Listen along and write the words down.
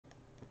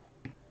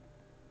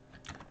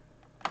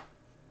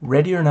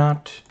Ready or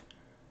Not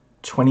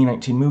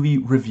 2019 movie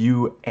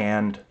review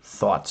and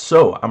thoughts.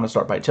 So, I'm going to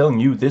start by telling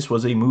you this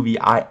was a movie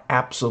I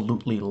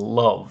absolutely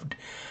loved.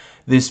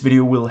 This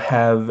video will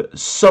have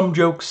some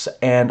jokes,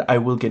 and I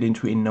will get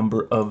into a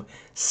number of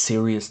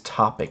serious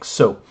topics.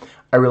 So,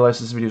 I realize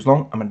this video is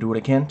long. I'm going to do what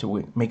I can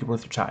to make it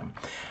worth your time.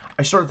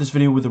 I started this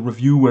video with a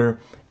review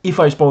where, if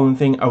I spoil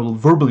anything, I will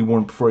verbally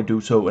warn before I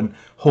do so and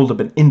hold up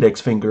an index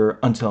finger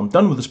until I'm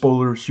done with the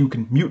spoilers. You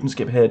can mute and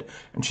skip ahead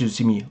and choose to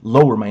see me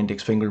lower my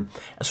index finger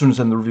as soon as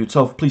I end the review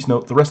itself. Please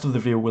note, the rest of the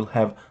video will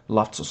have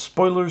lots of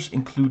spoilers,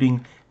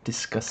 including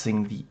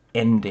discussing the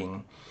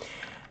ending.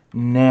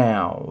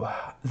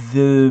 Now,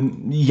 the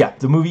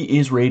movie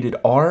is rated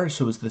R,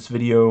 so is this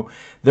video.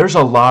 There's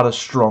a lot of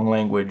strong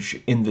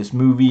language in this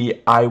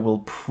movie. I will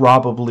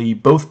probably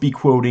both be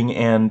quoting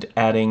and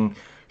adding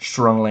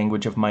strong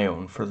language of my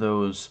own for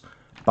those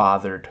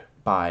bothered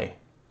by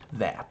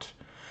that.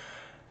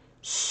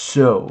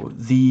 So,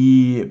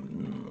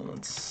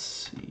 let's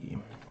see.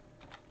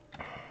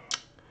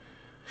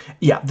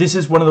 Yeah, this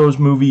is one of those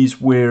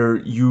movies where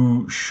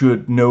you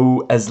should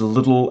know as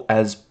little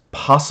as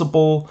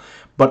possible,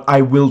 but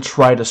I will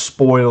try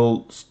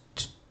to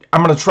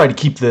I'm going to try to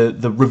keep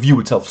the review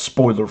itself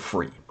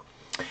spoiler-free.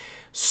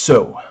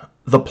 So,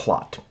 the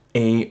plot.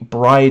 A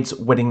bride's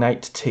wedding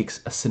night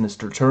takes a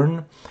sinister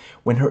turn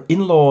when her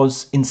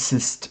in-laws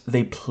insist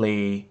they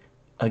play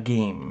a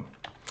game.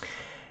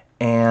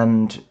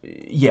 And,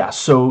 yeah,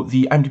 so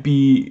the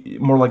IMDb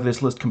More Like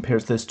This list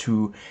compares this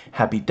to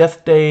Happy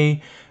Death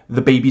Day,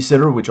 The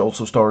Babysitter, which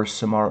also stars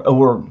Samara,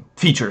 or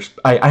features.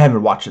 I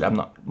haven't watched it. I'm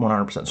not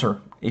 100%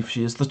 sure if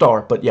she is the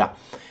star, but yeah.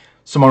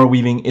 Samara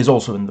Weaving is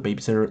also in The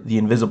Babysitter. The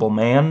Invisible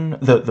Man,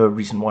 the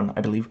recent one,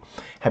 I believe.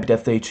 Happy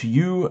Death Day to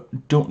You,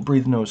 Don't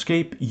Breathe, No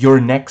Escape.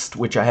 You're Next,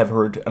 which I have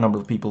heard a number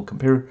of people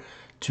compare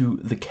to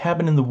The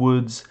Cabin in the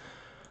Woods.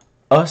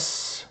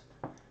 Us,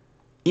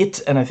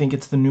 It, and I think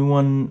it's the new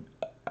one,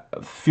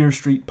 Fear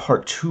Street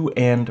Part 2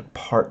 and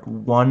Part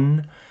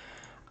 1.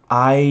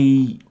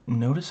 I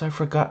notice I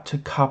forgot to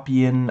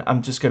copy in.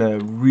 I'm just going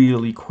to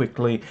really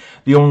quickly.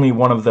 The only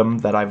one of them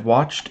that I've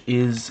watched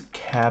is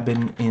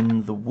Cabin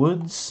in the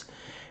Woods.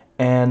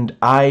 And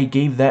I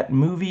gave that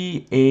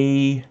movie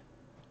a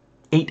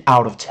 8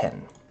 out of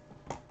 10.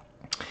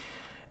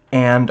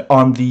 And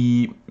on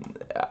the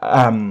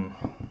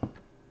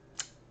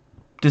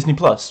Disney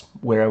Plus,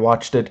 where I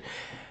watched it,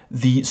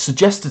 the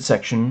suggested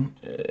section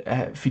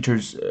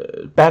features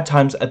Bad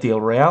Times at the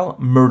El Royale,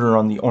 Murder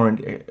on the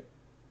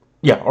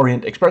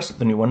Orient Express,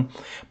 the new one,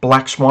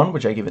 Black Swan,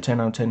 which I give a 10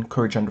 out of 10,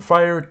 Courage Under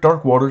Fire,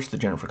 Dark Waters, the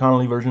Jennifer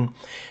Connelly version,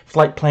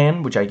 Flight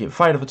Plan, which I give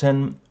 5 out of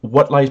 10,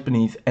 What Lies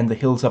Beneath, and The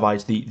Hills Have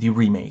Eyes, the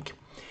remake.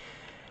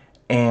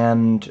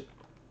 And,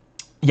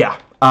 yeah,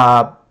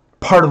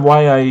 part of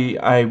why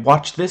I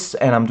watched this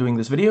and I'm doing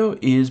this video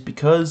is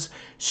because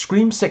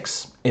Scream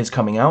 6 is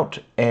coming out,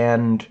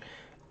 and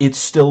it's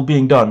still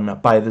being done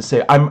by the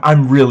same.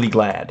 I'm really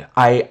glad.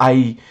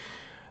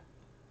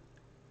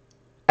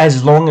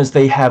 As long as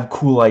they have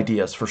cool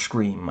ideas for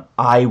Scream,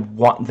 I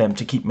want them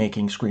to keep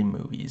making Scream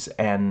movies.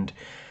 And,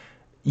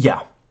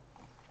 yeah.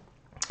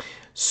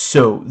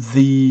 So,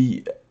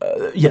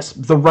 yes,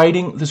 the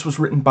writing, this was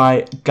written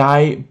by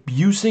Guy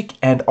Busick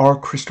and R.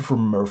 Christopher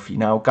Murphy.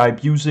 Now, Guy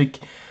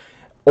Busick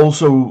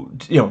also,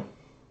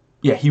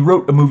 yeah, he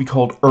wrote a movie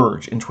called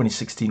Urge in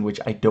 2016, which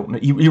I don't know.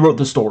 He wrote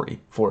the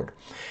story for it.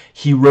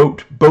 He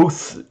wrote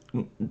both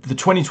the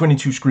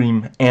 2022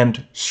 Scream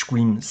and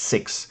Scream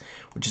 6,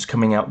 which is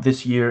coming out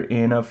this year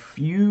in a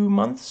few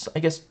months, I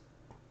guess.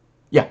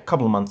 Yeah, a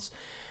couple of months.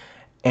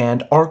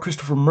 And R.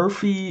 Christopher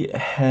Murphy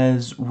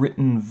has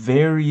written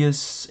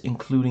various,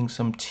 including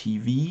some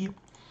TV.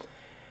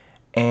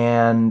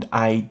 And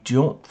I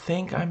don't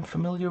think I'm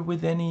familiar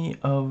with any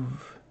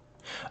of...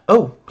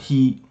 Oh,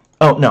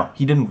 no,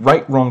 he didn't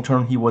write Wrong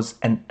Turn. He was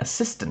an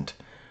assistant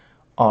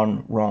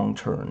on Wrong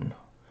Turn.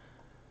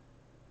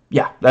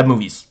 Yeah, that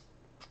movie's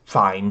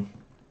fine.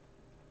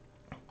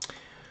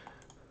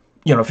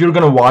 If you're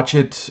going to watch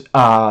it,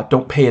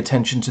 don't pay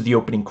attention to the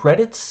opening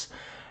credits.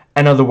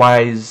 And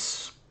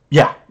otherwise,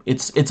 yeah,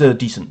 it's a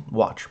decent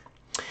watch.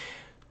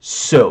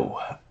 So,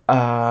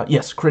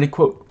 yes, critic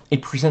quote,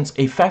 "It presents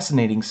a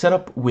fascinating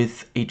setup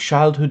with a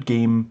childhood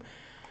game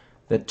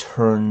that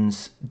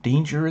turns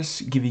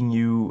dangerous, giving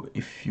you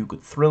a few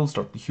good thrills,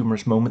 darkly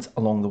humorous moments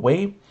along the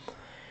way."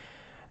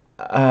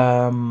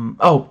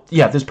 Oh,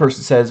 yeah, this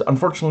person says,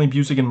 "Unfortunately,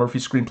 Busick and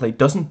Murphy's screenplay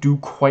doesn't do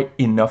quite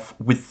enough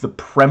with the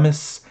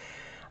premise."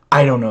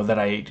 I don't know that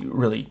I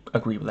really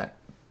agree with that.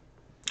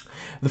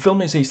 The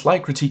film is a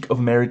slight critique of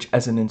marriage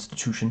as an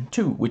institution,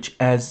 too, which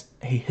as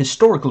a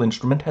historical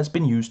instrument has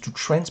been used to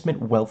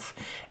transmit wealth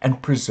and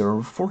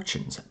preserve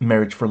fortunes.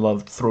 Marriage for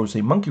Love throws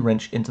a monkey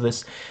wrench into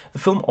this. The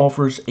film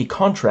offers a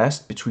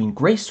contrast between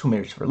Grace, who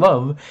marries for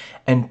love,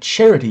 and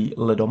Charity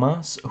Le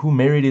Domas, who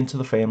married into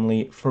the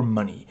family for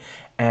money,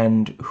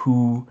 and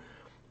who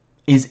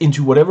is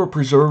into whatever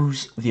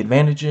preserves the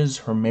advantages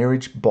her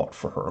marriage bought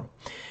for her.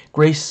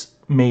 Grace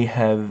may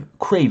have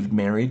craved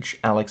marriage.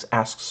 Alex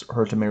asks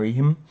her to marry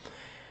him.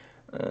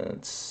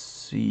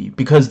 Let's see,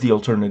 because the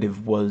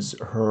alternative was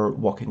her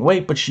walking away,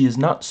 but she is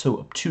not so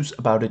obtuse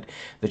about it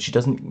that she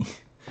doesn't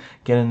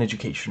get an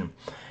education.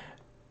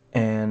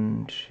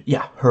 And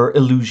yeah, her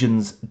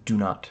illusions do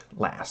not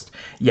last.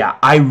 Yeah,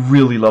 I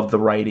really love the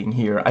writing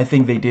here. I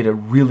think they did a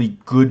really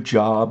good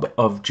job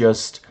of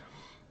just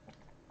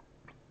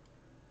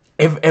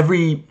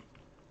everything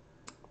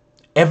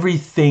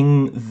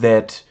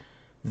that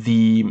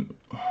the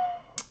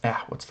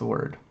what's the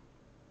word?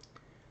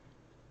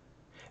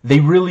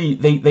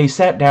 They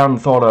sat down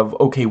and thought of,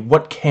 okay,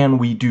 what can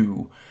we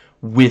do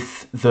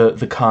with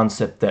the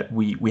concept that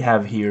we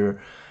have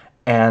here,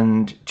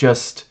 and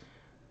just,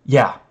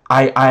 yeah,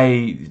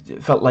 I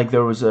felt like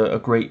there was a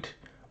great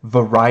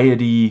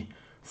variety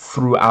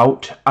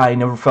throughout. I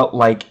never felt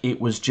like it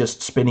was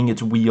just spinning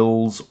its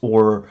wheels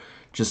or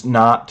just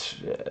not,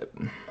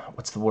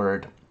 what's the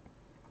word?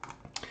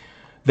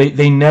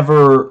 They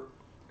never,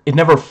 it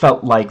never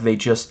felt like they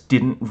just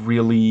didn't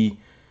really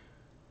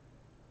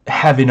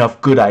have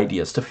enough good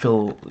ideas to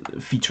fill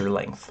feature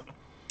length.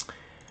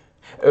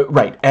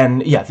 Right,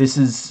 and yeah, this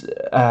is,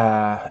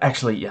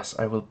 actually, yes,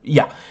 I will,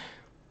 yeah.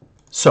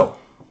 So,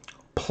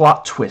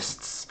 plot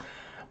twists.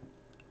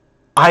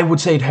 I would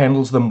say it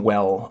handles them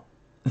well.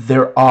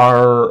 There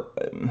are,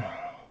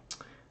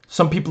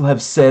 some people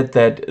have said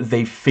that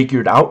they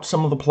figured out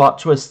some of the plot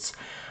twists.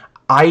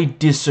 I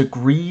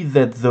disagree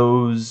that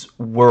those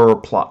were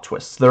plot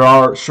twists. There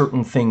are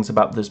certain things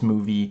about this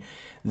movie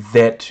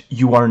that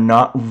you are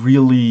not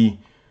really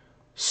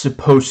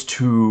supposed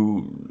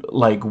to,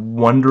 like,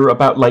 wonder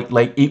about.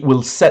 Like it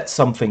will set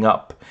something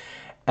up,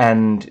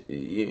 and,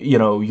 you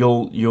know,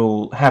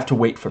 you'll have to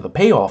wait for the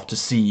payoff to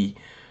see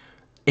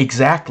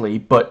exactly,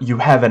 but you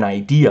have an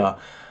idea.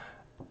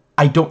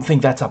 I don't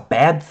think that's a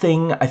bad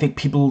thing. I think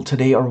people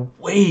today are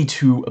way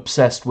too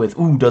obsessed with,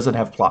 ooh, does it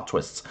have plot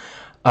twists?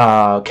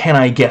 Can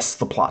I guess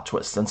the plot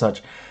twists and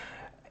such?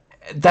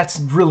 That's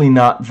really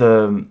not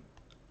the...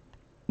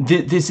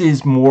 This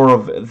is more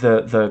of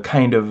the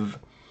kind of...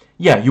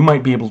 Yeah, you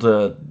might be able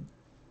to...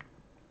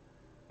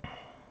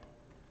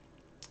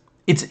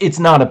 It's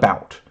not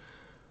about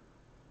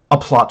a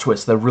plot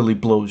twist that really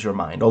blows your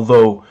mind.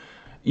 Although,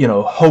 you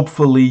know,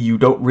 hopefully you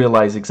don't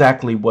realize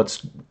exactly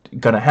what's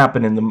gonna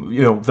happen in the...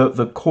 You know,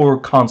 the core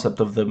concept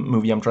of the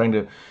movie. I'm trying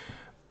to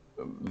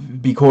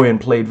be coy and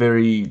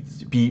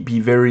be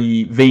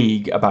very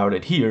vague about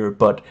it here,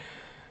 but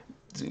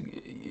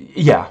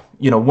yeah,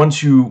 you know,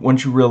 once you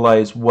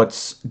realize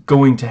what's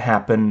going to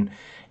happen,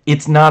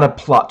 it's not a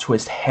plot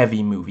twist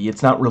heavy movie.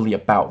 It's not really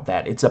about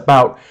that. It's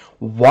about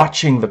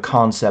watching the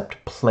concept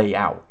play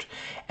out,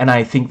 and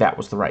I think that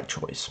was the right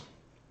choice.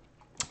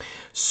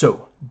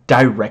 So,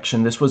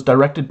 direction. This was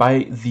directed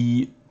by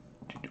the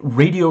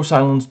radio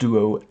silence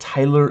duo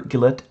Tyler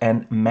Gillett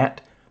and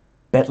Matt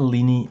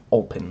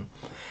Bettolini-Olpin.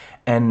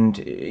 And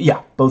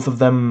yeah, both of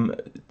them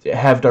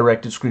have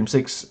directed Scream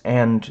 6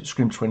 and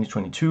Scream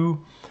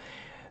 2022.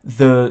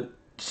 The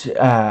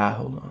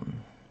hold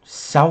on,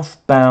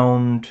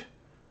 Southbound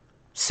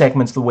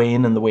segments, The Way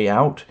In and The Way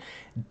Out.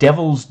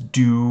 Devil's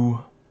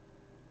Due.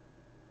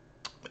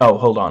 Oh,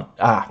 hold on.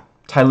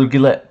 Tyler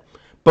Gillett.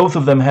 Both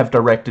of them have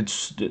directed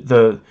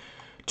the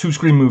 2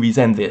 Scream movies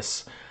and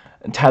this.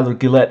 And Tyler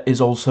Gillett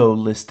is also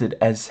listed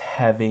as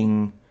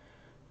having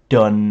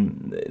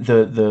done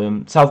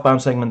the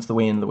Southbound segments, The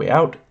Way In, The Way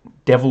Out,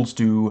 Devil's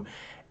Due,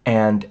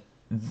 and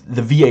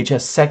the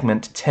VHS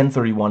segment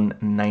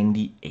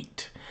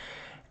 10/31/98.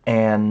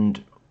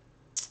 And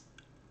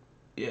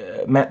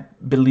Matt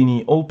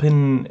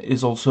Bettolini-Olpin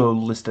is also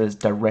listed as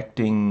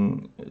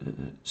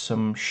directing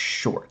some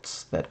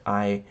shorts that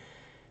I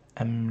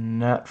am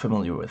not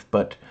familiar with,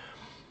 but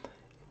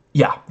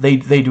yeah, they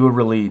do a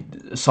really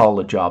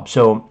solid job.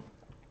 So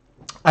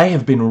I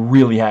have been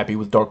really happy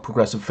with dark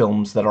progressive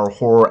films that are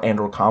horror and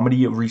or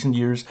comedy of recent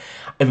years.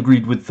 I've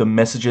agreed with the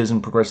messages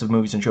in progressive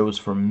movies and shows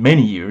for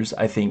many years.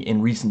 I think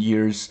in recent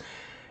years,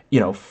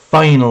 you know,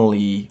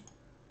 finally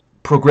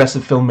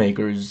progressive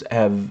filmmakers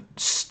have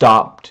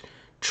stopped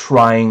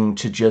trying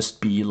to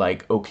just be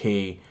like,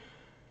 okay,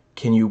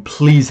 can you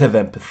please have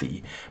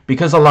empathy?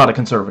 Because a lot of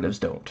conservatives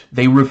don't.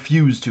 They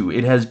refuse to.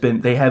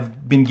 They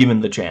have been given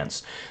the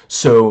chance.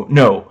 So,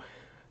 no.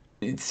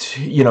 It's,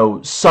 you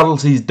know,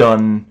 subtlety's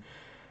done.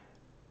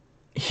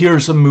 Here are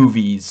some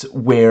movies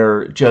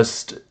where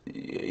just,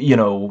 you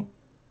know,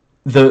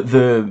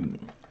 the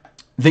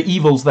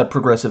evils that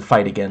progressive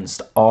fight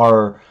against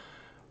are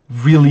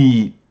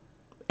really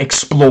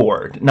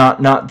explored,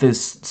 not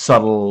this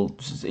subtle,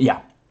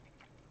 yeah.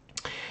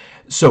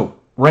 So,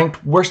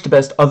 ranked worst to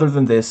best other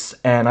than this,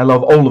 and I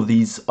love all of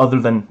these other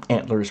than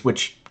Antlers,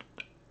 which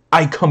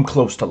I come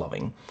close to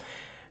loving.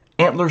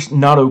 Antlers,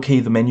 Not Okay,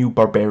 The Menu,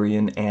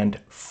 Barbarian, and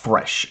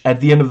Fresh. At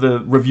the end of the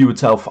review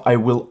itself, I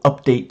will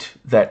update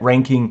that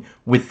ranking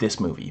with this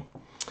movie.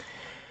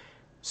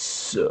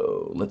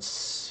 So, let's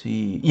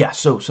see. Yeah,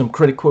 so some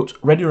critic quotes.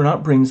 Ready or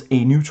Not brings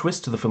a new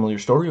twist to the familiar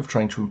story of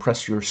trying to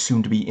impress your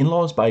soon-to-be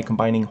in-laws by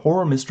combining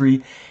horror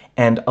mystery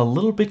and a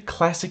little bit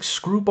classic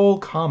screwball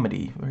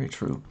comedy. Very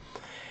true.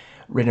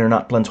 Ready or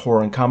Not blends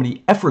horror and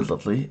comedy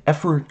effortlessly.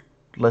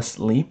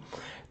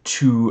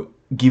 to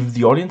give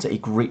the audience a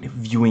great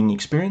viewing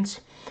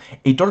experience.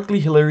 A darkly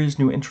hilarious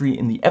new entry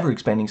in the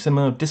ever-expanding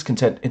cinema of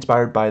discontent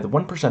inspired by the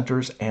One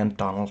Percenters and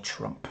Donald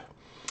Trump.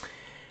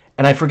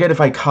 And I forget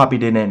if I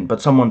copied it in,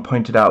 but someone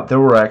pointed out there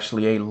were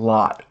actually a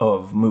lot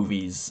of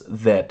movies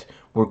that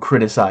were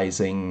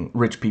criticizing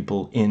rich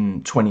people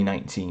in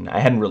 2019. I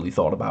hadn't really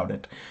thought about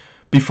it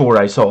before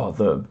I saw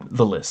the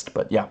list,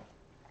 but yeah.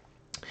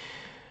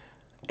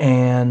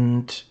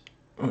 And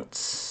let's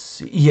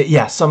see.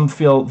 Yeah, some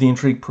feel the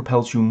intrigue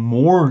propels you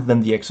more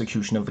than the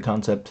execution of the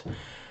concept.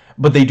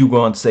 But they do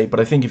go on to say, but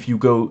I think if you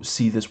go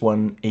see this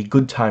one, a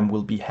good time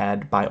will be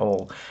had by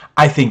all.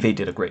 I think they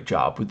did a great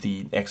job with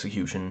the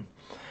execution.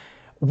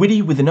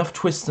 Witty with enough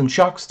twists and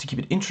shocks to keep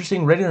it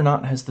interesting, Ready or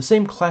Not has the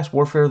same class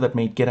warfare that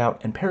made Get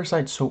Out and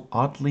Parasite so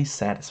oddly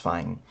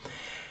satisfying.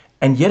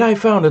 And yet I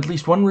found at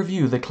least one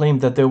review that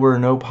claimed that there were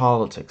no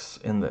politics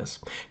in this.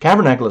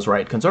 Cabernacle is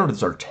right.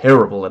 Conservatives are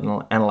terrible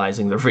at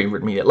analyzing their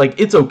favorite media. Like,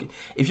 it's okay.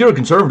 If you're a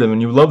conservative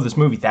and you love this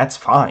movie, that's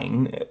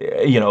fine,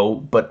 you know,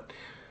 but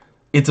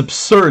it's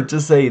absurd to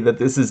say that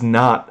this is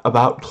not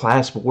about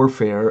class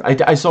warfare.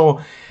 I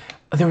saw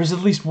there was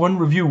at least one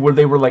review where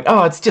they were like,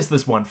 oh, it's just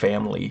this one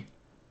family.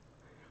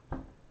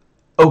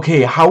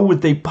 Okay, how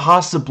would they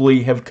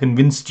possibly have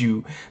convinced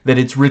you that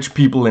it's rich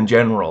people in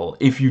general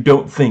if you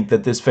don't think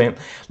that this family...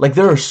 Like,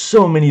 there are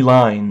so many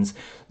lines,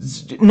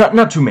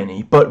 not too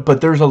many,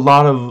 but there's a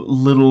lot of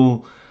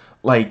little,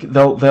 like,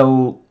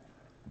 they'll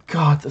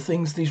God, the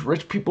things these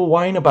rich people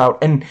whine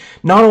about, and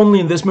not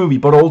only in this movie,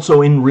 but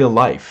also in real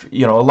life.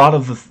 You know, a lot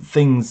of the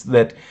things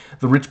that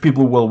the rich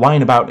people will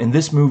whine about in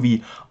this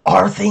movie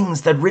are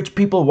things that rich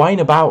people whine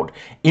about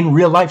in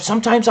real life,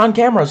 sometimes on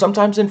camera,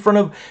 sometimes in front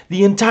of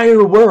the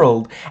entire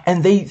world,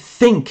 and they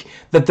think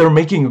that they're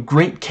making a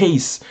great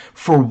case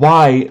for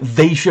why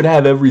they should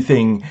have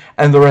everything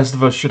and the rest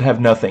of us should have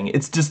nothing.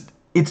 It's just,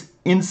 it's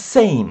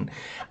insane.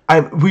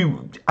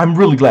 I'm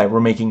really glad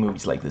we're making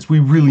movies like this. We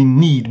really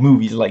need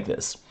movies like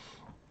this.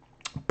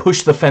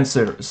 Push the fence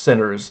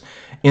sitters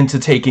into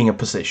taking a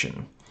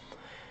position.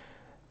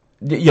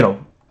 You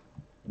know,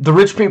 the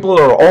rich people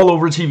are all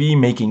over TV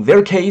making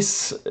their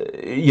case.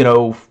 You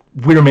know,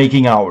 we're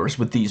making ours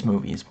with these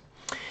movies.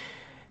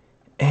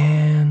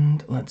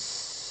 And let's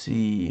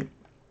see.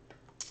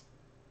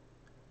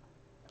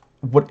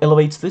 What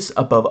elevates this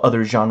above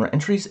other genre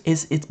entries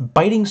is its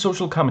biting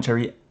social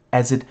commentary,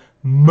 as it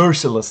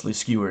mercilessly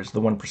skewers the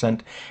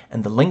 1%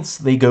 and the lengths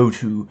they go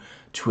to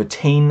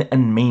attain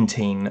and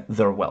maintain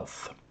their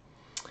wealth.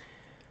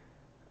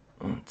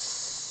 Let's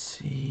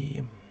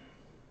see.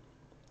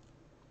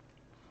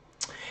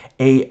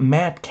 A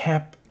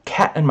madcap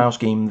cat-and-mouse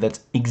game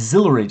that's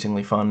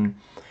exhilaratingly fun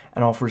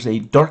and offers a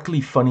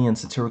darkly funny and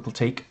satirical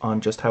take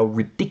on just how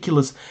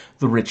ridiculous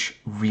the rich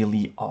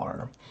really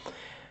are.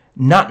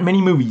 Not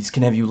many movies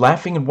can have you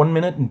laughing in 1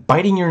 minute and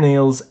biting your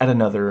nails at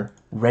another.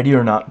 Ready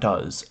or Not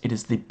does. It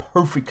is the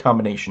perfect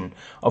combination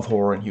of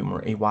horror and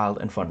humor, a wild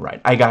and fun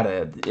ride. I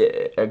gotta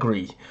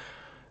agree.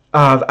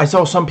 I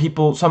saw some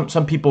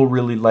people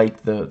really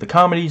liked the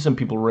comedy, some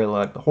people really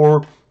liked the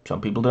horror,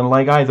 some people didn't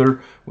like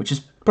either, which is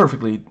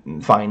perfectly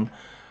fine.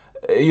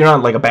 You're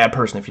not like a bad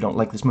person if you don't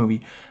like this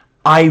movie.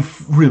 I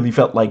really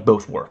felt like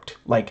both worked.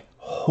 Like,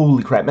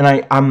 holy crap.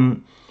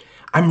 And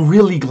I'm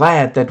really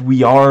glad that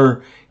we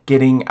are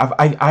getting...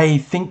 I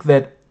think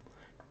that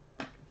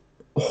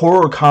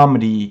horror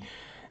comedy...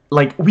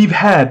 Like, we've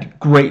had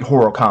great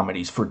horror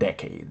comedies for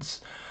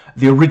decades.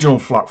 The original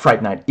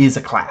Fright Night is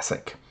a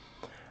classic.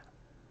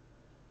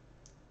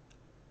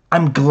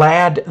 I'm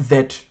glad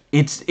that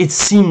it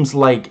seems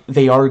like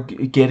they are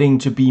getting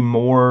to be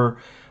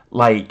more,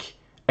 like,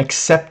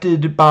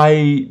 accepted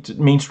by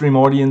mainstream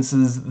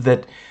audiences,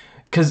 that...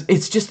 Because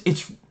it's just...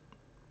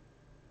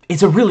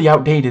 It's a really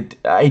outdated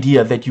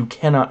idea that you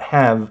cannot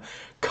have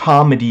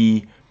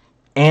comedy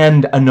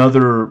and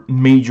another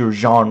major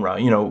genre.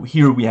 You know,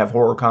 here we have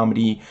horror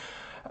comedy.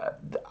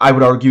 I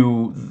would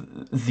argue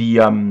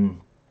the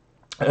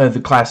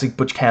classic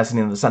Butch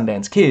Cassidy and the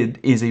Sundance Kid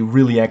is a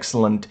really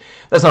excellent...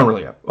 That's not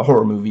really a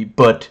horror movie,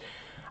 but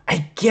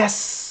I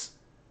guess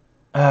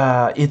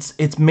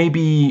it's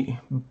maybe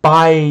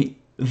by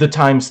the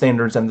time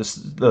standards and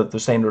the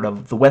standard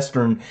of the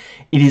Western,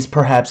 it is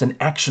perhaps an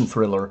action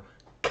thriller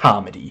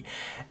comedy.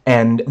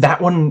 And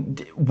that one,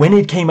 when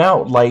it came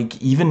out, like,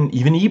 even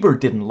Ebert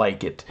didn't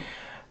like it.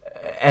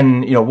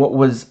 And, you know, what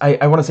was...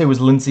 I want to say it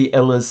was Lindsay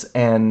Ellis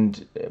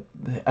and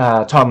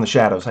Todd in the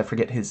Shadows, I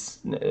forget his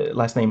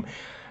last name,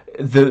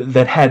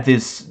 that had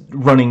this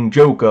running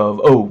joke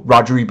of, oh,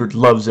 Roger Ebert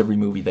loves every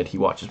movie that he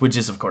watches, which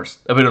is, of course,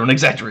 a bit of an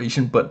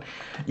exaggeration, but,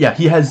 yeah,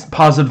 he has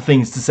positive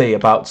things to say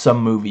about some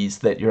movies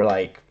that you're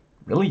like,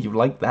 really? You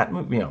like that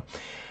movie? You know.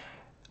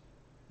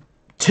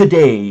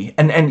 Today,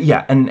 and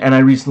I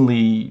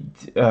recently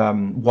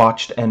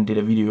watched and did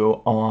a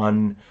video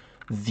on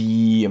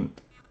the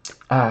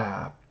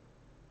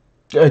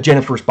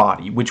Jennifer's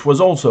Body, which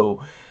was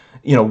also,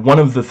 you know, one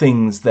of the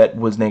things that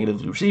was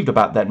negatively received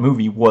about that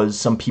movie was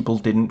some people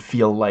didn't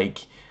feel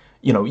like,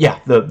 you know, yeah,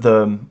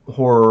 the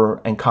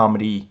horror and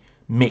comedy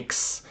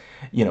mix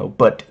you know.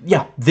 But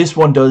yeah, this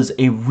one does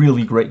a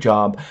really great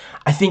job.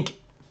 I think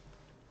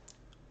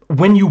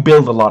when you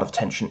build a lot of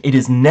tension, it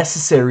is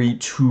necessary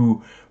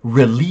to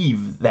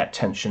relieve that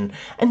tension,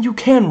 and you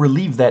can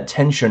relieve that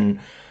tension.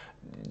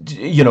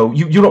 You know,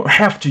 you don't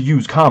have to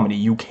use comedy.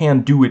 You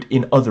can do it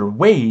in other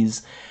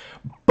ways,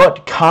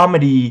 but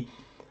comedy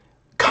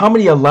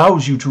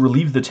allows you to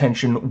relieve the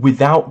tension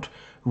without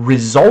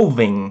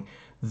resolving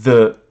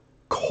the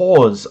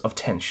cause of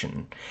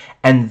tension,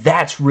 and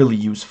that's really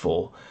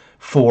useful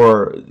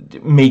for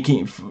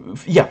making,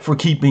 yeah, for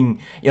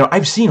keeping, you know,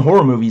 I've seen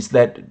horror movies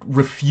that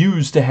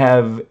refuse to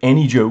have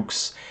any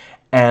jokes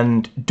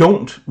and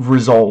don't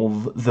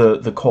resolve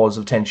the cause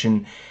of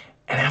tension,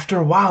 and after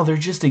a while they're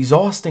just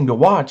exhausting to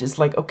watch. It's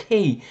like,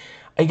 okay,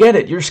 I get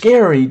it, you're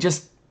scary,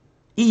 just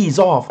ease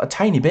off a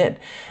tiny bit.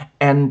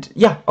 And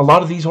yeah, a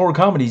lot of these horror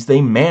comedies,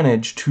 they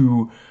manage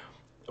to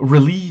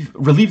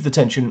relieve the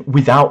tension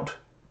without,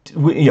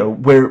 you know,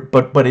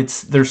 but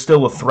it's, there's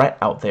still a threat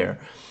out there.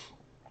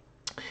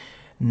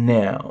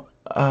 Now,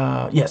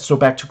 yes, so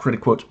back to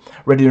critic quotes.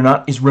 Ready or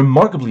Not is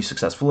remarkably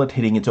successful at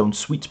hitting its own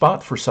sweet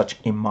spot for such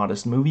a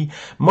modest movie.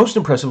 Most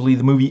impressively,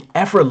 the movie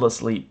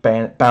effortlessly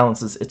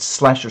balances its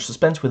slasher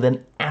suspense with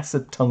an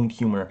acid-tongued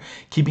humor,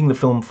 keeping the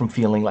film from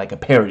feeling like a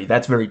parody.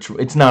 That's very true.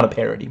 It's not a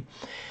parody.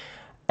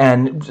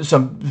 And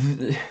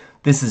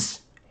this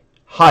is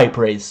high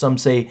praise. Some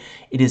say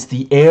it is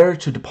the heir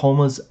to De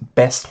Palma's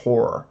best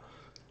horror.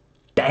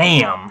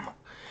 Damn!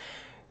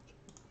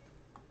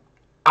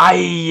 I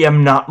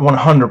am not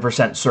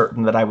 100%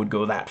 certain that I would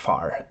go that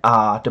far.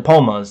 De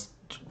Palma's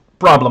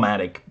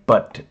problematic,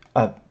 but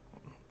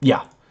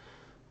yeah,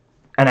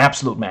 an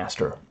absolute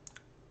master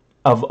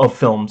of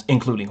films,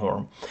 including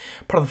horror.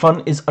 Part of the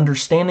fun is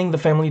understanding the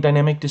family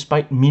dynamic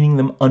despite meeting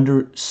them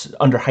under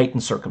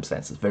heightened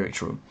circumstances. Very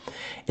true.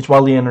 It's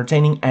wildly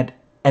entertaining, and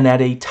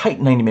at a tight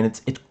 90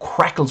 minutes, it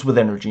crackles with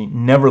energy,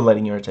 never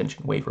letting your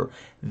attention waver.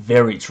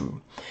 Very true.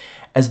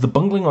 As the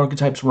bungling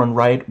archetypes run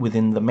riot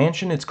within the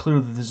mansion, it's clear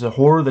that this is a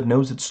horror that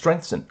knows its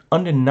strengths and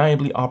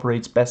undeniably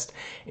operates best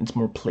in its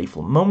more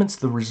playful moments.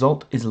 The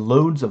result is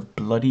loads of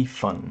bloody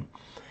fun.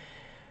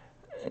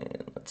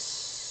 Let's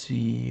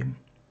see.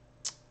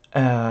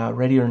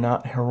 Ready or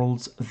Not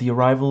heralds the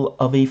arrival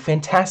of a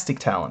fantastic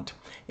talent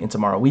in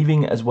Samara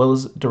Weaving, as well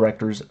as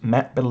directors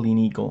Matt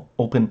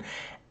Bettolini-Olpin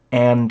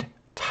and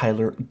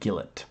Tyler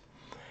Gillett.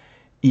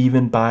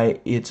 Even by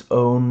its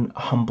own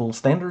humble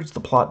standards, the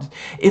plot,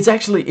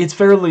 it's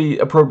fairly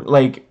appropriate.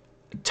 Like,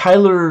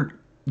 Tyler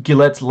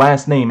Gillett's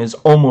last name is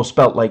almost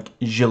spelt like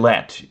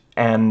Gillette,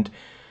 and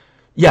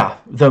yeah,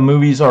 the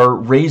movies are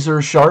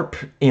razor sharp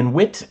in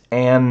wit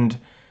and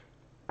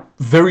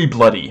very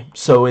bloody.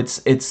 So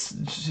it's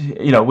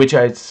you know, which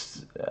I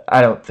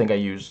don't think I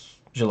use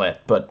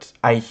Gillette, but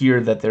I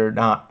hear that they're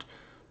not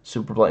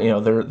super bloody. You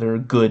know, they're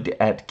good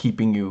at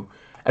keeping you,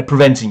 at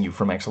preventing you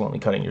from accidentally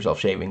cutting yourself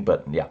shaving.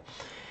 But yeah,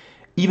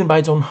 even by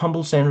its own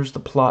humble standards, the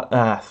plot.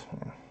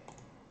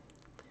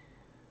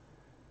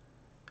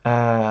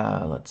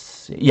 Let's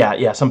see.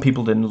 Yeah. Some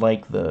people didn't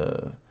like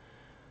the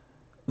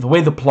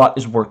way the plot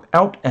is worked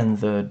out, and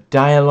the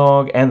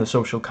dialogue, and the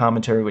social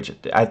commentary, which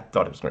I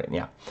thought it was great.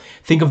 Yeah.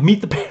 Think of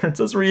Meet the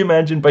Parents as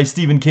reimagined by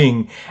Stephen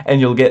King,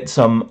 and you'll get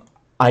some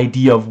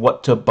idea of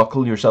what to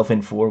buckle yourself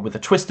in for, with a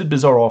twisted,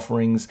 bizarre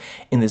offerings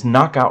in this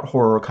knockout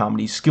horror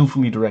comedy,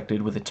 skillfully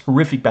directed with a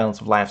terrific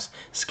balance of laughs,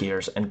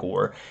 scares, and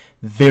gore.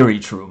 Very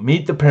true.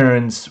 Meet the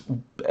Parents,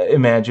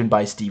 imagined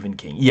by Stephen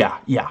King. Yeah.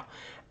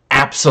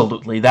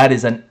 Absolutely. That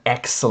is an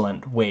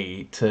excellent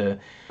way to...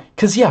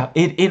 Because, yeah,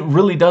 it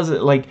really does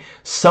it. Like,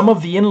 some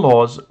of the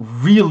in-laws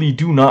really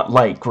do not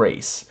like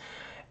Grace.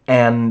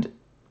 And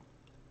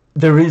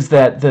there is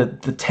that,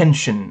 the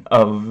tension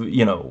of,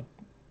 you know,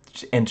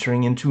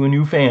 entering into a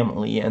new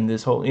family, and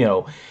this whole, you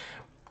know,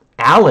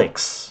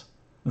 Alex,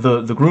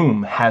 the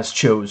groom, has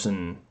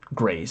chosen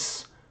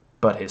Grace,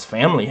 but his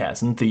family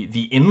hasn't.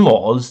 The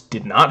in-laws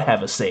did not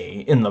have a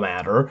say in the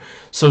matter,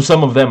 so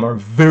some of them are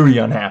very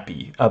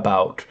unhappy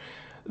about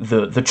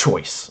the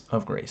choice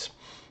of Grace.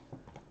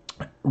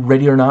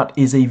 Ready or Not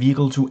is a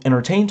vehicle to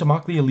entertain, to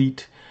mock the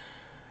elite.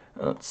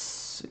 Let's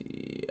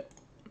see.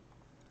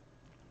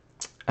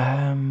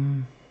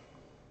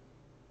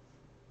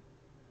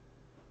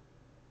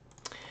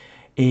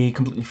 A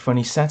completely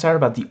funny satire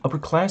about the upper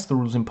class, the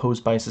rules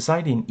imposed by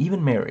society, and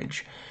even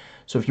marriage.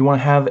 So if you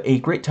want to have a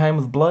great time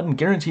with blood and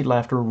guaranteed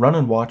laughter, run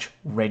and watch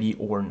Ready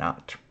or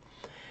Not.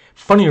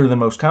 Funnier than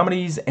most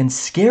comedies, and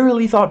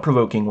scarily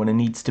thought-provoking when it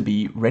needs to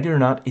be, Ready or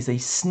Not is a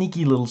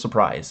sneaky little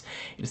surprise.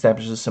 It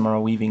establishes Samara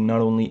Weaving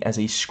not only as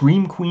a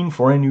scream queen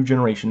for a new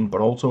generation,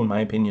 but also, in my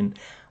opinion,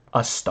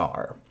 a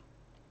star.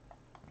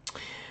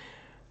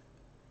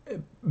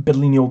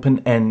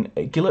 Bettolini-Olpin and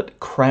Gillett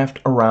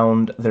craft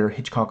around their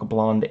Hitchcock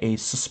blonde a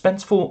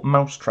suspenseful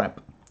mousetrap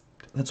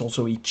that's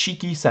also a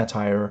cheeky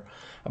satire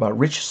about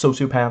rich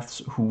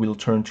sociopaths who will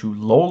turn to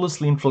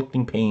lawlessly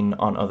inflicting pain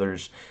on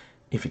others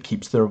if it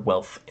keeps their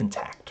wealth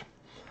intact.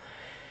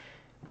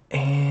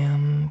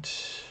 And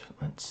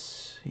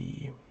let's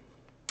see.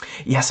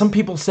 Yeah, some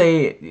people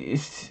say,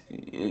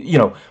 you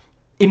know,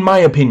 in my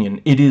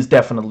opinion, it is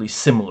definitely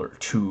similar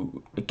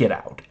to Get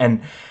Out.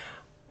 And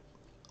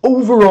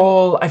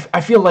overall,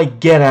 I feel like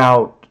Get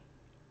Out,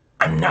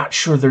 I'm not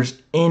sure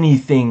there's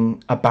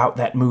anything about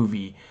that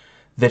movie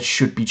that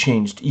should be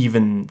changed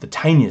even the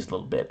tiniest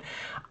little bit.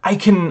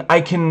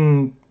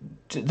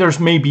 There's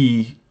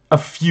maybe a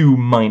few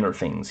minor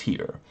things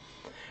here.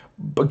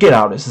 But Get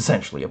Out is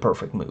essentially a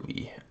perfect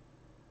movie.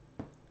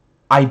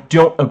 I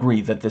don't agree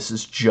that this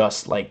is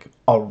just like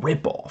a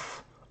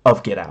ripoff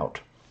of Get Out.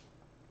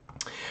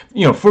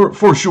 You know,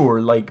 for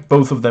sure, like,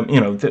 both of them, you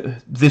know,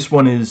 this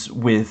one is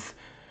with,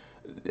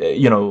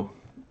 you know,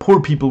 poor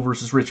people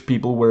versus rich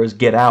people, whereas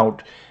Get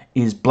Out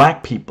is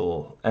black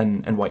people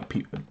and white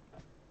people.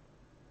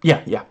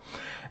 Yeah, yeah.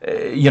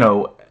 You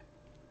know,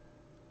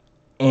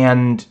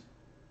 and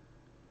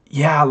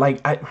yeah,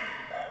 like,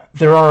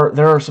 there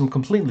are some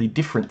completely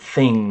different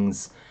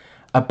things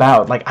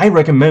about, like, I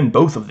recommend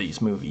both of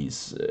these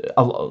movies.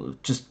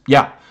 Just,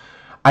 yeah.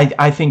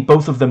 I think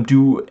both of them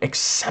do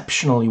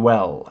exceptionally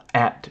well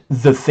at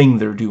the thing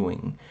they're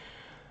doing.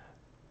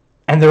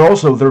 And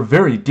they're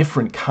very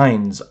different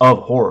kinds of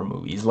horror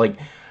movies. Like,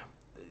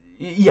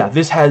 yeah,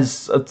 this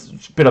has a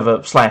bit of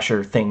a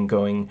slasher thing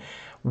going,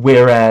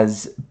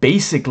 whereas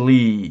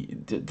basically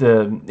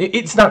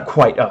it's not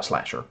quite a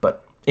slasher,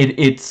 but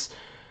it's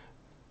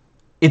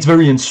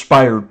very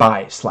inspired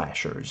by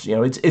slashers. You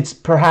know, it's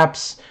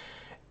perhaps,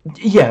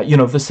 yeah, you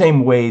know, the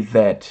same way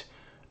that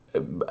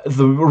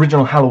the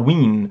original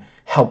Halloween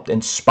helped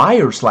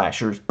inspire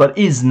slashers, but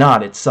is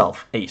not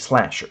itself a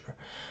slasher.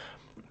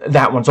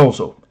 That one's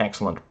also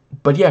excellent.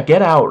 But yeah,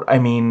 Get Out, I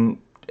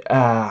mean,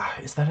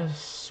 is that a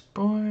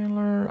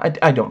spoiler?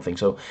 I don't think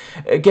so.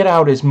 Get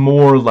Out is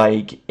more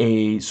like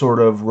a sort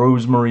of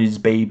Rosemary's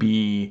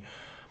Baby,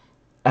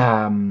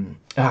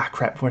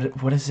 crap,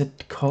 what is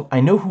it called? I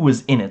know who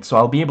was in it, so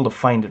I'll be able to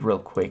find it real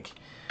quick.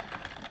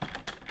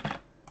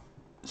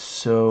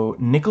 So,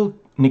 Nicole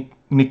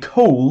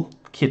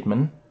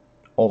Kidman,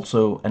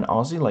 also an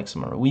Aussie like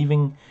Samara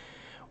Weaving,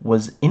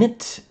 was in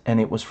it, and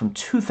it was from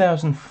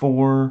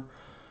 2004,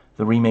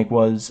 the remake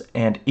was,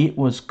 and it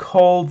was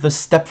called The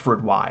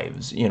Stepford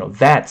Wives. You know,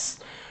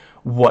 that's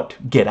what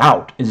Get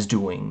Out is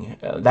doing.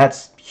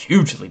 That's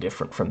hugely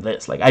different from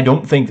this. Like, I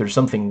don't think there's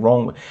something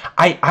wrong with...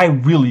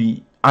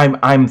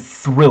 I'm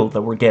thrilled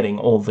that we're getting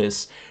all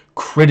this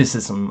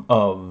criticism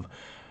of...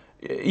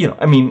 You know,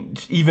 I mean,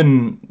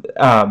 even...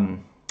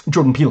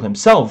 Jordan Peele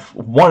himself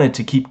wanted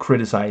to keep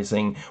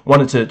criticizing,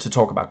 wanted to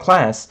talk about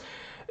class.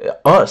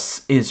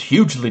 Us is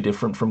hugely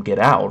different from Get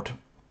Out.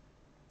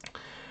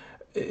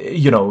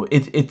 You know,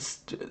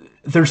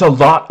 there's a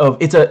lot of,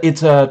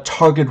 it's a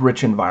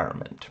target-rich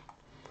environment.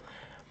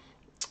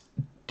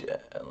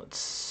 Let's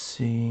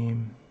see.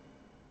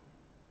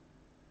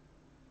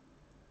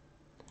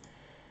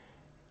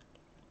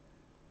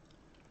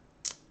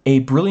 A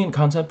brilliant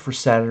concept for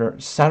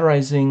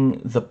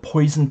satirizing the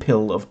poison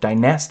pill of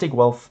dynastic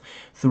wealth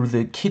through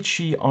the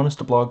kitschy,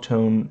 honest-to-blog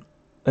tone.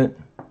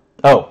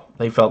 Oh,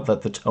 they felt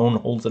that the tone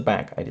holds it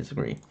back. I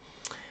disagree.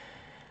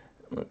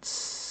 Let's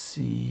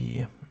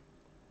see.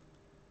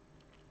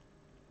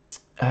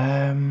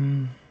 Yeah,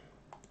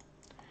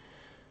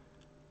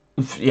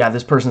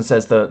 this person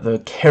says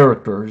the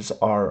characters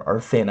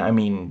are thin. I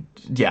mean,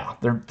 yeah,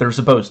 they're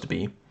supposed to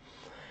be.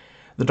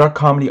 The dark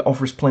comedy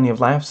offers plenty of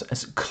laughs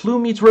as Clue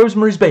meets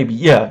Rosemary's Baby.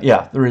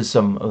 Yeah, there is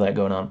some of that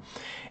going on.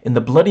 In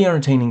the bloody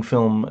entertaining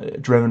film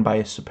driven by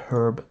a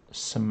superb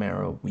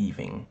Samara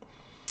Weaving.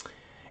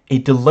 A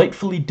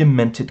delightfully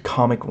demented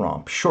comic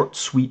romp, short,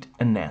 sweet,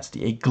 and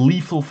nasty. A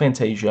gleeful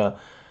fantasia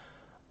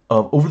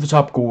of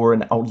over-the-top gore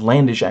and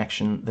outlandish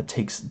action that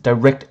takes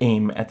direct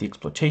aim at the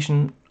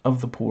exploitation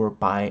of the poor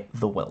by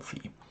the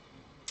wealthy.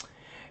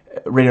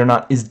 Ready or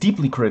Not is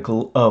deeply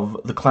critical of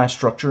the class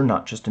structure,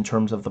 not just in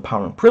terms of the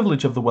power and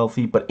privilege of the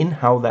wealthy, but in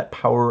how that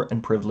power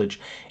and privilege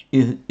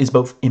is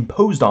both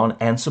imposed on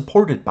and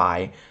supported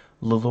by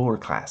the lower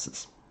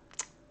classes.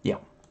 Yeah.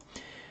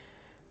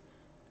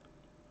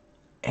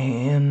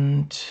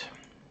 And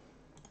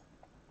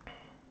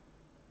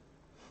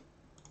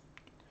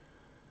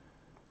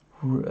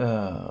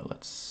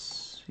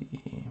let's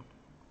see.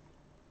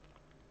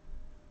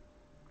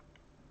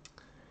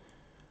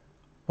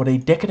 What a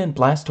decadent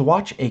blast to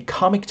watch, a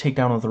comic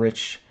takedown of the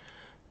rich,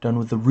 done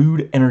with the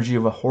rude energy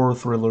of a horror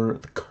thriller,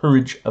 the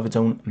courage of its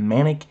own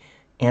manic,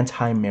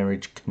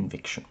 anti-marriage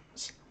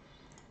convictions.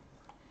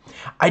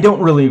 I don't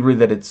really agree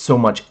that it's so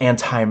much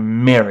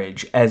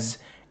anti-marriage as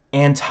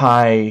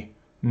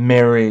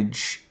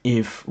anti-marriage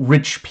if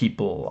rich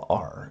people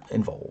are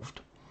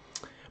involved.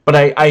 But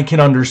I can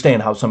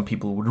understand how some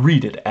people would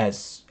read it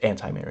as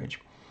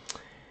anti-marriage.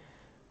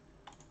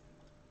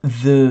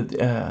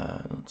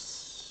 Let's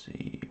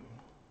see...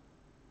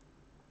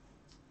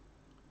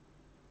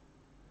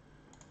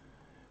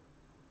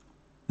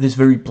 This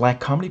very black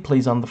comedy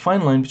plays on the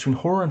fine line between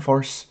horror and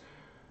farce,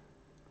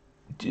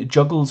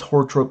 juggles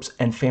horror tropes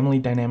and family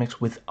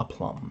dynamics with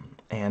aplomb,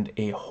 and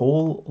a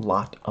whole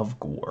lot of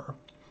gore.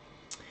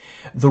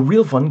 The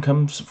real fun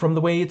comes from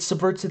the way it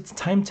subverts its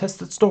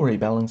time-tested story,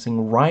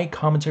 balancing wry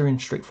commentary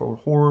and straightforward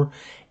horror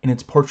in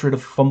its portrait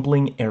of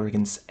fumbling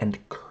arrogance and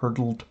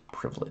curdled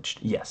privilege.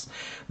 Yes,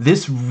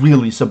 this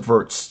really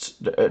subverts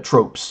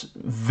tropes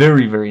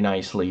very, very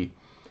nicely.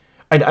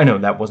 I know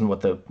that wasn't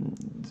what the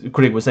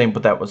critic was saying,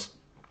 but that was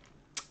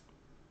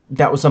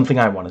something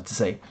I wanted to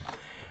say.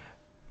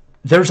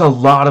 There's a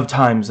lot of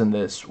times in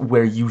this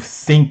where you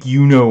think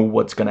you know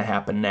what's going to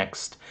happen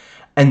next,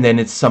 and then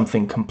it's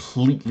something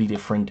completely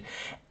different,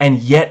 and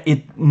yet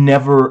it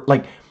never,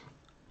 like,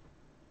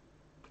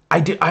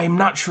 I'm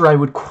not sure I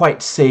would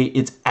quite say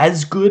it's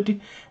as good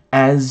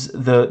as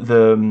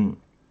the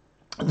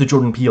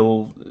Jordan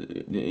Peele,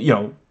 you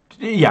know,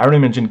 yeah, I already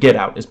mentioned Get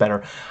Out is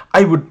better.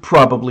 I would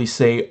probably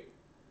say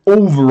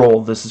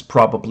overall this is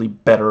probably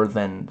better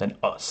than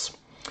Us.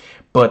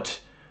 But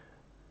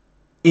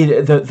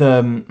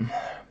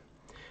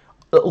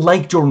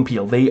like Jordan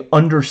Peele, they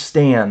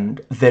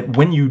understand that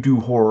when you do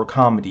horror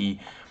comedy,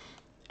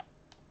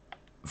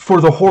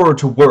 for the horror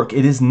to work,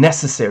 it is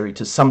necessary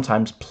to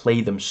sometimes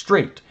play them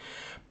straight.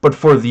 But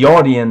for the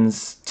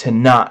audience to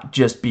not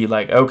just be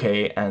like,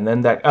 okay, and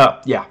then that, oh,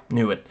 yeah,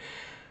 knew it.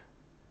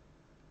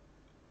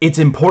 It's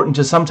important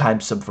to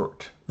sometimes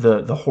subvert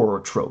the horror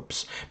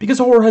tropes, because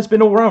horror has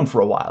been around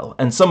for a while,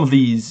 and some of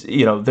these,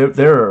 you know,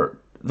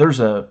 there's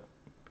a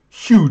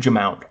huge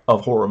amount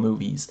of horror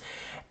movies,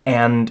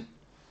 and,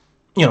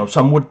 you know,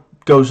 some would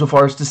go so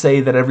far as to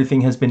say that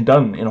everything has been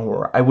done in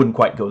horror. I wouldn't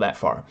quite go that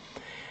far.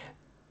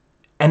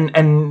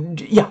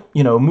 And yeah,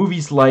 you know,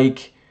 movies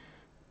like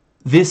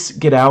this,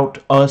 Get Out,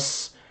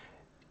 Us,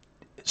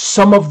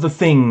 some of the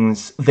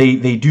things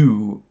they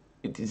do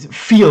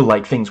feel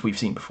like things we've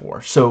seen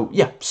before. So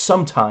yeah,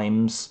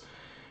 sometimes,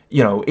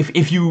 you know,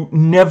 if you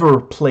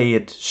never play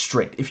it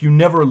straight, if you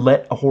never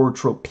let a horror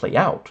trope play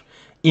out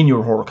in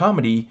your horror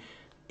comedy,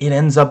 it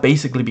ends up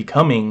basically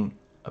becoming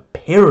a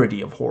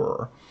parody of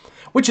horror,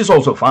 which is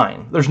also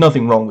fine. There's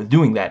nothing wrong with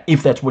doing that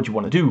if that's what you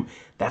want to do.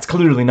 That's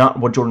clearly not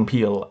what Jordan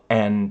Peele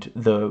and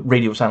the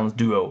Radio Silence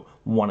duo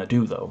want to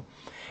do, though.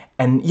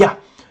 And yeah,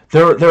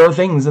 there are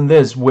things in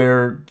this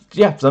where,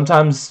 yeah,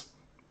 sometimes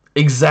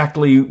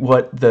exactly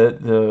what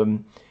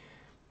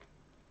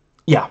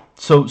yeah,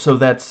 so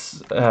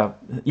that's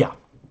yeah.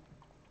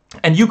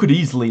 And you could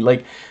easily,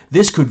 like,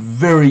 this could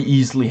very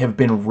easily have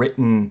been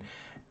written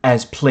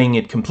as playing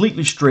it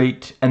completely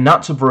straight and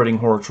not subverting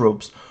horror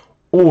tropes,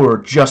 or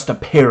just a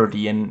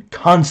parody and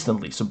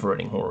constantly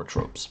subverting horror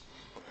tropes.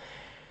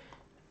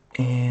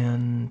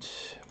 And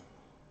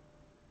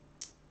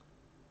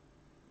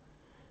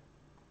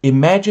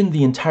imagine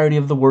the entirety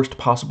of the worst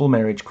possible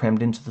marriage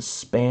crammed into the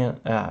span,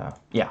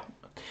 yeah.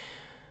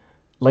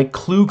 Like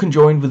Clue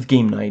conjoined with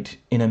Game Night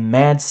in a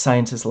mad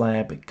scientist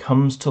lab, it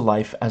comes to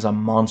life as a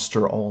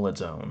monster all its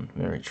own.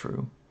 Very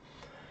true.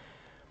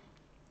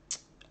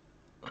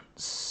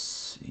 Let's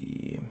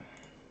see.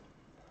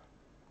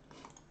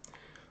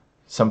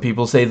 Some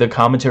people say the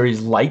commentary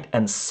is light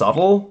and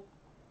subtle.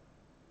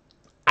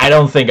 I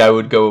don't think I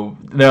would go,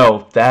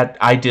 no, that,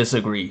 I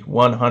disagree.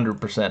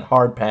 100%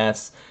 hard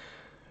pass.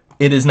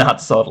 It is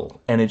not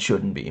subtle, and it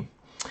shouldn't be.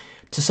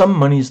 To some,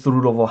 money is the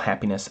root of all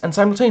happiness, and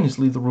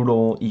simultaneously the root of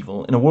all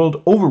evil. In a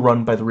world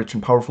overrun by the rich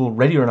and powerful,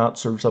 Ready or Not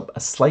serves up a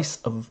slice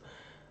of...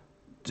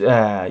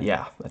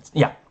 yeah. Let's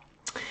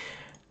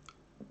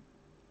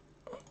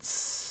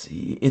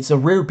see. It's a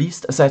rare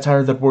beast, a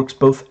satire that works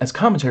both as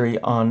commentary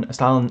on a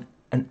style and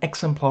an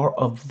exemplar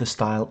of the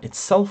style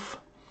itself.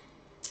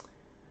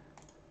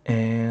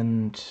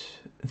 And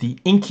the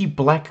inky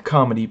black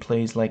comedy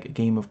plays like a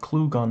game of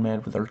Clue gone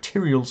mad with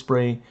arterial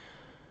spray.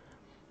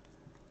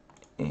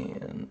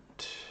 And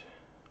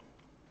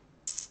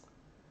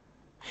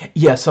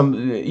yeah, some,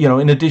 you know,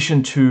 in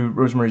addition to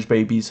Rosemary's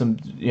Baby, some,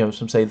 you know,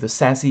 some say the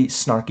sassy,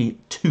 snarky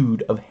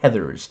tood of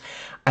Heathers.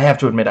 I have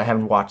to admit I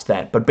haven't watched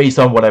that, but based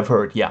on what I've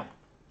heard, yeah.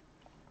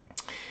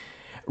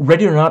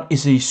 Ready or Not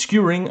is a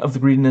skewering of the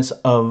greediness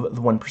of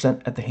the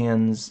 1% at the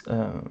hands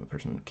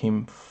person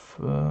came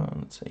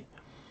let's see.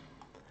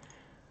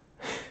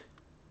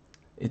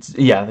 It's,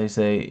 yeah, they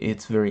say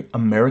it's very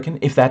American.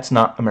 If that's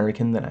not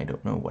American, then I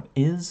don't know what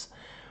is.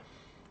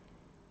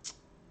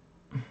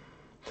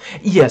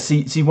 Yeah,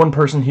 see, one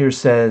person here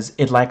says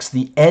it lacks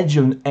the edge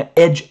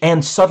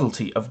and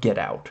subtlety of Get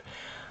Out.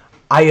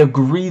 I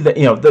agree that,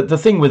 you know, the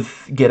thing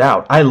with Get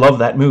Out, I love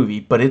that movie,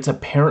 but it's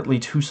apparently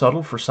too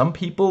subtle for some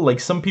people. Like,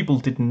 some people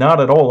did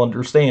not at all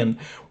understand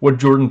what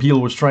Jordan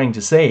Peele was trying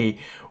to say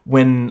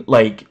when,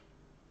 like,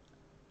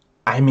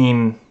 I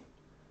mean,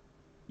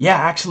 yeah,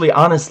 actually,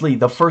 honestly,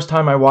 the first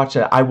time I watched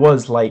it, I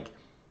was like,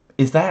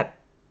 is that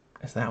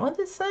what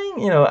it's saying?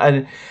 You know,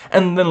 and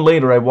then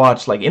later I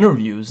watched, like,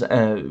 interviews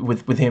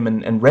with him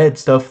and read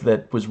stuff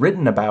that was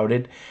written about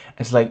it.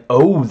 It's like,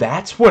 oh,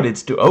 that's what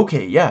it's doing.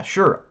 Okay, yeah,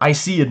 sure, I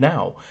see it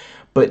now.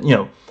 But, you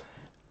know,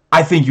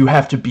 I think you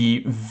have to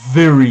be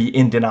very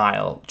in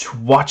denial to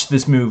watch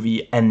this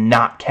movie and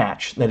not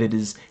catch that it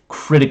is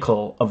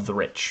critical of the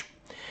rich.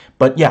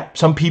 But yeah,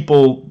 some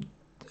people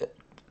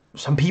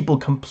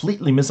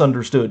completely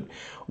misunderstood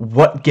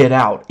what Get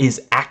Out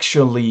is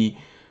actually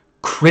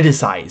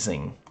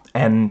criticizing.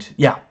 And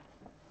yeah,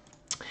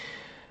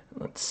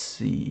 let's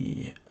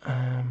see.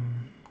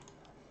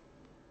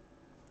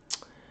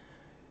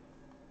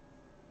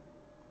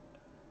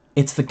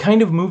 It's the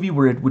kind of movie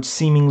where it would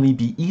seemingly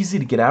be easy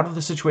to get out of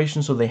the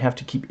situation, so they have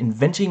to keep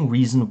inventing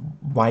reason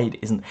why it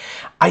isn't.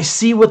 I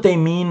see what they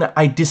mean.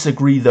 I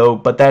disagree, though,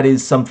 but that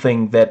is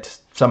something that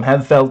some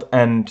have felt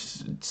and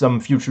some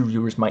future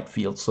viewers might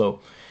feel. So,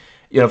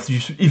 you know,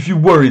 if you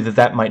worry that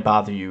that might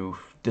bother you,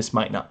 this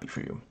might not be for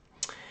you.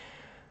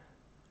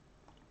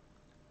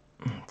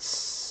 Let's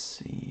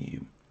see.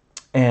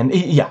 And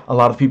yeah, a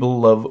lot of people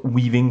love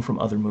Weaving from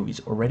other movies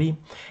already.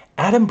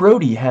 Adam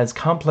Brody has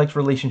complex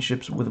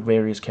relationships with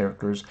various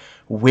characters.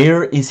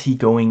 Where is he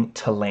going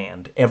to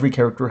land? Every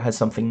character has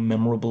something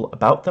memorable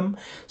about them,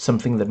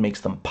 something that makes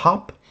them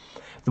pop.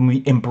 The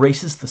movie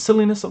embraces the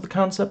silliness of the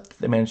concept.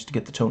 They managed to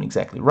get the tone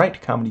exactly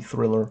right. Comedy,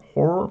 thriller,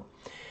 horror.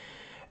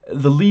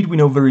 The lead we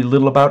know very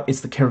little about.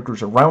 It's the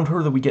characters around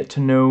her that we get to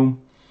know.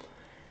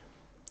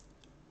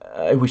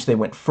 I wish they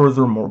went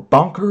further, more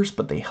bonkers,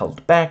 but they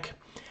held back.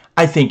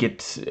 I think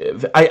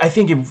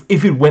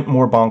if it went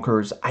more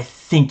bonkers, I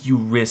think you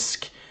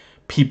risk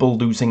people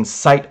losing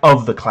sight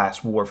of the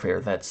class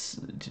warfare. That's,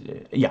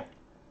 yeah.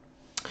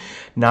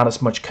 Not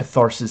as much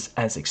catharsis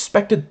as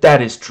expected.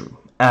 That is true.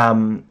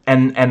 And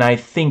I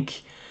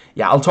think,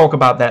 yeah, I'll talk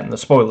about that in the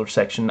spoiler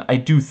section. I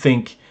do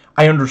think,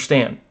 I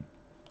understand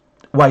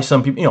why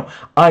some people, you know,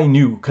 I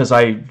knew, because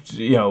I,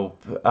 you know,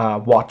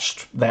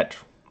 watched that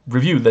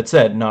review that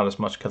said not as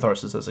much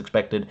catharsis as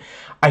expected.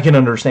 I can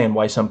understand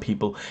why some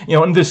people, you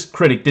know, and this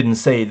critic didn't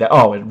say that,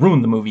 oh, it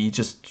ruined the movie. He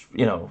just,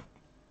 you know,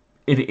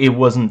 it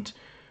wasn't,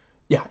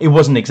 yeah, it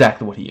wasn't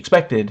exactly what he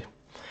expected.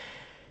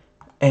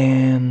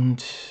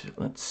 And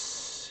let's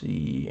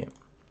see.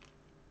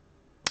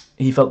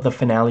 He felt the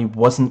finale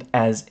wasn't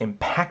as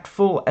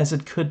impactful as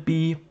it could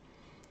be.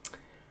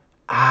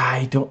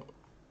 I don't,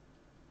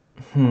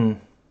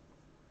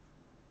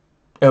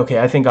 okay,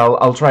 I think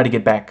I'll try to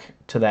get back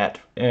to that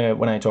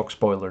when I talk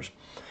spoilers.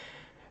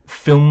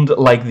 Filmed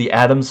like the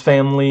Addams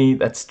Family,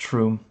 that's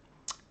true.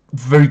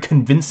 Very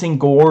convincing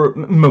gore,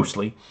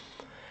 mostly.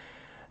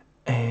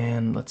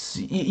 And let's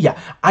see, yeah,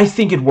 I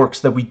think it works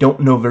that we don't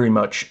know very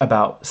much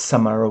about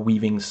Samara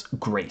Weaving's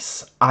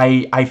Grace.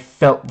 I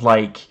felt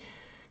like,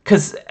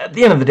 because at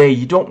the end of the day,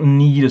 you don't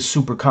need a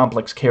super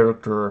complex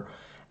character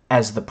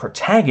as the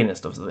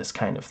protagonist of this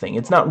kind of thing.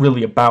 It's not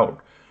really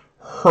about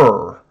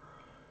her.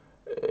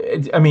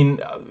 I mean,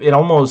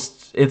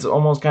 it's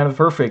almost kind of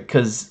perfect,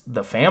 because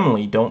the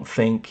family don't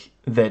think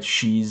that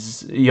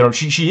she's, you know,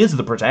 she is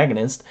the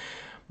protagonist,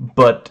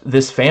 but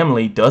this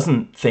family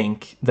doesn't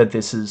think that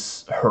this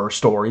is her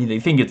story. They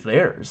think it's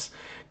theirs,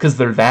 because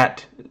they're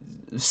that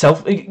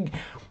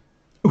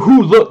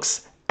who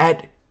looks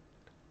at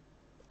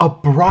a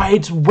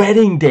bride's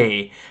wedding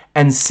day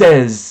and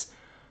says,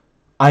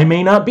 I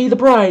may not be the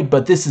bride,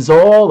 but this is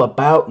all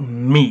about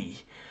me.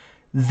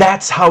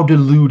 That's how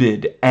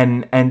deluded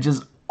and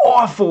just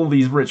awful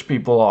these rich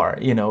people are,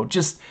 you know.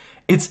 Just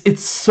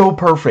it's so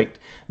perfect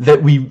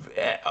that we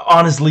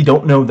honestly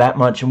don't know that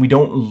much, and we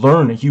don't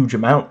learn a huge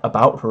amount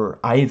about her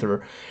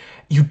either.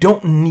 You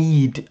don't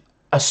need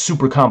a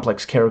super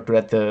complex character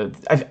at the...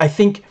 I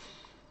think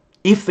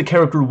if the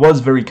character was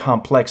very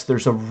complex,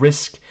 there's a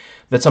risk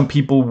that some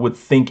people would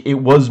think it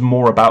was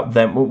more about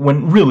them,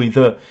 when really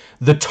the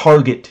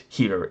target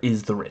here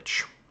is the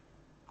rich.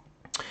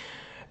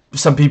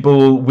 Some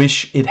people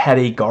wish it had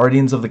a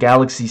Guardians of the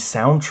Galaxy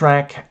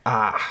soundtrack.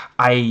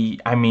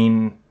 I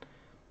mean,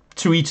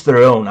 to each their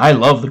own. I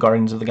love the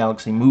Guardians of the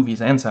Galaxy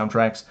movies and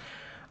soundtracks.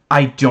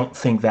 I don't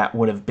think that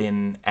would have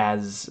been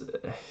as...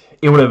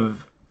 It would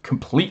have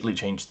completely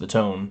changed the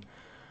tone.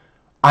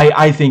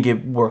 I think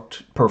it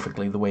worked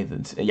perfectly the way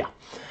that... Yeah.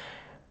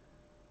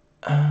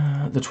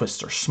 The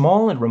twists are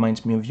small. It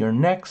reminds me of Your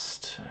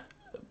Next.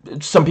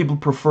 Some people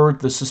preferred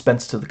the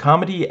suspense to the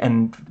comedy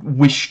and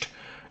wished...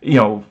 You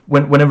know,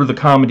 whenever the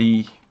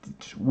comedy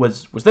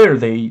was there,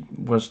 they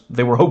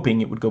were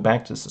hoping it would go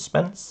back to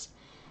suspense.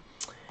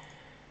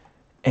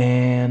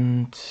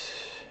 And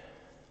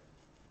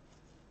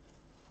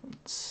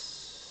let's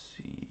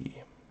see,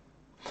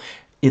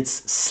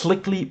 it's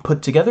slickly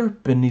put together.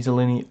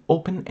 Benitolini,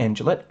 Olpin, and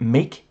Gillette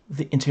make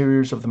the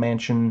interiors of the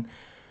mansion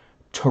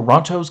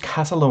Toronto's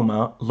Casa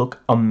Loma look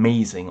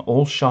amazing,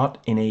 all shot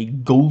in a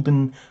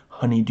golden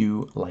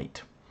honeydew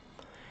light.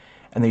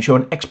 And they show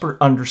an expert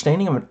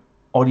understanding of an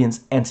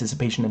audience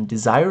anticipation and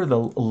desire.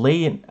 They'll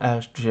lay in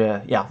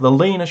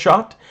a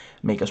shot,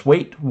 make us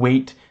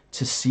wait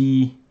to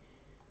see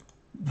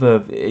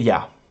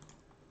the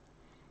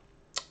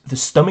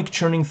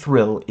stomach-churning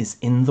thrill is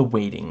in the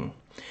waiting.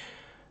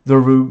 The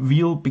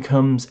reveal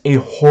becomes a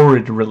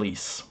horrid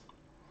release.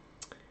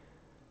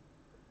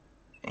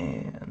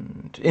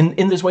 And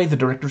in this way, the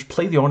directors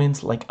play the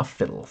audience like a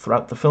fiddle.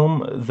 Throughout the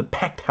film, the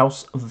packed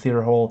house of the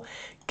theater hall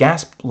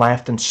gasped,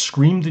 laughed, and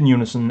screamed in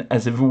unison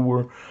as if it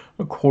were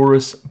a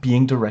chorus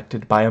being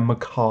directed by a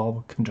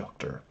macabre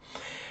conductor.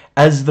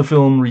 As the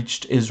film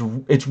reached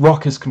its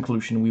raucous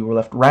conclusion, we were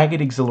left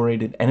ragged,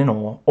 exhilarated, and in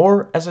awe,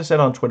 or, as I said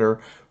on Twitter,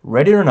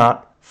 ready or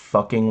not,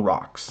 fucking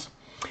rocks.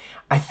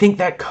 I think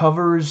that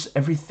covers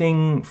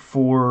everything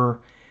for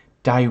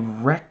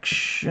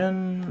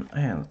direction.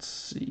 Let's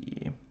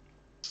see.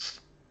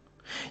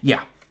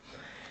 Yeah.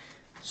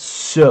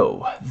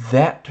 So,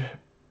 that...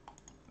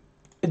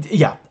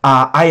 Yeah,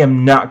 I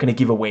am not going to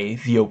give away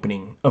the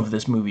opening of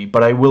this movie,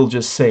 but I will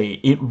just say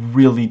it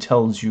really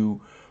tells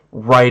you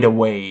right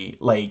away,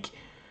 like,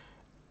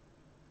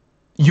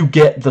 you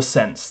get the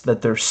sense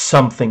that there's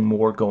something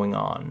more going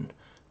on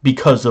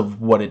because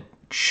of what it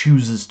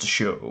chooses to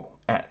show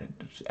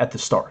at the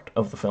start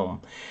of the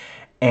film.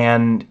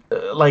 And,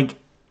 like,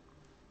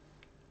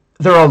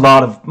 there are a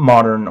lot of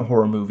modern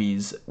horror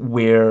movies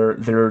where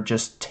they're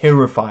just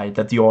terrified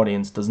that the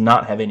audience does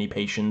not have any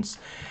patience,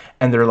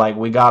 and they're like,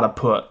 we gotta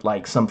put,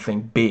 like,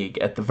 something big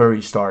at the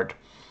very start.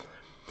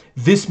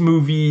 This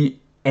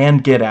movie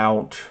and Get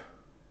Out,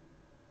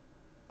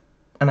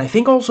 and I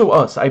think also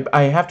Us,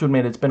 I have to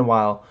admit it's been a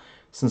while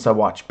since I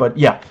watched, but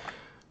yeah,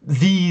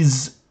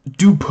 these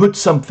do put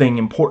something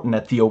important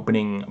at the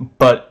opening,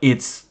 but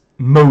it's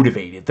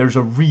motivated. There's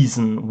a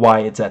reason why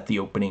it's at the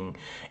opening.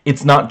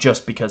 It's not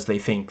just because they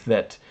think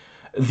that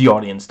the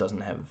audience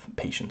doesn't have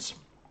patience.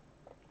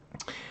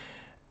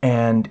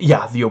 And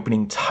yeah, the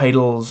opening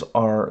titles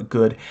are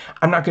good.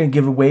 I'm not going to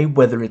give away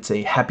whether it's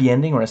a happy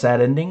ending or a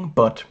sad ending,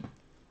 but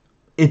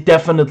it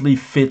definitely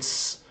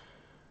fits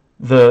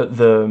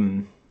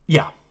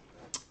yeah,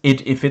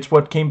 it fits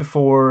what came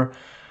before.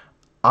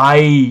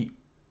 I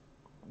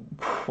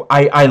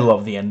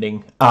love the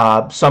ending.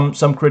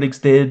 Some critics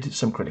did,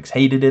 some critics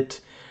hated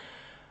it.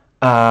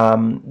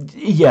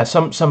 Yeah,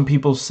 some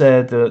people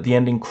said the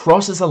ending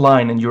crosses a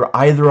line and you're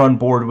either on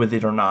board with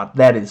it or not.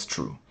 That is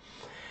true.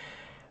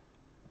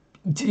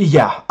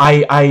 Yeah,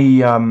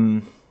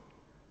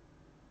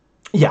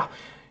 yeah,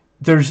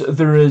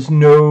 there is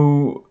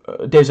no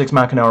Deus Ex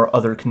Machina or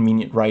other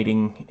convenient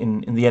writing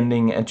in the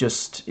ending, and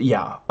just,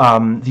 yeah,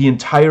 the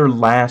entire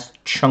last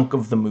chunk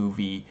of the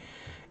movie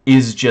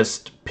is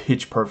just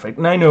pitch perfect.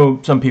 And I know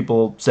some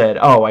people said,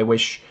 oh, I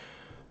wish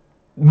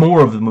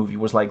more of the movie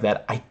was like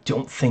that. I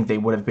don't think they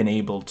would have been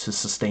able to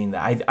sustain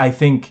that. I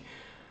think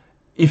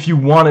if you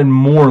wanted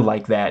more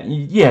like that,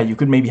 yeah, you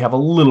could maybe have a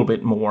little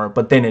bit more,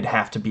 but then it'd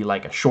have to be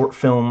like a short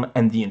film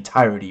and the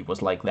entirety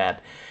was like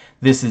that.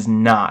 This is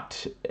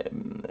not,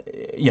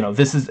 you know,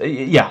 this is,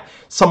 yeah,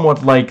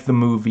 somewhat like the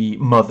movie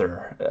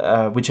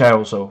Mother, which I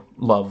also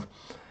love.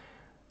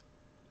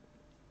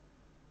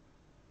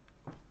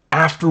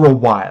 After a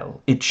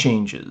while, it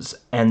changes,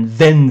 and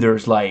then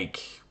there's,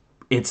 like,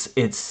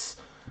 it's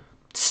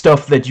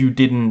stuff that you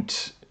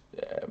didn't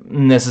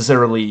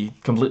necessarily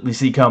completely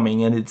see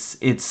coming, and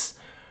it's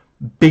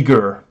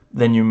bigger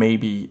than you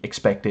maybe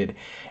expected,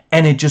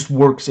 and it just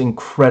works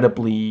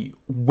incredibly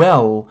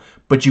well,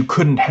 but you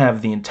couldn't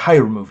have the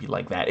entire movie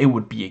like that. It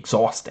would be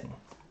exhausting.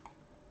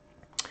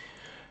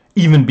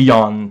 Even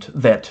beyond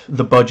that,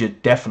 the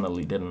budget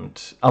definitely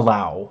didn't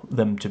allow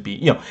them to be,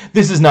 you know,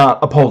 this is not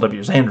a Paul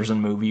W. Anderson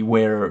movie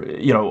where,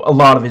 you know, a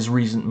lot of his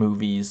recent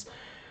movies,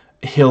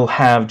 he'll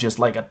have just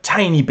like a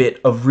tiny bit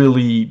of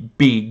really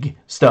big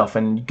stuff,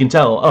 and you can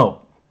tell,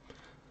 oh,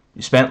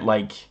 you spent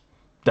like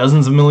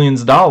dozens of millions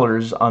of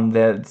dollars on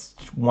that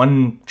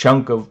one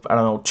chunk of, I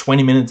don't know,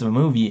 20 minutes of a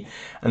movie,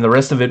 and the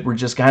rest of it were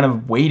just kind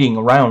of waiting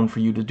around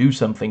for you to do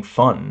something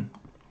fun.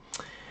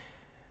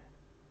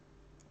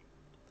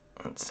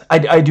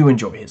 I do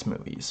enjoy his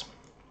movies.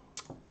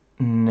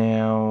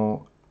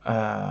 Now,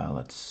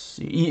 let's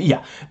see.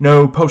 Yeah,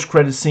 no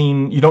post-credit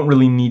scene. You don't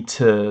really need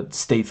to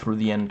stay through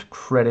the end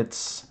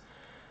credits.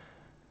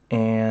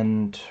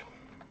 And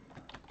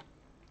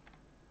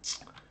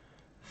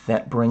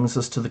that brings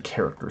us to the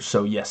characters.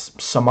 So yes,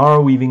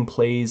 Samara Weaving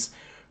plays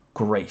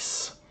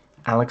Grace,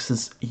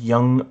 Alex's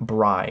young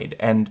bride.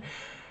 And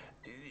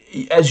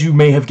as you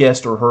may have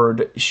guessed or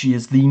heard, she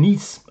is the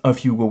niece of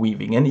Hugo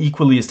Weaving, and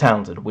equally as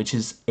talented, which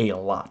is a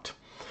lot.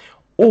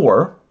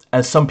 Or,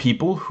 as some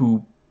people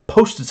who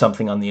posted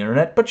something on the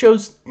internet but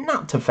chose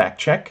not to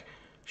fact-check,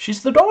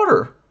 she's the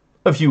daughter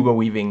of Hugo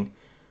Weaving,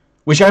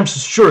 which I'm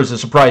sure is a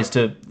surprise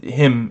to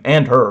him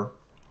and her.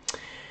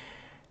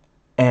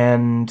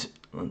 And,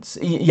 let's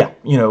see, yeah,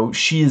 you know,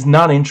 she is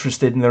not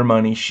interested in their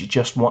money, she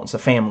just wants a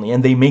family,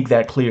 and they make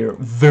that clear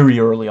very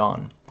early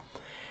on.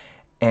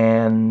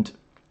 And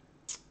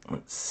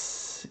let's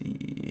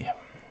see.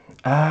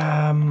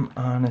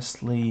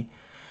 Honestly,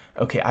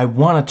 okay, I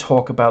want to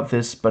talk about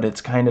this, but it's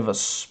kind of a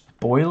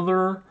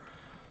spoiler,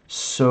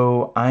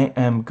 so I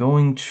am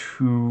going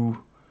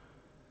to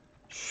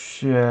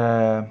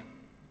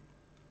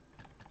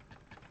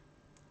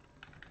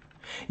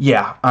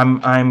yeah,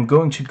 I'm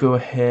going to go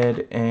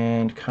ahead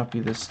and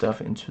copy this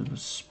stuff into the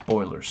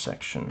spoiler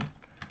section.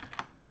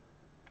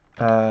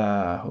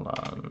 Hold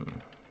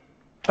on.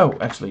 Oh,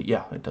 actually,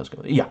 yeah, it does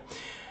go. Yeah.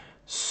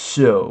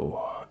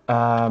 So,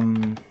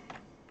 but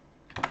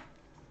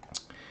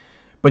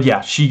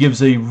yeah, she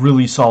gives a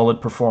really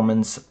solid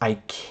performance. I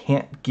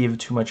can't give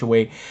too much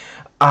away.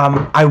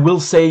 I will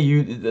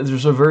say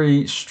there's a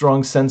very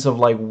strong sense of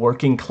like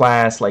working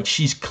class. Like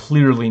she's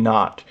clearly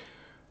not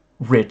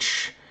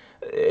rich.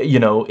 You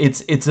know,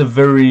 it's a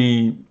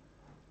very,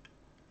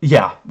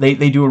 yeah,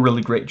 they do a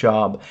really great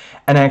job.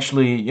 And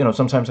actually, you know,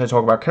 sometimes I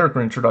talk about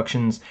character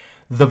introductions.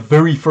 The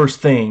very first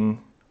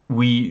thing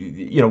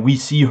we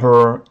see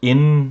her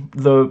in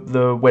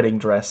the wedding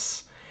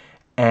dress,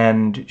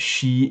 and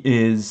she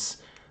is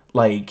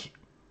like,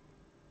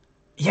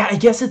 yeah, I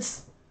guess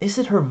is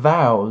it her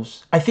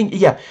vows? I think,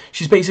 yeah,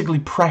 she's basically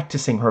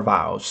practicing her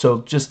vows.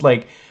 So just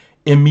like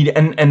immediate,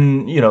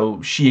 and you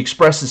know, she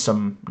expresses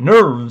some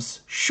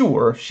nerves.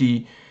 Sure,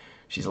 she's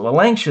a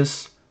little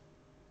anxious,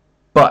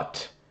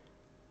 but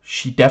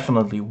she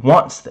definitely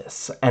wants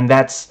this, and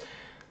that's,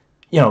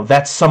 you know,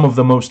 that's some of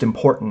the most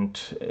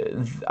important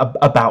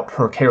about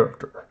her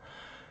character.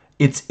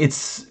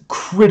 It's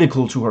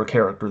critical to her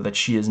character that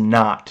she is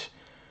not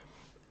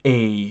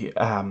a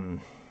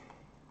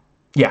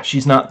yeah,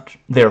 she's not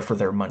there for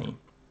their money.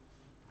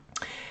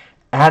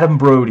 Adam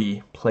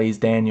Brody plays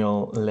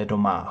Daniel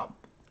Ledomas.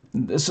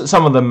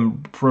 Some of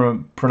them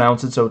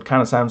pronounce it so it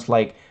kind of sounds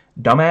like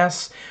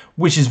dumbass,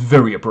 which is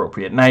very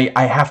appropriate. And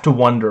I have to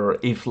wonder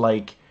if,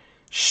 like,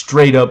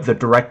 straight up the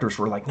directors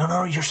were like,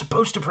 no, you're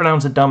supposed to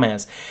pronounce it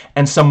dumbass.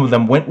 And some of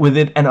them went with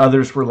it, and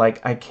others were like,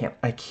 I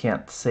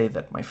can't say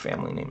that my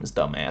family name is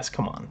dumbass,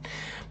 come on.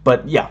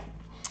 But yeah.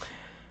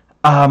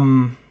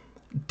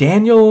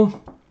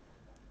 Daniel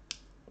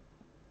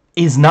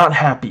is not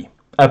happy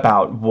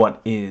about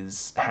what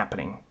is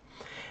happening.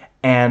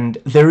 And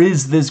there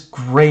is this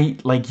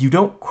great, like, you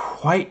don't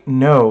quite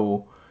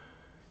know.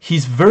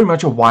 He's very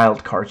much a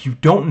wild card. You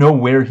don't know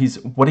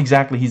what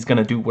exactly he's going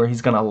to do, where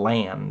he's going to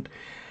land.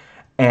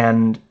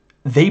 And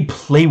they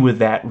play with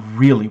that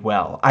really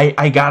well.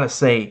 I gotta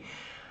say,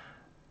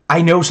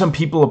 I know some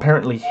people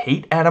apparently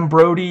hate Adam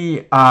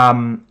Brody.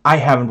 I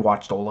haven't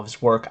watched all of his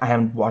work. I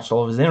haven't watched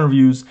all of his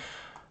interviews.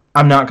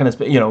 I'm not going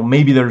to, you know,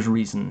 maybe there's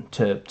reason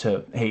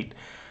to hate.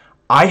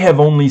 I have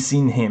only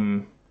seen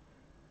him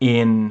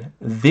in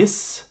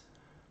this,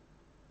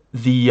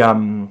 the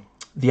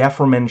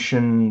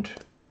aforementioned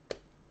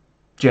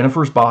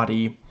Jennifer's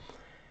Body,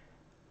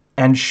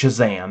 and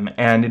Shazam.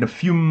 And in a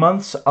few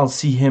months, I'll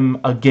see him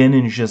again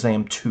in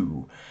Shazam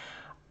 2.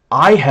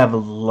 I have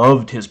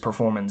loved his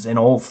performance in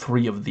all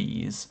three of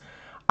these.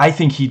 I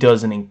think he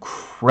does an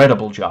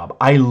incredible job.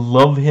 I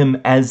love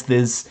him as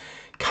this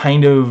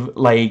kind of,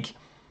 like,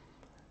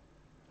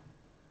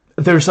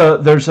 there's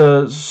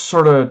a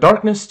sort of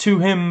darkness to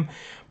him,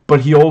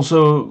 but he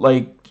also,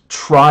 like,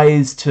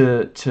 tries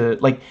to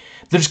like,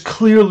 there's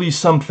clearly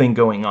something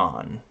going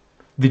on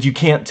that you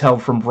can't tell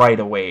from right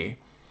away.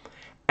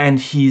 And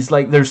he's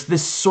like, there's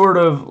this sort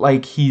of,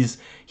 like, he's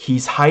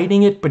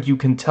hiding it, but you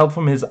can tell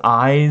from his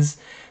eyes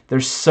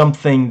there's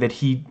something that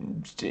he,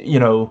 you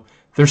know,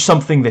 there's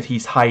something that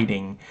he's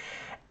hiding.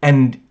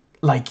 And,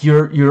 like,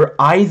 you're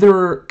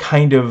either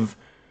kind of,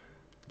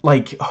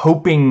 like,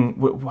 hoping,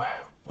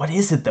 what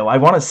is it, though? I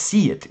want to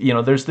see it. You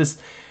know, there's this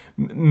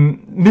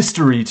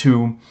mystery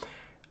to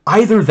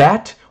either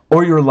that,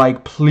 or you're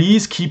like,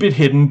 please keep it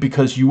hidden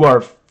because you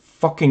are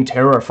fucking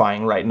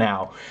terrifying right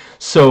now.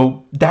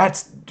 So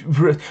that's,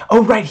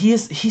 oh right,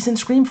 he's in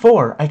Scream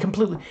 4. I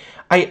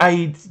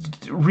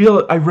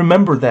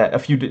remember that a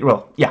few days,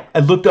 well, yeah, I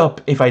looked up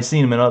if I'd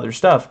seen him in other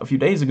stuff a few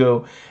days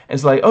ago, and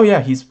it's like, oh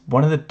yeah, he's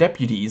one of the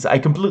deputies. I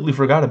completely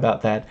forgot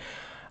about that.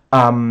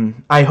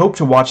 I hope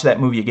to watch that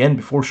movie again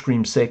before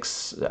Scream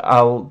 6.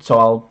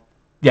 I'll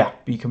yeah,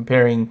 be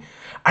comparing.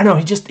 I don't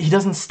know, he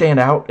doesn't stand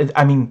out.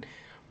 I mean,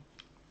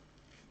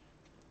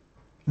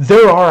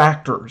 there are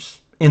actors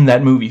in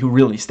that movie who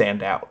really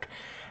stand out,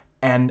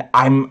 and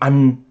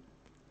I'm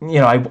you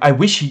know, I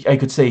wish I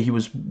could say he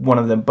was one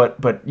of them,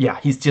 but yeah,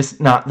 he's just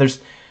not. There's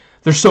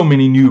so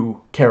many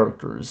new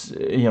characters,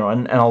 you know,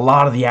 and a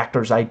lot of the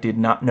actors I did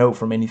not know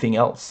from anything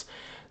else.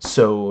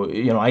 So,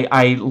 you know,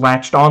 I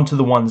latched on to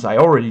the ones I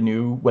already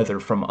knew, whether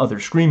from other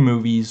Scream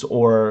movies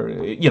or,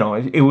 you know,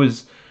 it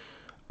was,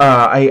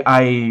 I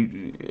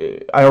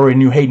already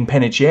knew Hayden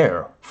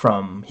Panettiere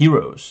from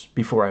Heroes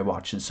before I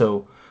watched it,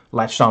 so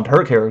latched on to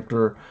her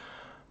character.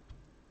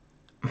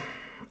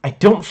 I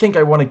don't think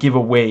I want to give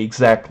away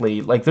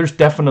exactly, like, there's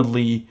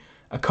definitely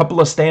a couple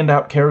of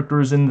standout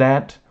characters in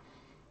that,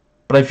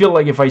 but I feel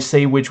like if I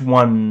say which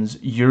ones,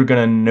 you're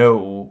gonna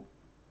know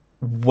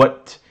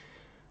what,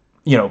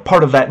 you know,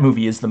 part of that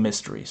movie is the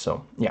mystery,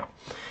 so, yeah.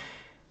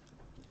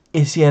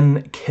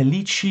 Etienne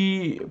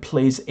Kalichi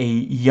plays a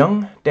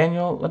young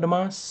Daniel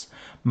Ledomas.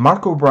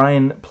 Mark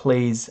O'Brien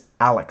plays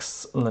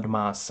Alex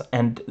Ledomas,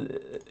 and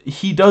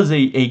he does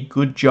a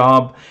good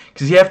job,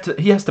 because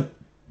he has to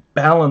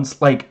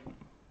balance, like,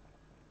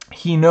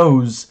 he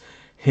knows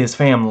his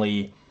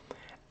family,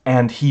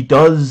 and he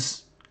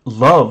does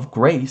love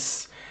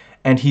Grace,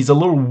 and he's a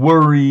little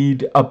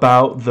worried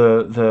about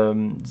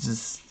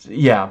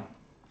yeah.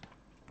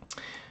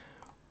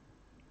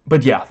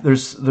 But yeah,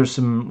 there's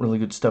some really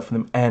good stuff in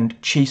them.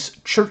 And Chase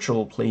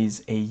Churchill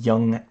plays a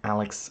young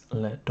Alex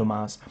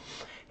Ledomas.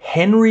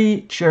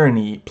 Henry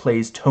Czerny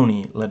plays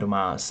Tony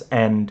Ledomas,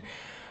 and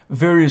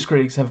various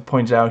critics have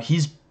pointed out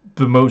he's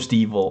the most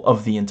evil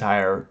of the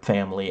entire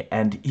family,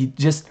 and he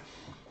just...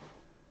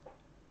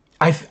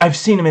 I've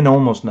seen him in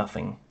almost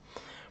nothing,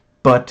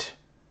 but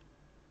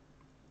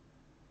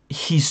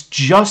he's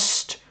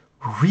just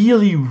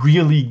really,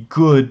 really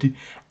good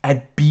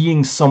at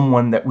being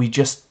someone that we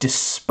just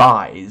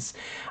despise.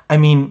 I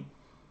mean,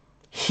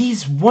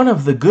 he's one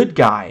of the good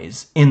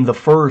guys in the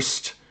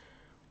first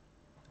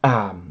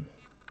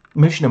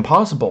Mission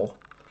Impossible,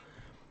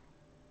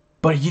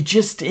 but you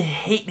just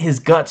hate his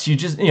guts. You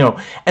just, you know,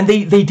 and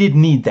they did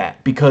need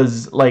that,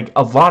 because, like,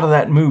 a lot of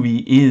that movie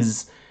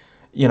is,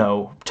 you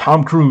know,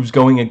 Tom Cruise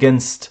going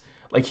against,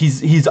 like,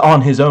 he's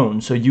on his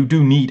own, so you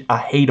do need a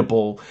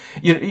hateable,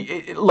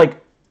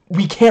 like,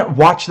 we can't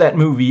watch that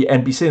movie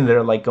and be sitting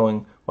there, like,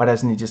 going, why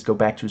doesn't he just go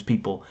back to his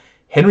people?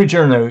 Henry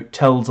Chernow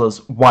tells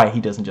us why he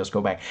doesn't just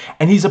go back,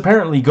 and he's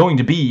apparently going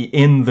to be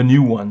in the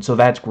new one, so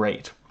that's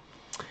great.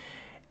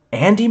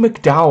 Andie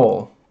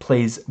MacDowell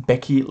plays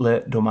Becky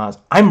Le Dommage.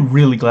 I'm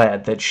really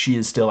glad that she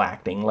is still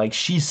acting. Like,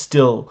 she's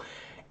still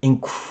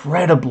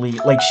incredibly,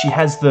 like, she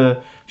has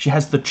the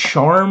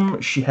charm,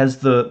 she has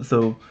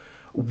the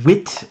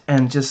wit,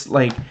 and just,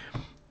 like,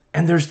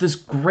 and there's this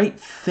great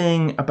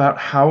thing about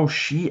how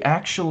she's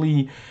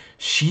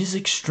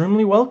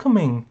extremely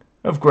welcoming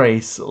of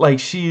Grace. Like,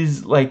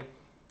 she's like,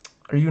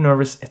 are you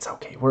nervous? It's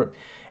okay.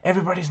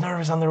 Everybody's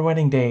nervous on their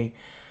wedding day.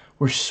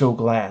 We're so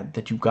glad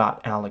that you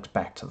got Alex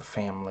back to the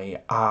family.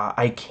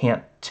 I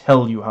can't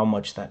tell you how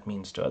much that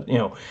means to us. You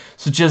know,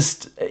 so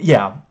just,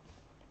 yeah.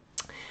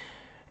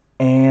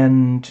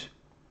 And,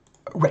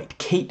 right,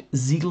 Kate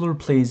Ziegler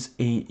plays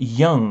a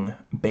young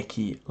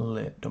Becky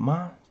Le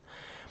Dommage.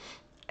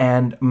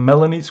 And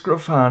Melanie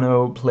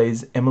Scrofano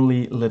plays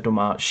Emily Le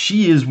Dommage.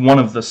 She is one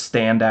of the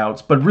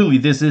standouts, but really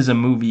this is a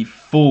movie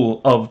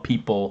full of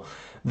people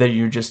that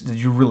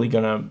you're really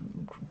gonna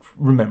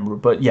remember.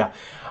 But yeah,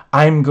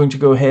 I'm going to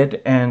go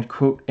ahead and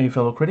quote a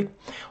fellow critic.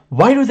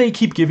 Why do they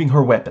keep giving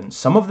her weapons?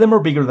 Some of them are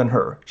bigger than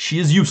her. She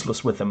is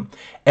useless with them.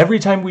 Every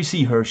time we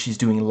see her, she's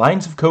doing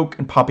lines of coke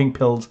and popping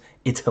pills.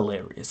 It's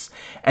hilarious.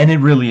 And it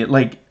really,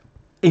 like,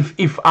 if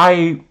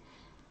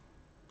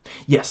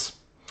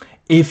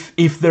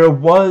there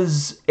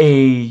was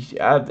a,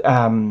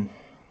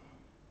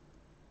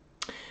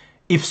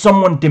 if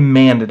someone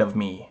demanded of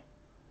me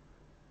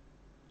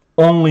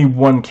only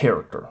one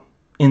character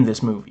in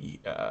this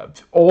movie,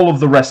 all of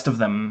the rest of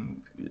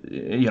them,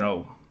 you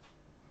know,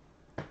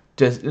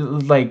 just,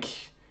 like,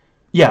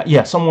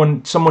 yeah,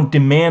 someone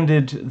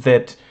demanded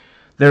that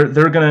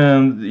they're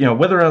gonna, you know,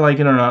 whether I like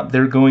it or not,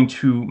 they're going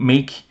to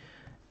make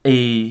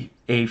a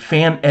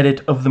fan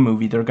edit of the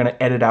movie. They're gonna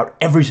edit out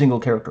every single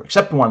character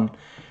except one.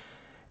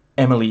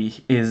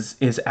 Emily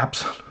is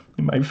absolutely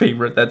my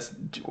favorite.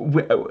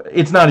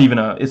 It's not even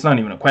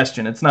a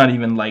question. It's not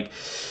even like,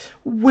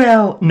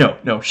 well,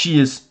 no, she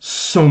is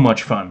so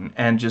much fun,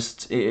 and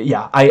just,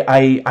 yeah,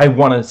 I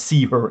want to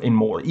see her in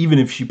more, even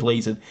if she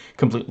plays it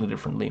completely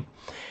differently.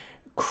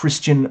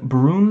 Christian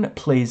Brune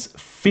plays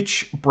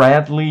Fitch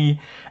Bradley,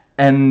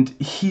 and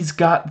he's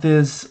got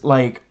this,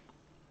 like,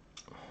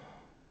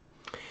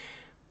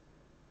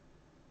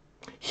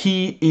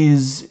 he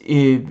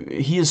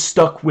is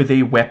stuck with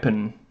a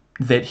weapon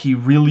that he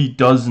really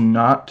does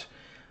not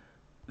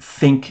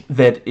think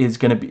that is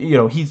going to be, you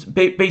know, he's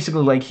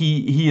basically, like,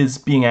 he is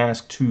being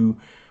asked to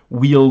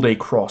wield a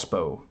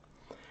crossbow,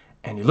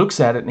 and he looks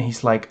at it and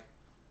he's like,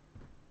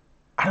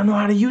 I don't know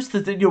how to use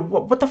this, you know,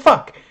 what the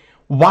fuck?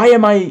 Why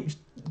am I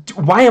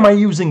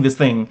using this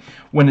thing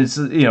when it's,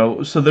 you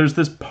know? So there's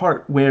this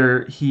part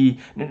where he,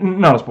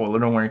 not a spoiler,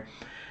 don't worry,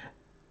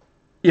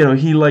 you know,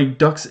 he, like,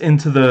 ducks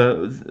into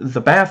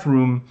the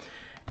bathroom,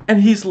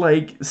 and he's,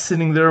 like,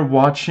 sitting there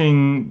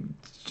watching,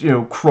 you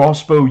know,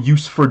 Crossbow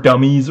Use for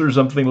Dummies or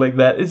something like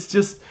that. It's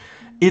just,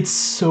 it's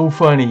so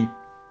funny.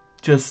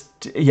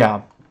 Just,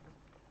 yeah.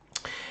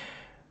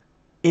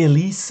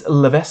 Elise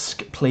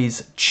Levesque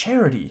plays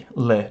Charity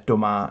Le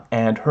Dommage,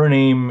 and her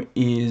name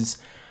is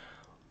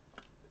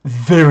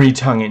very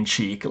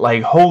tongue-in-cheek.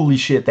 Like, holy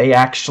shit, they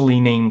actually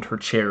named her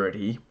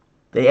Charity.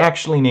 They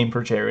actually named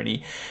her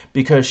Charity,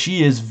 because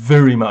she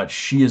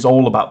is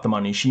all about the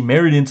money. She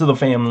married into the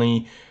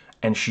family,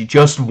 and she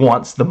just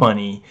wants the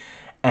money.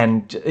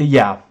 And,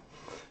 yeah.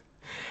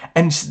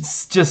 And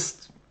it's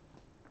just,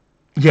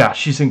 yeah,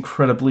 she's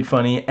incredibly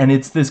funny. And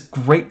it's this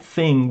great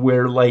thing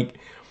where, like,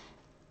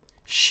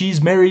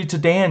 she's married to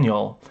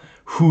Daniel,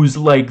 who's,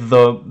 like,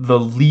 the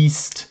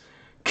least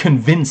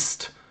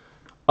convinced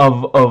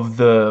of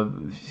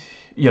the,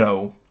 you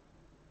know,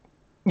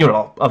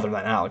 other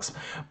than Alex.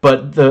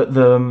 But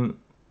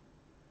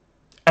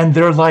and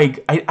they're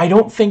like, I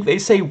don't think they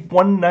say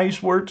one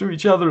nice word to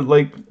each other.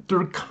 Like,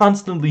 they're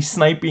constantly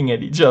sniping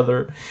at each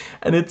other,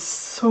 and it's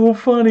so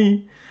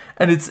funny.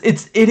 And it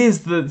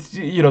is the,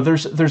 you know,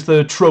 there's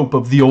the trope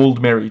of the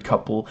old married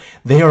couple.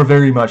 They are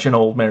very much an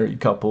old married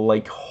couple.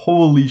 Like,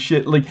 holy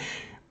shit. Like,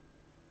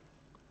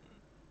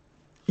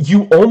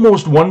 you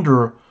almost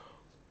wonder,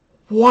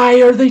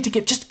 why are they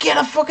together? Just get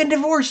a fucking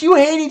divorce. You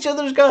hate each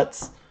other's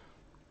guts.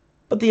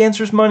 But the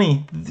answer is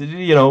money,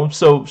 you know.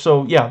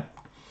 So yeah.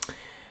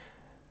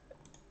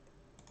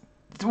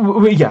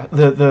 yeah,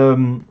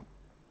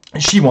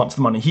 she wants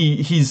the money.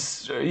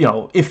 He's, you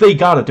know, if they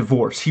got a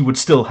divorce, he would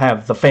still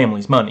have the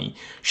family's money.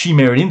 She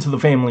married into the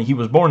family. He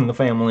was born in the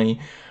family.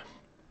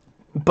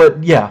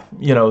 But yeah,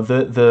 you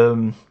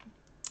know,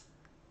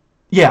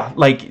 yeah,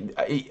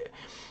 like,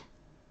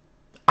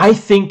 I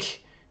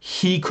think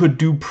he could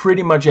do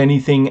pretty much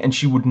anything and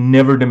she would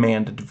never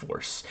demand a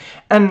divorce.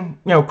 And,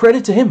 you know,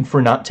 credit to him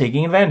for not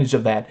taking advantage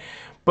of that.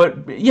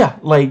 But yeah,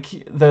 like,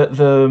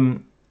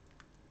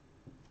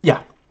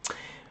 yeah,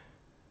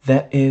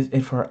 that is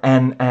it for her.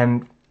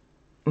 And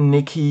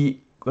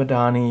Nikki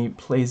Guadagni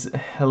plays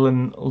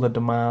Helen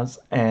Lademas,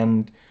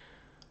 and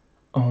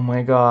oh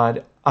my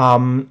god,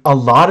 a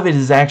lot of it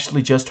is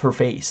actually just her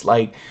face.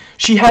 Like,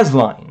 she has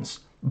lines,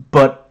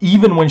 but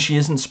even when she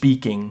isn't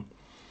speaking,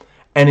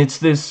 and it's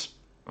this,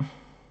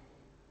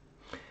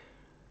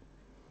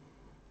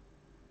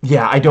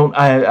 yeah,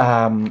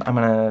 I'm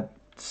gonna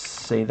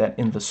say that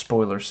in the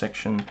spoiler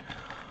section.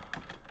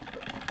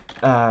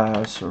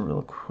 So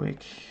real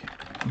quick.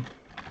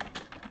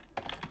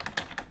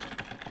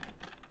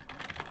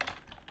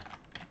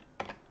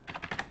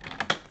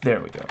 There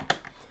we go.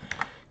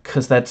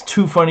 Because that's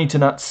too funny to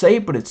not say,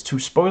 but it's too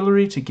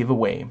spoilery to give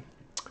away.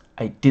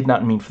 I did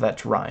not mean for that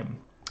to rhyme,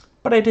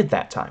 but I did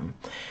that time.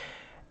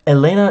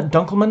 Elena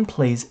Dunkelman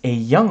plays a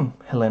young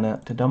Helena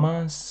de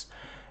Damas.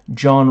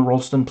 John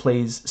Ralston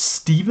plays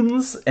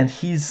Stevens, and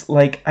he's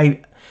like,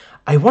 I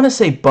want to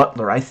say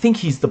butler. I think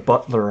he's the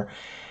butler,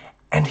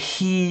 and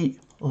he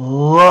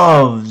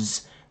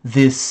loves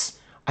this.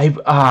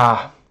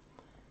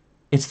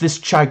 It's this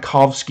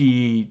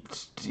Tchaikovsky.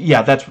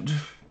 Yeah, that's.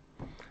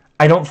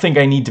 I don't think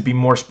I need to be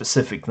more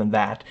specific than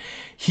that.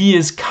 He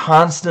is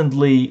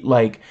constantly,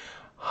 like,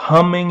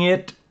 humming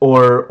it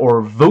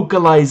or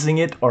vocalizing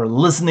it or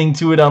listening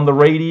to it on the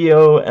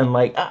radio, and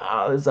like,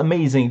 it's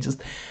amazing,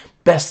 just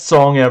best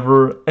song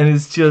ever. And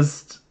it's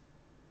just,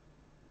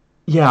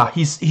 yeah,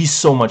 he's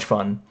so much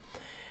fun.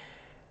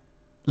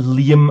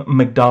 Liam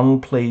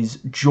McDonald plays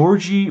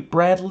Georgie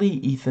Bradley.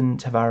 Ethan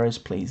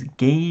Tavares plays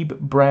Gabe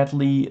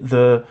Bradley,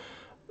 the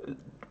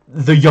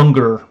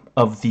younger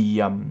of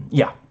the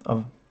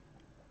of.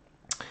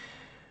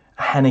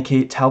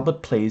 Hanneke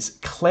Talbot plays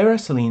Clara,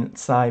 Celine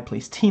Tsai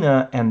plays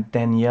Tina, and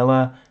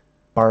Daniela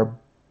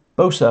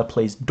Barbosa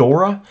plays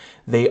Dora.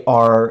 They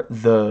are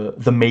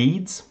the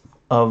maids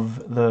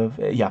of the,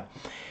 yeah.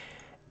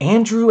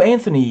 Andrew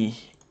Anthony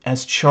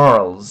as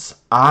Charles.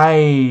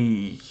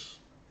 I'm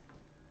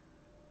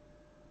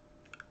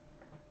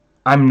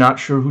not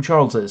sure who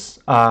Charles is,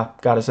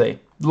 gotta say.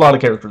 A lot of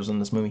characters in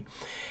this movie.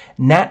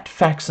 Nat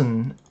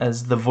Faxon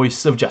as the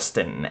voice of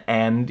Justin,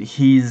 and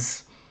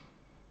he's...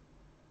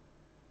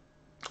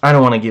 I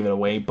don't want to give it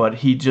away, but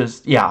he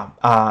just, yeah,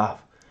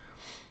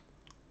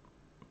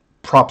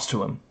 props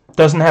to him.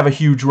 Doesn't have a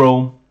huge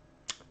role.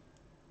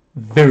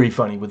 Very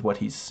funny with what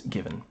he's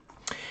given.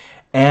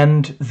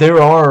 And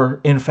there are,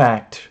 in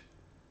fact,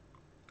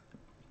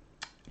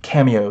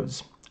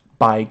 cameos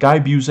by Guy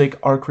Busick,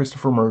 R.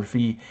 Christopher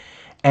Murphy,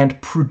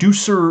 and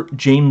producer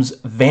James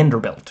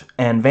Vanderbilt.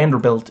 And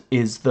Vanderbilt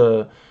is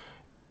the...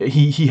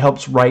 He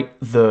helps write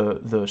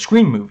the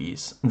Scream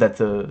movies that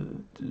the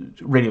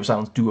Radio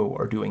Silence duo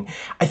are doing.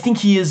 I think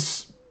he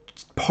is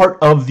part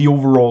of the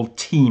overall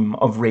team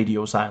of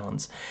Radio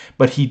Silence,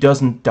 but he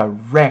doesn't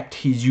direct.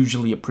 He's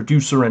usually a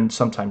producer and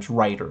sometimes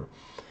writer.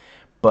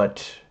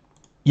 But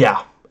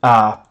yeah,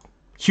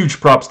 huge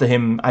props to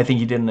him. I think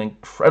he did an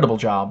incredible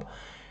job.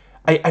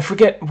 I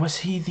forget, was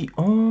he the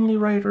only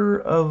writer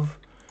of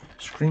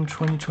Scream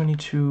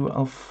 2022?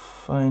 I'll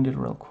find it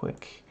real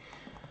quick.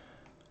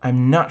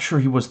 I'm not sure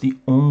he was the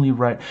only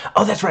writer.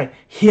 Oh, that's right.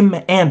 Him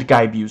and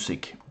Guy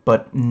Busick,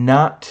 but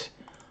not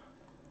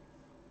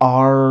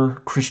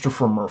R.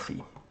 Christopher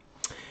Murphy.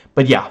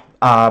 But yeah,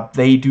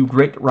 they do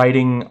great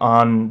writing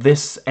on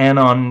this and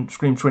on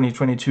Scream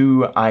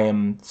 2022. I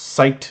am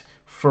psyched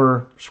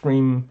for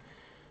Scream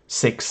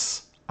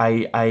 6.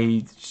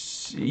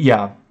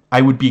 Yeah,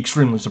 I would be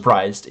extremely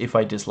surprised if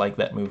I disliked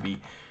that movie,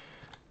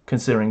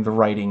 considering the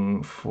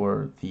writing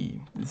for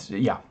the...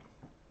 yeah.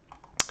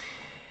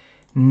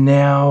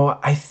 Now,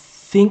 I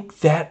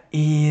think that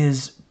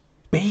is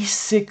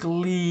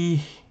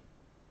basically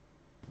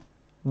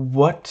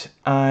what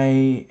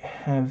I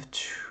have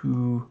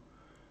to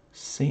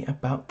say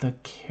about the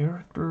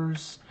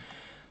characters.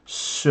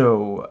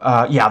 So,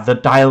 yeah, the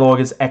dialogue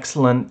is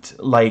excellent.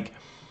 Like,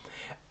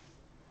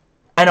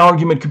 an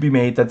argument could be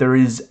made that there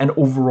is an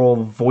overall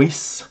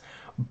voice,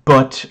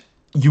 but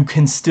you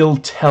can still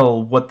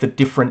tell what the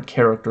different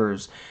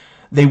characters...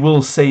 They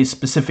will say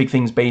specific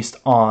things based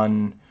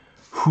on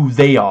who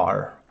they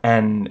are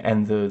and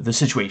the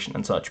situation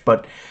and such,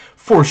 but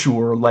for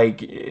sure,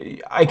 like,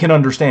 I can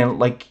understand,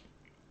 like,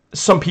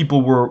 some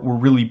people were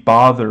really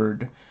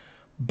bothered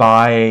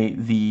by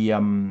the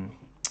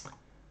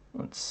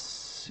let's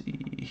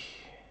see,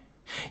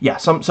 yeah,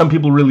 some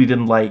people really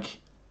didn't like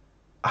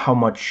how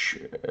much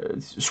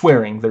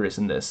swearing there is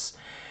in this,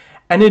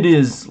 and it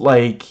is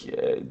like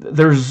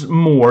there's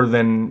more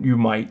than you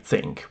might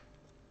think.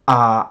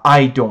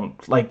 I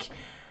don't like.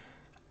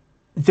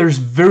 there's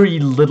very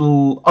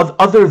little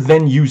other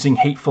than using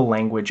hateful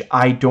language.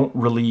 I don't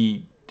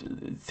really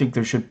think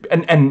there should,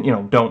 and you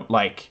know, don't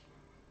like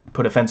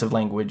put offensive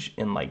language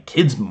in like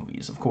kids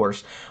movies, of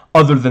course.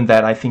 Other than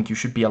that, I think you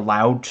should be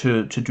allowed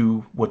to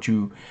do what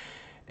you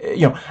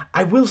know.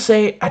 I will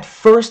say, at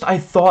first I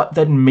thought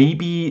that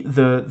maybe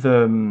the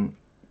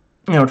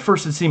you know, at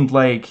first it seemed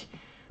like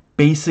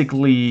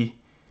basically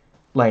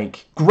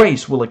like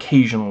Grace will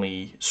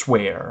occasionally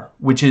swear,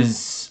 which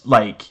is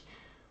like,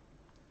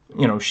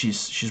 you know,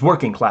 she's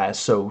working class,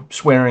 so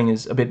swearing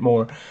is a bit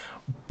more.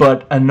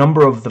 But a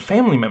number of the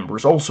family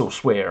members also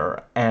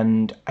swear,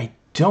 and I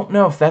don't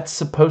know if that's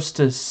supposed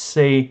to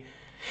say...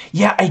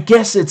 Yeah, I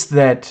guess it's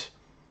that,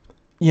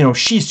 you know,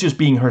 she's just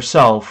being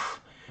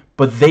herself,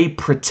 but they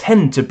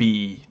pretend to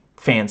be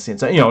fancy.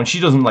 And, you know, and she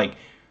doesn't, like...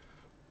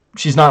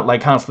 She's not,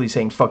 like, constantly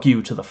saying, fuck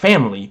you to the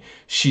family.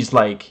 She's,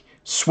 like,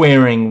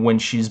 swearing when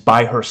she's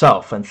by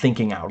herself and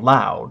thinking out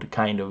loud,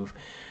 kind of,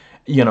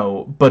 you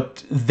know.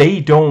 But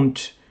they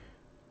don't...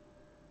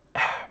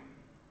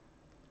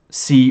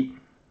 See,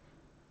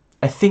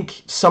 I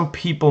think some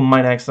people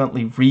might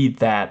accidentally read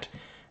that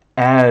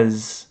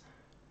as,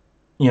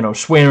 you know,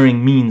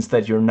 swearing means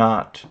that you're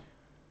not,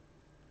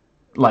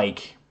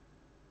 like,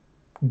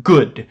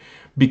 good,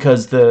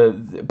 because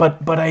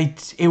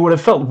it would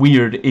have felt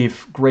weird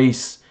if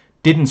Grace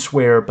didn't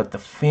swear but the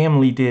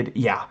family did.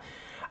 Yeah,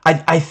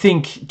 I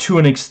think to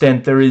an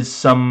extent there is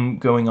some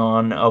going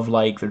on of,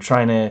 like, they're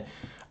trying to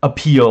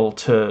appeal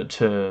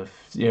to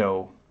you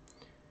know,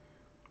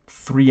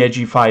 3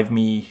 edgy 5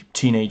 me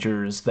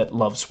teenagers that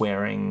love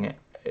swearing.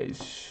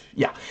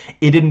 Yeah,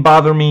 it didn't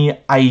bother me.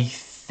 I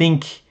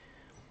think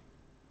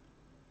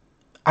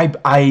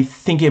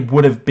it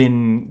would have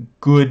been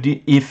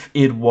good if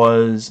it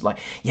was like,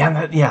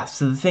 yeah.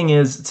 So the thing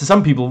is, to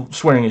some people,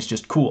 swearing is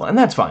just cool, and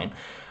that's fine.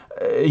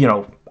 You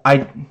know,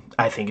 I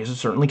think it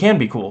certainly can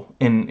be cool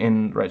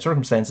in right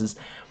circumstances.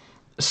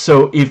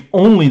 So if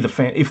only the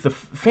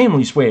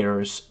family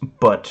swears,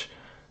 but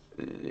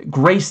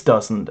Grace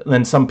doesn't,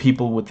 then some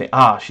people would think,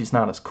 she's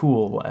not as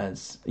cool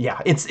as... Yeah,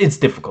 it's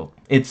difficult.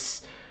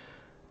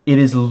 It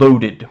is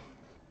loaded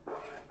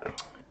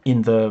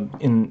in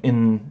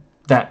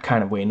that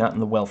kind of way, not in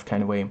the wealth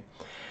kind of way.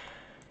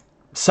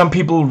 Some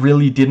people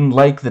really didn't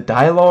like the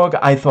dialogue.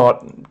 I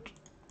thought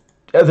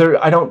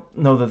I don't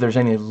know that there's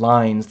any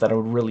lines that I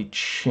would really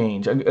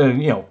change. You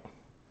know,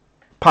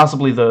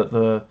 possibly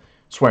the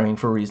swearing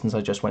for reasons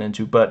I just went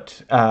into,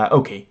 but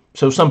okay.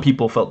 So some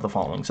people felt the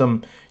following.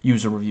 Some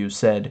user reviews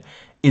said,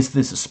 "Is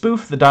this a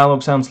spoof? The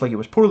dialogue sounds like it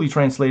was poorly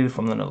translated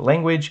from another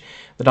language.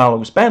 The dialogue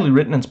was badly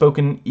written and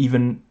spoken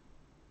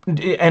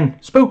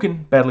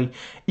badly,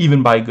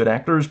 even by good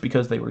actors,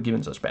 because they were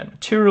given such bad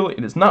material.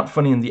 It is not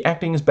funny and the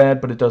acting is bad,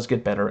 but it does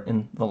get better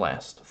in the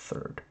last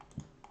third."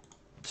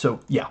 So,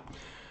 yeah.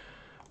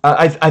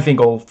 I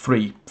think all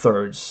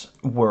 3/3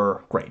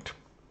 were great.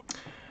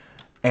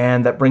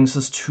 And that brings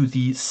us to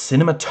the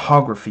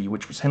cinematography,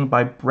 which was handled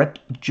by Brett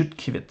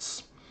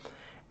Jutkiewicz.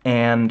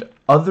 And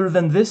other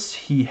than this,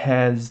 he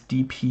has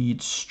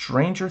DP'd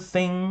Stranger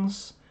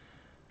Things.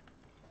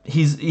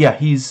 He's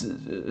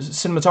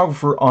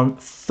cinematographer on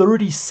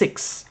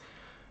 36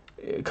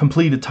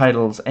 completed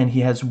titles, and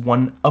he has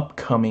 1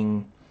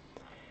 upcoming.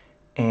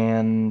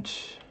 And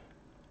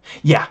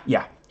yeah.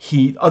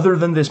 Other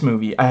than this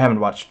movie, I haven't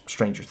watched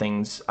Stranger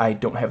Things. I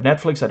don't have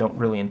Netflix. I don't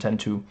really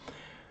intend to.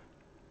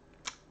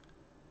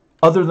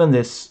 Other than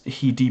this,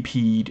 he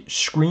DP'd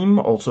Scream,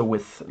 also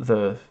with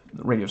the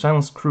Radio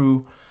Silence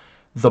crew,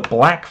 The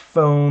Black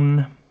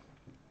Phone.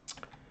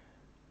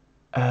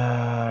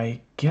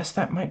 I guess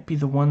that might be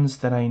the ones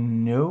that I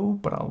know,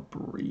 but I'll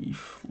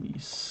briefly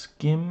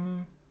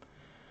skim.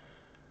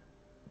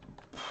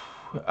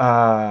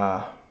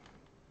 Yeah,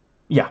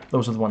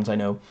 those are the ones I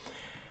know.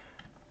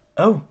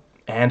 Oh,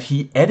 and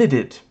he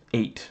edited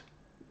 8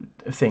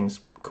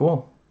 things.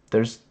 Cool.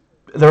 There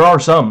are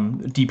some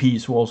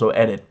DPs who also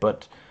edit,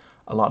 but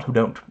a lot who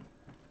don't.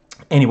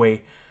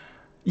 Anyway,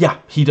 yeah,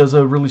 he does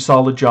a really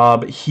solid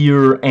job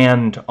here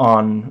and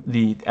on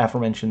the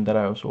aforementioned that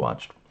I also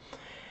watched.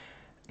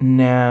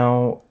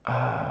 Now,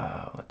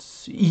 let's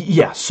see.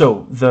 Yeah,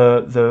 so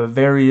the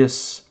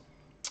various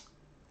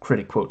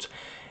critic quotes.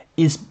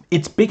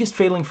 Its biggest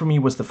failing for me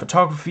was the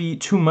photography,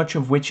 too much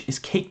of which is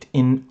caked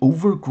in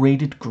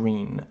overgraded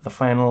green. The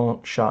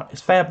final shot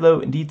is fab,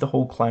 though. Indeed, the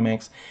whole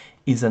climax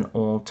is an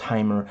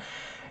all-timer.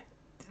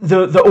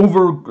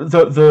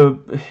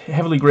 The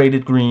heavily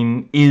graded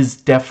green is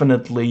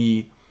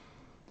definitely...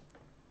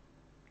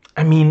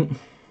 I mean,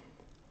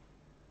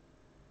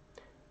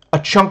 a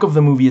chunk of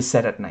the movie is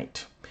set at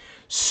night.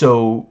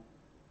 So,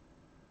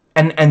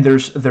 and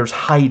there's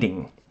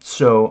hiding.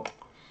 So,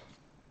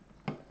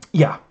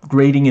 yeah,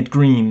 grading it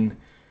green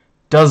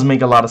does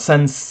make a lot of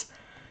sense.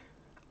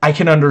 I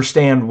can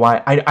understand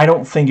why. I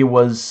don't think it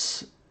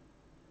was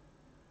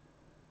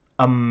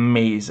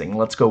amazing.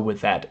 Let's go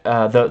with that.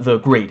 The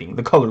grading,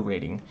 the color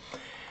grading.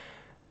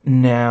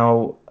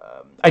 Now,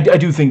 I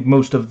do think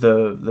most of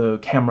the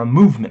camera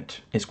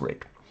movement is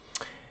great.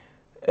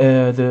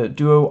 The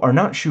duo are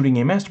not shooting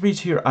a masterpiece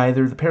here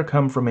either. The pair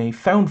come from a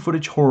found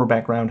footage horror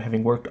background,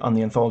 having worked on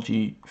the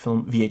anthology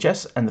film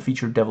VHS and the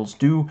feature Devil's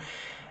Due,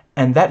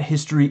 and that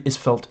history is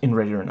felt in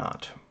Ready or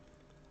Not.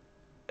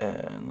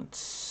 Let's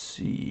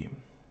see.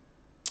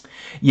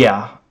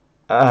 Yeah,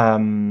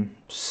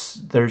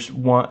 there's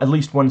at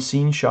least one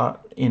scene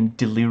shot in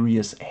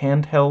delirious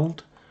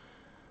handheld,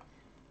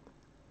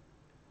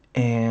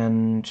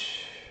 and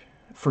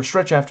for a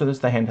stretch after this,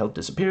 the handheld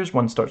disappears.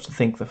 One starts to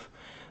think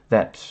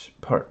that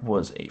part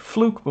was a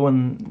fluke, but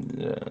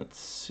let's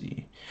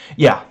see.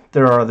 Yeah,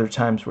 there are other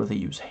times where they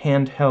use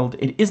handheld.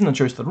 It isn't a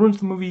choice that ruins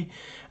the movie,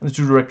 and the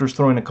two directors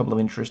throw in a couple of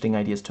interesting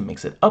ideas to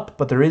mix it up,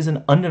 but there is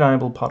an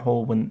undeniable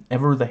pothole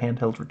whenever the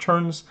handheld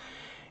returns.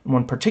 In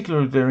one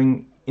particular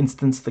glaring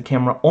instance, the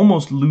camera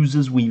almost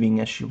loses weaving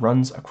as she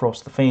runs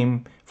across the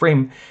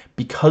frame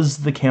because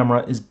the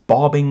camera is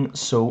bobbing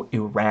so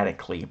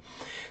erratically.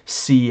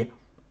 See,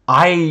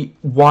 I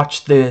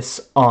watched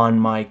this on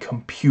my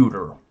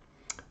computer.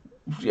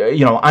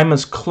 You know, I'm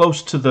as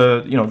close to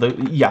the, you know,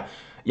 yeah,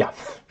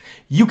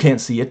 you can't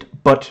see it,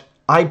 but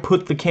I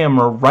put the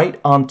camera right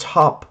on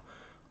top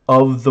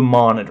of the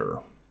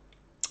monitor,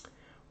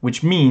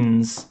 which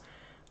means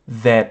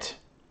that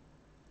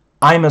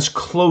I'm as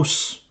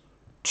close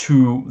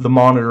to the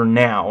monitor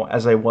now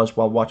as I was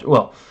while watching.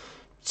 Well,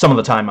 some of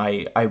the time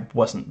I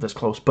wasn't this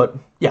close, but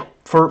yeah,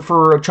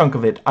 for a chunk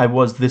of it, I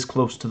was this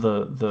close to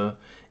the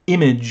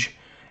image,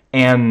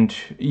 and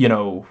you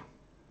know,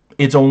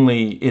 it's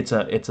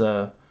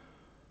a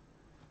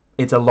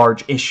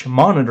large-ish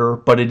monitor,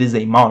 but it is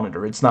a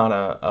monitor. It's not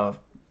a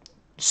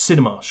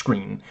cinema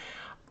screen.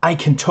 I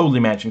can totally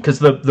imagine, because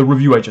the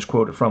review I just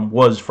quoted from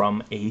was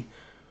from a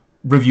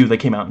review that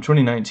came out in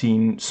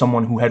 2019,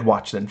 someone who had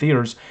watched it in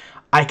theaters.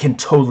 I can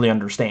totally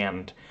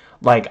understand.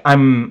 Like, I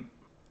mean,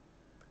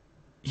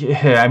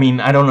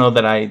 I don't know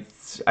that I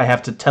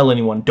have to tell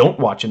anyone don't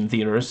watch it in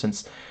theaters,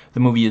 since the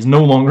movie is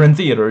no longer in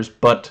theaters,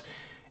 but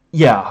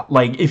yeah,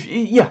 like,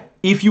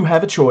 if you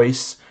have a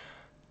choice,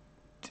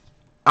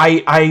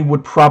 I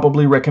would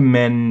probably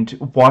recommend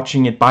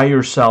watching it by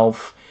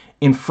yourself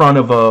in front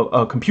of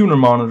a computer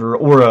monitor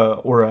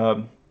or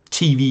a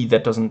TV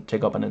that doesn't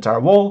take up an entire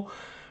wall,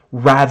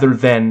 rather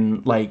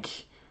than, like,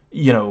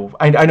 you know,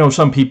 I know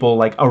some people,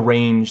 like,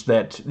 arrange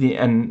that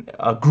and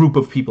a group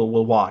of people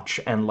will watch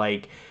and,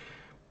 like,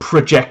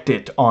 project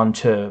it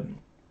onto,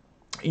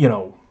 you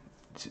know,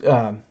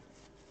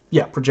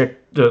 yeah,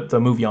 project the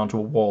movie onto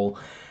a wall.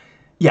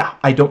 Yeah,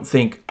 I don't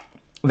think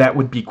that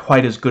would be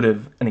quite as good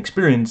of an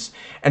experience,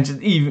 and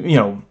even, you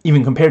know,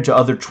 even compared to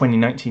other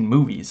 2019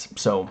 movies.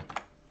 So,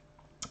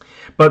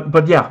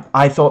 but yeah,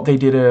 I thought they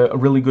did a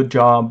really good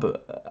job.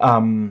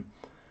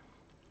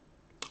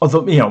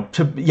 Although, you know,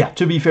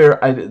 to be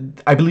fair,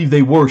 I believe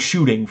they were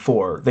shooting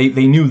for,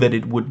 they knew that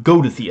it would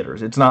go to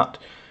theaters. It's not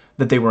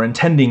that they were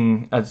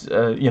intending, as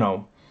you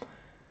know.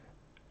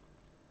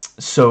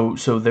 So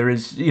there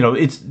is, you know,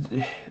 it's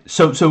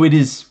so it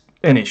is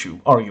an issue,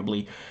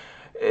 arguably.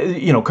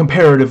 You know,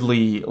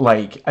 comparatively,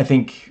 like, I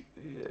think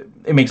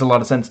it makes a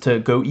lot of sense to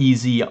go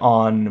easy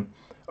on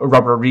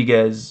Robert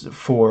Rodriguez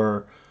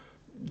for,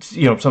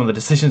 you know, some of the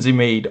decisions he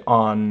made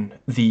on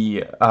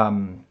the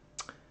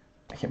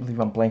I can't believe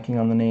I'm blanking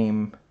on the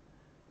name.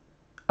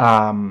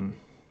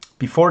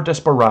 Before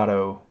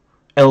Desperado,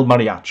 El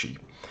Mariachi,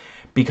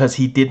 because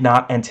he did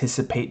not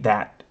anticipate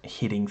that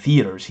hitting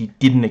theaters. He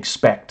didn't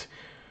expect,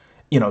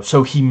 you know,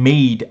 so he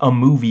made a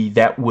movie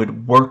that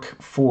would work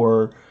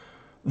for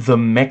the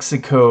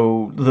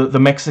Mexican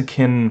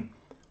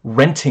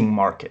renting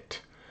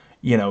market,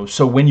 you know.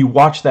 So when you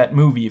watch that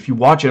movie, if you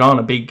watch it on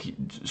a big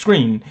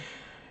screen,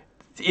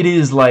 it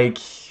is like,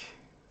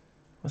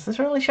 was this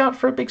really shot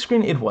for a big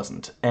screen? It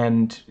wasn't.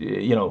 And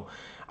you know,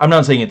 I'm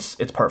not saying it's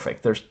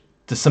perfect. There's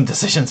some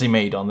decisions he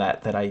made on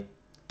that I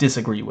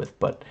disagree with,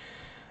 but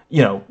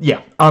you know,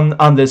 yeah,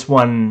 on this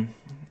one,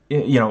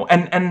 you know,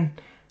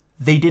 and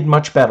they did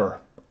much better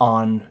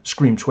on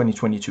Scream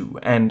 2022,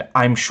 and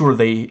I'm sure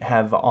they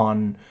have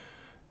on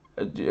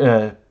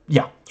yeah,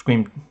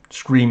 Scream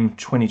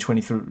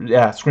 2023,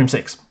 yeah, Scream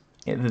 6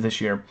 this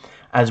year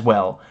as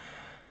well.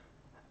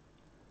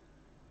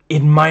 It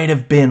might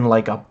have been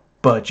like a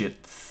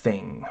budget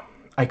thing,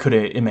 I could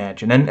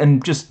imagine,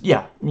 and just,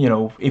 yeah, you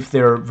know, if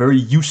they're very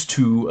used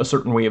to a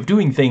certain way of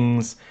doing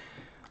things,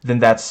 then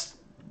that's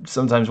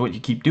sometimes what you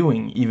keep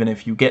doing, even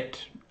if you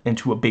get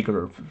into a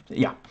bigger,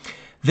 yeah.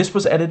 This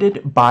was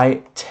edited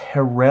by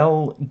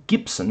Terrell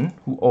Gibson,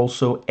 who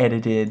also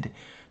edited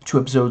 2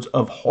 episodes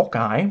of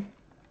Hawkeye.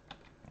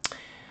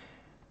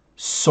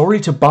 Sorry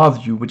to Bother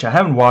You, which I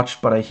haven't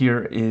watched, but I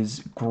hear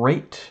is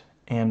great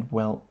and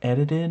well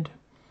edited.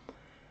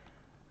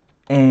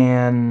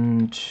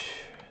 And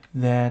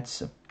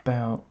that's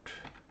about,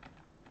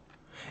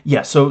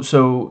 yeah,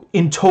 so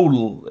in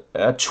total,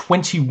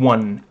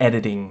 21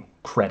 editing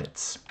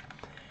credits.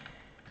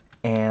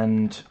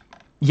 And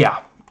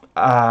yeah,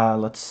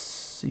 let's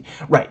see.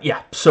 Right,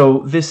 yeah.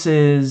 So this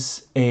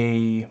is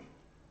a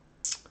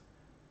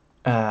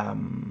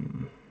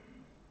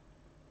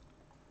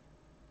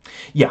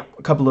Yeah,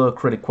 a couple of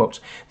critic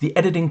quotes. The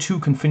editing too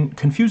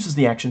confuses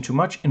the action too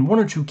much. In one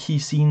or two key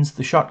scenes,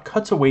 the shot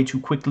cuts away too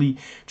quickly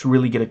to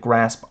really get a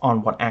grasp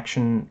on what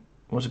action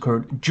was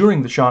occurred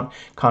during the shot.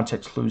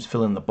 Context clues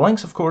fill in the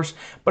blanks, of course,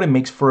 but it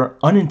makes for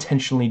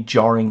unintentionally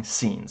jarring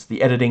scenes.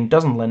 The editing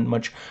doesn't lend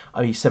much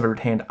of a severed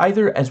hand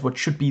either, as what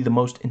should be the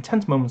most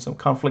intense moments of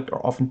conflict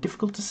are often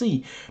difficult to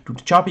see due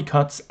to choppy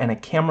cuts and a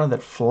camera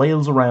that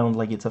flails around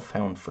like it's a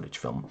found footage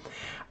film.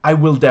 I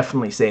will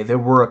definitely say there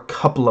were a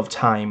couple of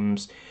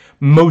times,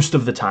 most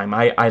of the time,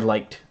 I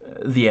liked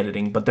the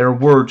editing, but there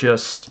were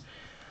just,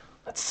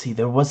 let's see,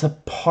 there was a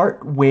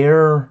part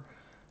where,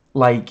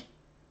 like,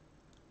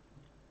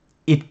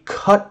 it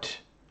cut,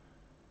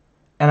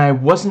 and I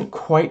wasn't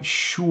quite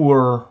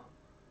sure.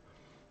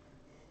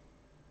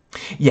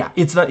 Yeah,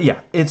 it's not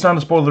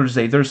a spoiler to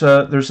say. There's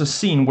a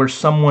scene where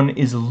someone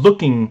is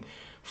looking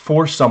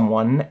for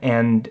someone,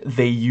 and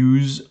they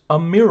use a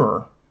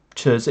mirror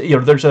to, you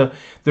know,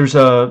 there's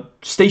a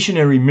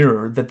stationary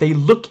mirror that they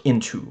look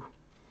into,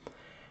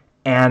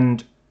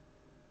 and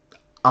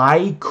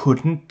I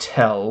couldn't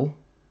tell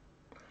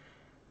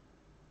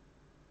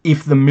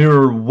if the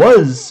mirror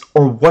was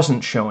or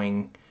wasn't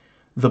showing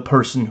the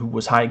person who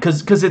was hiding,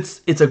 because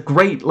it's a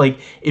great, like,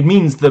 it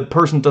means the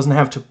person doesn't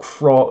have to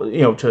crawl,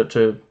 you know,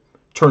 to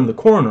turn the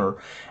corner.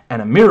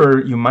 And a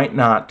mirror you might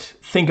not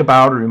think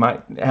about, or you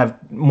might have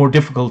more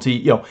difficulty,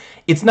 you know,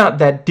 it's not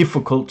that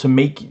difficult to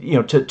make, you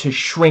know, to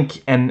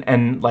shrink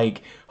and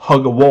like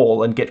hug a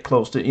wall and get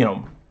close to, you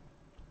know.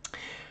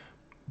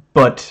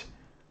 But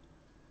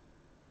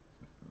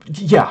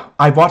yeah,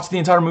 I watched the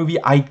entire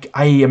movie. I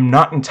am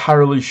not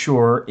entirely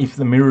sure if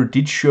the mirror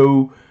did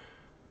show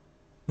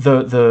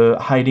the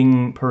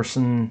hiding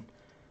person,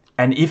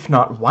 and if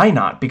not, why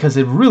not? Because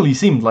it really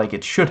seemed like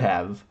it should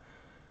have.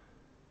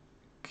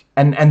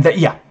 And that,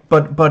 yeah,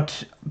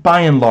 but by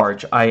and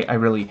large, I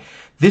really,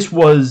 this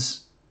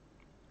was,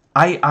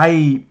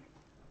 I'm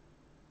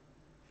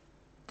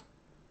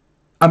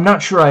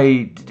not sure,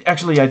 I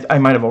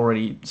might have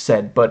already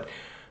said, but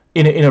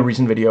in a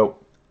recent video,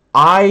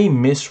 I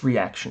miss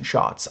reaction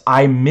shots.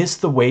 I miss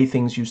the way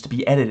things used to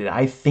be edited.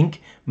 I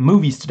think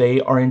movies today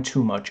are in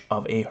too much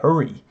of a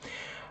hurry.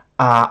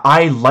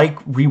 I like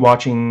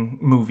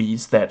rewatching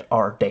movies that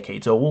are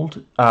decades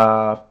old.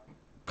 A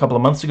couple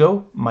of months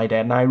ago, my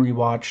dad and I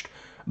rewatched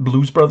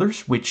Blues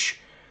Brothers, which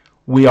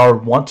we are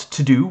wont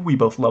to do. We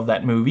both love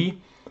that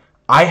movie.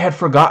 I had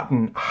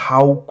forgotten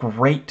how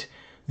great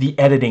the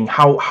editing,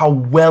 how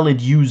well it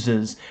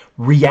uses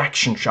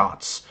reaction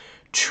shots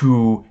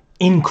to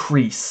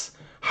increase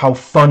how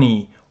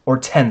funny or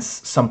tense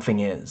something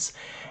is.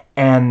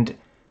 And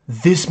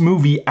this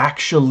movie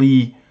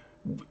actually,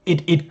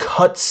 it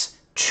cuts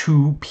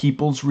to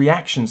people's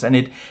reactions, and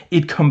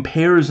it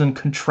compares and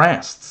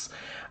contrasts.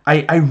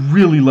 I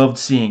really loved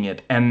seeing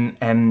it,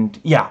 and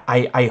yeah,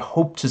 I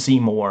hope to see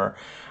more.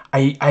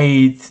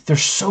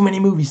 There's so many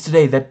movies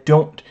today that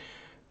don't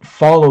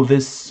follow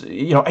this,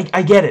 you know.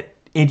 I get it.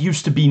 It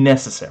used to be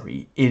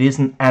necessary. It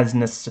isn't as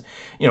necessary,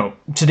 you know,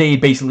 today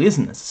it basically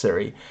isn't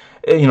necessary.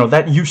 You know,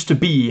 that used to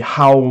be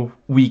how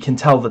we can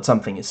tell that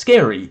something is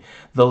scary.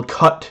 They'll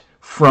cut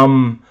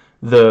from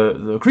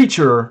the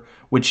creature,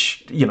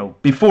 which, you know,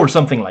 before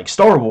something like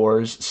Star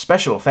Wars,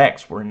 special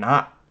effects were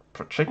not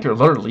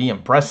particularly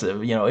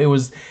impressive. You know, it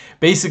was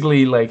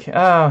basically like,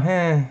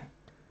 oh,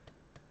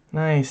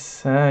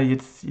 nice, you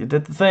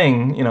did the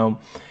thing, you know.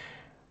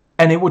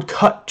 And it would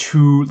cut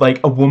to, like,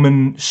 a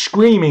woman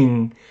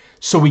screaming,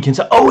 so we can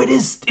say, oh,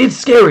 it's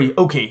scary.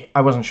 Okay,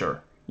 I wasn't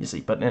sure, you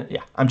see, but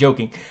yeah, I'm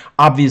joking.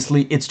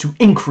 Obviously, it's to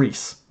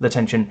increase the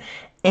tension,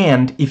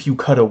 and if you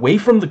cut away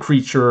from the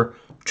creature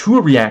to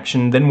a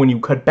reaction, then when you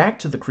cut back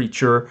to the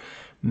creature,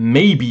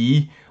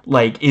 maybe,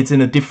 like, it's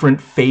in a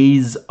different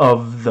phase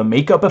of the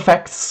makeup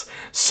effects.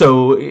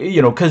 So,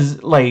 you know,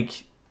 because,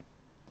 like,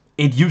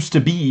 it used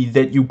to be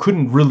that you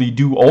couldn't really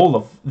do all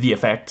of the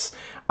effects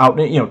out.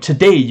 You know,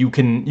 today you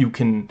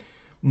can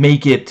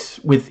make it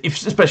with,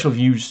 especially if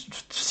you use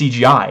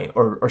CGI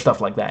or stuff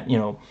like that, you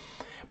know.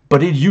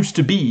 But it used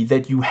to be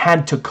that you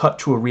had to cut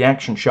to a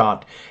reaction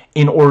shot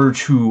in order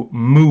to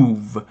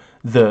move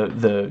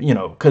the you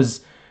know,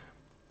 because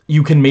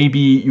you can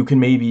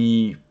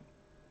maybe,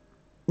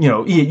 you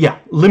know, yeah,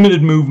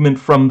 limited movement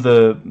from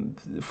the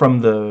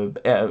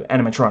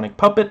animatronic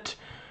puppet,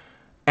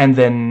 and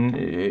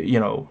then you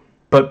know,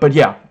 but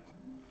yeah,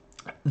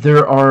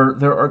 there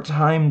are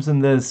times in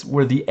this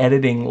where the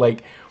editing,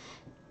 like,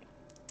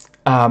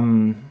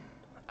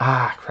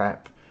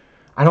 crap,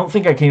 I don't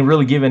think I can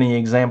really give any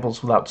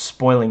examples without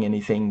spoiling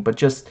anything, but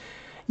just,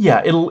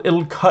 yeah,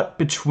 it'll cut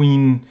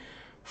between,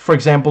 for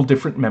example,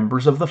 different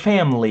members of the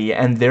family,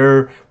 and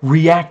they're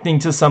reacting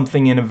to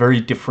something in a very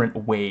different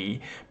way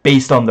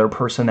based on their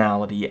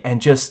personality,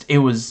 and just, it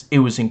was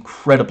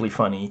incredibly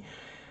funny,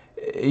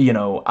 you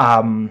know.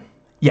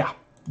 Yeah,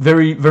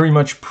 very, very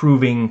much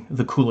proving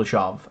the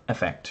Kuleshov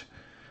effect.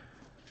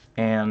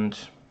 And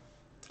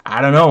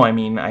I don't know, I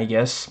mean, I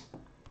guess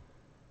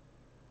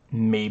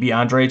maybe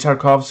Andrei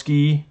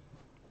Tarkovsky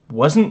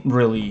wasn't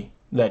really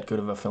that good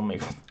of a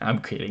filmmaker.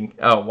 I'm kidding.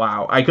 Oh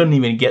wow, I couldn't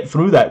even get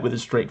through that with a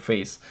straight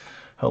face.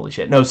 Holy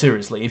shit. No,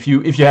 seriously, if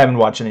you haven't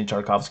watched any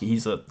Tarkovsky,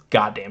 he's a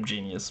goddamn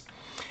genius.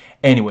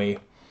 Anyway,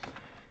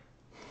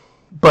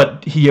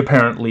 but he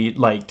apparently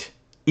liked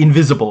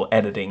invisible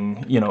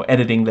editing, you know,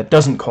 editing that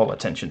doesn't call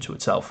attention to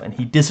itself, and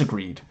he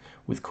disagreed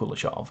with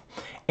Kuleshov.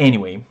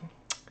 Anyway,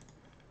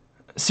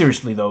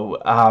 seriously though,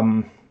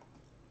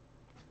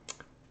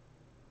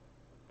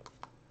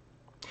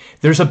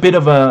 there's a bit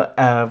of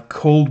a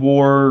Cold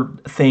War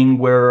thing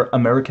where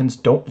Americans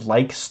don't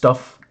like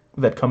stuff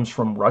that comes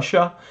from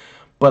Russia,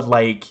 but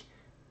like,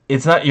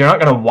 it's not, you're not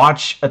gonna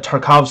watch a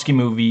Tarkovsky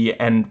movie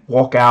and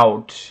walk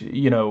out,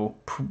 you know,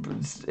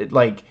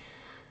 like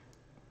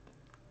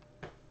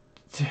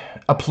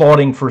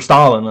applauding for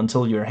Stalin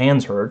until your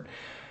hands hurt.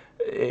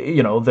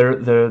 You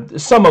know,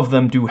 some of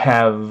them do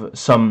have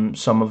some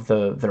of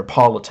their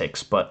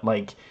politics, but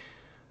like,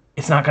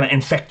 it's not gonna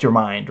infect your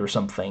mind or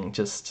something.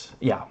 Just,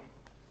 yeah.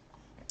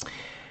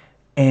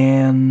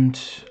 And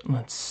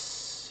let's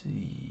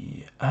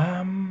see,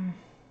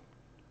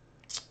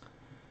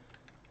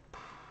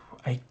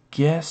 I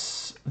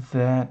guess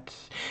that,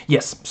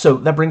 yes, so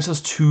that brings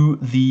us to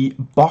the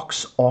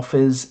box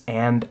office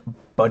and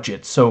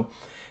budget. So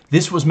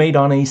this was made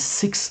on a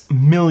 $6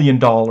 million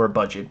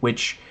budget,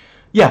 which,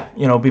 yeah,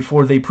 you know,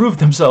 before they proved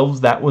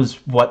themselves, that was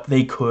what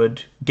they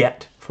could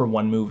get for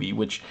one movie,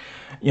 which,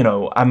 you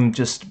know, I'm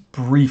just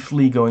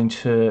briefly going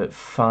to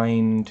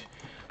find.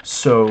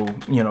 So,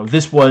 you know,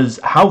 this was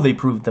how they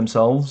proved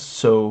themselves.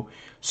 So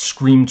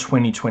Scream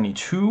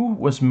 2022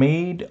 was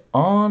made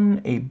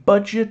on a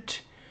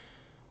budget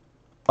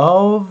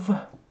of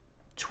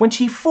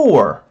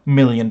 $24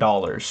 million.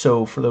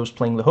 So for those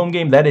playing the home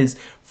game, that is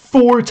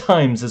 4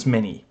 times as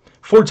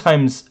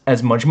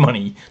much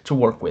money to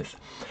work with.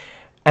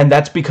 And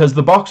that's because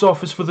the box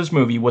office for this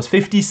movie was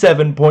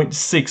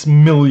 $57.6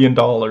 million.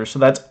 So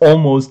that's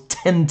almost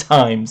 10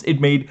 times.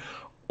 It made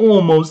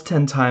almost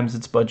 10 times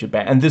its budget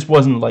back. And this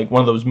wasn't like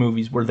one of those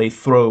movies where they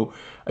throw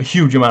a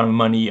huge amount of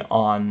money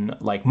on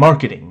like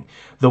marketing,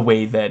 the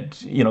way that,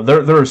 you know,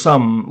 there are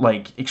some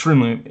like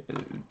extremely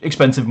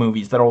expensive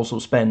movies that also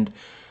spend,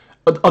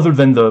 other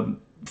than the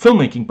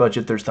filmmaking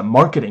budget, there's the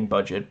marketing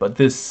budget. But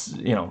this,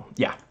 you know,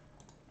 yeah.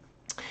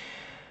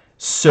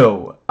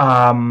 So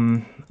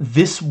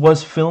this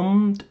was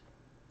filmed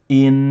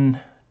in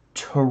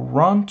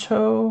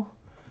Toronto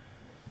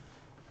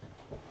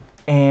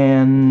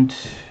and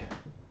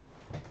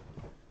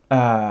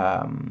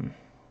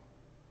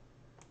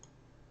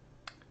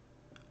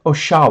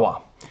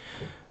Oshawa,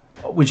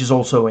 which is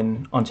also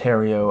in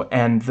Ontario,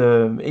 and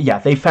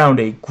they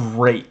found a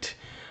great,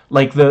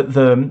 like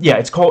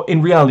it's called,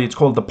 in reality it's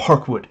called the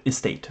Parkwood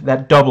Estate.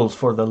 That doubles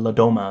for the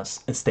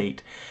Ladomas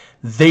Estate.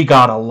 They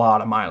got a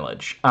lot of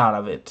mileage out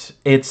of it.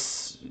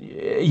 It's,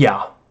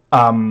 yeah,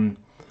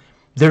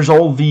 there's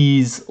all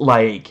these,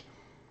 like,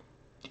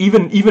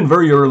 even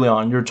very early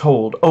on, you're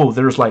told, oh,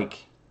 there's like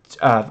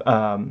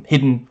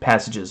hidden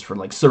passages for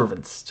like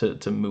servants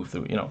to move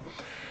through, you know.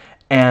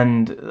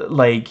 And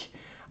like,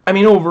 I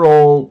mean,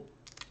 overall,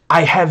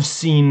 I have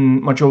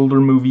seen much older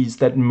movies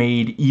that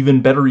made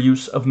even better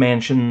use of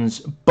mansions,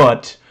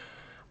 but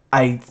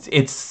I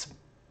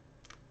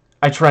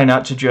try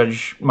not to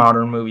judge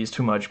modern movies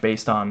too much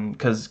based on,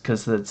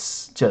 because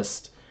it's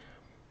just,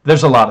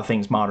 there's a lot of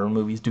things modern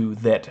movies do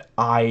that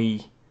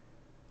I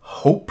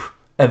hope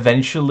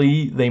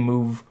eventually they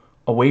move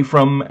away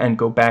from and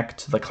go back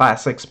to the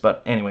classics.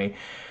 But anyway,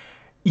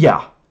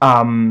 yeah,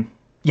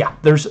 yeah,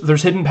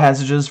 there's hidden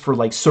passages for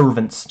like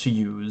servants to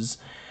use,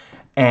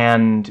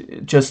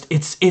 and just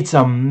it's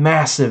a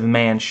massive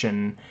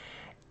mansion,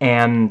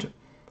 and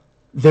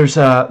there are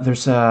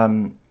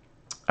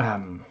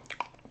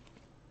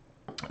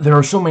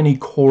so many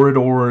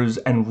corridors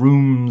and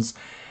rooms,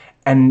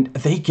 and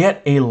they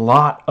get a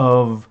lot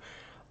of,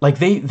 like,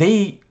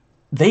 they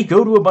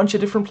go to a bunch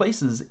of different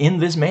places in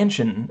this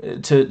mansion.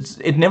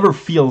 It never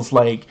feels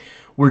like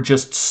we're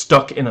just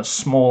stuck in a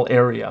small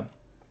area.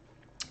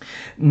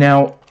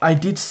 Now, I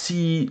did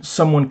see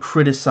someone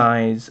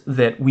criticize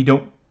that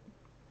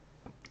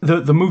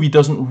the movie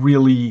doesn't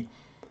really,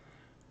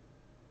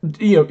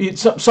 you know,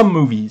 some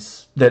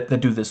movies that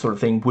do this sort of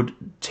thing would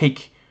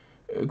take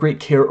great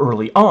care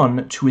early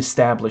on to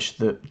establish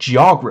the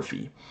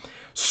geography,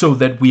 so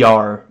that we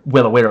are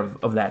well aware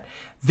of that.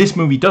 This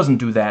movie doesn't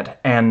do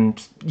that,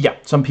 and yeah,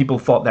 some people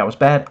thought that was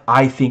bad.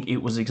 I think it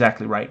was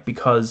exactly right,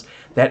 because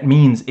that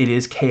means it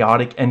is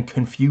chaotic and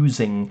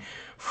confusing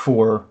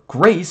for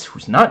Grace,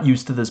 who's not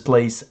used to this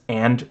place,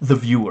 and the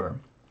viewer.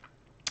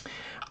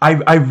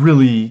 I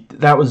really,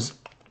 that was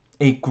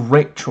a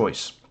great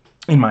choice,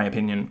 in my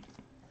opinion.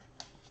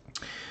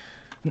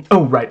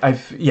 Oh, right,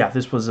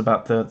 this was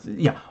about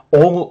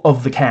all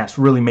of the cast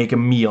really make a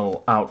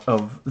meal out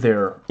of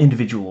their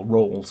individual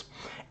roles.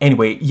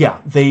 Anyway,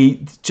 yeah,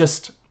 they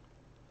just,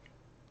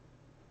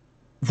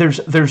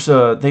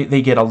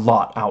 they get a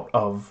lot out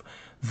of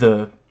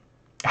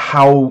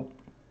how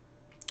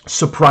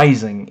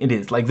surprising it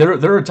is. Like,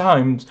 there are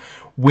times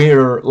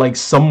where, like,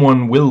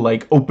 someone will,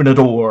 like, open a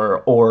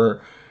door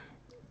or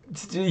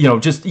you know,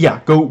 just,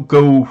 yeah,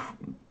 go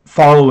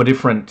follow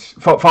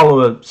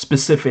follow a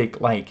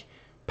specific, like,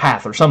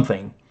 path or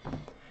something,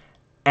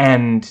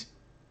 and,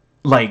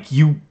 like,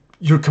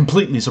 you're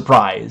completely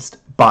surprised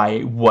by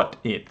what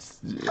it's,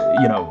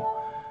 you know,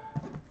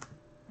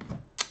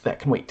 that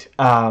can wait.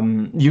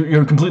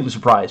 You're completely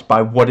surprised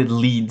by what it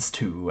leads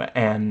to,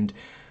 and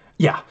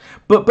yeah,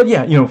 but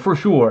yeah, you know, for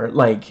sure,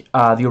 like,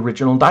 the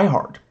original Die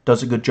Hard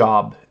does a good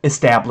job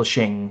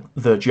establishing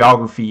the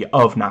geography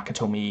of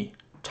Nakatomi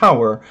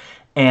Tower,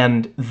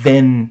 and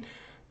then,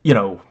 you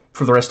know,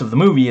 for the rest of the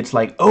movie, it's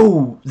like,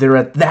 oh, they're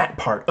at that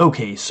part.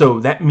 Okay, so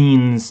that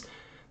means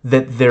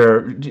that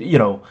they're, you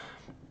know,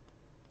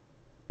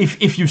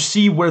 if you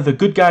see where the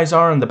good guys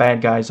are and the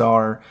bad guys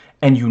are,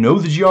 and you know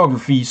the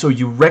geography, so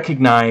you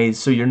recognize,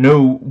 so you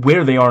know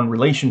where they are in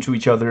relation to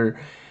each other,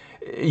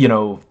 you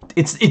know,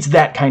 it's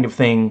that kind of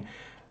thing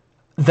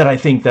that I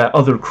think that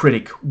other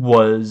critic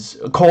was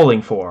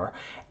calling for,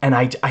 and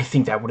I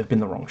think that would have been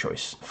the wrong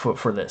choice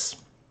for this.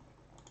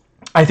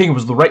 I think it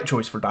was the right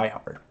choice for Die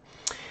Hard.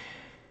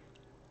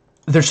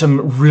 There's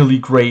some really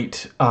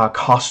great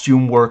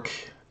costume work.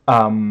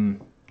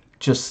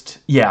 Just,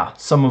 yeah,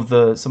 some of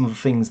the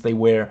things they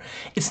wear.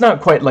 It's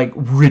not quite, like,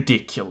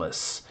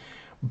 ridiculous,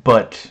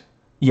 but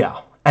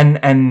yeah,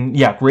 and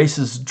yeah,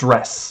 Grace's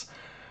dress,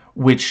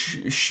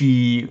 which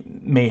she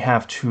may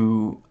have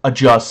to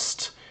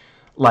adjust.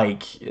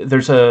 Like,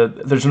 there's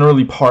an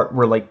early part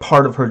where, like,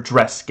 part of her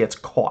dress gets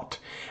caught,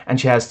 and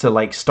she has to,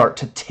 like, start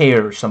to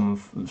tear some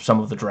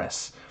of the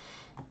dress,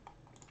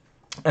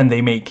 and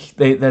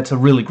that's a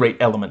really great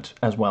element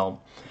as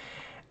well.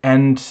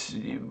 And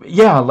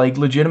yeah, like,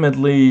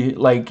 legitimately,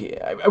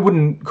 like, I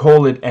wouldn't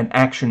call it an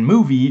action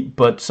movie,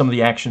 but some of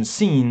the action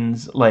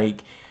scenes,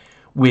 like,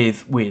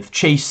 with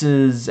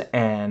chases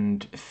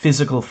and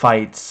physical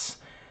fights,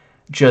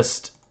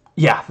 just,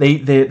 yeah,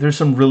 there's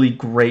some really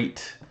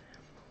great,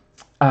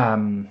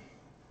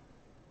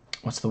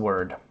 what's the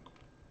word?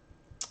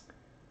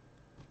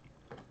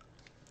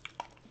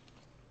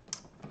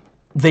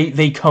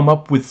 They come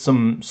up with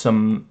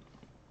some,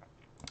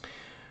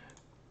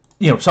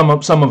 you know, some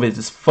of it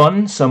is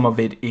fun, some of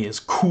it is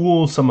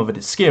cool, some of it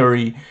is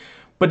scary,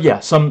 but yeah,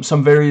 some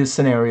various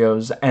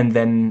scenarios, and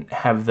then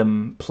have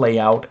them play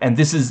out. And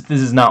this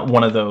is not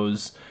one of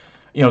those,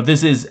 you know,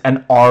 this is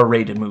an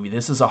R-rated movie.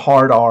 This is a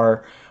hard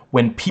R.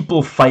 When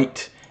people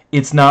fight,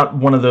 it's not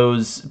one of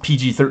those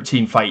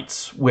PG-13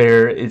 fights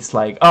where it's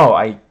like, oh,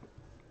 I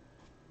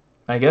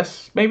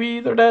guess maybe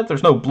they're dead.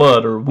 There's no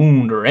blood or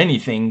wound or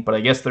anything, but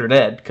I guess they're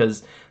dead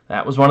because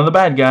that was one of the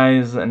bad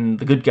guys, and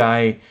the good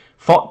guy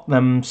fought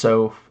them,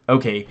 so,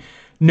 okay.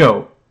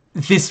 No,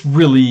 this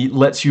really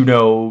lets you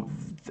know,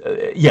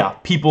 yeah,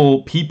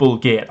 people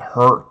get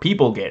hurt.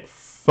 People get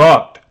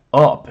fucked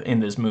up in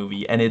this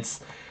movie, and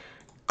it's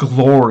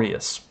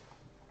glorious.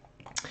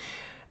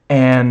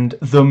 And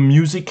the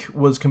music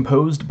was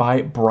composed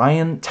by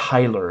Brian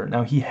Tyler.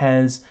 Now, he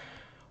has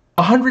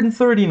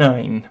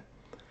 139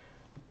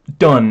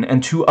 done,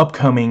 and 2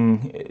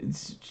 upcoming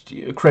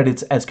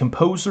credits as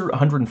composer,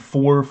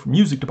 104 for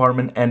music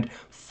department, and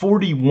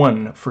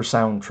 41 for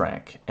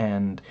soundtrack.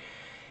 And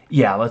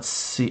yeah, let's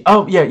see.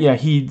 Oh, yeah,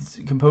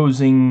 he's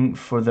composing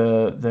for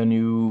the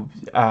new,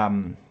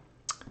 oh,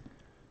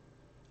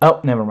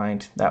 never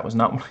mind. That was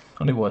not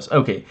what it was.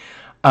 Okay.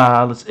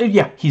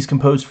 Yeah, he's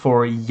composed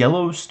for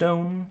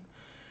Yellowstone,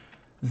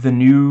 the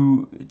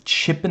new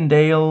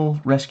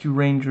Chippendale Rescue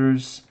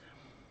Rangers.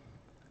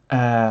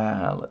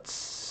 Let's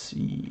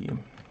see.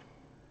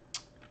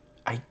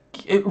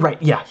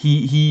 Right, yeah,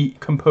 he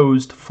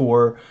composed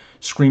for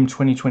Scream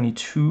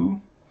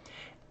 2022,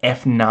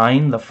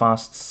 F9, The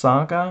Fast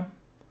Saga,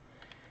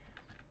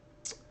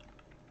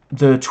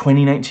 the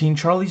 2019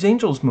 Charlie's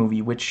Angels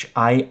movie, which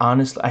I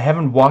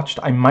haven't watched.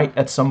 I might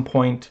at some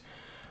point.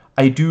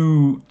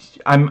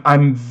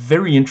 I'm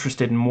very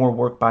interested in more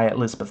work by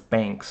Elizabeth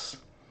Banks.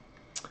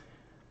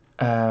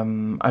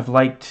 I've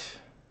liked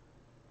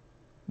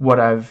what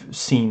I've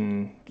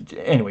seen.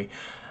 Anyway,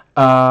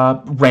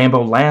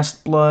 Rambo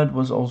Last Blood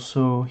was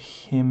also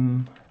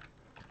him.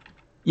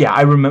 Yeah,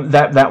 I remember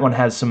that one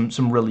has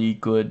some really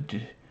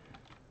good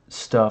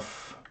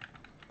stuff.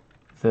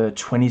 The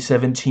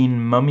 2017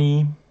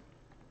 Mummy,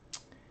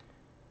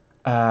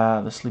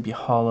 the Sleepy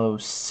Hollow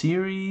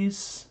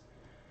series,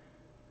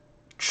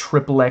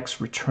 XXX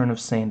Return of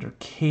Xander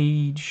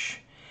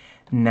Cage,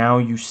 Now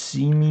You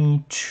See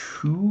Me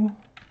 2,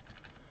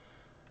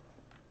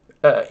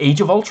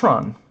 Age of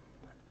Ultron,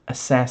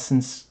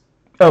 Assassin's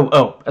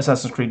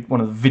Creed,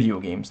 one of the video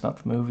games,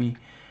 not the movie,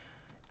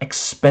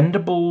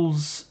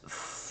 Expendables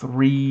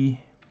 3,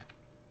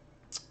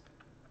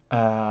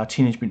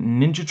 Teenage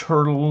Mutant Ninja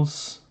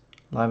Turtles,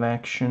 live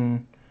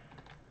action.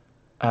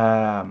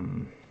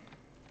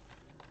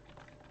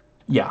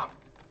 Yeah,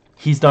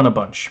 he's done a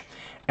bunch,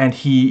 and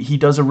he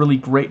does a really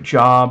great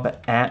job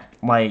at,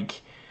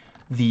 like,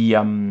 the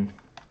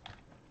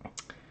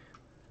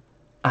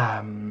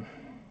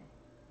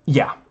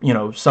yeah, you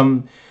know,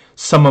 some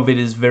of it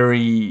is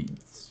very,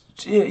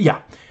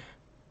 yeah,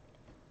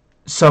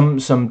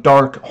 some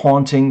dark,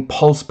 haunting,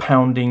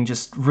 pulse-pounding,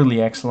 just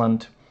really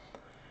excellent.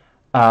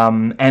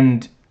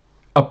 And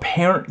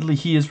apparently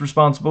he is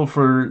responsible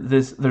for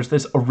this. There's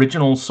this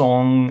original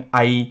song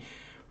I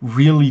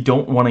really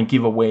don't want to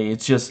give away.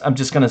 I'm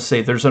just gonna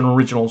say there's an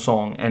original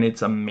song, and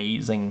it's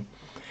amazing.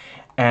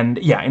 And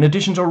yeah, in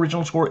addition to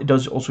original score, it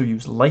does also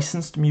use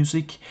licensed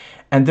music,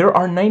 and there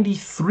are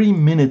 93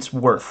 minutes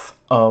worth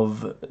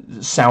of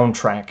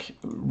soundtrack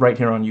right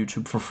here on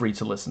YouTube for free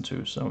to listen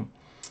to. So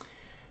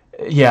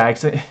yeah, I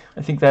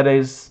think that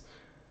is...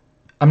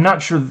 I'm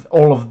not sure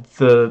all of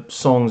the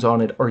songs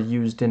on it are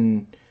used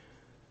in...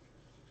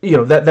 You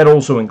know, that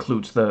also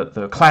includes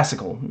the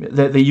classical.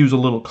 They use a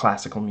little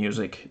classical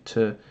music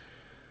to...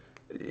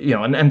 You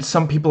know, and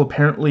some people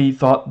apparently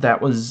thought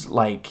that was,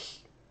 like,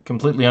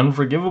 completely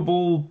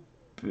unforgivable.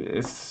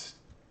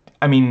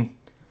 I mean,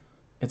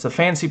 it's a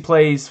fancy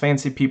place,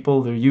 fancy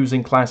people. They're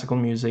using classical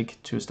music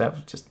to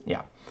establish... Just,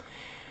 yeah.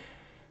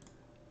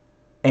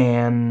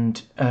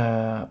 And,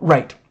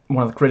 right...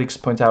 One of the critics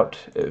points out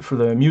for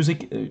the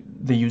music,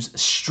 they use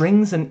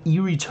strings and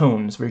eerie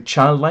tones, very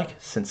childlike,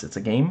 since it's a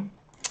game.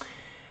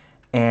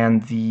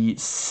 And the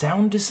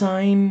sound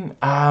design,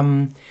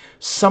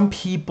 some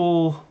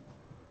people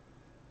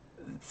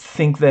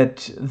think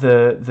that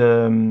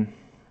the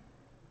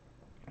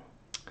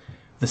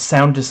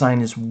sound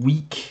design is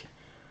weak.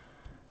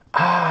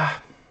 I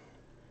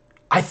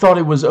thought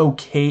it was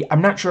okay.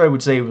 I'm not sure I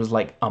would say it was,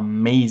 like,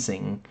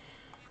 amazing,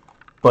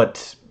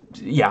 but...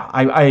 Yeah,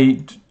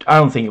 I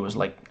don't think it was,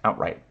 like,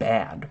 outright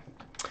bad.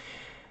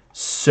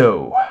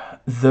 So,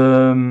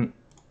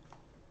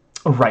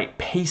 right,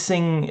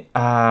 pacing,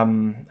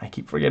 I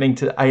keep forgetting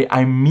to...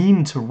 I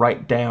mean to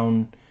write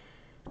down...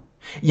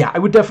 Yeah, I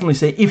would definitely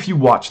say if you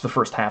watch the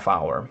first half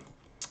hour,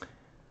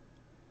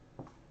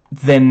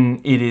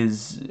 then it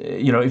is...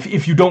 You know,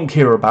 if you don't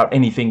care about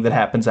anything that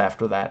happens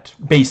after that,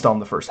 based on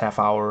the first half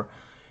hour,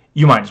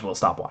 you might as well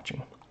stop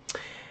watching.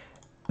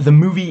 The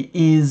movie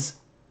is...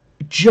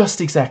 just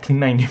exactly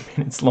 90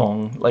 minutes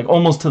long, like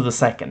almost to the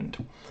second,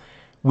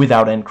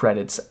 without end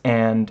credits,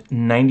 and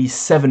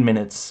 97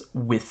 minutes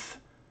with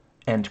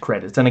end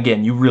credits. And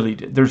again, you really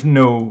there's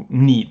no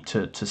need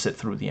to sit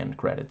through the end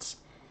credits.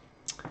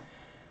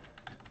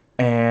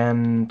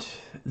 And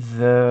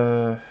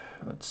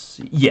let's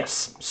see,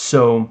 yes,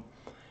 so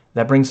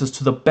that brings us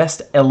to the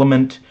best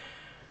element,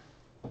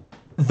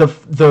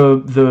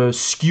 the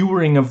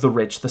skewering of the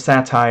rich, the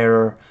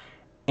satire,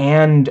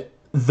 and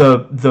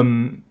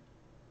the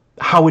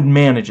how it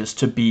manages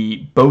to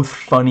be both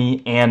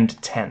funny and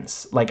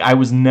tense. Like,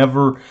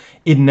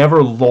 it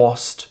never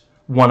lost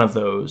one of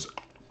those.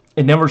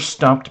 It never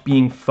stopped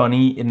being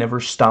funny, it never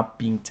stopped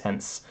being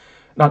tense.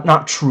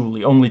 Not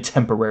truly, only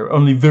temporary,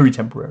 only very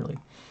temporarily.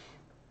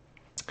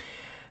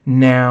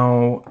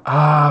 Now,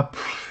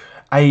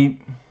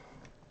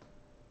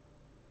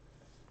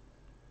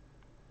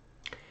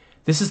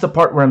 this is the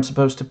part where I'm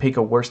supposed to pick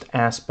a worst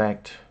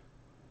aspect.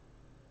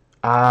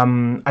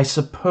 I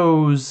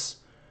suppose...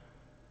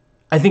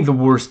 I think the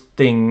worst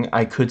thing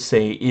I could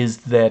say is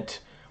that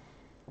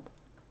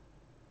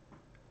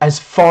as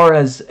far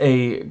as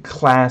a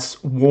class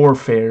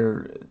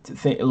warfare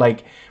thing,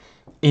 like,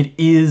 it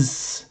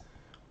is...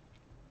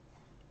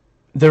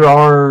 There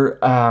are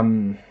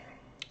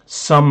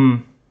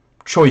some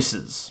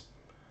choices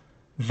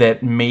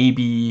that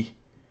maybe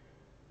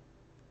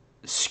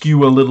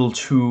skew a little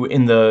too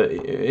in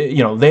the...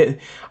 You know,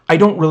 I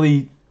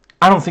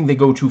don't think they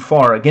go too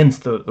far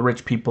against the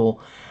rich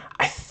people.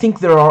 I think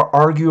there are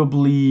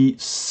arguably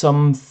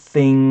some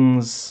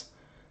things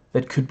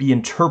that could be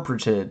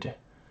interpreted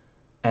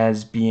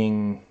as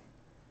being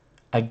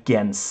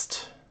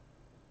against,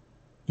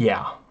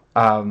 yeah,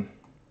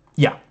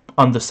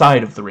 on the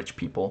side of the rich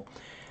people,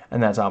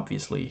 and that's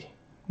obviously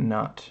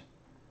not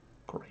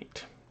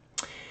great.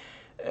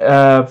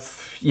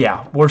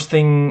 Yeah, worst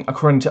thing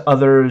according to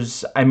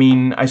others, I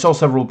mean, I saw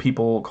several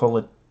people call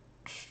it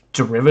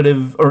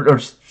derivative, or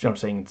I'm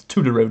saying it's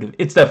too derivative.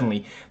 It's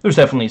definitely, there's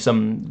definitely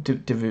some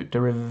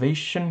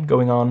derivation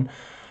going on,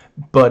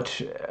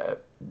 but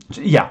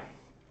yeah,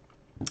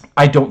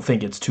 I don't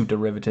think it's too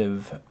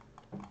derivative.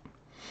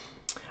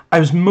 I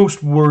was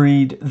most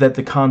worried that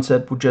the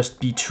concept would just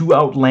be too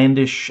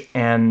outlandish,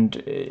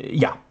 and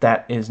yeah,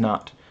 that is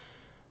not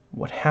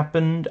what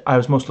happened. I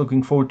was most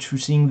looking forward to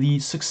seeing the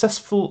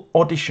successful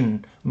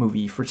audition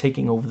movie for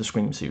taking over the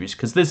Scream series,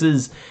 because this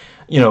is,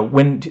 you know,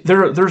 when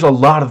there's a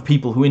lot of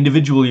people who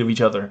individually of each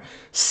other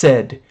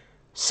said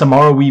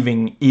Samara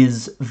Weaving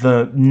is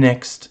the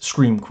next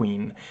Scream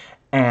Queen,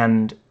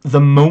 and the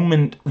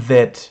moment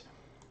that,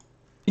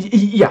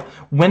 yeah,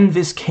 when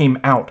this came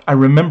out, I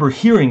remember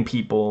hearing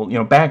people, you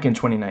know, back in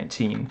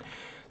 2019,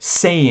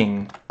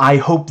 saying, I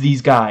hope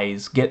these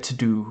guys get to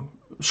do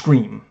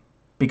Scream,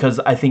 because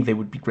I think they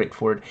would be great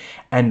for it.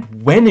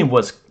 And when it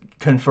was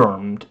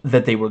confirmed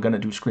that they were going to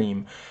do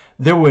Scream,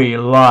 there were a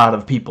lot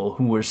of people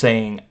who were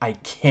saying, I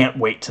can't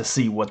wait to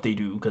see what they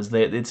do, because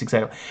it's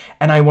exactly,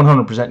 and I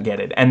 100% get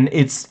it. And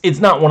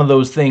it's not one of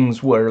those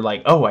things where,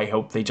 like, oh, I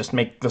hope they just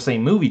make the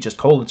same movie, just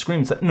call it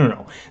Scream.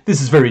 No,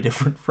 this is very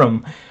different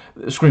from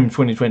Scream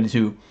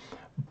 2022,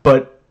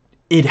 but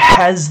it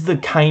has the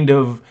kind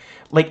of,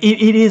 like,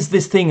 it is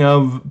this thing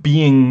of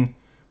being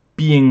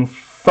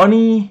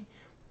funny,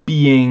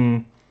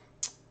 being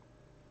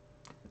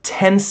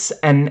tense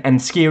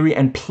and scary,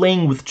 and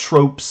playing with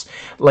tropes.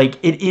 Like,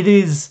 it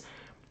is,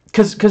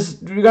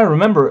 because you gotta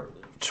remember,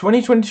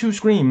 2022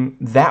 Scream,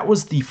 that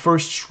was the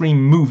first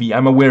Scream movie.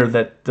 I'm aware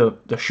that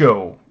the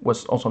show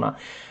was also not.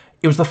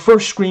 It was the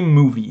first Scream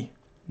movie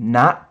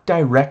not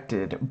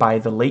directed by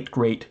the late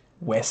great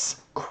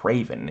Wes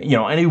Craven. You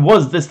know, and it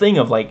was this thing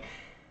of, like,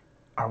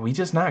 are we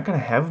just not gonna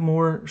have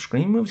more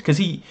Scream movies? Because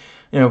he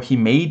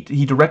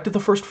directed the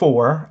first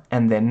 4,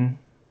 and then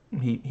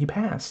he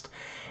passed.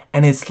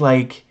 And it's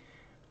like,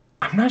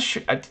 I'm not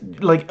sure,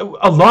 like,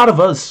 a lot of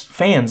us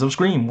fans of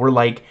Scream were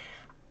like,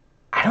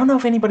 I don't know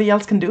if anybody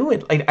else can do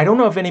it. Like, I don't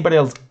know if anybody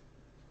else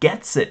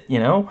gets it, you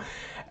know?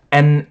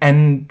 And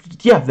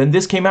yeah, then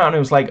this came out, and it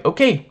was like,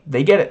 okay,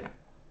 they get it.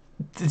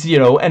 You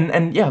know,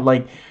 and yeah,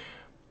 like,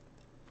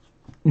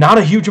 not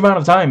a huge amount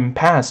of time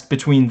passed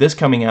between this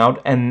coming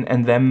out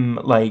and them,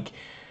 like,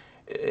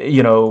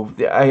 you know,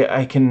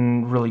 I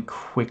can really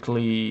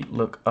quickly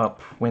look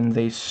up when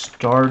they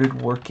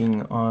started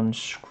working on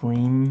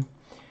Scream.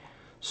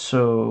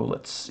 So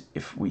let's see,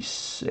 if we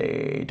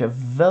say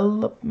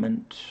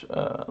development,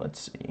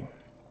 let's see.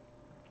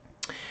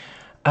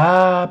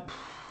 Let's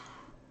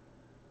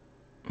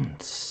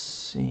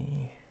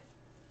see.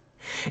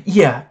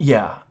 Yeah.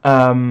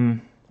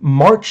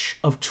 March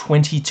of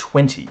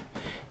 2020,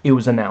 it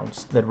was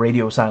announced that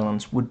Radio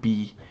Silence would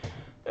be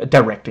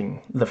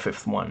directing the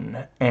 5th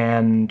one,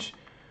 and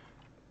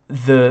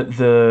the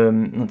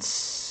let's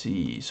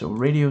see. So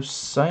Radio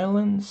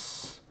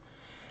Silence,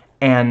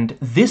 and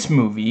this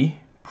movie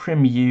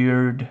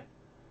premiered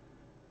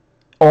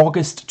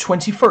August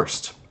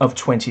 21st of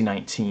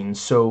 2019,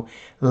 so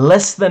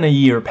less than a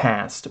year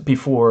passed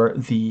before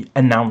the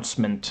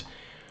announcement,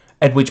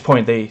 at which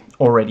point they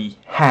already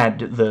had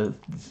the,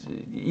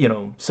 you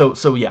know,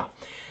 so yeah.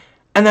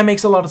 And that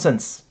makes a lot of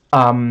sense.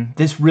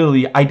 This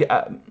really,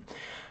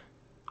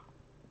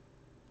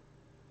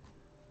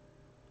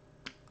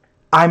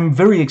 I'm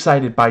very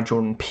excited by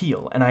Jordan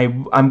Peele, and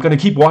I'm gonna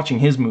keep watching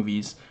his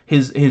movies,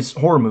 his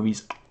horror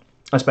movies,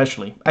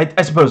 especially.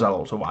 I suppose I'll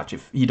also watch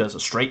if he does a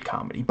straight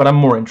comedy, but I'm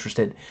more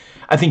interested.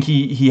 I think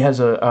he has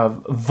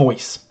a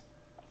voice.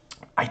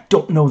 I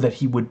don't know that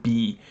he would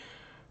be.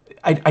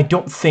 I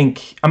don't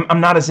think I'm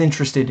not as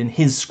interested in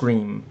his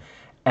Scream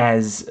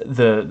as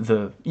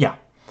the yeah.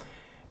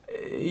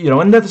 You know,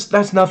 and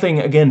that's nothing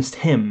against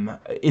him.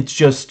 It's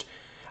just,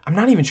 I'm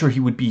not even sure he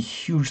would be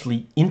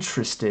hugely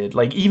interested.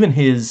 Like, even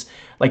his,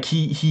 like,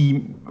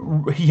 he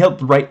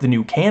helped write the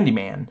new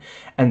Candyman,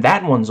 and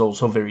that one's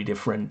also very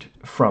different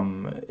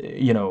from,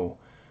 you know,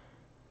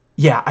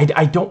 yeah,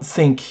 I don't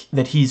think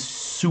that he's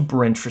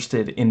super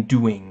interested in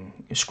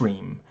doing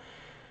Scream.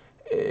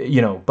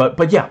 You know,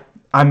 but yeah,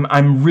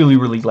 I'm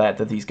really glad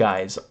that these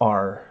guys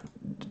are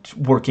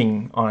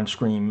working on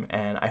Scream,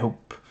 and I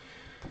hope,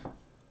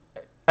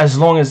 as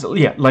long as,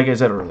 yeah, like I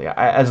said earlier,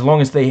 as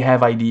long as they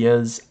have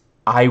ideas,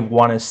 I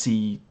want to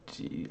see.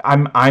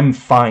 I'm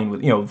fine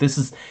with, you know, this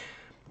is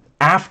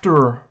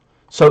after.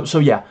 So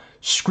yeah,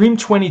 Scream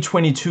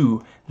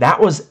 2022. That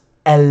was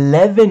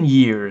 11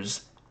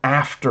 years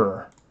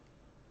after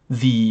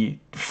the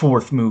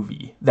 4th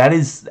movie. That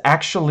is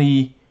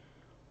actually,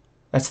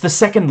 that's the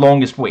second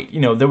longest wait. You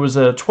know, there was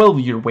a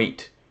 12-year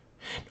wait.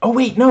 Oh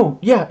wait, no,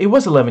 yeah, it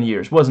was 11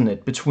 years, wasn't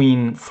it,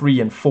 between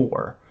 3 and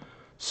 4?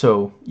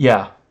 So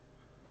yeah.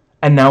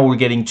 And now we're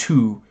getting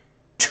two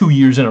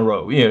years in a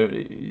row. You know,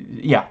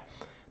 yeah,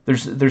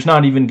 there's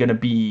not even gonna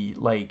be,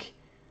 like,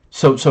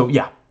 so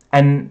yeah.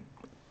 And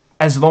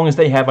as long as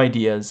they have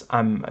ideas,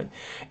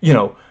 you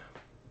know,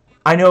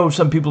 I know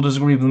some people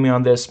disagree with me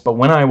on this, but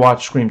when I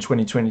watched Scream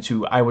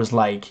 2022, I was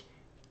like,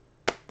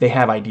 they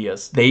have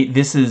ideas.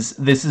 This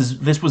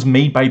was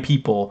made by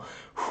people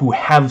who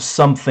have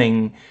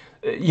something,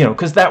 you know,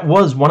 because that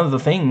was one of the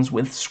things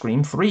with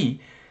Scream 3.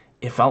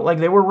 It felt like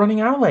they were running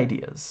out of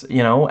ideas,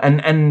 you know,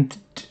 and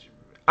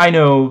I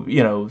know,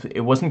 you know,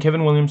 it wasn't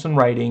Kevin Williamson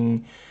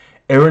writing.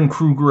 Aaron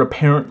Kruger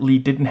apparently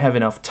didn't have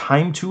enough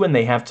time to, and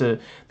they had to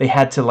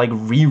like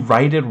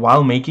rewrite it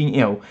while making,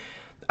 you know,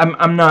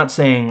 I'm not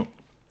saying,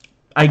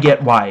 I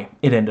get why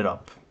it ended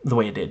up the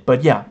way it did,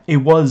 but yeah, it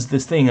was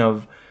this thing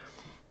of,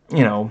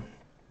 you know,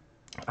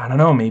 I don't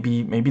know,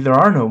 maybe there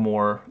are no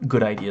more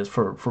good ideas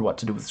for what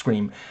to do with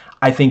Scream.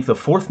 I think the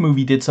 4th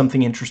movie did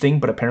something interesting,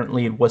 but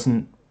apparently it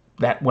wasn't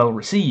that well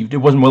received. It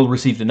wasn't well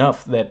received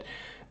enough that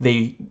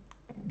they,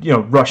 you know,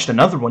 rushed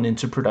another one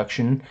into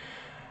production.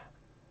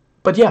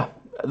 But yeah,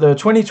 the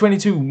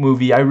 2022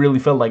 movie, I really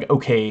felt like,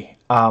 okay,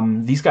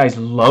 these guys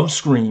love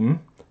Scream,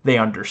 they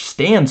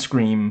understand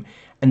Scream,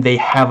 and they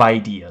have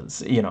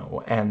ideas, you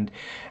know, and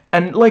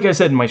like I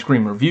said in my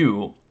Scream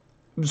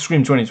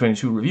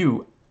 2022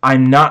 review,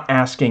 I'm not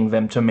asking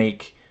them to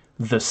make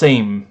the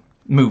same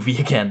movie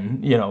again.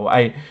 You know,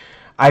 I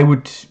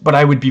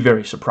would be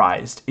very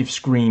surprised if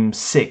Scream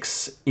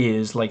 6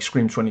 is like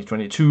Scream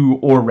 2022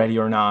 or Ready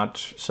or Not.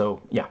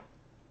 So, yeah.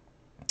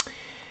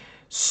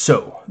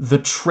 So, the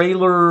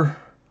trailer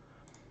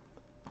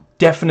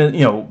definitely,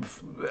 you know,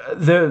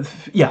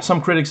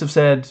 some critics have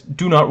said,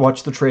 do not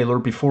watch the trailer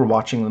before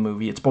watching the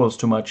movie. It spoils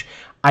too much.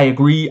 I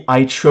agree.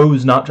 I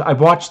chose not to. I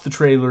watched the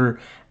trailer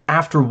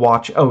after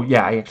oh,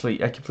 yeah, I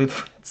completely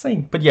forgot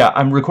saying. But yeah,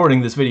 I'm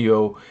recording this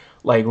video,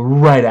 like,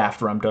 right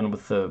after I'm done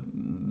with the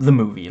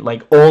movie.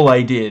 Like, all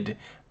I did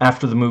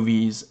after the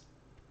movies,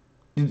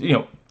 you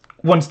know,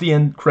 once the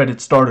end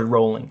credits started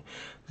rolling,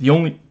 the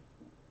only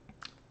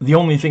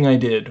thing I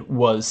did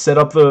was set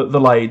up the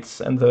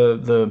lights and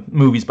the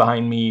movies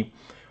behind me,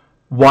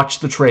 watch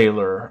the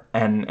trailer,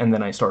 and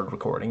then I started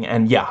recording.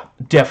 And yeah,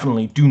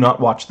 definitely do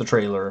not watch the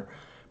trailer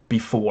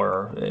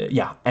before,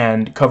 yeah.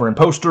 And cover and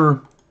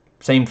poster,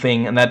 same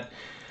thing. And that,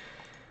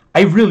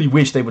 I really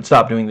wish they would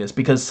stop doing this,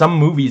 because some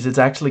movies it's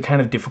actually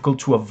kind of difficult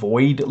to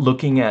avoid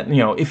looking at. You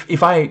know,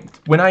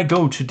 when I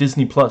go to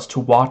Disney Plus to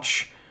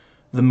watch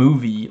the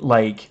movie,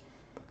 like,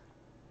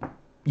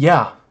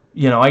 yeah,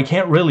 you know, I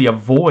can't really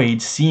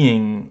avoid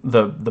seeing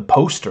the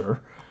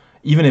poster,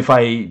 even if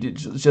I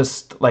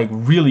just, like,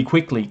 really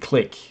quickly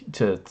click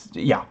to,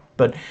 yeah.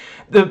 But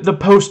the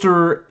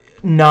poster,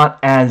 not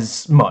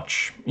as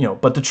much, you know,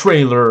 but the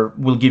trailer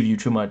will give you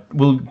too much,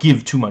 will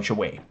give too much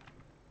away.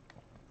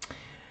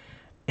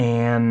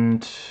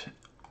 And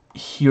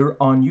here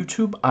on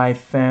YouTube, I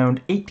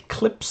found 8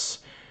 clips.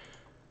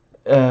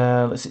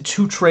 Let's see,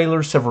 2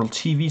 trailers, several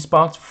TV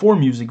spots, 4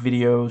 music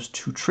videos,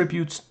 2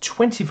 tributes,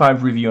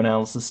 25 review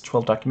analysis,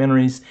 12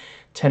 documentaries,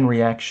 10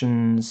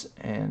 reactions,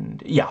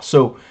 and yeah,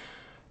 so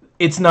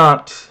it's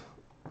not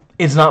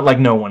like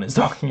no one is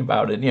talking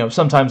about it. You know,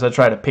 sometimes I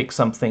try to pick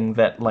something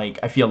that, like,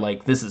 I feel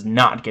like this is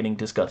not getting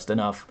discussed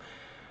enough.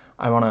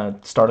 I want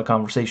to start a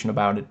conversation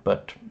about it,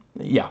 but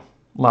yeah,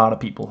 a lot of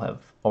people have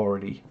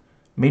already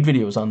made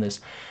videos on this.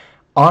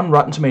 On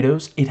Rotten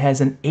Tomatoes, it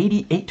has an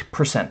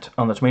 88%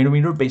 on the tomato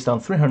meter based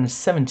on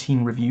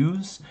 317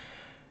 reviews.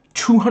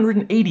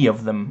 280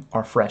 of them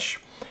are fresh.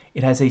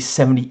 It has a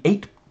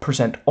 78%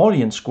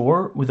 audience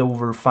score with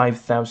over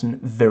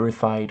 5,000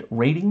 verified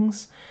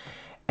ratings.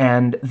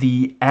 And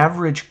the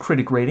average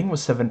critic rating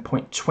was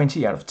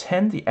 7.20 out of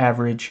 10. The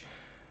average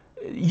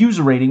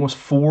user rating was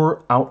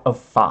 4 out of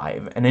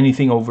 5. And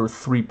anything over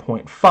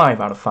 3.5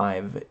 out of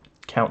 5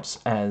 counts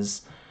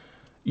as,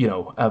 you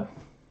know,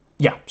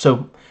 yeah.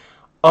 So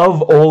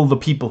of all the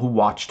people who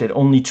watched it,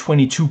 only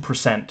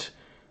 22%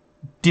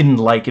 didn't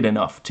like it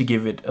enough to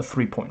give it a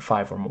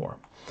 3.5 or more.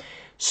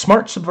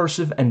 Smart,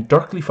 subversive, and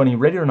darkly funny,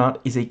 Ready or Not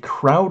is a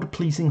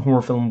crowd-pleasing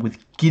horror film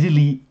with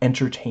giddily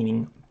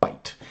entertaining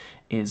bite,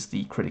 is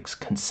the critics'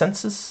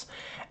 consensus.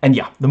 And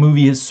yeah, the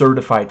movie is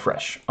certified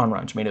fresh on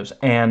Rotten Tomatoes.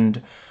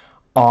 And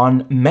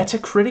on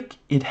Metacritic,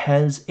 it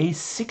has a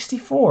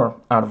 64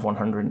 out of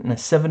 100 and a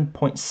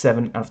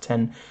 7.7 out of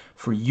 10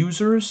 for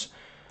users,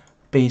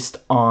 based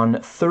on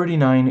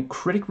 39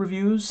 critic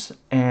reviews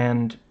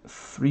and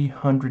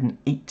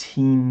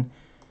 318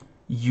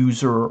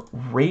 user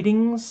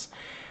ratings.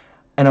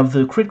 And of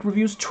the critic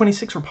reviews,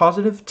 26 are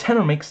positive, 10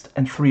 are mixed,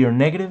 and 3 are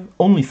negative.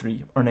 Only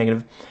 3 are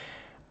negative.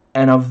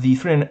 And of the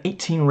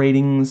 318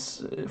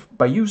 ratings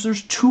by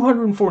users,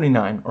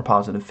 249 are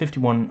positive,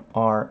 51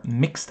 are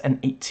mixed, and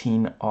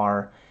 18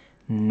 are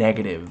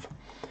negative.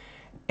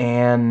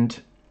 And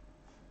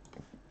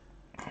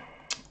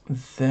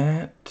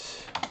that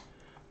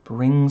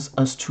brings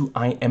us to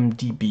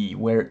IMDb,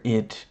 where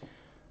it,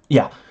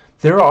 yeah,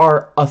 there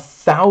are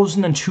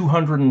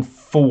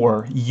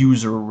 1,204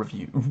 user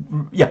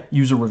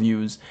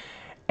reviews,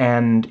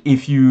 and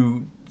if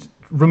you,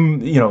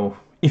 you know,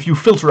 if you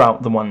filter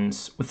out the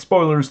ones with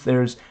spoilers,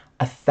 there's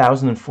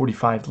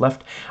 1,045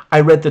 left. I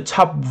read the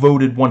top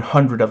voted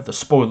 100 of the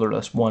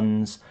spoilerless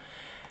ones,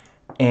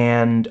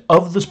 and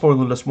of the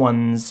spoilerless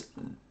ones,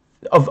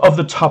 of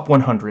the top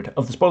 100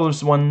 of the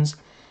spoilerless ones,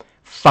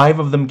 5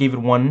 of them gave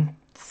it 1,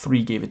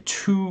 3 gave it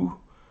 2,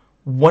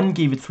 1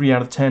 gave it 3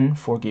 out of 10,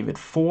 4 gave it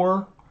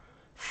 4,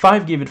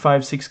 5 gave it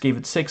 5, 6 gave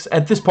it 6.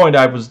 At this point,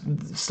 I was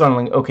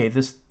stunned, okay,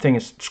 this thing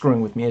is screwing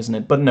with me, isn't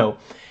it? But no,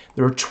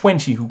 there are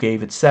 20 who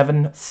gave it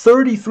 7,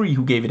 33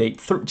 who gave it 8,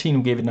 13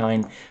 who gave it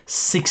 9,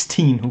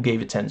 16 who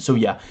gave it 10. So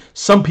yeah,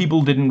 some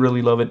people didn't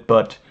really love it,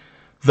 but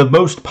the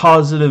most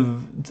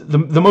positive,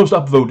 the most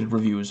upvoted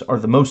reviews are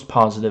the most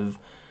positive.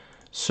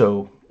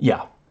 So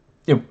yeah,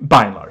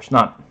 by and large,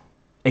 not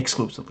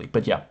exclusively,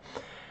 but yeah.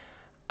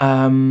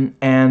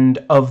 And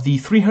of the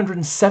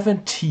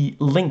 370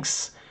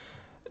 links,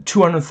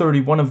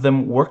 231 of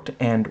them worked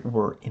and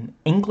were in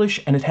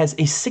English, and it has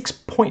a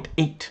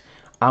 6.8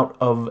 out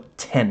of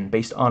 10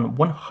 based on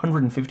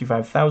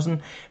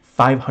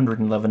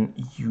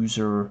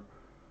 155,511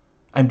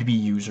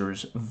 IMDb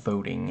users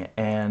voting.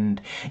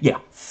 And yeah,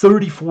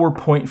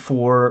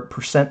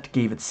 34.4%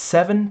 gave it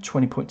 7,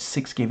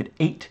 20.6 gave it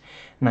 8,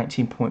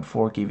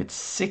 19.4 gave it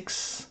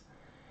 6.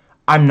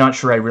 I'm not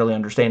sure I really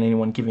understand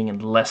anyone giving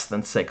it less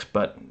than 6,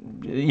 but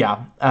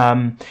yeah.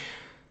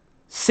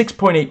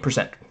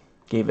 6.8%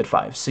 gave it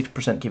 5.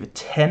 6% gave it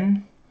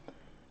 10.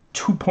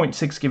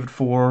 2.6 gave it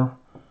 4.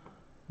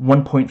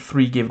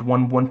 1.3 gave it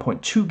 1.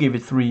 1.2 gave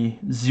it 3.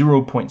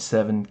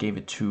 0.7 gave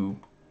it 2.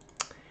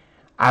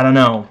 I don't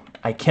know.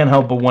 I can't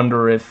help but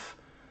wonder if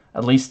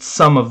at least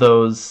some of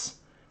those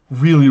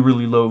really,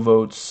 really low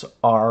votes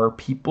are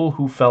people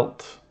who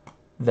felt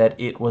that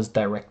it was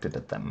directed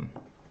at them.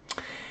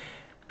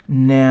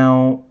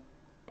 Now,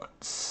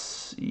 let's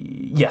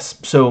see. Yes,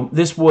 so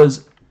this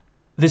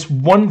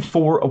won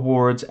 4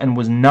 awards and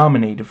was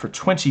nominated for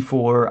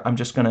 24. I'm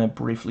just going to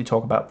briefly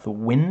talk about the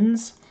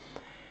wins.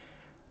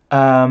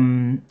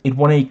 It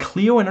won a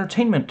Clio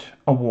Entertainment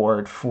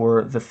Award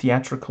for the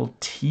theatrical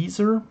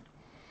teaser.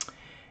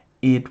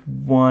 It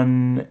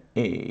won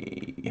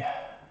a...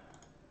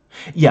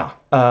 Yeah,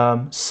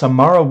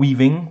 Samara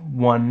Weaving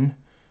won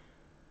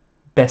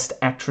Best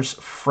Actress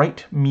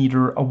Fright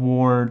Meter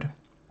Award.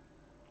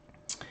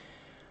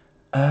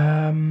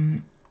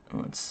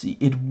 Let's see,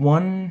 it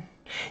won...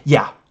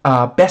 Yeah,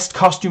 Best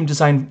Costume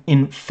Design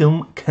in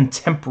Film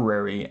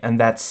Contemporary, and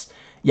that's...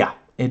 Yeah,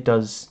 it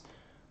does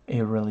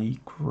a really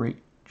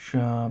great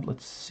job.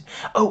 Let's see.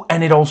 Oh,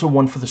 and it also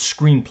won for the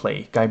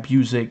screenplay. Guy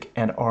Busick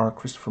and R.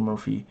 Christopher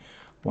Murphy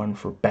won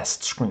for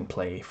Best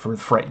Screenplay for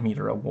the Fright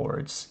Meter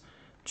Awards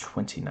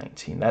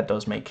 2019. That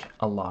does make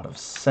a lot of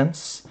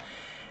sense.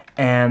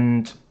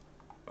 And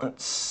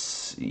let's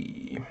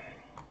see.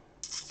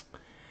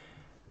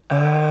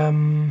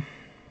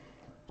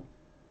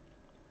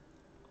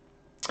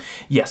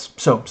 Yes,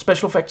 so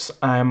special effects.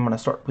 I'm going to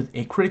start with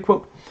a critic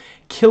quote.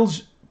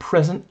 Kills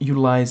present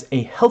utilize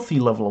a healthy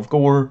level of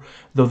gore,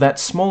 though that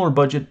smaller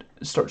budget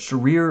starts to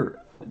rear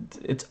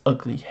its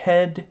ugly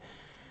head.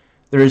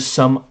 There is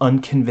some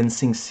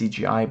unconvincing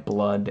CGI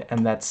blood,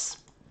 and that's,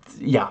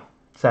 yeah,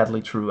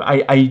 sadly true.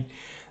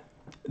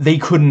 They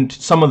couldn't,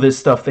 some of this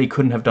stuff they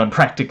couldn't have done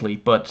practically,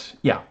 but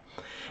yeah.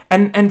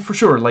 And for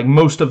sure, like,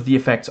 most of the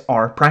effects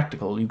are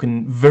practical. You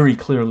can very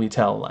clearly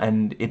tell,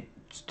 and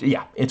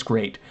it's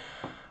great.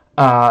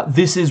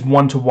 This is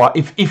one to watch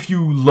if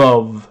you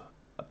love,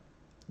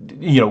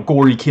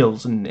 gory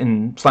kills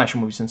in slasher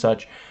movies and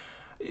such.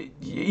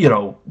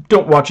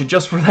 Don't watch it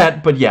just for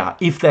that, but yeah,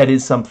 if that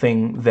is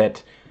something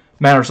that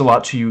matters a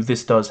lot to you,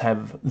 this does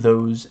have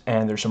those,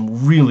 and there's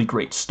some really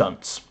great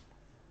stunts.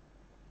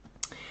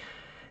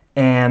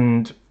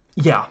 And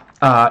yeah,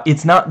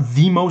 it's not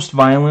the most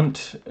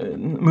violent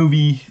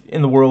movie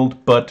in the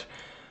world, but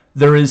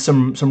there is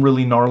some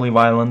really gnarly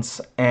violence,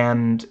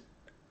 and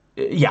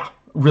yeah,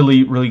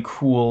 really, really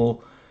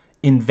cool,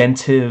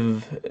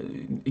 inventive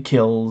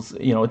kills.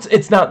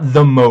 It's not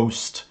the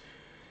most,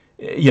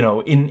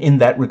 in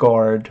that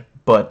regard,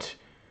 but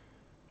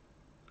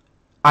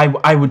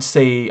I would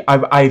say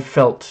I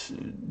felt,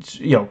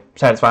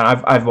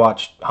 satisfied. I've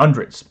watched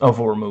hundreds of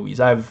horror movies.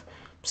 I've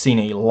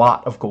seen a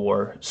lot of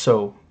gore,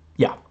 so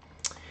yeah.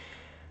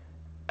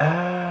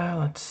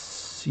 Let's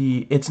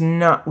see. It's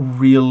not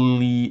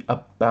really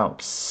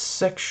about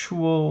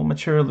sexual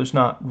material. There's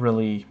not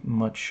really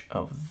much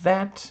of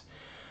that.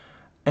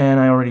 And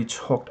I already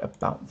talked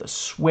about the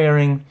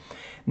swearing.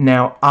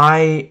 Now,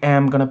 I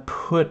am going to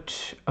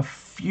put a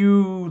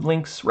few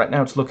links. Right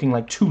now, it's looking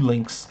like 2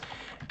 links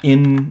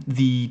in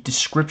the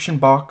description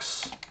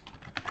box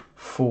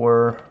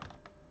for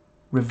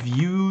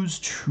reviews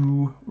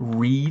to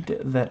read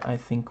that I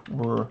think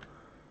were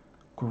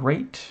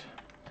great,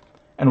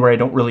 and where I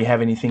don't really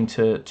have anything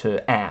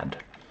to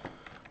add.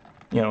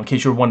 In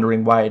case you're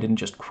wondering why I didn't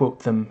just quote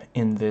them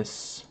in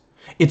this.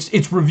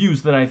 It's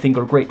reviews that I think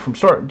are great from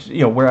start,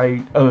 where I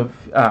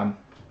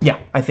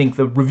think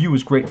the review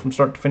is great from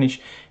start to finish.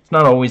 It's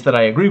not always that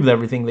I agree with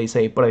everything they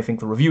say, but I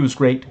think the review is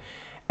great,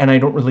 and I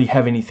don't really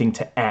have anything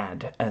to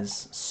add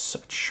as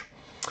such.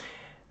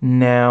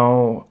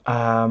 Now,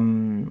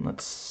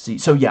 let's see.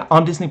 So yeah,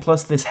 on Disney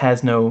Plus, this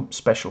has no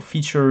special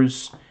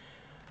features,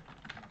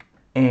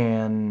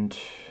 and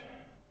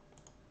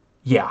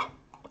yeah,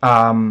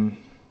 I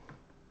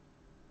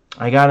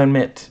gotta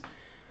admit,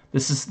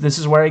 this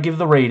is where I give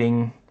the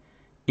rating.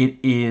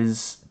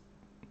 It's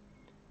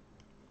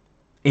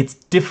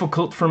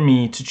difficult for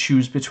me to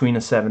choose between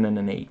a 7 and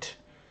an 8.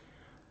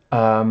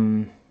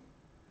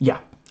 Yeah,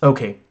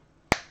 okay.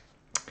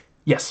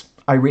 Yes,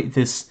 I rate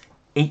this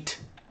 8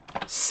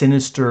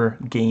 sinister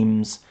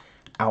games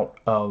out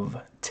of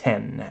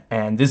 10.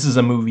 And this is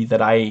a movie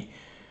that I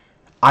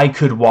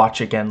could watch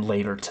again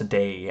later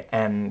today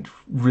and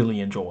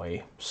really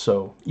enjoy.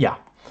 So, yeah.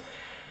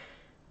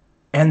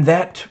 And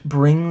that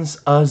brings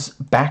us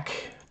back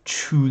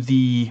to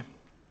the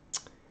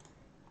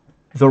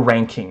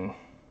ranking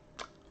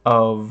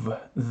of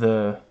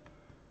the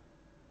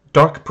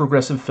dark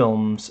progressive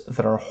films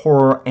that are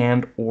horror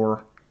and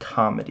or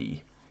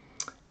comedy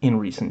in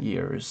recent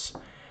years.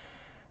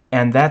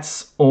 And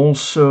that's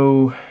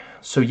also...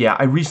 So yeah,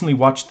 I recently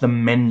watched The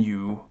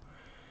Menu,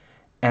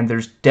 and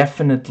there's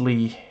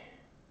definitely...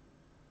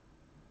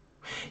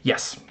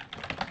 Yes.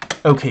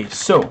 Okay,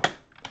 so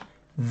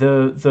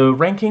The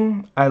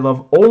ranking, I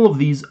love all of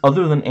these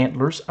other than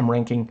Antlers. I'm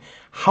ranking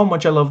how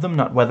much I love them,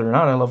 not whether or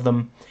not I love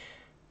them.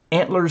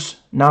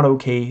 Antlers, not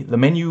okay. The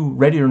Menu,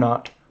 Ready or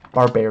Not,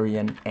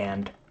 Barbarian,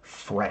 and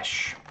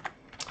Fresh.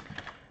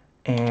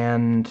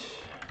 And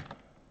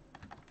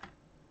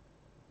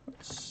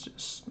let's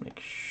just make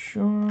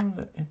sure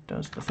that it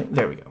does the thing.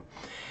 There we go.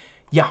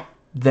 Yeah,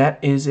 that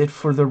is it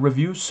for the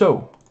review.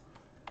 So,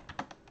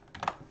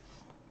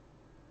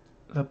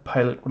 the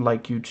pilot would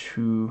like you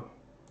to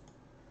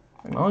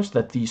acknowledge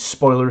that the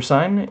spoiler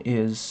sign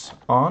is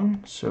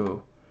on.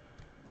 So,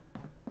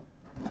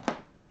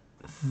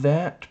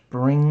 that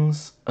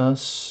brings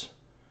us...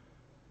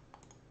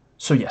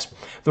 So yes,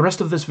 the rest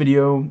of this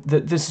video,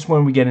 this is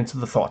when we get into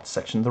the thoughts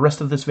section. The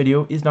rest of this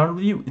video is not a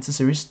review. It's a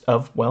series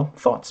of, well,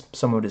 thoughts.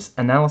 Some of it is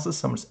analysis,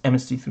 some is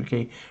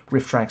MST3K,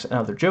 riff tracks, and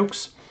other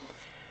jokes.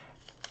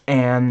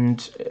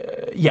 And,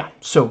 yeah,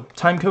 so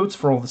time codes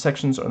for all the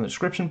sections are in the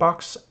description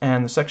box.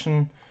 And the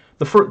section,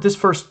 this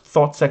first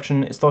thought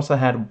section is thoughts I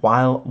had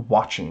while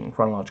watching in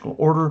chronological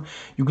order.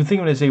 You can think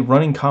of it as a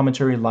running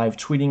commentary, live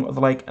tweeting, or the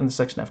like. And the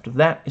section after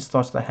that is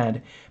thoughts that I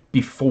had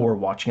before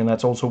watching, and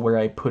that's also where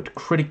I put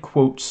critic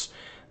quotes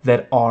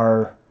that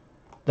are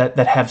that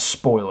have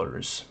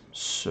spoilers.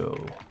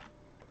 So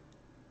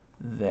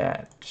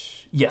that,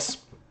 yes,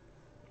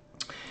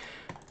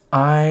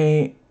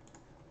 I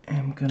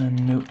am gonna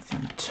note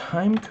the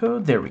time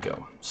code. There we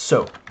go.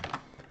 So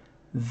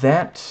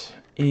that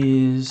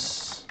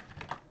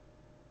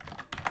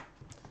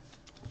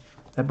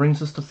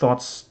brings us to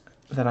thoughts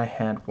that I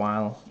had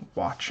while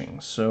watching.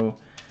 So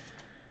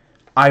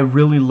I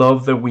really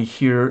love that we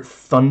hear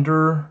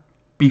thunder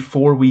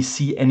before we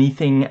see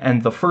anything,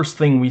 and the first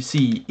thing we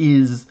see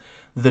is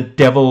the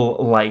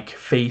devil-like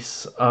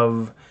face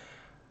of,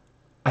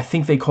 I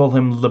think they call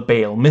him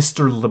LaBelle,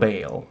 Mr.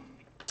 LaBelle.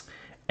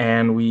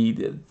 And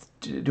we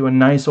do a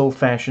nice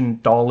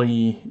old-fashioned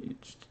dolly,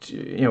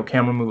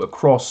 camera move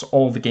across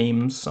all the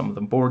games, some of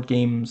them board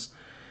games.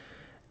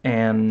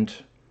 And,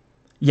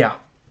 yeah,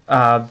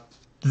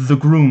 the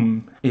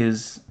groom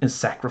is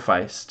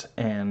sacrificed,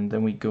 and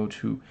then we go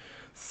to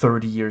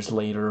 30 years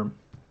later,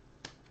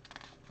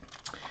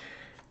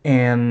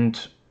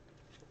 and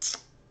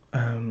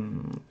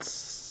let's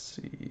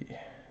see.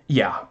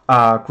 Yeah,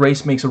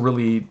 Grace makes a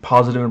really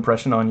positive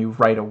impression on you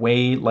right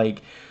away.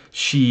 Like,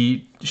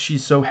 she's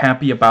so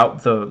happy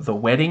about the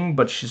wedding,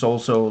 but she's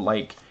also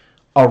like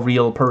a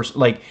real person.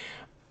 Like,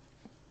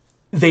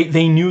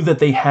 they knew that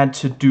they had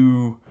to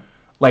do,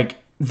 like,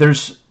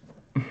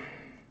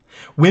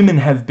 women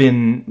have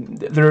been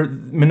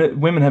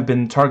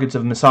targets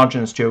of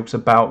misogynist jokes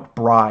about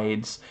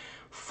brides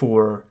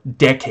for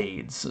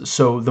decades.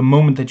 So the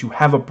moment that you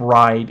have a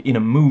bride in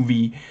a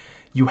movie,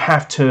 you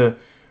have to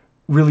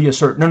really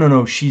assert,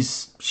 no,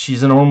 she's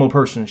a normal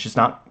person. She's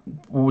not,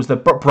 what was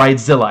that,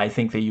 Bridezilla, I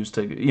think they used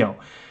to,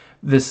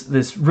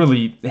 this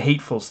really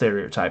hateful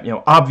stereotype.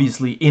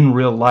 Obviously in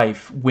real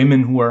life,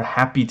 women who are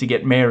happy to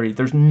get married,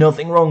 there's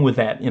nothing wrong with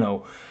that,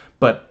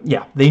 but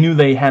yeah, they knew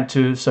they had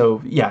to.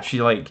 So yeah,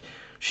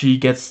 she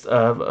gets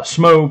a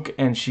smoke,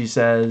 and she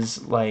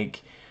says,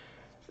 like,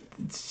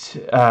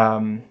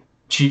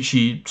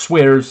 she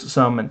swears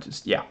some, and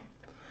just, yeah.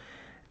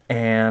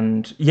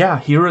 And, yeah,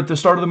 here at the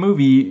start of the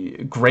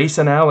movie, Grace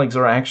and Alex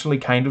are actually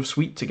kind of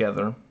sweet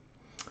together.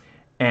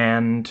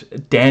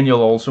 And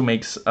Daniel also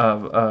makes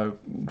a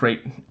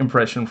great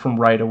impression from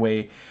right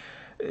away.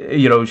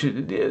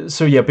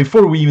 So, yeah,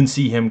 before we even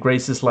see him,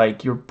 Grace is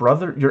like, your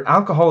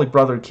alcoholic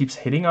brother keeps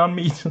hitting on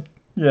me.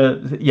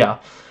 yeah.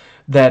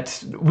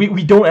 That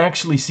we don't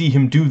actually see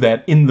him do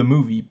that in the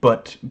movie,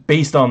 but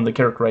based on the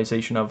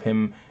characterization of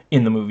him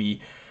in the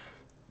movie,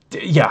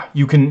 yeah,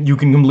 you can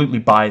completely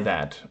buy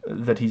that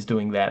he's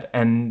doing that.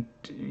 And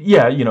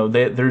yeah,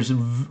 there's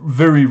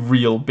very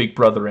real Big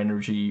Brother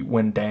energy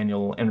when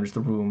Daniel enters the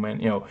room,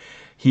 and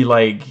he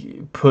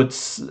like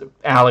puts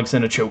Alex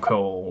in a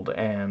chokehold,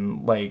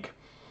 and like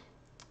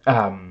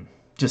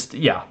just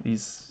yeah,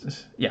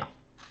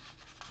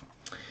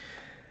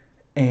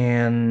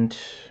 and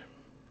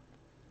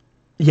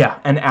yeah,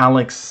 and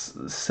Alex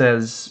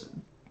says,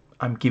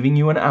 I'm giving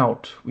you an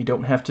out. We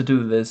don't have to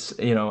do this,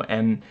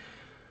 and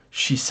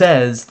she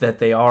says that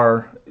they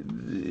are,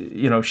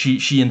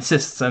 she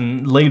insists,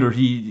 and later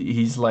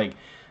he's like,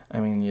 I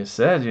mean, you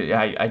said,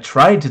 I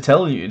tried to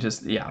tell you,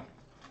 just, yeah.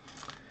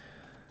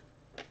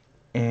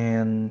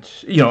 And,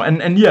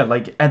 and yeah,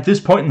 like, at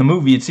this point in the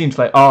movie, it seems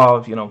like,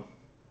 oh,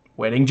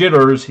 wedding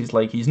jitters, he's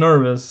like, he's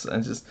nervous,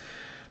 and just,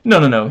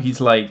 no,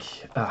 he's like,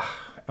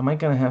 am I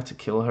gonna have to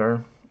kill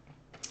her?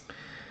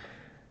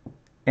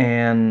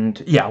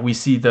 And yeah, we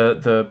see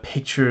the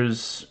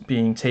pictures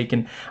being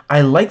taken.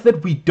 I like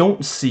that we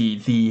don't see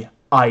the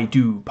I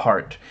do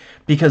part,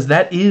 because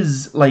that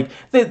is like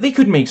they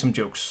could make some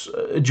jokes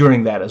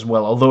during that as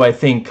well. Although I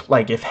think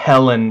like if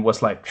Helen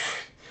was like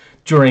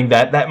during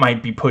that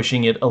might be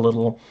pushing it a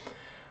little.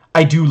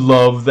 I do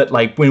love that,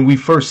 like, when we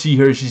first see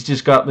her, she's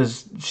just got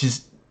this,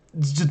 she's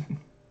just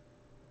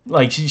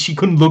like she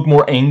couldn't look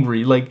more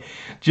angry, like,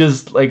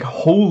 just like,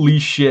 holy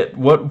shit,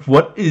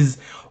 what is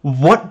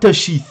what does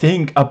she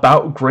think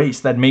about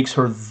Grace that makes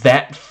her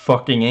that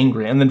fucking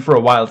angry? And then for a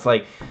while it's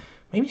like,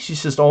 maybe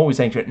she's just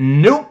always angry.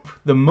 Nope!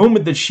 The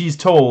moment that she's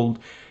told,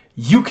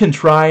 you can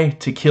try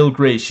to kill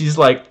Grace, she's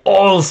like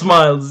all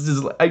smiles.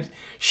 Just like,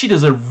 she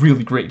does a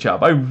really great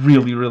job. I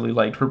really, really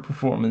liked her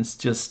performance.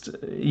 Just,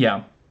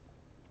 yeah.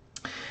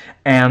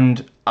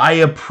 And I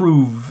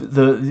approve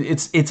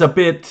it's a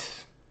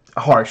bit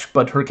harsh,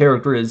 but her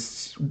character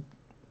is,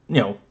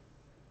 you know,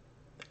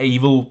 an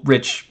evil,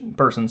 rich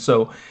person,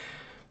 so...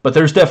 But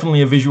there's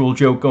definitely a visual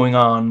joke going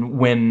on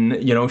when,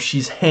 you know,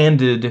 she's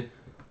handed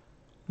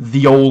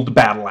the old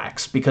battle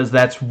axe, because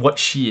that's what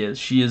she is.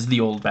 She is the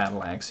old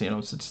battle axe, you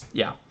know, so it's,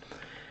 yeah.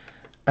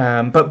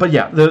 But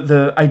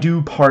yeah, I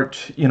do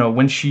part, you know,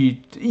 when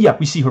she, yeah,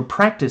 we see her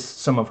practice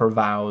some of her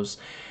vows,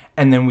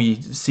 and then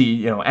we see,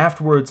 you know,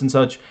 afterwards and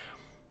such.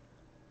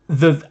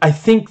 I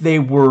think they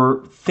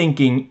were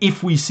thinking,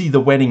 if we see the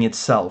wedding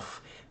itself,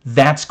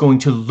 that's going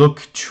to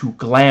look too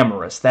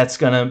glamorous. That's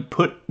going to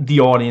put the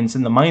audience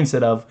in the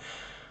mindset of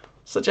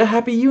such a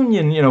happy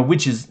union, you know,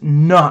 which is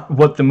not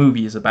what the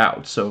movie is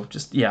about. So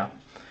just, yeah.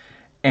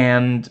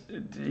 And,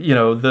 you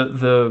know,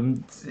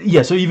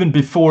 yeah, so even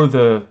before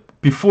the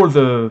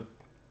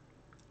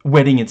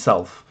wedding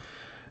itself,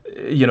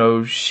 you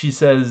know, she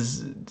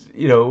says,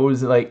 you know, it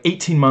was like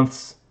 18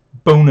 months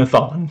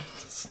bonathon.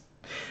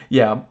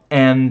 Yeah,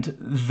 and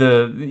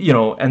you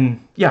know,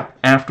 and yeah,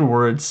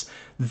 afterwards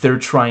they're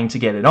trying to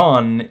get it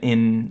on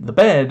in the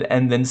bed,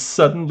 and then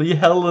suddenly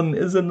Helen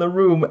is in the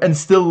room and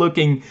still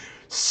looking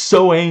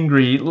so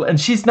angry, and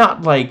she's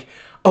not like,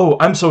 oh,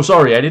 I'm so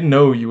sorry, I didn't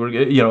know you were,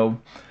 you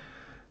know,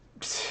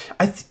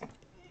 I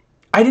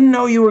didn't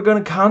know you were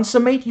gonna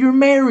consummate. You're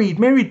married.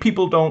 Married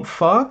people don't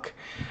fuck,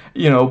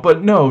 you know.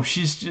 But no,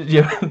 she's just,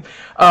 yeah.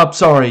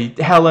 Sorry,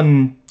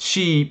 Helen.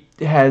 She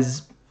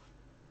has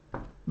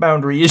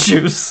boundary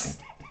issues.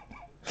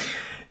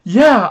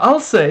 Yeah, I'll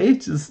say,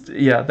 just,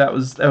 yeah, that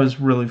was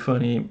really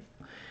funny.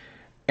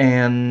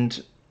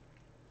 And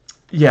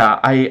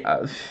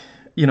yeah,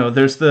 you know,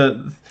 there's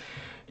the,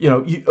 you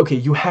know, okay,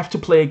 you have to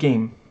play a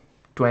game.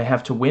 Do I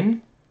have to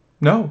win?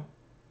 No.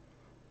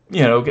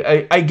 You know,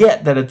 I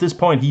get that at this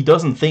point he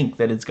doesn't think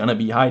that it's gonna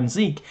be hide and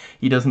seek.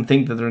 He doesn't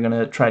think that they're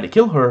gonna try to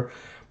kill her.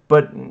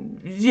 But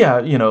yeah,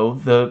 you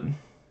know,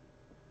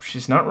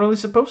 she's not really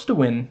supposed to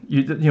win.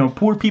 You know,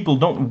 poor people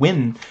don't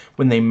win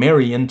when they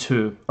marry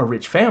into a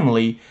rich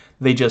family.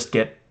 They just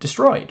get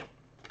destroyed.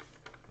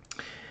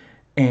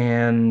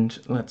 And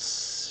let's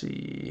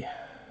see.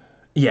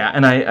 Yeah,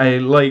 and I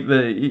like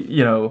the,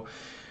 you know,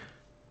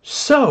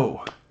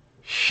 so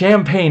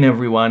champagne,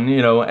 everyone,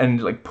 you know,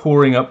 and like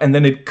pouring up, and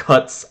then it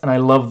cuts, and I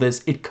love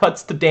this. It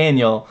cuts to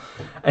Daniel,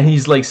 and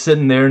he's like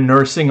sitting there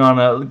nursing on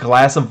a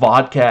glass of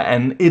vodka,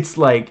 and it's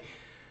like,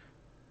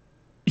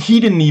 he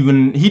didn't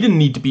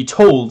need to be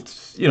told,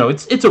 you know,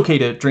 it's okay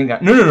to drink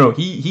that. No.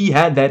 He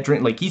had that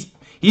drink, like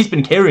he's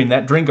been carrying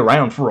that drink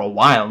around for a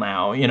while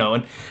now, you know,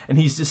 and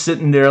he's just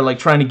sitting there like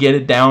trying to get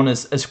it down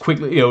as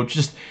quickly, you know,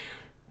 just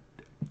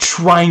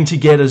trying to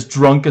get as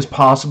drunk as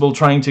possible,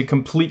 trying to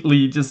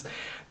completely just,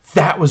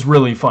 that was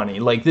really funny.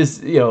 Like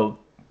this, you know,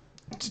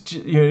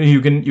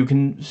 you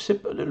can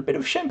sip a little bit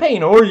of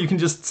champagne, or you can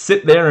just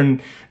sit there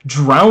and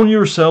drown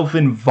yourself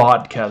in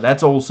vodka.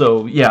 That's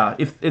also, yeah,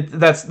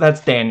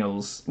 that's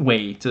Daniel's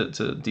way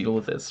to deal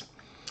with this.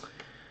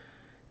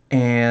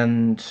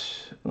 And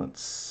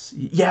let's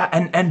see, yeah,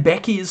 and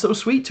Becky is so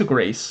sweet to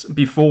Grace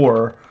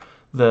before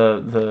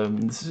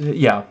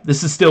yeah,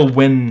 this is still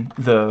when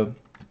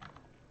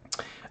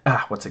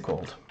what's it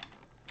called?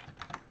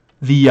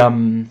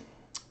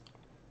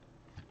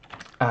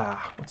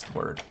 What's the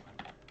word?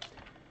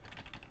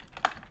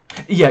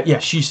 Yeah,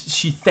 she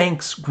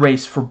thanks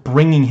Grace for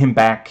bringing him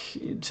back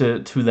to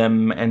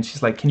them, and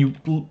she's like, can you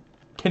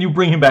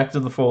bring him back to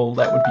the fold?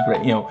 That would be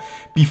great, you know,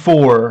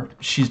 before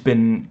she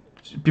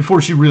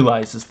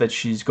realizes that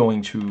she's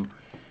going to,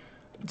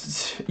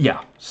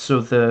 yeah. So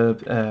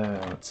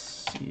let's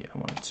see, I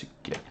wanted to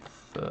get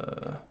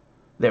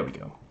there we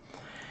go.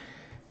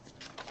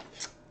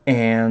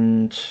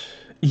 And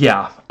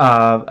yeah,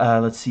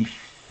 let's see,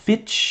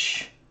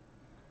 Fitch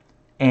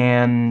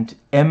and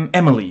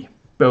Emily,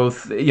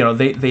 both, you know,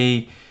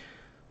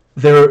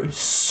 they're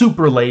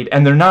super late,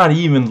 and they're not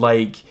even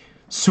like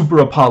super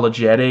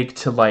apologetic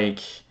to, like,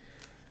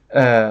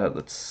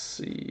 let's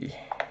see,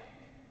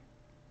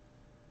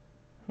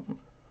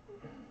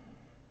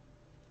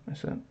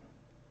 what's that?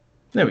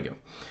 There we go.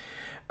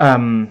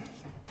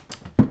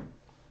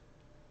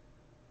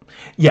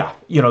 Yeah,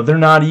 you know, they're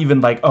not even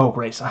like, oh,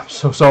 Grace, I'm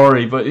so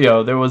sorry, but, you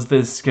know, there was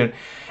this,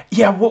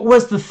 yeah, what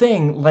was the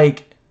thing?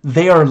 Like,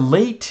 they are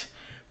late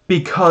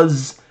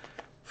because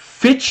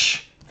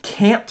Fitch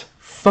can't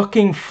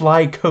fucking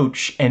fly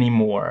coach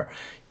anymore.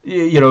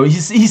 You know,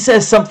 he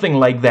says something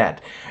like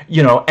that,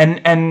 you know,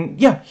 and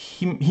yeah,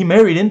 he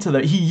married into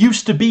that. He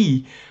used to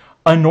be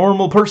a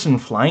normal person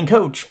flying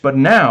coach, but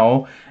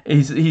now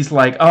he's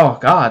like, oh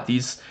God,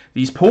 these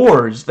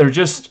pores, they're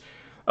just,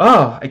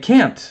 oh, I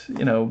can't,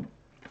 you know.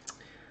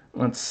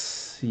 Let's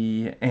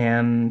see,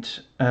 and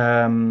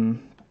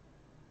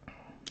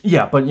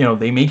yeah, but, you know,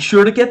 they make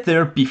sure to get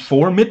there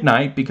before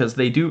midnight because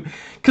they do...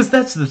 Because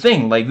that's the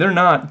thing, like, they're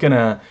not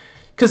gonna...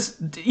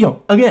 Because, you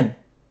know, again,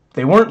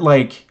 they weren't,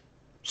 like,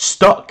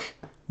 stuck.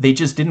 They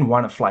just didn't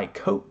want to fly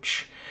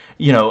coach.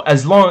 You know,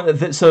 as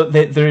long... So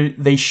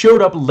they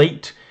showed up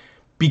late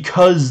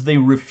because they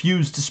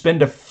refused to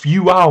spend a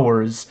few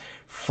hours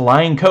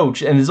flying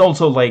coach. And it's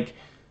also, like,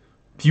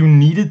 you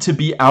needed to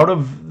be out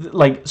of,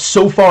 like,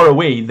 so far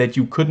away that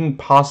you couldn't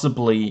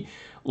possibly,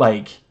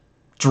 like,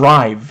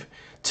 drive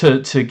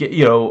to get,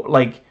 you know,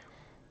 like,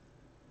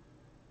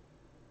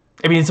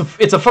 I mean,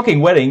 it's a fucking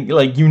wedding,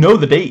 like, you know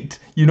the date,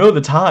 you know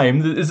the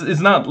time, it's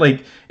not,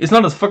 like, it's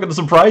not a fucking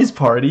surprise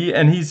party,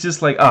 and he's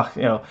just like,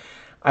 you know,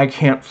 I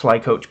can't fly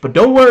coach, but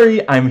don't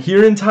worry, I'm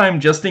here in time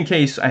just in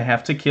case I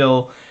have to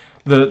kill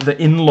the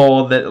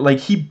in-law that, like,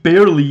 he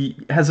barely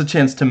has a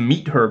chance to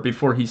meet her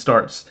before he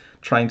starts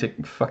trying to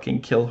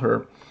fucking kill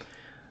her.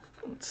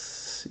 Let's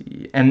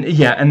see. And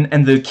yeah,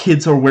 and the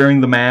kids are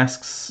wearing the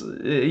masks,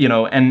 you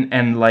know,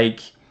 and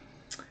like,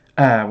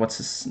 what's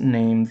his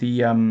name?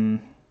 The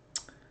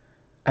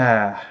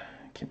I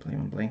can't believe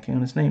I'm blanking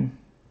on his name.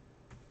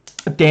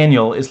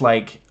 Daniel is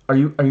like, are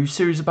you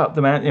serious about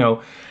the mask? You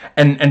know,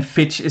 and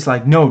Fitch is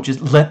like, no, just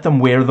let them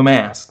wear the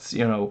masks,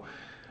 you know,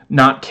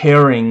 not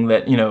caring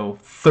that, you know,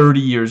 30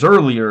 years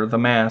earlier the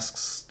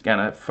masks kind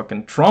of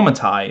fucking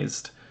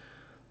traumatized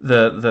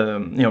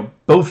the you know,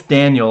 both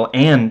Daniel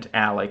and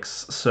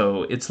Alex.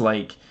 So it's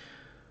like,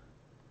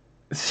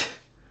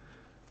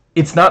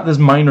 it's not this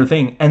minor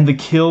thing. And the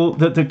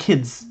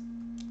kids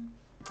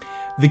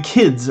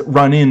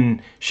run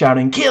in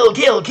shouting, kill,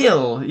 kill,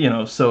 kill, you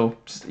know. So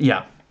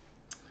yeah,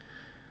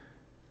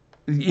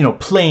 you know,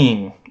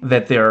 playing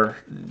that they're,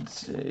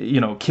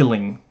 you know,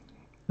 killing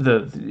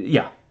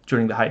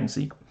during the hide and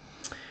seek.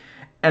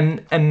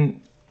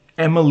 And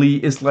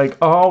Emily is like,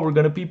 oh, we're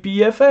gonna be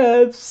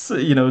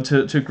BFFs, you know,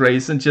 to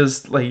Grace, and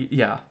just like,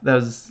 yeah, that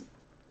was,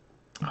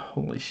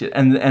 holy shit.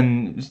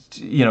 And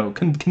you know,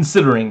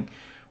 considering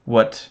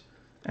what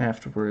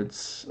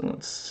afterwards,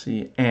 let's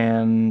see,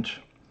 and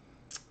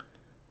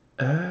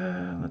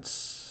let's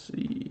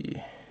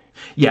see,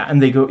 yeah,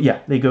 and they go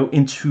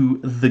into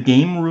the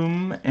game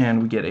room,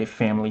 and we get a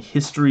family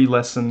history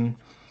lesson.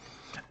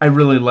 I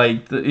really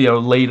liked, you know,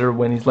 later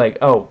when he's like,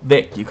 oh,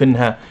 Vic, you couldn't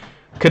have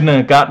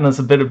gotten us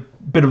a bit of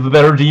a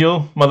better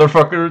deal,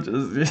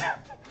 motherfucker.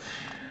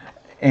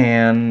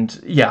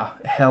 And yeah,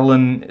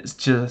 Helen is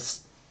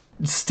just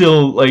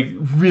still, like,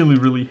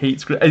 really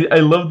hates Grace. I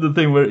love the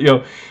thing where, you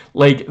know,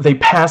 like, they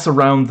pass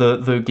around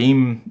the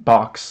game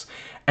box,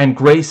 and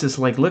Grace is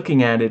like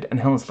looking at it, and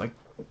Helen's like,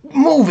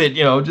 move it,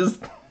 you know,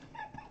 just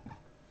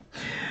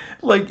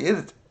like,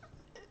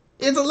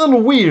 it's a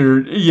little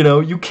weird, you know.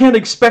 You can't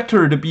expect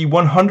her to be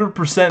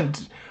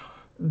 100%,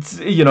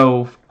 you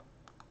know,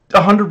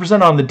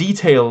 100% on the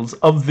details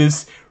of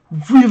this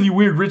really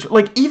weird ritual.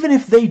 Like, even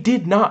if they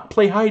did not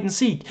play hide and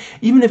seek,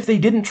 even if they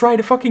didn't try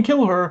to fucking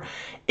kill her,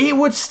 it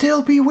would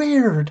still be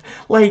weird.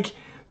 Like,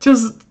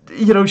 just,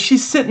 you know,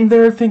 she's sitting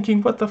there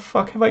thinking, what the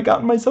fuck have I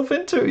gotten myself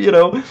into, you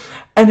know?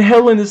 And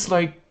Helen is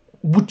like,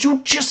 would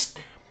you just...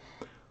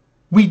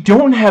 We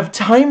don't have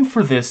time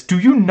for this. Do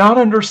you not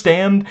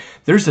understand?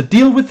 There's a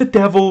deal with the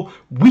devil.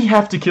 We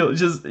have to kill...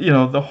 Just, you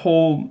know, the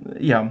whole...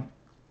 Yeah.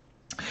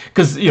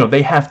 Because, you know,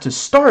 they have to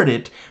start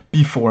it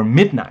before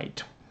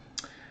midnight.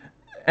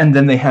 And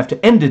then they have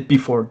to end it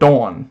before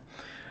dawn.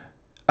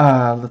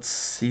 Let's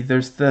see.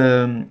 There's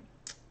the...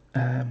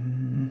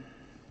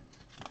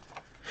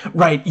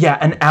 Right, yeah,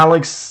 and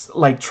Alex,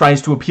 like,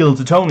 tries to appeal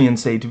to Tony and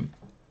say, do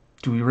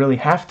we really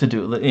have to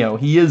do it? You know,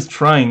 he is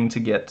trying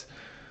to get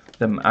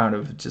them out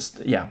of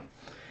just, yeah.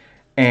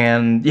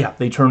 And, yeah,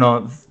 they turn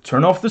off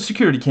the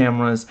security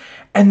cameras,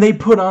 and they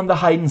put on the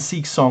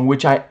hide-and-seek song,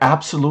 which I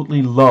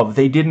absolutely love.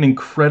 They did an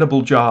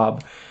incredible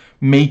job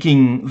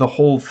making the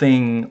whole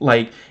thing,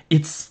 like,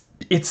 it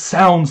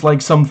sounds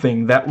like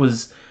something that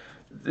was,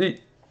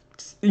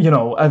 you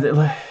know,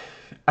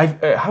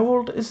 how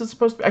old is it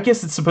supposed to be? I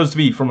guess it's supposed to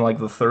be from, like,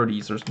 the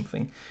 30s or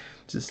something.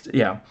 Just,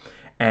 yeah.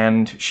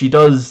 And she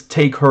does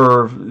take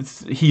her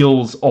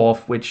heels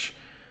off, which,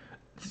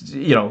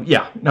 you know,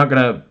 yeah,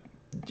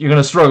 you're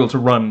gonna struggle to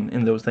run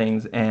in those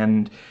things.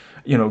 And,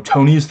 you know,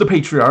 Tony is the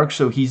patriarch,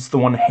 so he's the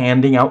one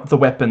handing out the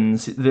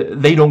weapons.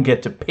 They don't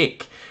get to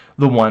pick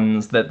the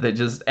ones that they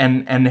just...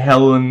 And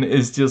Helen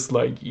is just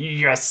like,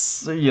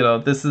 yes! You know,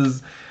 this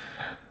is...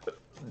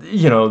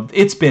 You know,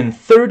 it's been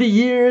 30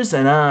 years,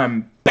 and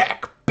I'm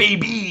back,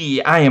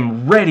 baby! I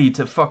am ready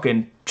to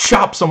fucking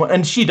chop someone.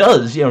 And she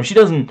does, you know, she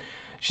doesn't...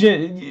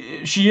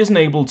 She isn't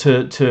able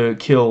to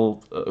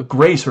kill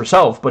Grace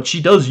herself, but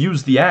she does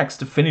use the axe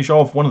to finish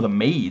off one of the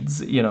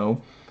maids, you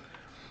know.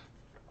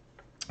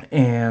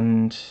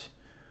 And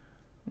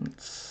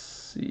let's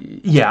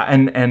see, yeah,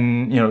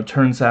 and you know,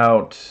 turns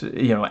out,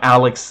 you know,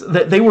 Alex,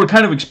 they were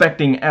kind of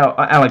expecting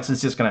Alex is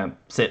just gonna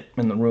sit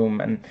in the room,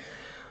 and,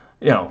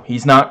 you know,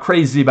 he's not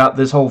crazy about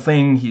this whole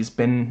thing. He's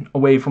been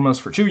away from us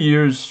for 2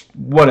 years.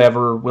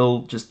 Whatever,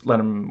 we'll just let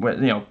him,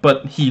 you know.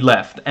 But he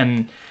left,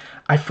 and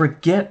I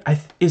forget,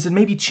 is it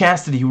maybe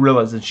Chastity who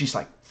realizes, and she's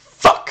like,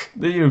 fuck!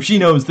 She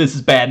knows this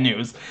is bad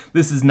news.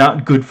 This is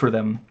not good for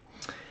them.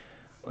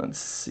 Let's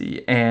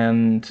see,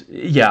 and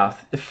yeah,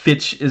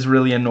 Fitch is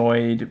really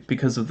annoyed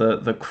because of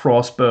the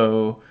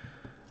crossbow,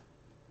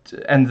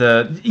 and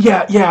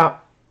yeah.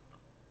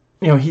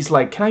 He's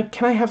like, can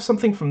I have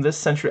something from this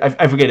century?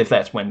 I forget if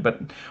that's when,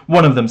 but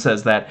one of them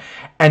says that,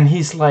 and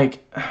he's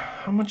like,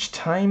 how much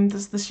time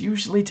does this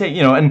usually take?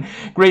 And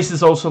Grace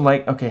is also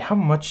like, okay, how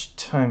much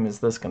time is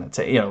this gonna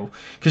take?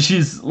 Because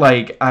she's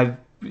like,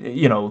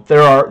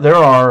 there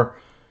are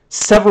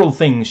several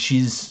things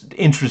she's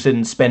interested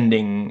in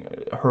spending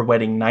her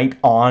wedding night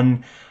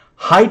on.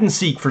 Hide and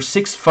seek for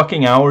 6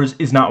 fucking hours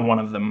is not one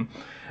of them.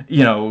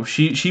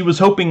 She was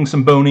hoping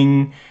some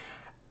boning.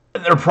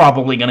 They're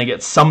probably gonna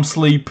get some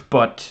sleep,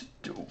 but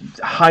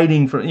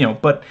hiding for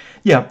but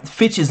yeah,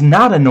 Fitch is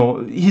not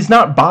annoyed. He's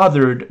not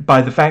bothered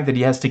by the fact that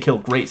he has to kill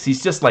Grace.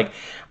 He's just like,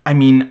 I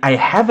mean, I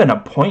have an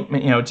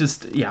appointment.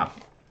 Yeah.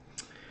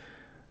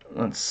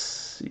 Let's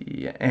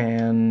see,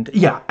 and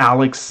yeah,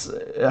 Alex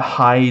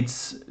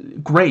hides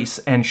Grace,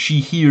 and she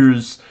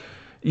hears,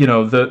 she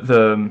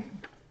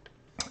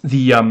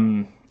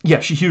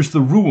hears the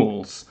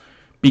rules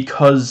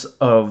because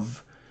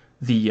of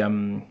the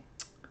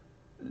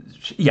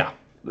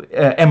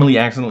Emily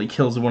accidentally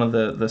kills one of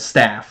the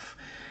staff,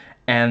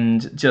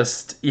 and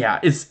just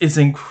it's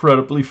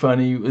incredibly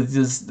funny. It's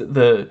just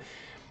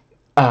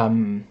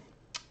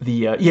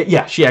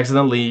she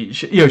accidentally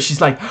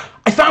she's like,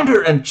 I found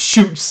her, and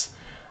shoots,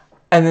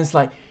 and it's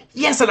like,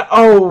 yes, and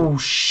oh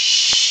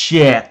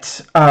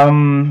shit,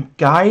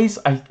 guys,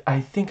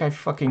 I think I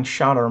fucking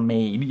shot our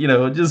maid,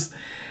 just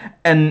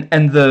and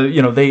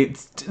they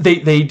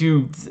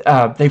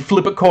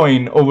flip a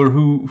coin over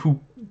who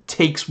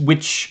takes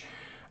which,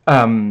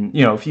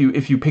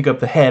 if you pick up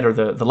the head or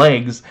the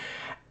legs,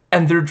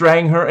 and they're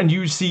dragging her, and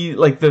you see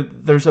like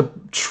there's a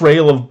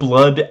trail of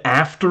blood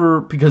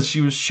after, because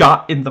she was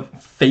shot in the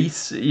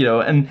face,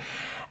 and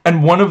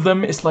one of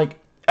them is like,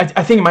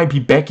 I think it might be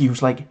Becky,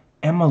 who's like,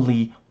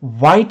 Emily,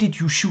 why did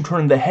you shoot her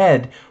in the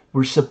head?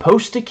 We're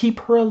supposed to keep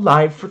her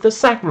alive for the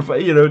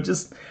sacrifice,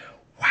 just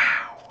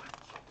wow.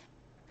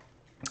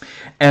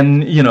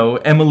 And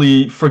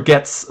Emily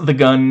forgets the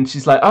gun.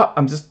 She's like, oh,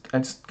 I just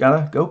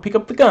gotta go pick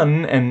up the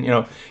gun,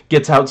 and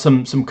gets out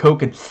some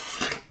coke, and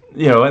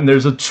and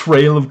there's a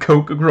trail of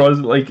coke across,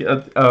 like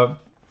a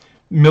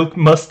milk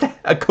mustache,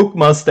 a coke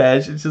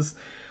mustache. It's just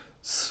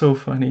so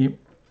funny.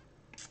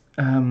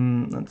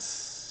 Let's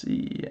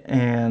see,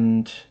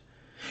 and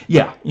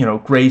yeah,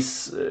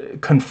 Grace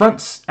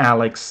confronts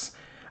Alex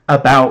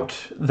about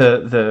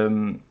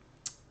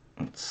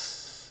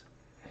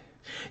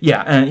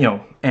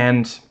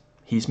and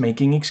he's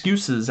making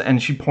excuses,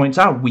 and she points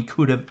out we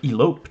could have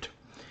eloped.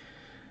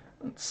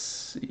 Let's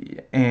see,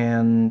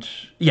 and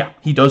yeah,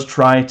 he does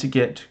try to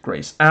get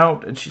Grace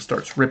out, and she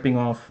starts ripping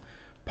off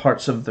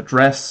parts of the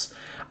dress.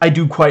 I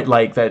do quite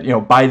like that,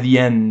 by the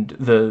end,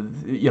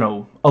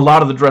 a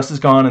lot of the dress is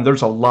gone, and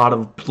there's a lot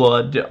of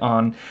blood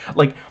on,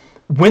 like,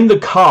 when the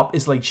cop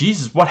is like,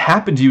 Jesus, what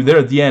happened to you there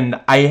at the end,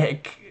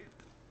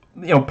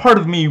 part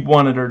of me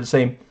wanted her to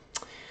say,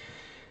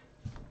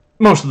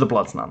 most of the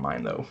blood's not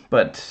mine, though.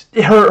 But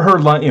her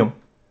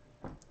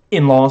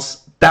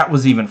in-laws, that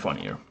was even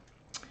funnier.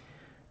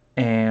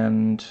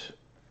 And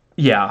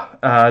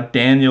yeah,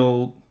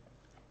 Daniel,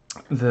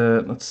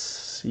 let's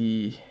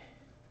see.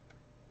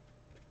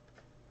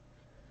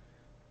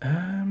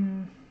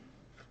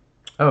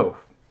 Oh,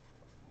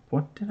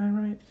 what did I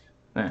write?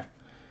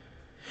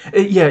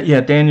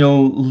 Yeah,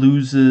 Daniel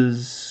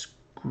loses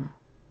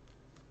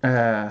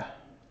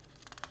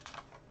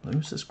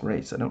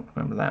Grace. I don't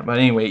remember that, but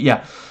anyway,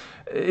 yeah.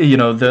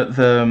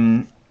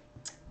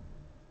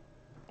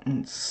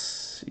 Let's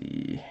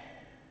see.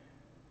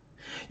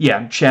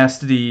 Yeah,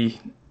 Chastity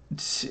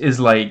is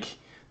like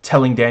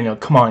telling Daniel,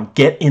 come on,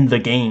 get in the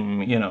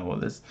game,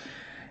 this.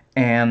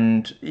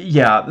 And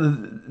yeah,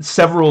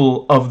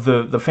 several of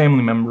the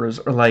family members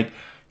are like,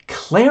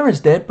 Claire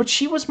is dead, but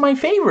she was my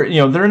favorite.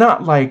 They're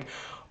not like,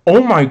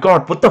 oh my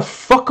god, what the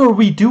fuck are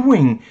we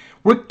doing?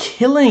 We're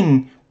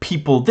killing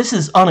people. This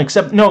is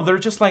unacceptable. No, they're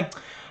just like,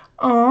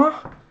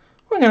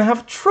 we're gonna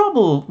have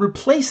trouble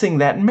replacing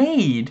that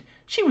maid.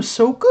 She was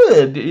so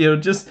good.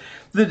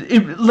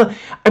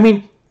 I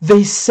mean,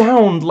 they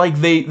sound like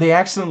they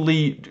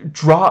accidentally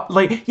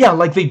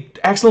they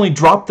accidentally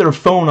dropped their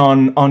phone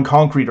on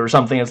concrete or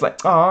something. It's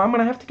like, I'm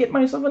gonna have to get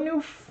myself a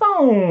new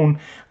phone.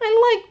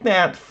 I like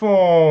that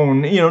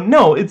phone.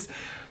 No, it's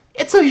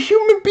a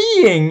human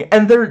being,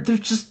 and they're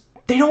just,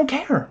 they don't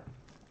care.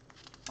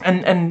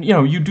 And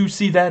you do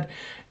see that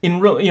in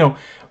real,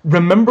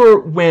 remember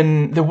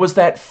when there was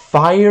that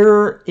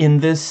fire in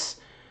this,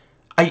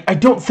 I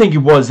don't think it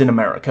was in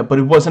America, but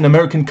it was an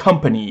American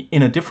company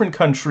in a different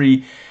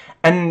country,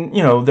 and,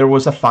 there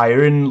was a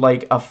fire in,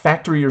 like, a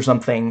factory or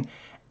something,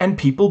 and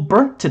people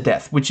burnt to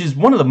death, which is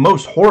one of the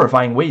most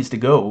horrifying ways to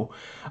go.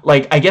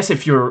 Like, I guess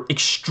if you're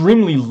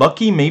extremely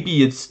lucky,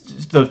 maybe it's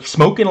the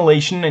smoke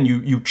inhalation and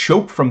you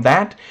choke from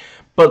that,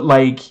 but,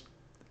 like,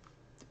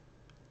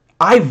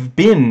 I've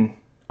been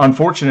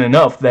unfortunate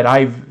enough that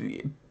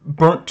I've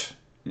burnt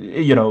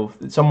you know,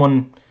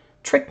 someone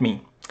tricked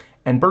me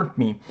and burnt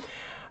me.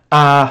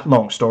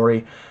 Long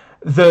story.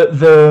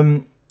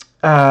 You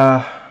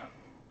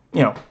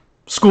know,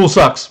 school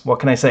sucks. What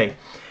can I say?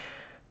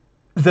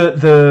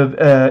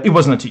 It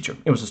wasn't a teacher.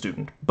 It was a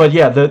student. But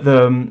yeah,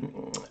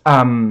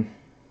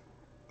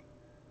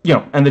 you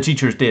know, and the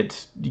teachers did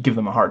give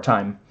them a hard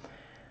time.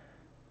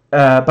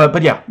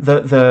 But yeah,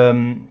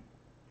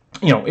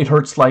 you know, it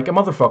hurts like a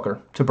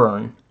motherfucker to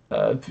burn.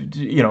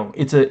 You know,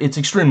 it's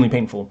extremely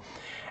painful.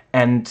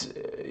 And,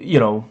 you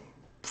know,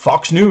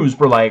 Fox News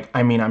were like,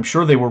 I mean, I'm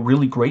sure they were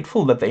really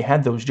grateful that they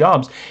had those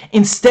jobs.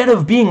 Instead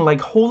of being like,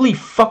 holy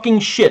fucking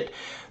shit,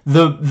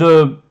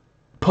 the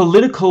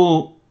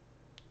political,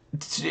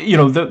 you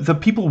know, the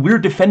people we're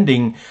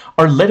defending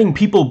are letting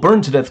people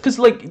burn to death. Because,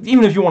 like,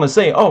 even if you want to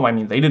say, oh, I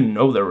mean, they didn't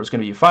know there was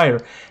going to be a fire.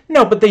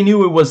 No, but they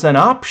knew it was an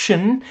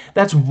option.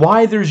 That's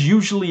why there's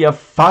usually a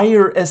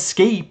fire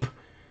escape.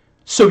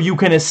 So you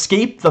can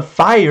escape the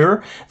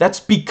fire. That's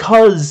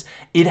because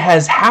it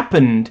has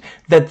happened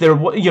that there,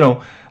 you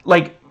know,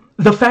 like,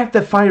 the fact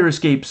that fire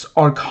escapes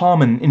are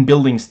common in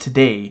buildings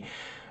today,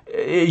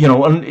 you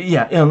know,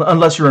 yeah,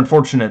 unless you're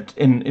unfortunate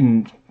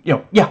in you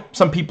know, yeah,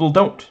 some people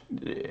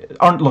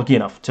aren't lucky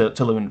enough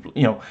to live in,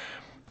 you know,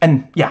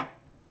 and yeah,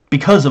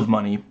 because of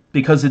money,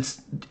 because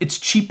it's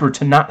cheaper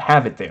to not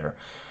have it there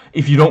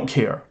if you don't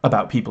care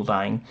about people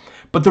dying.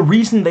 But the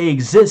reason they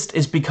exist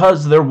is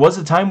because there was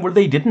a time where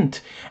they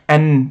didn't.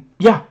 And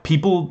yeah,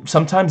 people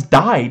sometimes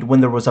died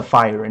when there was a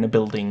fire in a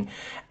building.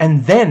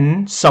 And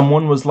then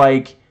someone was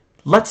like,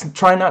 let's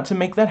try not to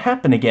make that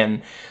happen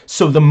again.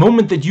 So the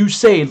moment that you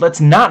say,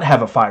 let's not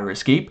have a fire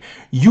escape,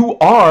 you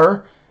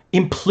are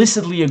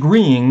implicitly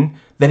agreeing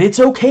that it's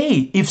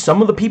okay if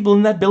some of the people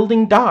in that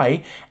building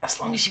die, as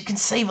long as you can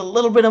save a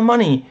little bit of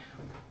money.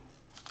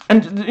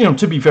 And, you know,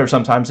 to be fair,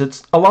 sometimes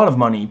it's a lot of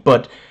money,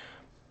 but,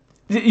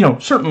 you know,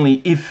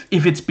 certainly if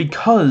it's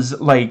because,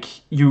 like,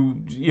 you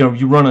know,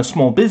 you run a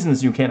small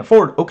business you can't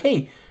afford,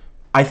 okay,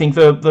 I think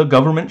the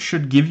government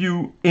should give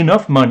you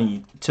enough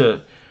money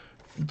to,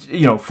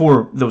 you know,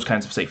 for those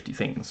kinds of safety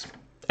things.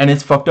 And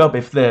it's fucked up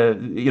if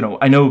you know,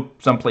 I know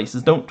some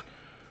places don't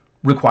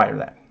require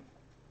that.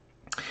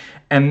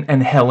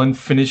 And Helen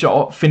finishes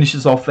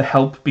off the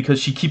help because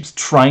she keeps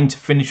trying to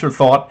finish her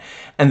thought,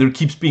 and there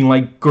keeps being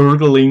like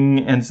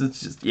gurgling, and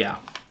it's just, yeah.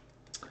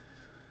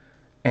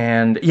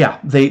 And yeah,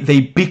 they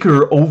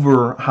bicker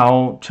over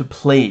how to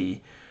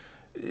play,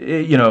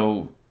 you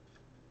know,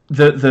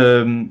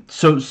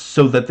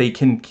 so that they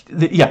can,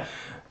 yeah,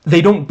 they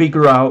don't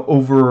bicker out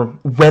over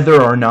whether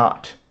or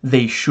not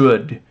they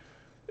should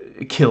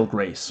kill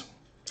Grace.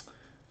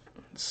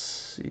 Let's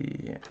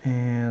see,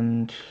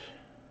 and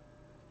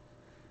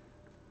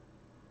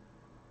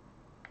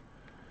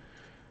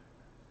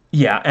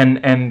yeah,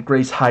 and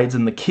Grace hides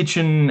in the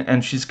kitchen,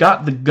 and she's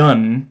got the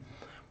gun,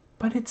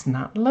 but it's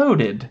not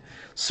loaded.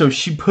 So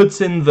she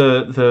puts in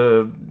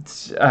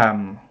what's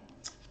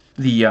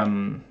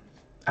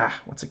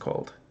it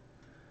called?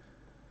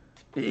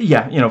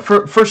 Yeah, you know,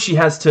 first she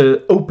has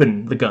to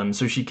open the gun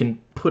so she can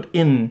put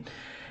in,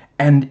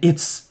 and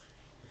it's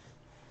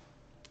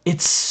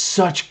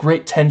such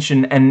great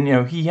tension, and, you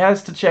know, he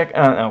has to check,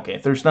 okay,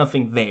 there's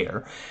nothing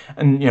there.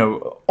 And, you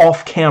know,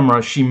 off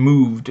camera, she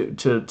moved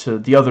to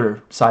the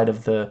other side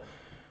of the,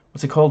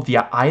 what's it called? The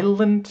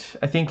island,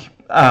 I think.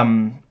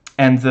 And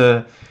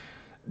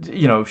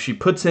you know, she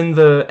puts in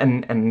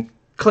and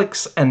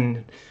clicks,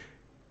 and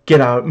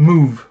get out,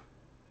 move.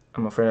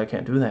 I'm afraid I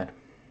can't do that.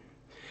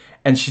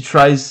 And she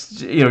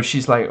tries, you know,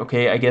 she's like,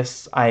 okay, I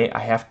guess I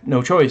have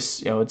no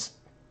choice. You know, it's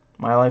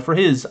my life or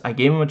his. I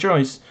gave him a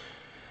choice.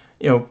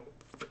 You know,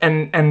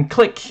 and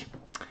click,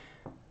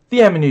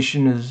 the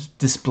ammunition is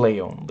display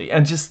only,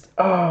 and just,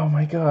 oh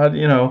my god,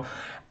 you know,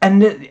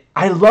 and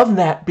I love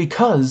that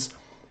because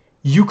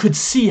you could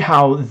see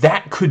how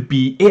that could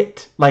be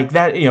it, like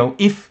that, you know,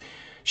 if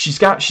she's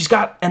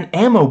got an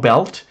ammo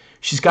belt,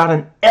 she's got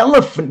an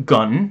elephant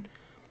gun,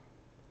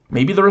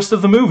 maybe the rest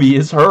of the movie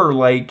is her,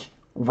 like,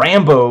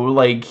 Rambo,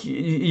 like,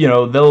 you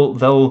know,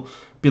 they'll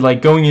be,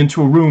 like, going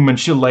into a room, and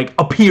she'll, like,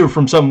 appear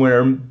from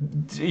somewhere,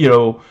 you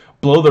know,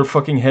 blow their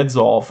fucking heads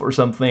off or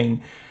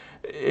something.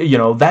 You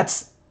know,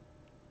 that's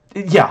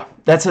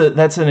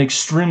an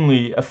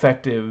extremely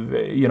effective,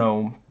 you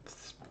know,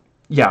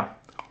 yeah.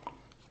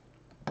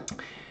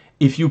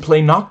 If you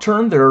play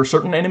Nocturne, there are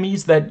certain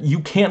enemies that you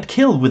can't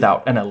kill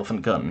without an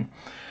elephant gun.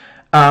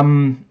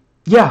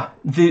 Yeah,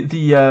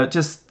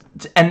 just,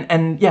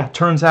 and yeah,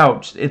 turns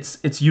out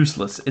it's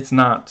useless. It's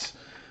not,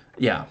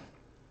 yeah.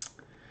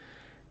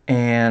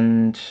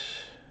 And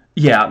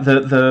yeah,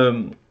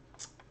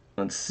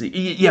 let's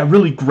see. Yeah,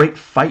 really great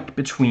fight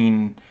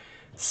between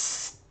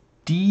Stevens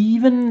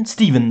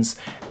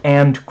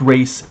and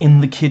Grace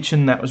in the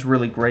kitchen. That was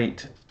really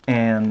great.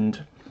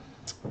 And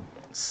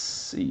let's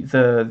see,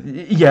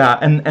 yeah,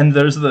 and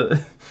there's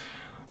the,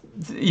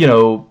 you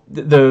know,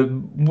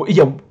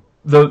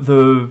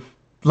 the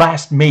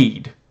last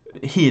maid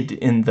hid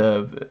in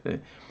the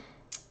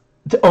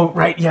oh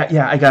right,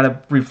 yeah, I gotta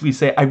briefly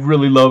say, I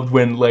really loved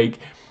when, like,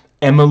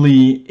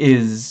 Emily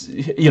is,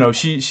 you know,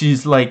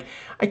 she's like,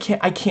 I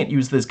can't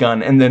use this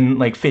gun. And then,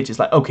 like, Fitch is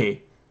like,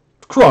 okay,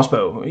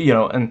 crossbow, you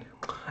know,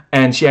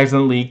 and she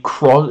accidentally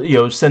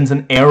sends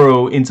an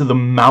arrow into the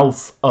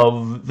mouth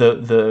of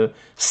the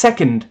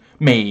second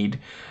maid,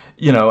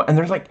 you know, and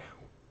they're like,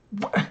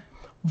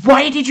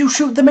 why did you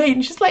shoot the maid?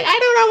 And she's like, I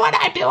don't know what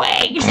I'm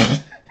doing.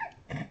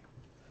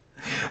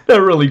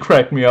 That really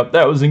cracked me up.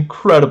 That was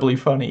incredibly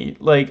funny.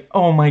 Like,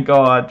 oh my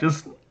god,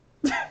 just...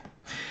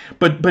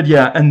 But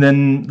yeah, and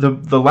then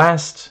the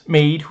last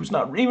maid, who's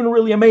not even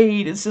really a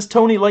maid, it's just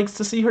Tony likes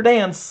to see her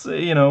dance,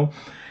 you know.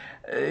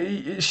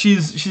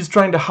 She's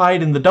trying to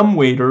hide in the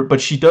dumbwaiter,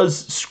 but she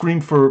does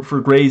scream for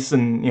Grace,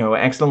 and, you know,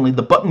 accidentally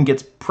the button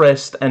gets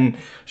pressed, and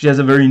she has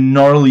a very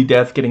gnarly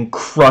death, getting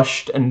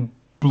crushed and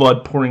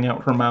blood pouring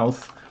out her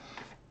mouth.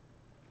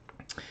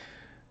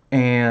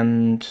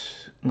 And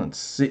let's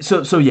see,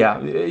 so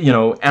yeah, you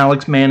know,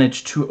 Alex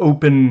managed to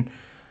open...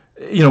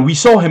 You know, we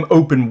saw him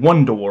open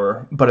one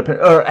door, but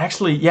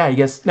actually, yeah, I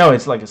guess, no,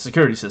 it's like a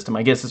security system.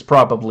 I guess it's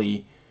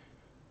probably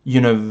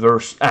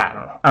universe.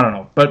 I don't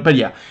know. But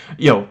yeah,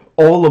 you know,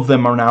 all of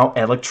them are now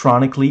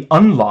electronically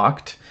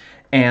unlocked,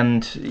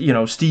 and, you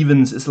know,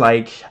 Stevens is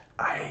like,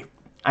 I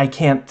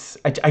can't.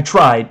 I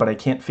tried, but I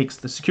can't fix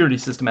the security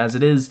system as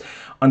it is.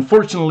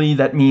 Unfortunately,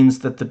 that means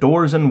that the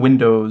doors and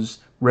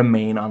windows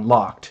remain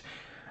unlocked.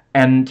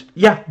 And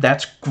yeah,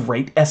 that's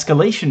great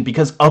escalation,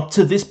 because up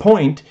to this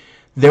point,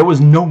 there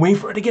was no way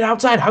for her to get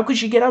outside. How could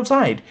she get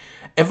outside?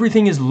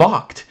 Everything is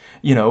locked,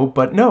 you know,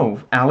 but no,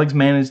 Alex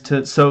managed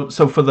to, so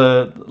for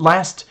the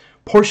last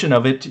portion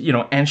of it, you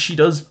know, and she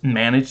does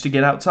manage to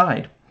get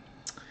outside.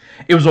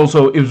 It was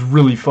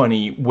really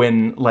funny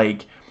when,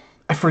 like,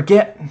 I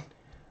forget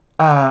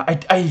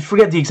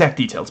the exact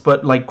details,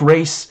 but, like,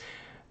 Grace,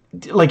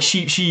 like,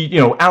 she, you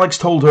know, Alex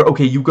told her,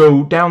 okay, you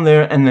go down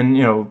there and then,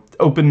 you know,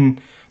 open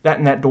that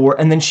and that door,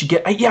 and then she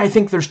I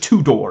think there's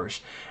two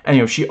doors, and,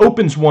 you know, she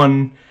opens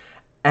one,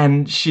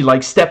 and she,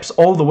 like, steps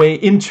all the way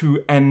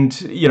into,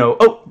 and, you know,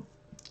 oh,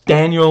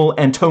 Daniel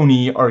and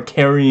Tony are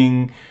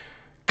carrying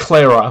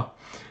Clara,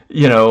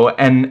 you know,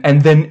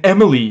 and then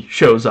Emily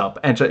shows up,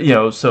 and, you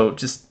know, so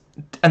just,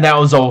 and that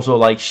was also,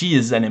 like, she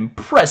is an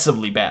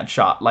impressively bad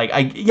shot.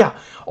 Like, yeah,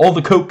 all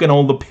the coke and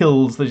all the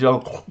pills, that,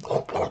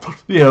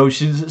 you know,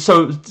 she's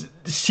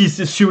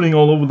just shooting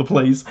all over the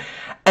place.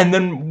 And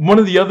then one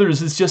of the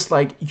others is just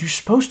like, you're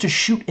supposed to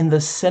shoot in the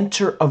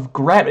center of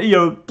gravity, you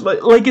know,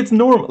 like it's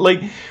normal,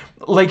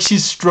 like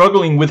she's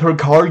struggling with her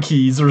car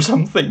keys or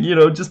something, you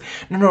know, just,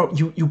 no,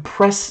 you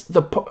press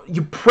the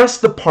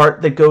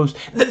part that goes,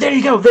 there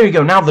you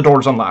go, now the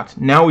door's unlocked,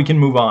 now we can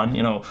move on,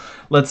 you know,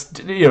 let's,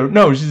 you know,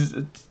 no,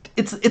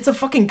 it's a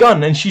fucking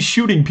gun, and she's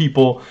shooting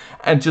people,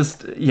 and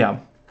just, yeah.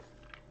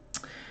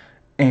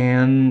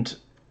 And,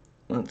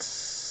 let's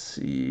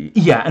see,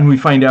 yeah, and we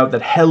find out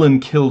that Helen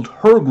killed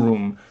her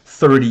groom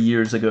 30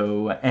 years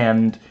ago,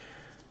 and,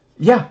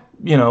 yeah,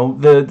 you know,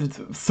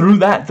 through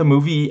that, the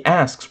movie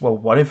asks, well,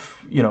 what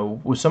if, you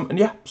know, some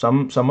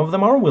of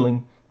them are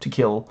willing to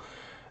kill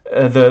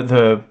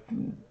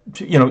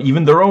you know,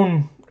 even their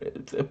own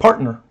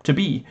partner to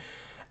be,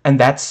 and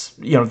that's,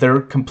 you know,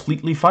 they're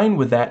completely fine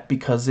with that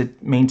because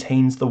it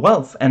maintains the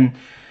wealth. And,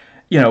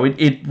 you know,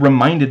 it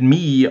reminded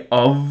me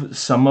of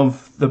some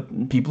of the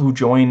people who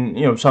join,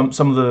 you know, some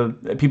of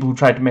the people who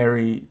tried to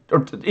marry,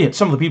 or yeah,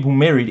 some of the people who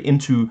married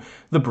into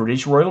the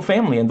British royal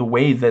family and the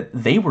way that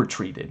they were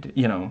treated,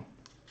 you know.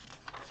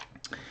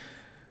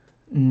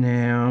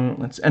 Now,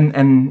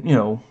 and you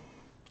know,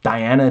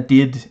 Diana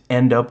did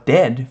end up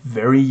dead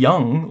very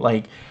young.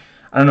 Like,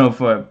 I don't know if,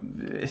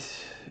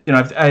 you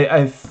know,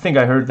 I think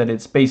I heard that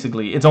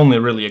it's only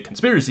really a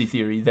conspiracy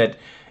theory that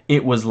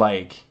it was,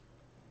 like,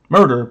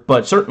 murder,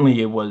 but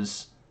certainly it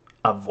was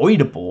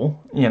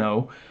avoidable, you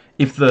know.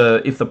 If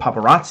the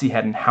paparazzi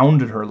hadn't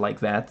hounded her like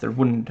that, there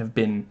wouldn't have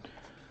been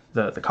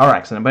the car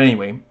accident. But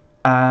anyway,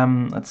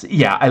 let's see.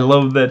 Yeah, I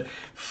love that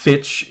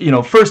Fitch, you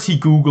know, first he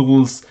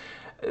Googles,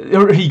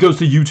 or he goes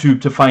to YouTube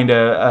to find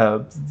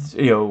a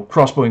you know,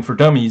 crossbowing for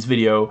dummies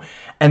video,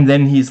 and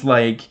then he's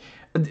like,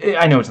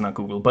 I know it's not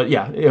Google, but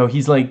yeah, you know,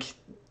 he's like,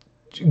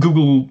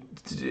 Google,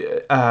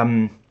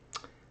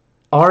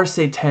 are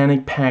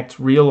satanic pacts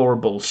real or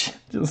bullshit?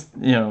 Just,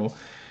 you know,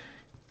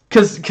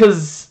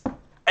 cause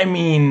I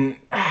mean,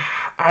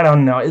 I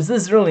don't know. Is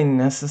this really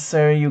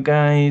necessary, you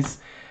guys?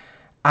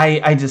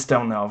 I just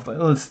don't know.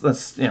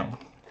 Let's you know.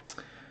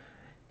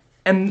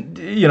 And,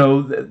 you know,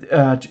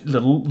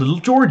 little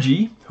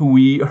Georgie, who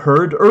we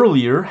heard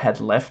earlier, had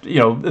left, you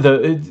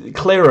know,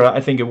 Clara,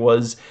 I think it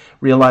was,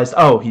 realized,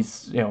 oh,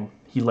 he's, you know,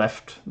 he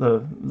left the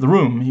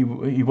room.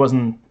 He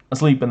wasn't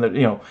asleep, and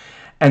you know,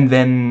 and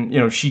then, you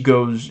know, she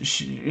goes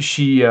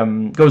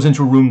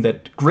into a room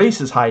that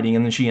Grace is hiding,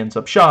 and then she ends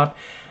up shot,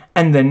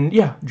 and then,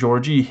 yeah,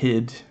 Georgie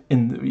hid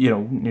in, you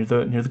know, near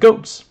the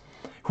goats,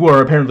 who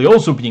are apparently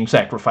also being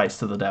sacrificed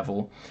to the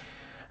devil,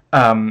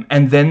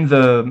 and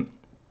then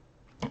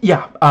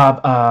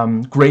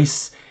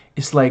Grace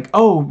is like,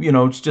 oh, you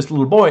know, it's just a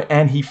little boy,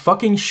 and he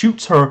fucking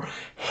shoots her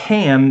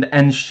hand,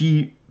 and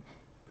she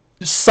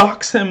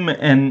socks him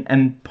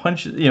and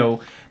punches, you know,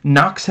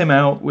 knocks him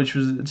out, which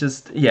was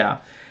just, yeah.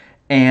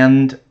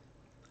 and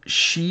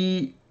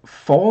she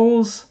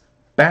falls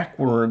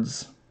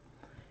backwards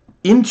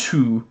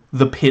into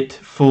the pit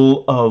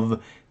full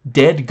of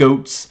dead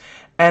goats.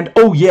 And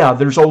oh yeah,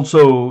 there's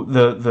also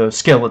the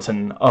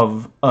skeleton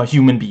of a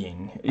human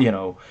being, you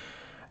know.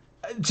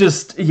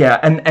 Just, yeah,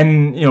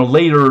 and you know,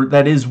 later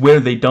that is where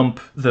they dump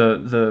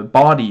the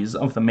bodies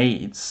of the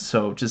maids.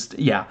 So just,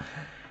 yeah.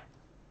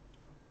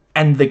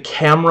 And the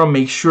camera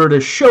makes sure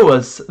to show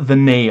us the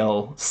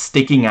nail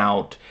sticking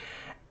out,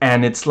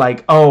 and it's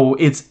like, oh,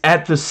 it's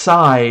at the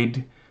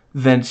side.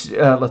 Then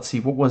let's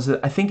see, what was it?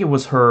 I think it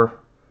was her.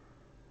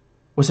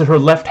 Was it her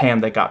left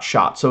hand that got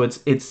shot? So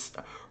it's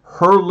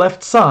her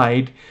left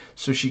side.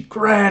 So she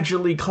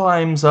gradually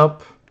climbs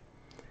up,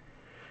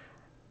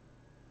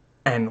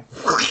 and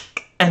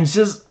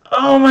just,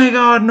 oh my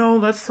god, no,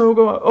 that's so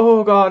good.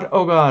 Oh god,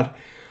 oh god.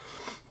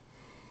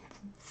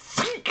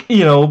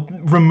 You know,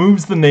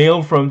 removes the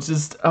nail from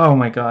just, oh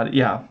my god,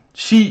 yeah.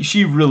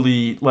 She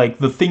really, like,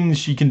 the things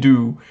she can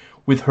do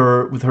with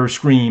her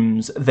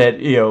screams, that,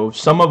 you know,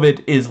 some of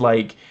it is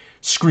like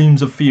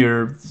screams of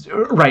fear.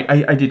 Right,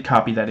 I did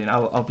copy that in.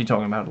 I'll be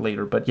talking about it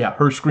later, but yeah,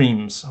 her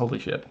screams, holy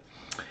shit.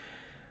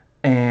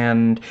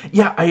 And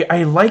yeah,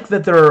 I like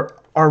that there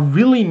are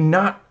really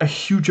not a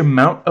huge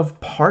amount of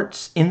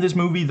parts in this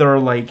movie that are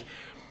like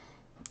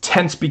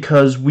tense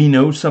because we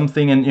know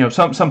something, and you know,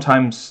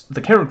 sometimes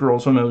the character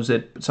also knows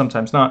it, but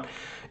sometimes not.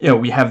 You know,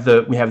 we have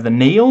the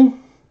nail,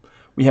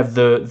 we have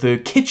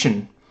the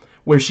kitchen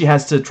where she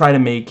has to try to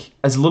make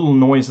as little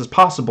noise as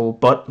possible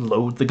but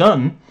load the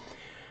gun.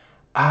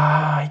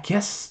 I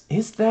guess,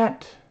 is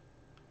that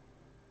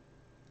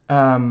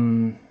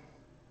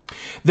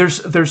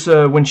there's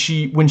when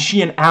she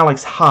and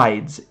Alex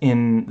hides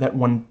in that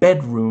one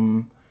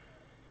bedroom,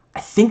 I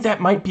think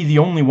that might be the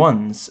only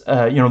ones.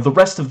 You know, the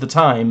rest of the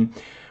time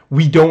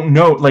we don't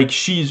know, like,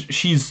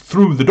 she's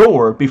through the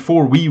door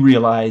before we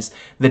realize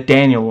that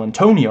Daniel and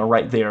Tony are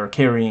right there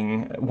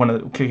carrying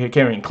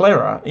carrying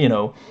Clara, you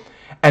know.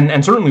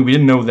 And certainly we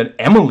didn't know that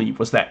Emily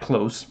was that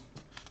close.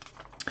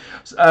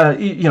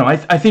 You know, I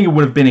think it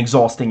would have been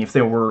exhausting if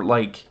there were,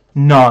 like,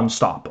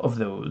 non-stop of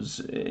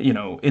those. You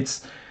know,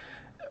 it's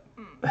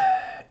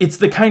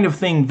the kind of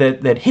thing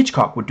that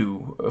Hitchcock would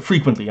do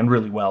frequently and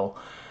really well.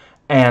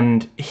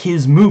 And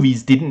his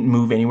movies didn't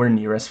move anywhere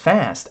near as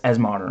fast as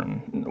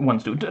modern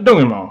ones do. Don't get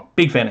me wrong,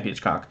 big fan of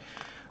Hitchcock.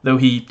 Though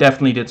he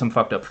definitely did some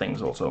fucked up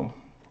things also.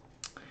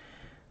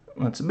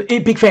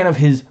 Big fan of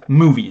his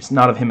movies,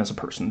 not of him as a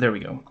person. There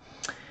we go.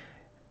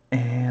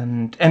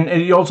 And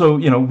he also,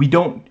 you know, we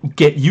don't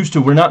get used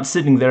to, we're not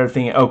sitting there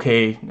thinking,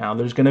 okay, now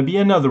there's going to be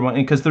another one,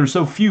 because there's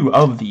so few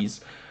of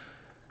these,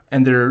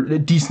 and they're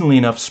decently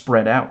enough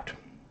spread out.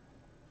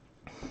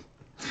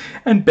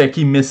 And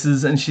Becky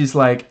misses, and she's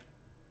like,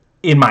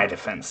 in my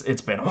defense,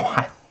 it's been a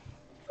while.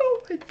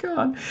 Oh my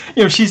god.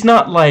 You know, she's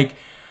not like,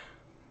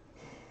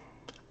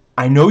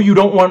 I know you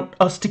don't want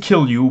us to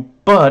kill you,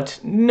 but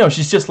no,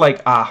 she's just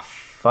like, ah,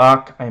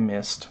 fuck, I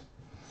missed.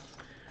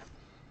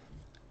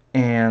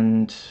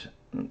 And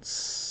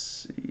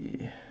let's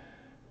see.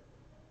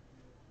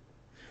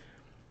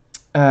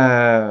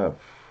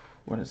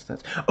 What is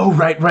that? Oh,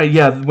 right,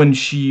 yeah.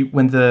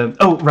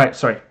 Oh, right,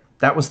 sorry.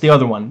 That was the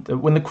other one.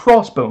 When the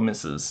crossbow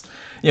misses,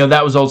 you know,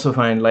 that was also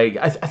fine. Like,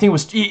 I think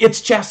it's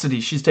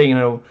Chastity. She's taking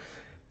it over,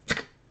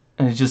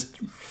 and it just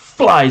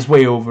flies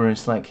way over, and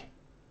it's like,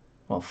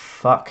 well,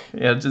 fuck.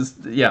 Yeah,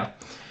 just, yeah.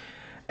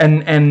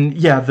 And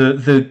yeah,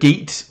 the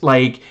gate,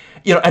 like,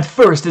 you know, at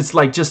first it's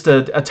like just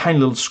a tiny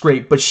little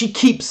scrape, but she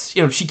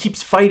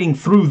keeps fighting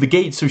through the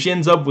gate, so she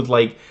ends up with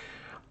like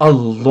a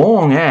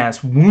long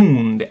ass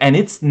wound, and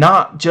it's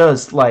not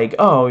just like,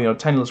 oh, you know,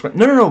 tiny little scrape.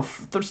 No,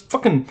 there's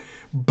fucking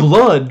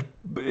blood,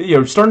 you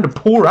know, starting to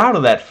pour out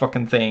of that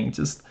fucking thing.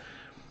 Just,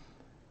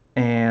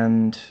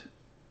 and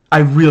I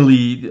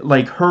really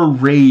like her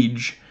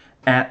rage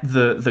at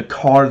the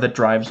car that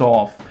drives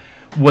off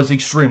was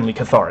extremely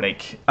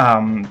cathartic.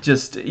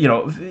 Just, you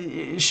know,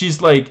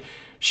 she's like,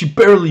 she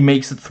barely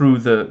makes it through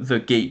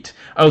the gate.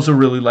 I also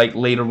really like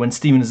later when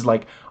Steven is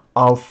like,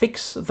 I'll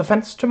fix the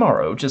fence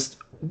tomorrow. Just,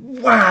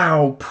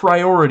 wow,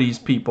 priorities,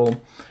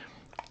 people.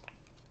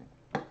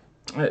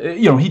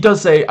 You know, he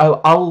does say,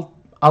 I'll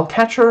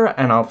catch her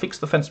and I'll fix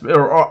the fence,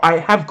 or I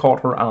have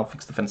caught her, I'll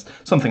fix the fence,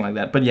 something like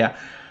that. But yeah,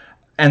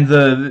 and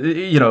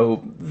you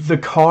know, the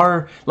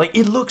car, like,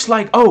 it looks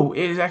like, oh,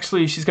 it's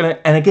actually, she's gonna,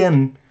 and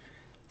again,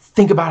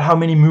 think about how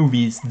many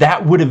movies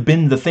that would have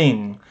been the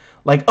thing.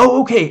 Like,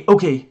 oh,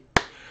 okay.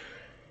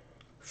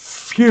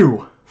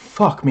 Phew.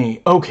 Fuck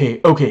me.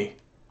 Okay.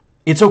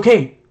 It's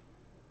okay.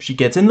 She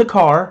gets in the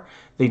car,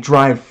 they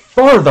drive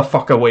far the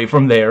fuck away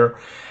from there,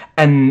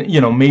 and, you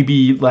know,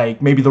 maybe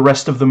the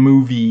rest of the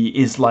movie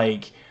is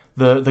like,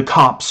 the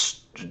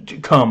cops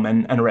come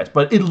and arrest.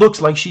 But it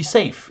looks like she's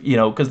safe, you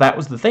know, because that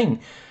was the thing.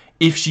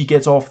 If she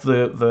gets off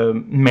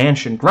the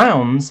mansion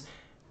grounds,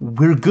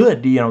 we're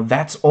good, you know,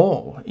 that's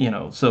all, you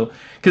know. So,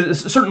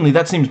 because certainly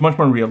that seems much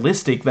more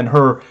realistic than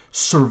her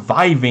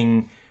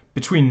surviving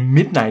between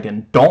midnight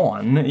and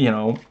dawn, you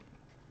know.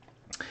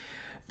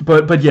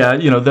 But yeah,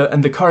 you know,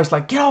 the car's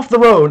like, get off the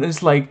road, and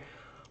it's like,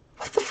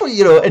 what the fuck,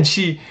 you know, and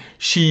she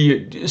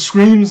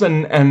screams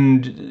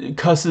and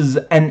cusses,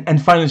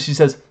 and finally she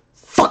says,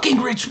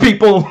 fucking rich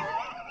people.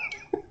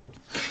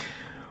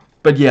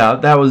 But yeah,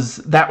 that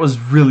was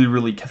really,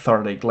 really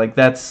cathartic. Like,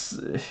 that's,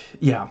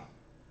 yeah.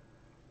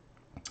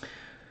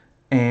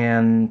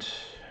 And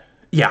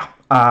yeah,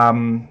 I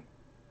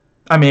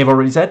may have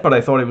already said, but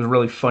I thought it was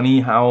really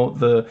funny how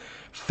the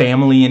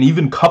family and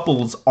even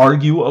couples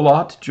argue a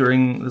lot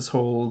during this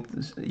whole,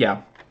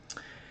 yeah.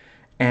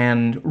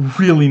 And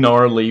really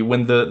gnarly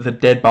when the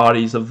dead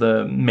bodies of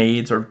the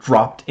maids are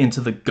dropped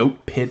into the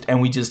goat pit, and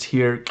we just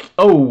hear,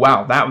 oh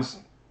wow, that was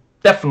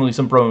definitely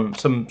some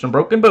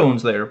broken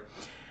bones there.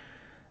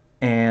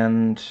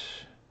 And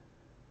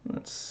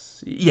let's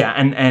see, yeah,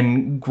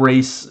 and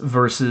Grace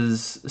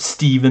versus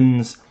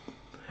Stevens.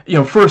 You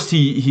know, first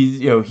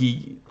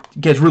he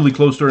gets really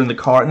close to her in the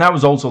car, and that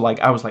was also like,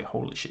 I was like,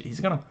 holy shit, he's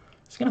gonna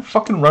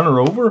fucking run her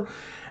over.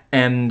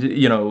 And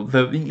you know,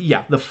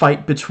 the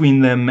fight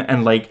between them,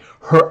 and like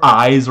her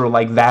eyes are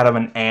like that of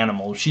an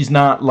animal. She's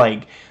not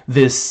like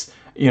this,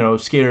 you know,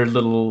 scared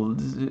little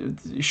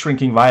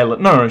shrinking violet.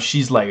 No,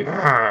 she's like, you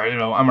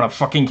know, I'm gonna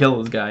fucking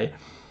kill this guy.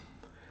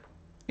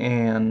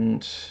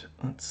 And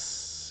let's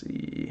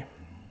see.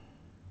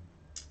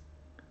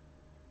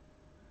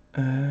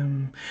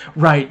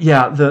 Right,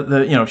 yeah,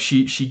 the you know,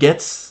 she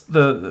gets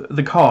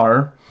the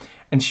car,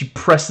 and she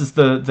presses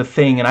the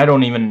thing, and I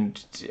don't even,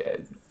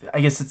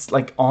 I guess it's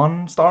like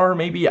OnStar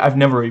maybe. I've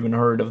never even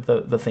heard of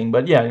the thing,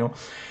 but yeah, you know.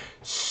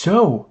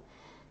 So,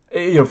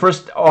 you know,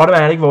 first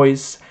automatic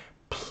voice,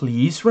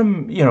 please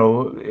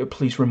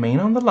please remain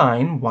on the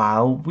line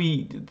while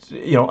we,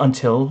 you know,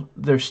 until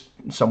there's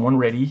someone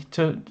ready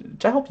to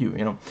help you,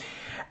 you know.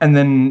 And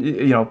then,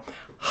 you know,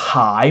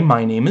 hi,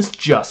 my name is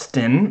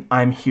Justin.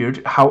 I'm here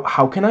to,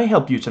 how can I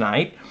help you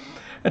tonight?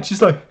 And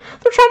she's like,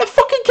 they're trying to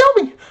fucking kill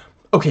me.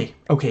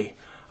 Okay.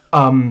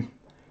 I'm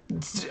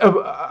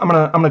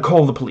gonna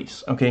call the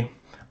police, okay?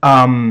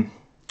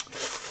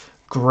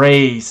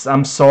 Grace,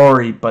 I'm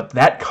sorry, but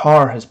that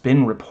car has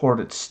been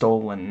reported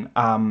stolen.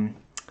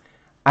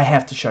 I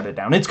have to shut it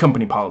down. It's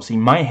company policy.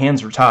 My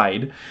hands are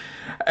tied.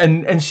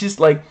 And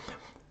she's like,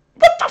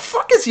 what the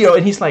fuck is, you know?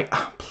 And he's like,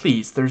 oh,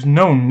 please, there's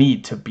no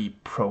need to be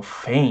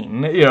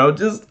profane. You know,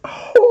 just,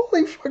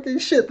 holy fucking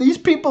shit. These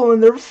people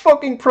and their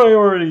fucking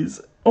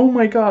priorities. Oh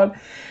my god.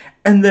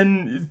 And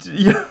then,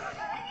 you know,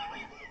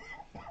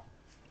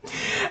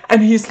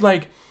 and he's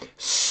like,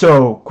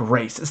 so,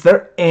 Grace, is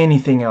there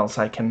anything else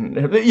I can,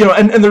 you know,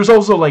 and there's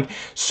also like,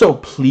 so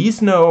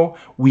please know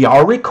we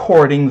are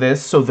recording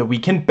this so that we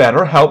can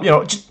better help, you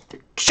know, just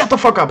shut the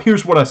fuck up,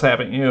 here's what is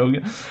happening, you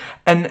know,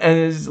 and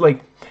it's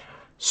like,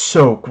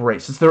 so,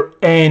 Grace, is there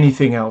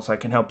anything else I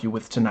can help you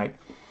with tonight?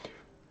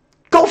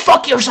 Go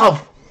fuck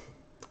yourself!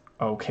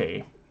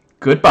 Okay,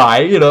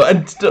 goodbye, you know,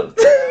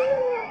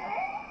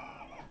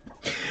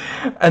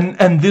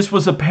 and this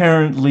was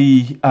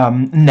apparently,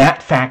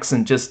 Nat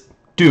Faxon, just,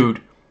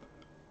 dude,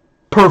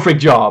 perfect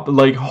job.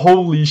 Like,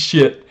 holy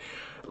shit.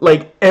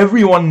 Like,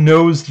 everyone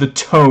knows the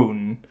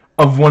tone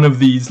of one of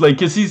these. Like,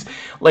 because he's,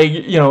 like,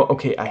 you know,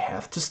 okay, I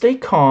have to stay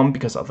calm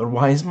because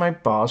otherwise my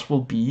boss will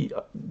be,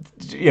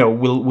 you know,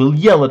 will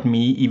yell at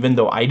me even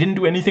though I didn't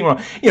do anything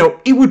wrong. You know,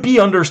 it would be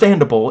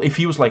understandable if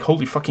he was like,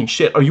 holy fucking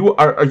shit, are you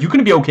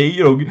gonna be okay?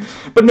 You know,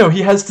 but no,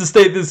 he has to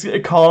stay this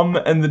calm,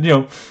 and then, you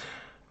know,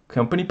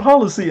 company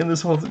policy and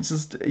this whole,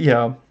 just,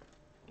 yeah.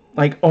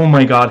 Like, oh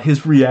my god,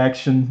 his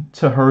reaction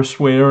to her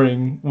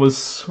swearing was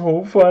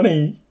so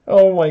funny.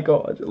 Oh my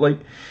god. Like,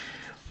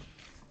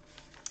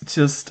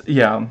 just,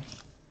 yeah.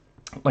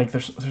 Like,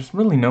 there's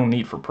really no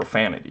need for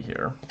profanity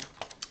here.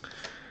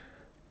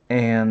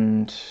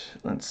 And,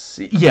 let's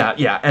see.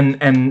 Yeah,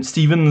 and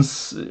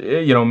Stevens,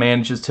 you know,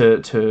 manages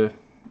to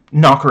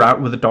knock her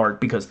out with a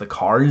dart because the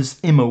car is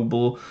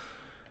immobile.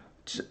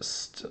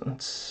 Just,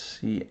 let's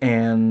see.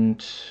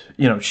 And,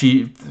 you know,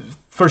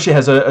 first she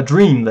has a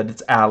dream that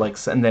it's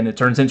Alex, and then it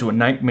turns into a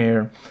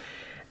nightmare.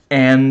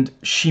 And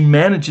she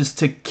manages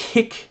to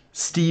kick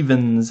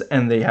Stevens,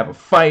 and they have a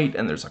fight,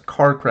 and there's a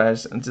car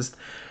crash, and just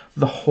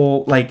the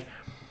whole, like...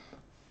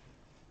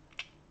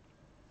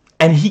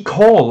 And he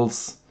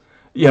calls,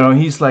 you know,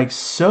 he's like,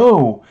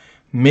 so,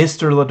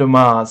 Mr.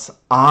 Ladumas,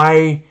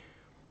 I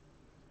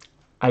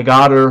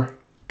got her.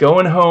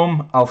 Going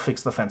home, I'll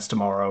fix the fence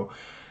tomorrow.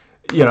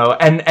 You know,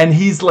 and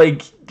he's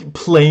like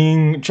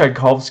playing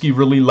Tchaikovsky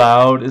really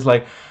loud. Is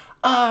like,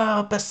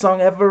 best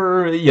song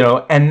ever. You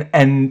know,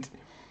 and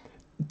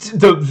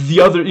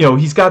the other, you know,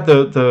 he's got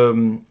there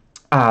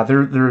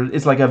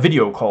it's like a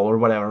video call or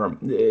whatever.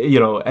 You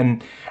know,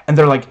 and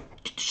they're like,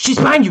 she's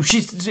behind you.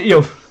 She's,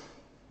 you know,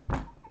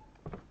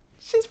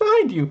 she's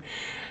behind you,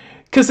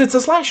 because it's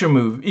a slasher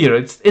movie. You know,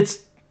 it's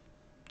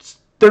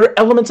there are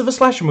elements of a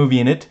slasher movie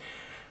in it.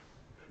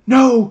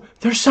 No,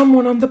 there's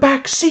someone on the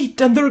back seat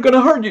and they're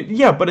gonna hurt you.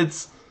 Yeah, but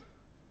it's...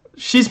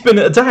 She's been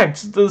attacked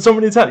so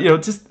many times. You know,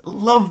 just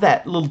love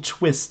that little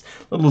twist,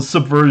 little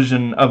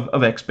subversion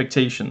of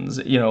expectations,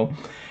 you know.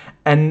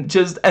 And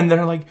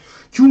they're like,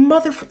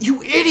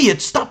 you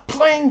idiot, stop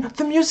playing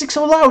the music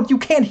so loud. You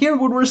can't hear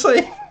what we're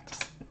saying.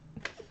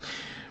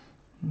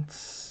 let's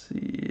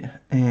see,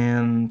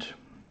 and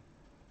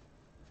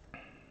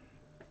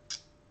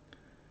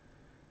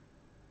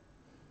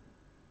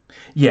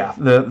yeah,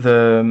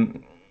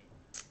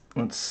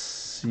 let's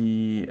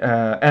see,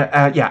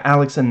 yeah,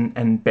 Alex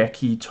and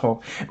Becky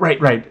talk.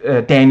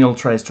 Right. Daniel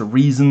tries to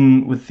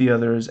reason with the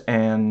others,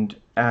 and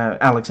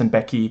Alex and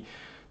Becky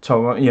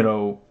talk.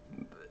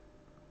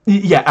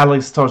 Yeah,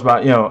 Alex talks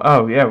about,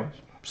 oh yeah,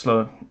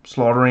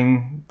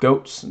 slaughtering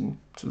goats and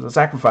the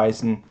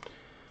sacrifice, and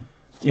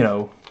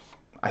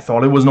I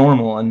thought it was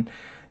normal. And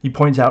he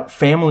points out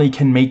family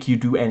can make you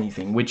do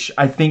anything, which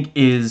I think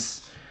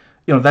is,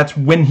 that's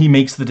when he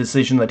makes the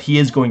decision that he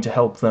is going to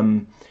help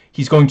them.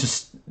 He's going to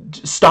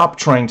stop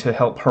trying to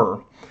help her.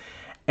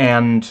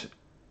 And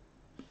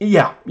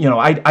yeah,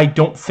 I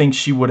don't think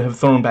she would have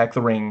thrown back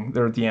the ring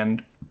there at the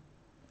end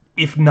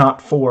if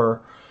not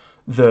for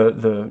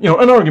the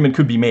an argument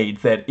could be made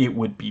that it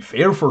would be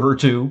fair for her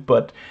to,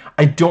 but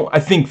I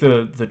think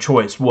the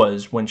choice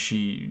was when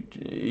she,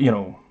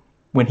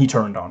 when he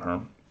turned on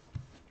her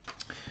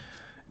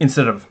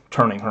instead of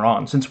turning her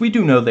on, since we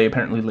do know they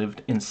apparently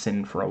lived in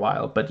sin for a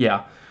while. But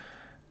yeah,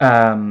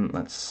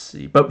 let's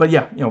see, but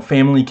yeah,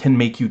 family can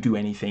make you do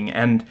anything.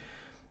 And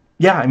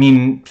yeah, I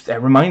mean,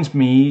 that reminds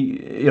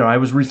me, I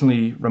was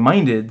recently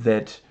reminded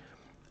that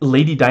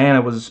Lady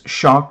Diana was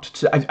shocked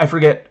to, I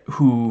forget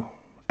who,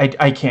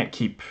 I can't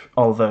keep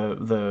all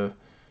the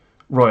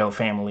royal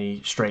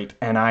family straight,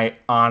 and I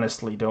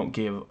honestly don't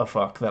give a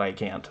fuck that I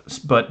can't.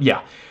 But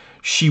yeah,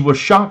 she was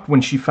shocked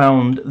when she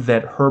found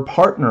that her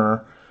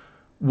partner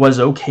was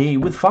okay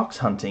with fox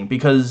hunting,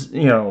 because,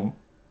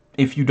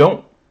 if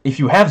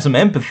you have some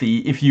empathy,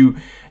 if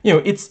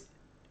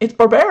it's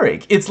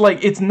barbaric. It's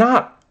like, it's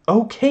not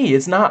okay.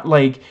 It's not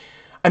like,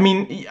 I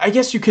mean, I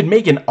guess you could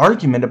make an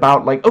argument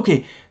about, like,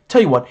 okay,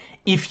 tell you what,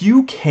 if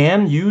you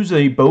can use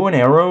a bow and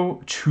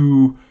arrow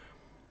to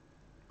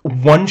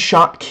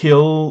one-shot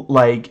kill,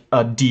 like,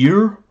 a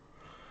deer,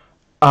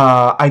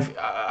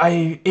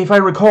 if I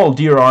recall,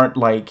 deer aren't,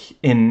 like,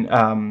 in,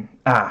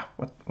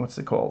 what's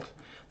it called?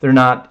 They're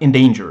not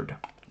endangered.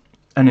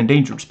 An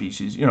endangered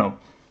species,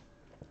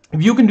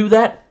 If you can do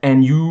that,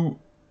 and you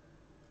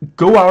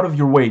go out of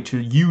your way to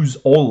use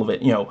all of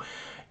it,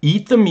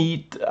 eat the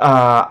meat.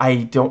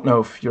 I don't know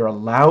if you're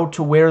allowed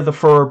to wear the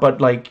fur, but,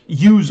 like,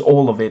 use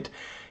all of it.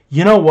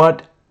 You know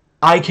what?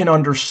 I can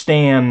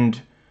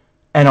understand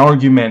an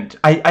argument.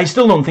 I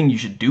still don't think you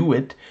should do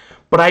it,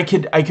 but I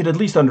could at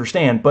least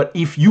understand. But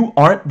if you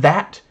aren't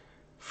that,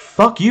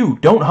 fuck you.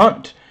 Don't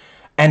hunt.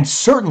 And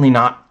certainly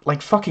not,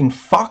 like, fucking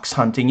fox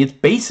hunting. It's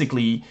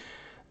basically,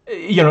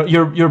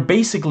 you're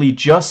basically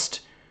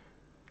just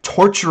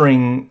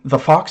torturing the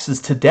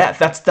foxes to death.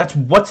 That's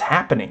what's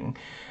happening.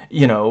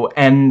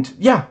 And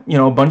yeah,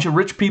 a bunch of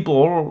rich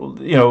people,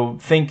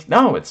 think,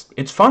 no,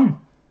 it's fun.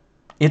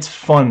 It's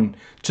fun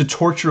to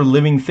torture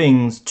living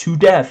things to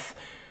death,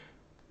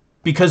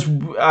 because,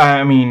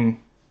 I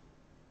mean,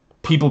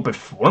 people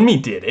before me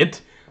did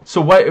it.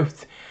 So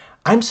what?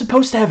 I'm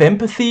supposed to have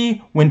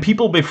empathy when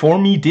people before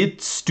me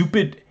did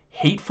stupid,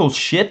 hateful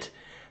shit?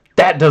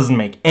 That doesn't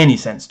make any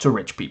sense to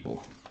rich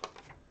people.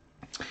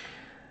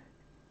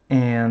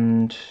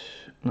 And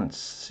let's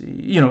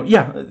see,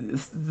 yeah,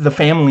 the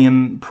family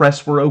and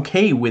press were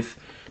okay with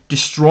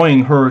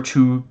destroying her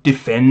to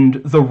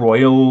defend the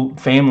royal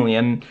family.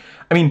 And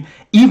I mean,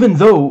 even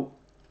though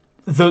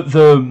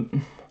the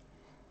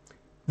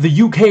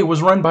UK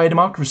was run by a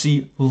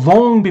democracy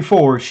long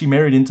before she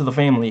married into the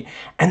family,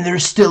 and they're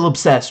still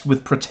obsessed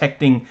with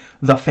protecting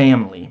the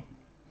family.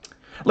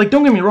 Like,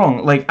 don't get me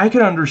wrong, like, I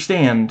can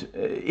understand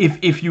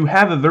if you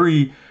have a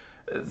very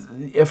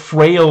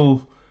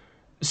frail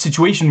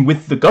situation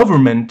with the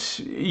government,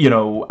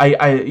 you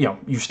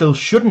still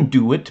shouldn't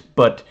do it,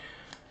 but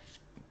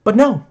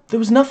no, there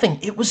was nothing.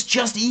 It was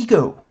just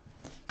ego.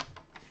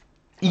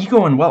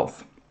 Ego and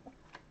wealth.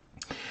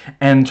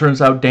 And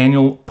turns out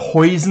Daniel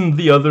poisoned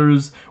the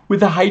others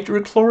with a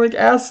hydrochloric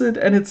acid,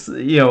 and it's,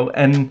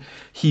 and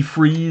he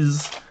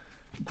frees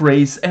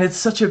Grace, and it's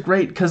such a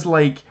great, because,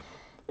 like,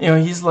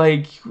 he's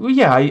like, well,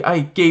 yeah,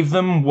 I gave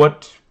them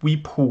what we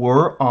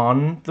pour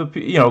on the,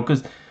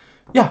 because,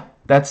 yeah,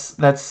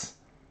 that's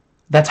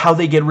how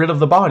they get rid of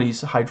the bodies,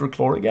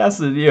 hydrochloric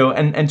acid,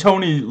 and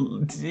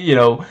Tony,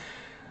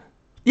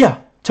 yeah,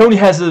 Tony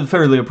has a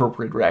fairly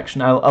appropriate reaction,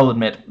 I'll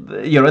admit.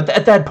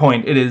 At that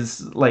point, it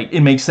is, like,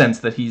 it makes sense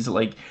that he's,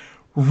 like,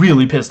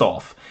 really pissed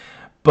off.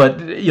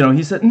 But,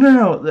 he said,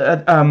 no,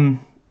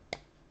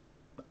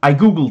 I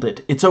Googled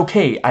it. It's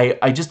okay.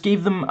 I just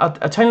gave them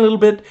a tiny little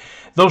bit.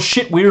 They'll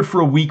shit weird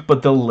for a week,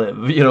 but they'll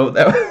live,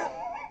 that.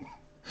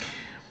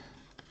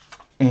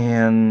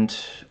 And,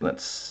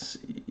 let's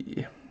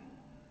see.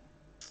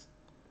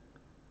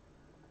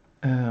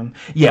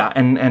 Yeah,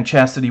 and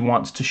Chastity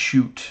wants to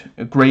shoot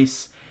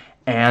Grace,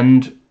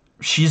 and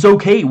she's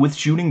okay with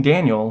shooting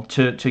Daniel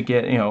to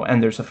get,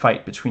 and there's a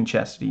fight between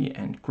Chastity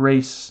and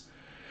Grace.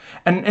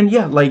 And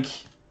yeah, like,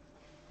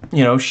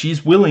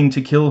 she's willing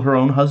to kill her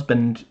own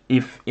husband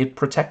if it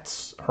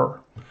protects her.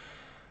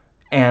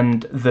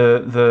 And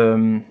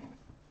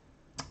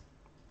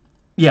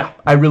yeah,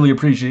 I really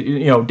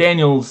appreciate,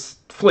 Daniel's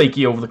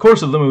flaky over the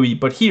course of the movie,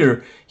 but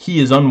here he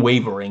is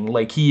unwavering.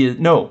 Like, he is,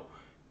 no,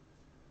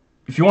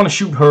 if you want to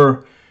shoot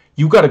her,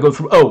 you got to go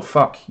through. Oh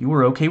fuck, you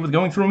were okay with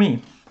going through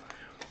me.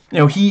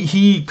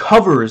 He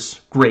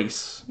covers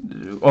Grace,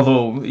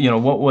 although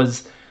what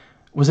was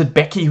it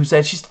Becky who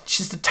said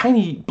she's a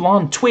tiny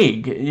blonde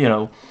twig.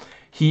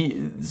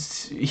 He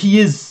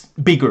is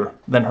bigger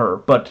than her,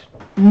 but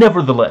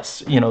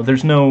nevertheless,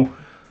 there's no.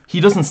 He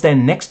doesn't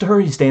stand next to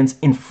her. He stands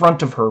in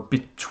front of her,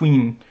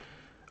 between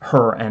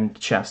her and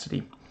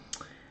Chastity.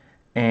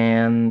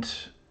 And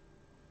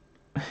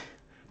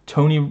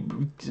Tony,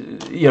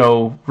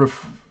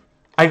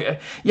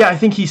 I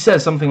think he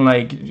says something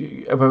like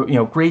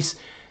about Grace.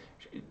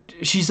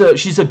 She's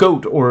a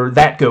goat, or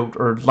that goat,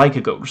 or like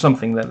a goat, or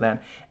something like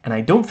that. And I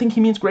don't think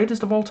he means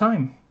greatest of all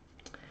time.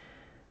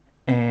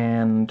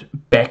 And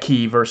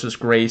Becky versus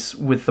Grace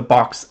with the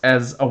box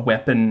as a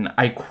weapon,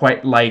 I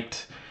quite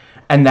liked.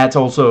 And that's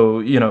also,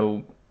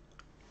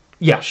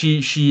 yeah,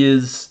 she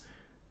is,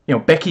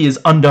 Becky is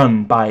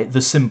undone by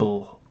the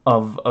symbol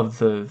of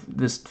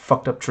this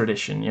fucked up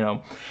tradition,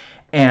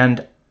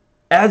 And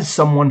as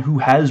someone who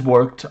has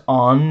worked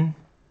on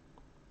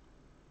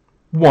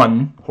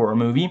one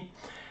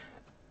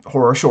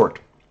horror short,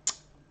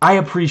 I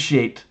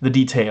appreciate the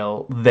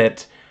detail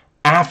that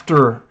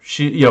after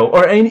she,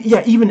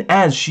 even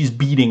as she's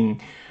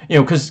beating,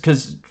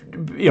 because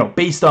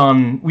based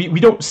on, we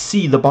don't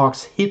see the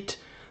box hit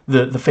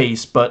the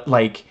face, but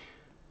like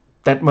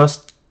that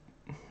must,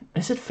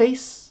 is it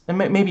face? And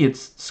maybe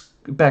it's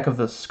back of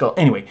the skull.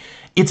 Anyway,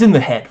 it's in the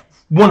head,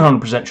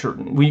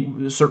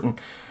 100% certain.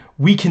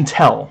 We can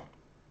tell,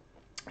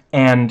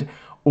 and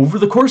over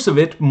the course of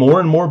it, more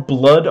and more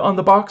blood on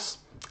the box,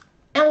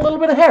 and a little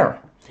bit of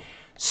hair.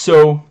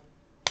 So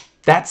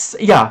that's,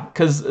 yeah,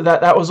 because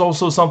that was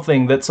also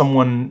something that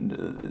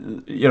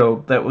someone,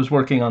 that was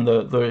working on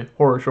the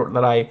horror short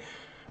that I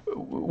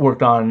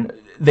worked on,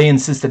 they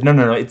insisted,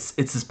 no, it's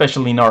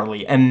especially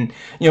gnarly. And,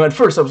 at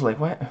first I was like,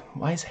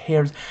 why is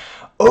hair?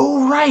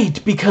 Oh,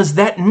 right, because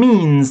that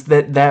means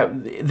that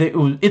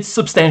it's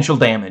substantial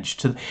damage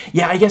to,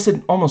 yeah, I guess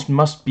it almost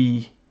must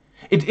be,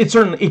 it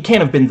certainly, it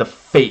can't have been the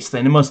face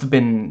then, it must have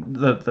been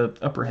the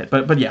upper head,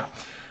 but yeah,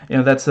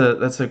 that's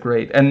a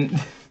great, and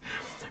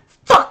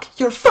fuck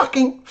your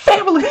fucking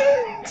family.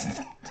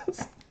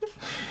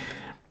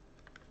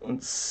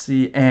 Let's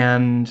see,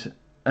 and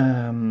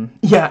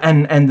yeah,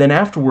 and then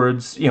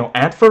afterwards,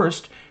 at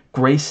first,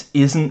 Grace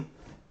isn't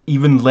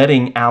even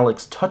letting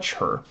Alex touch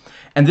her,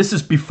 and this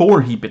is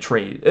before he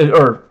betrayed,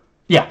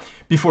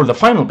 before the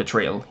final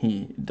betrayal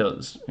he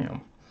does,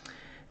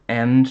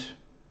 and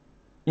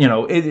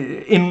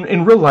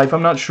in real life,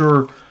 I'm not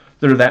sure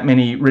there are that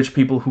many rich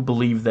people who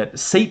believe that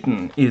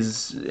Satan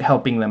is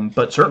helping them,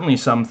 but certainly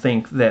some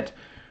think that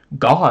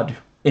God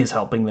is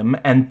helping them,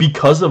 and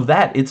because of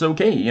that, it's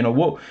okay.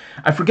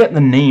 I forget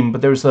the name,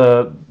 but there's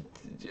a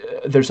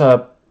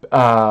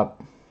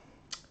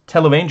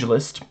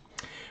televangelist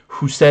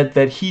who said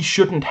that he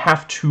shouldn't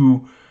have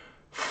to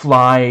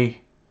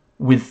fly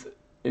with,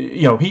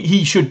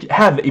 he should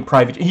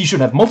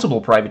have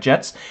multiple private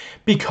jets,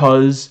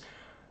 because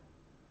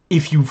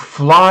if you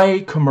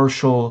fly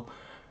commercial,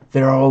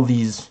 there are all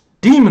these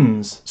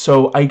demons.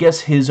 So I guess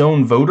his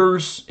own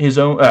voters,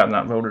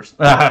 not voters,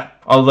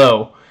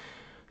 although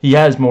he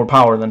has more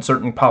power than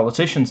certain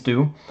politicians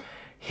do,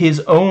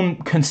 his own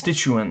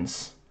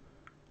constituents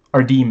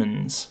are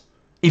demons.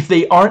 If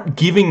they aren't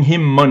giving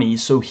him money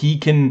so he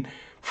can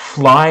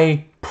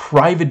fly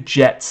private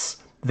jets,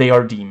 they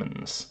are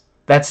demons.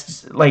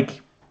 That's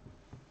like,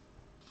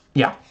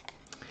 yeah,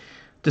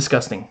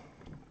 disgusting,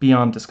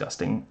 beyond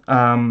disgusting.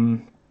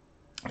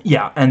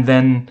 Yeah, and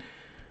then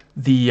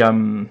the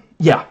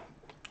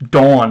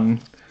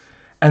Dawn,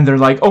 and they're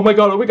like, oh my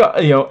god,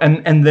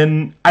 and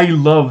then I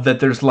love that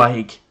there's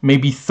like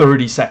maybe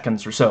 30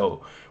 seconds or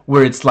so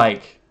where it's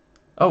like,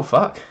 oh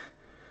fuck,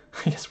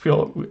 I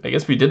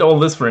guess we did all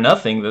this for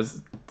nothing.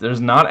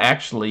 There's not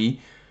actually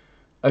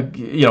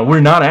we're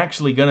not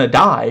actually gonna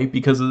die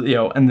because of,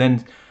 and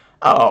then,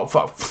 oh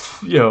fuck,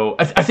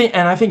 I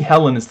think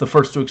Helen is the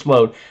first to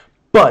explode,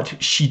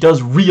 but she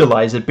does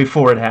realize it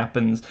before it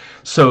happens.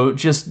 So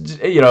just,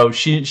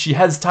 she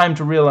has time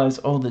to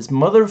realize, oh, this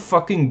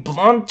motherfucking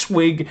blonde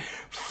twig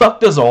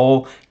fucked us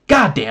all.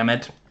 God damn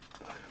it.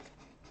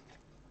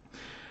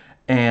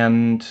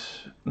 And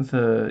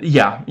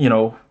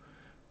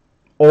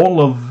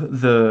all of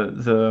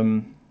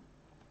the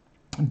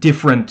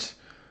different,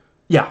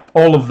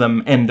 all of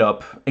them end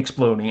up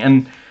exploding.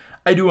 And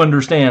I do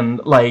understand,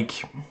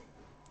 like,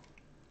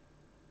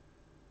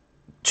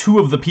 two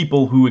of the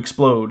people who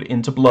explode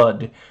into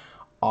blood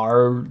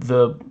are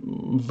the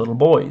little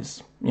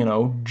boys,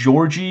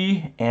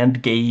 Georgie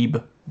and Gabe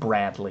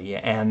Bradley.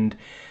 And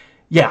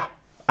yeah,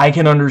 I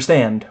can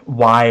understand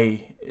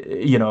why,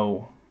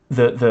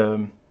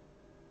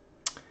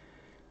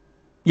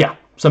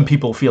 some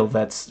people feel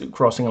that's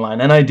crossing a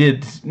line. And I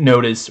did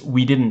notice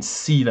we didn't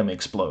see them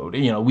explode.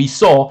 We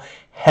saw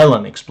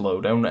Helen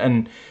explode,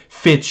 and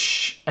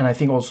Fitch, and I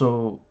think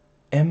also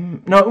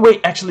No,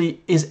 wait,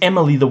 actually, is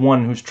Emily the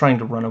one who's trying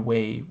to run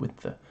away with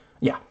the...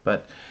 Yeah,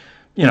 but,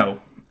 you know,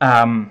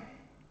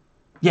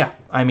 yeah,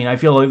 I mean, I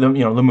feel like,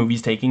 the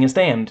movie's taking a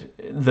stand.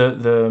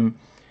 The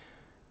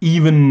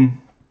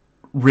even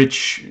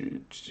rich,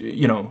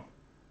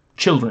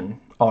 children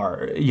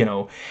are,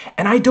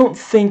 and I don't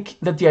think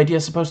that the idea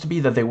is supposed to be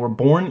that they were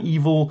born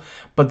evil,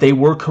 but they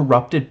were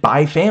corrupted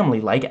by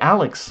family, like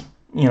Alex,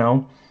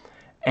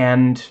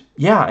 and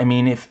yeah, I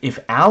mean, if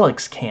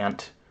Alex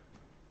can't,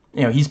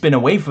 he's been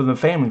away from the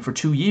family for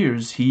 2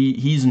 years,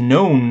 he's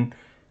known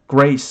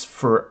Grace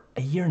for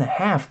a year and a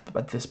half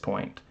at this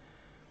point,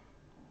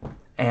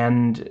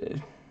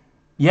 and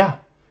yeah,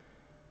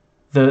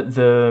 that's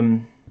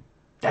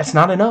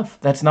not enough.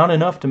 That's not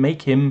enough to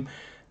make him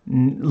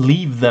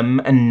leave them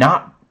and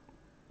not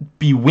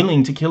be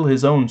willing to kill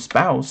his own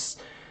spouse.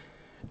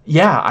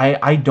 Yeah,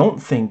 I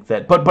don't think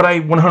that, but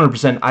I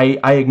 100%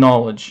 I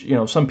acknowledge,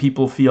 some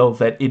people feel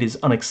that it is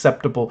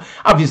unacceptable.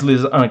 Obviously,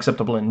 it's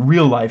unacceptable in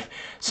real life.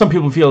 Some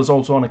people feel it's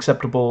also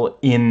unacceptable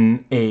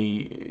in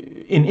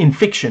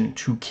fiction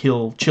to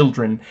kill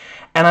children,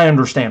 and I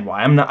understand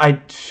why. I'm not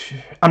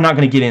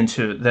going to get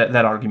into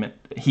that argument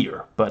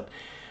here, but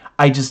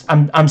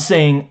I'm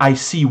saying I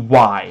see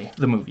why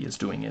the movie is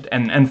doing it,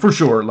 and for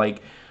sure,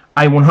 like,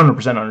 I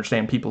 100%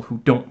 understand people who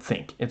don't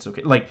think it's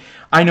okay. Like,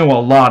 I know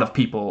a lot of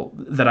people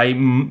that I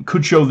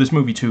could show this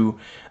movie to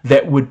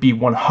that would be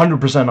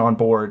 100% on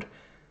board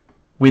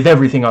with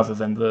everything other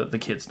than the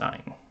kids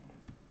dying.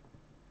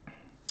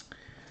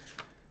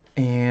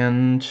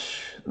 And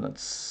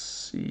let's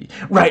see.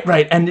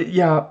 Right, and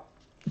yeah,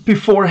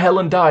 before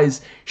Helen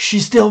dies, she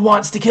still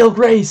wants to kill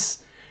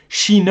Grace.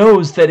 She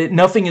knows that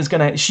nothing is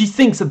gonna... She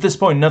thinks at this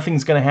point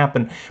nothing's gonna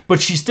happen, but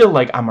she's still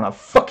like, I'm gonna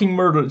fucking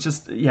murder...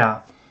 Just,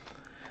 yeah.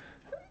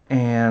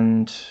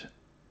 And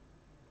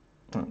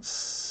let's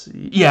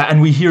see. Yeah,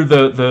 and we hear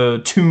the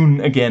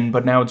tune again,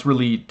 but now it's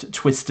really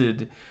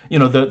twisted.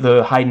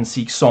 The hide and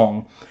seek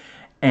song,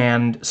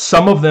 and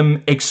some of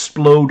them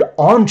explode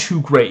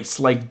onto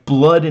Grace, like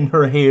blood in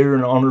her hair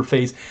and on her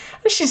face,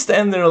 and she's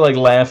standing there like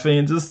laughing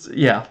and just,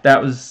 yeah,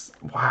 that was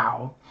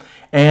wow.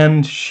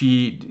 And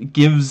she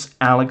gives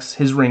Alex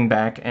his ring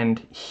back,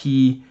 and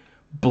he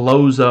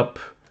blows up,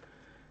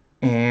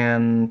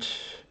 and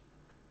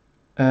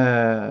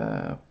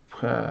I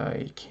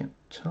can't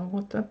tell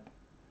what that...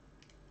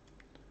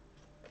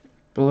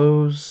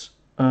 Blows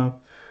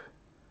up...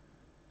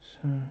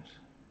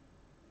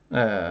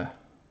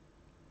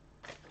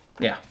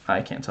 yeah,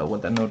 I can't tell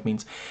what that note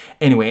means.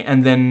 Anyway,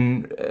 and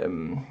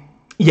then,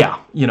 yeah,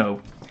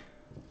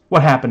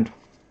 what happened?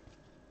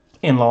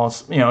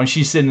 In-laws, and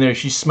she's sitting there,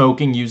 she's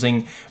smoking,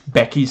 using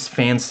Becky's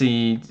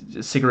fancy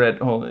cigarette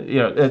holder,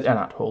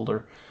 not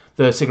holder,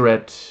 the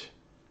cigarette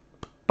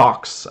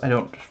box. I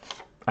don't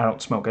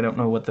smoke, I don't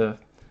know what the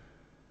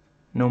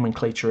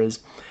nomenclature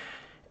is.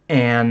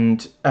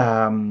 And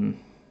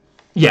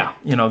yeah,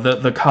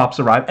 the cops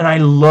arrive, and I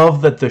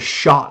love that the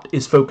shot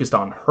is focused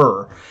on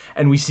her,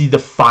 and we see the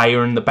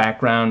fire in the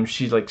background.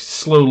 She like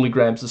slowly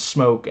grabs the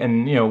smoke,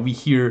 and we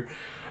hear,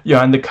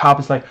 and the cop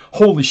is like,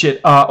 holy shit,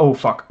 oh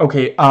fuck,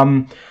 okay,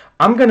 I'm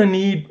gonna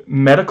need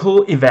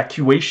medical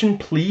evacuation,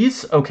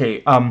 please.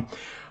 Okay, are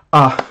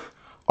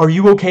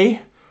you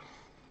okay?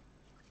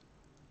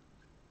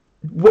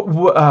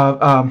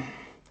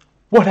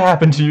 What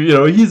happened to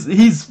you?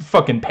 He's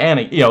fucking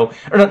panicked, or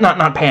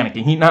not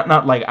panicking. He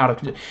not like out of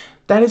control.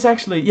 That is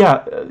actually,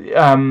 yeah.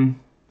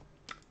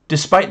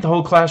 Despite the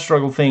whole class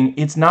struggle thing,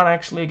 it's not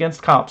actually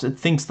against cops. It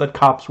thinks that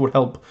cops would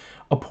help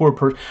a poor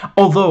person.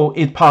 Although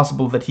it's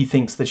possible that he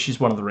thinks that she's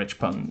one of the rich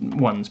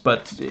ones.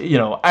 But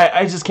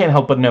I just can't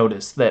help but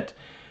notice that,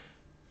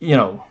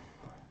 there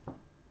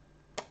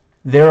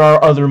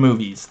are other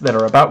movies that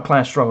are about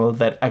class struggle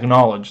that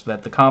acknowledge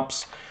that the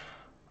cops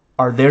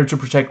are there to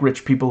protect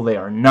rich people. They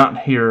are not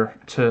here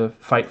to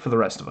fight for the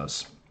rest of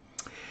us.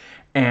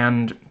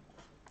 And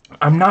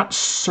I'm not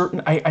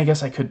certain. I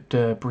guess I could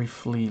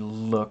briefly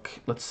look.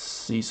 Let's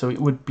see. So it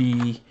would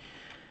be,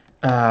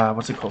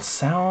 what's it called?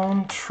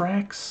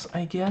 Soundtracks,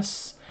 I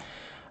guess.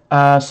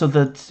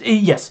 So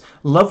yes,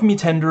 Love Me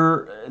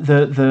Tender.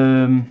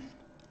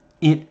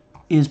 It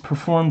is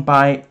performed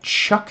by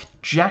Chuck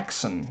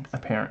Jackson,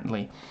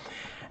 apparently.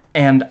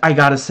 And I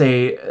gotta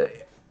say,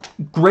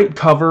 great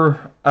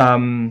cover,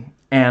 and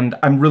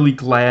I'm really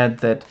glad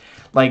that,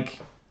 like,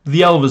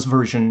 the Elvis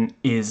version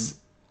is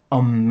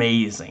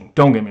amazing.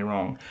 Don't get me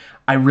wrong.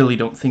 I really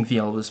don't think the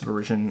Elvis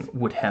version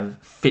would have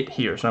fit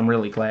here, so I'm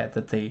really glad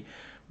that they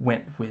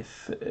went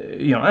with,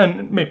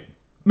 and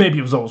maybe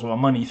it was also a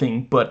money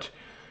thing, but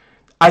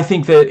I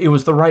think that it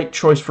was the right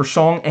choice for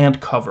song and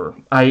cover.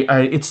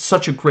 It's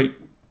such a great,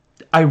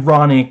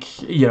 ironic,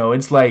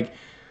 it's like,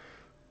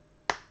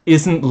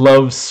 isn't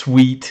love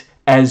sweet,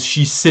 as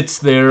she sits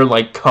there,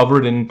 like,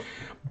 covered in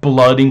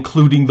blood,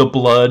 including the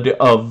blood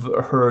of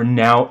her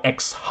now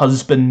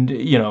ex-husband,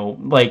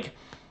 like,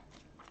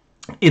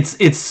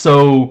 it's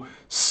so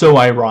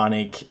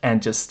ironic,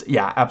 and just,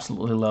 yeah,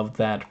 absolutely loved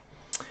that.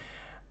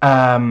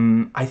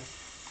 I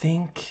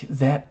think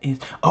that is...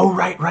 Oh,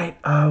 right.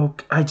 Oh,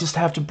 I just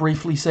have to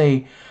briefly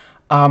say,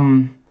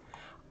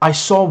 I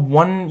saw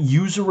one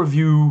user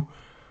review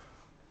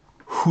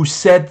who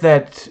said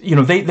that, you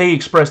know, they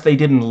expressed they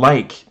didn't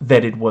like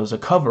that it was a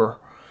cover.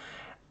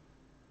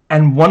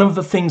 And one of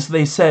the things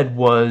they said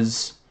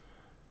was,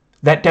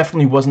 that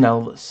definitely wasn't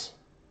Elvis.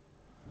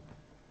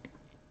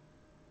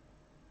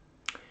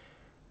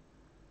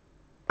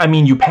 I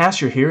mean, you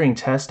pass your hearing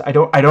test. I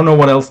don't know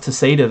what else to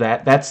say to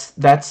that.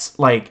 That's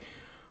like,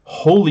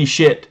 holy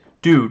shit,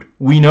 dude.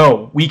 We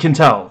know, we can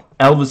tell.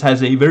 Elvis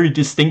has a very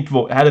distinct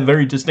had a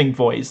very distinct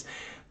voice.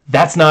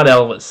 That's not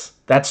Elvis.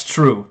 That's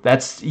true.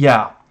 That's,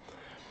 yeah.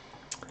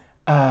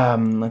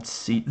 Let's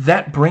see.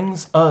 That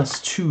brings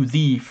us to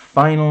the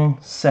final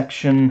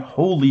section.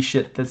 Holy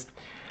shit,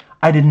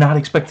 I did not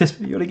expect this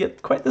video to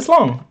get quite this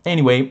long.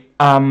 Anyway,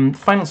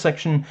 final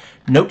section,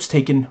 notes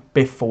taken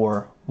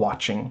before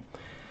watching.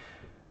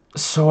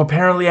 So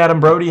apparently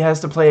Adam Brody has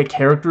to play a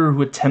character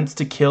who attempts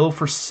to kill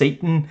for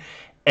Satan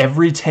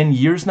every 10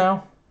 years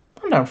now.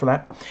 I'm down for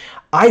that.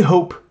 I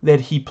hope that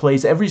he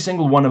plays every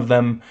single one of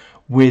them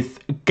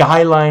with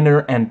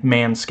guyliner and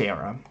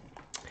mascara.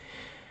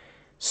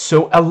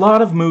 So a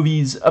lot of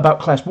movies about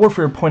class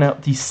warfare point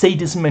out the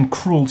sadism and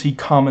cruelty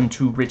common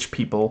to rich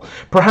people,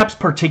 perhaps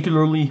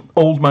particularly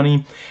old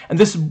money. And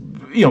this,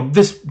 you know,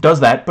 this does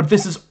that, but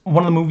this is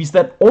one of the movies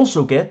that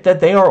also get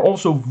that they are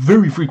also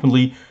very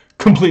frequently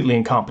completely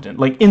incompetent.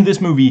 Like, in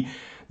this movie,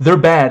 they're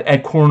bad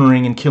at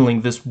cornering and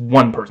killing this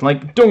one person.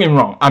 Like, don't get me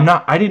wrong,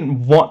 I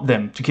didn't want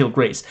them to kill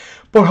Grace,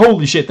 but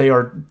holy shit, they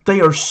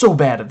are so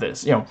bad at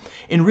this. You know,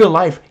 in real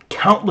life,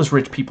 countless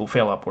rich people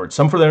fail upwards,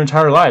 some for their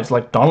entire lives,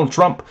 like Donald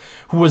Trump,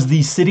 who was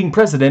the sitting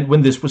president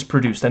when this was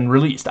produced and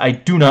released. I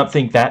do not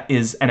think that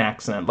is an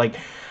accident. Like,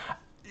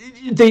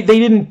 they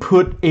didn't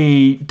put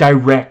a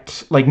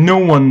direct, like, no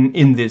one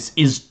in this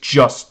is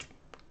just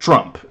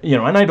Trump, you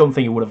know, and I don't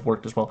think it would have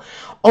worked as well.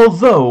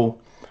 Although,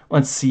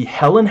 let's see,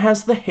 Helen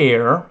has the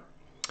hair,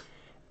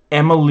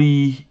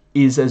 Emily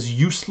is as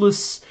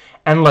useless,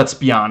 and let's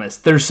be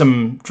honest, there's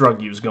some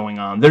drug use going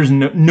on. There's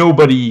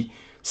nobody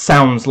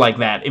sounds like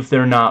that if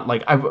they're not,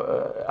 like,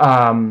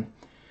 I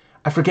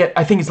forget,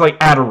 I think it's like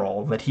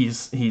Adderall that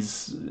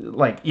he's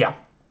like, yeah.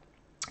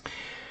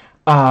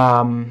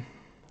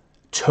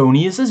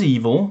 Tony is as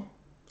evil.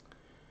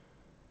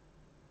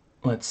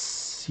 Let's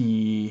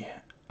see.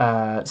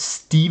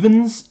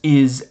 Stevens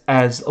is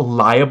as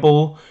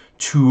liable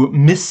to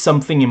miss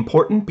something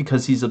important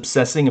because he's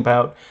obsessing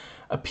about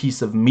a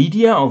piece of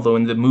media, although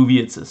in the movie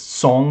it's a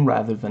song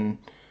rather than,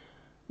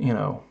 you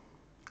know,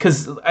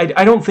 because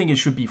I don't think it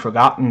should be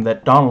forgotten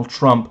that Donald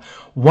Trump,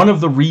 one of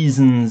the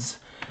reasons,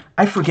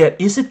 I forget,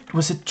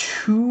 was it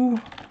 2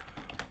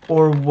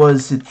 or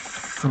was it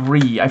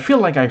 3? I feel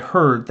like I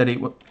heard that it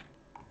was...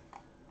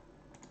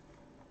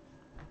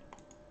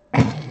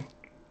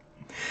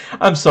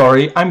 I'm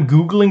sorry, I'm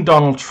Googling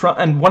Donald Trump,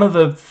 and one of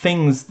the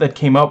things that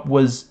came up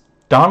was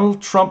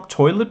Donald Trump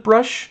toilet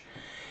brush.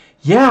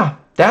 Yeah,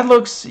 that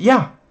looks,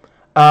 yeah.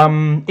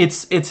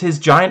 It's his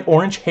giant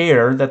orange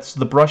hair, that's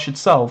the brush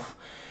itself,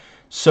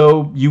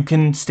 so you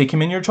can stick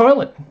him in your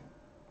toilet.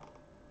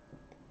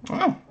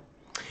 Oh.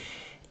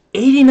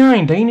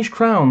 89 Danish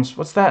crowns,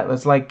 what's that?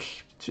 That's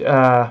like,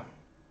 13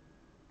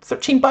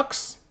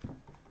 bucks?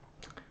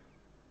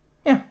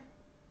 Yeah.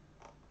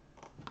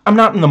 I'm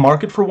not in the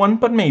market for one,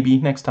 but maybe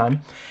next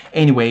time.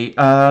 Anyway,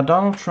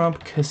 Donald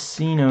Trump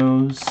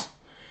casinos.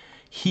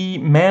 He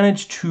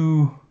managed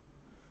to...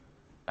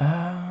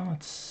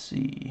 let's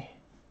see.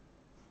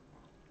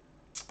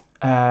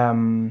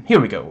 Here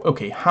we go.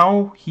 Okay,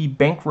 how he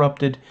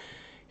bankrupted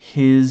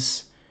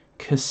his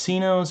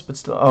casinos, but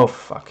still... Oh,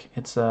 fuck.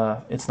 It's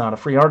not a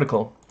free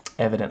article,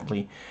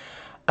 evidently.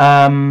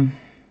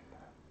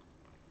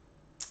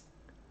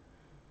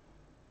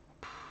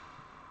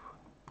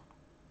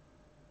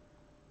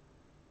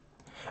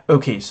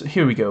 Okay, so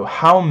here we go.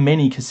 How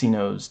many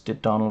casinos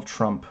did Donald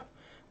Trump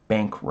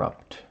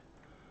bankrupt?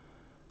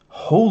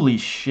 Holy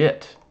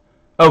shit.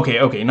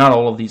 Okay, not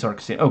all of these are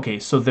casinos. Okay,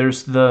 so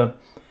there's the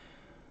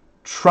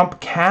Trump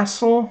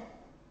Castle,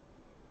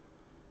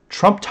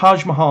 Trump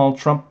Taj Mahal,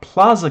 Trump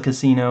Plaza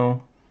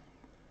Casino.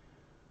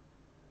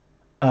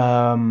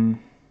 Okay,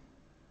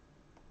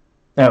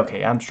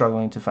 I'm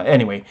struggling to find...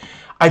 Anyway,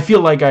 I feel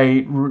like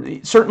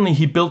certainly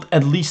he built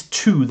at least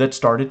 2 that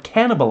started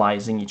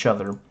cannibalizing each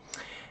other.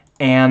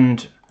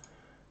 And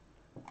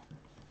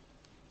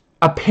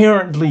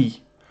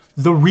apparently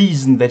the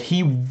reason that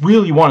he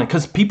really wanted,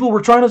 because people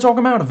were trying to talk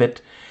him out of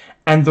it,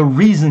 and the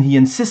reason he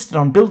insisted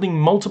on building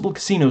multiple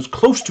casinos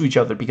close to each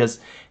other, because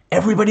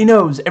everybody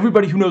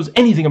who knows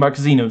anything about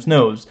casinos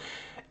knows,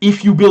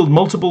 if you build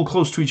multiple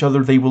close to each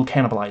other, they will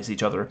cannibalize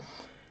each other.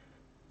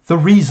 The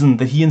reason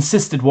that he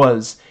insisted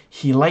was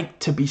he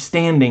liked to be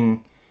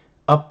standing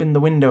up in the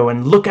window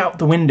and look out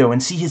the window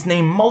and see his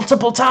name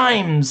multiple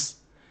times.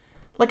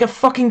 Like a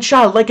fucking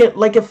child, like a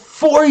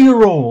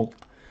 4-year-old.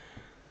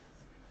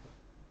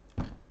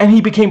 And he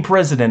became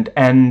president,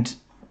 and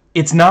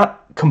it's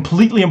not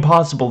completely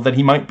impossible that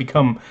he might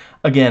become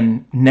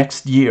again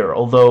next year,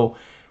 although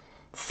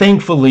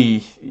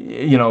thankfully,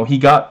 you know, he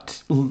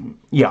got,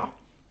 yeah.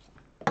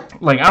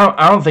 Like,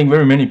 I don't think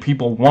very many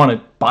people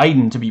wanted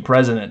Biden to be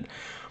president,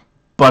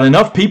 but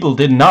enough people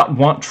did not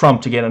want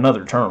Trump to get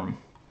another term.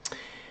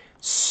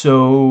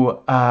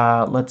 So,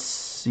 let's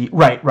see.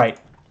 Right.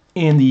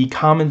 In the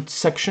comment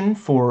section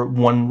for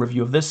one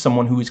review of this,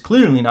 someone who is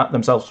clearly not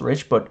themselves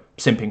rich, but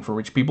simping for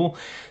rich people,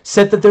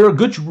 said that there are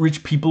good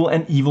rich people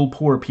and evil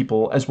poor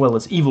people, as well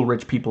as evil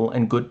rich people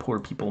and good poor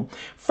people.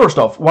 First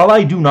off, while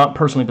I do not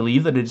personally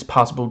believe that it is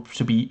possible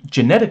to be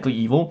genetically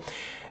evil,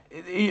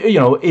 you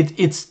know,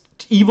 it's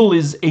evil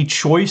is a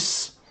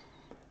choice.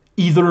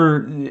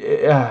 Either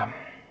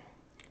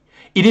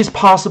it is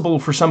possible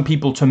for some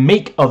people to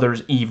make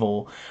others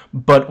evil,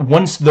 but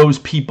once those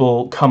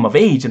people come of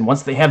age and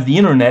once they have the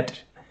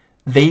internet,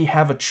 they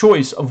have a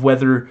choice of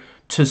whether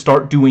to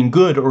start doing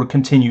good or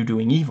continue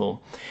doing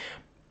evil.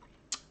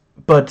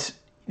 But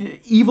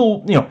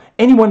evil, you know,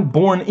 anyone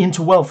born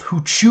into wealth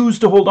who choose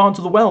to hold on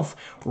to the wealth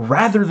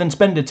rather than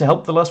spend it to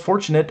help the less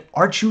fortunate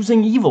are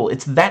choosing evil.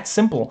 It's that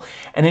simple.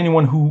 And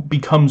anyone who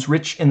becomes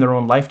rich in their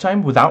own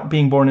lifetime without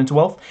being born into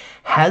wealth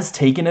has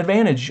taken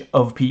advantage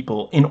of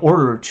people in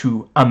order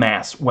to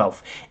amass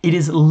wealth. It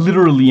is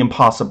literally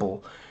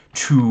impossible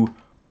to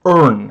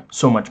earn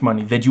so much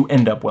money that you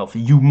end up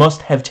wealthy. You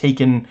must have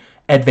taken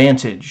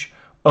advantage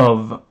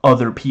of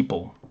other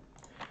people.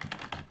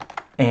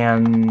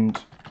 And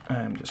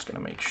I'm just going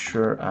to make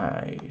sure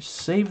I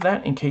save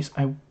that in case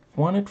I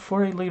want it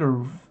for a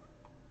later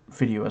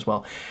video as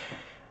well.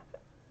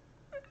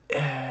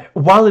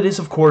 While it is,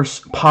 of course,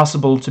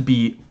 possible to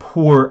be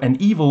poor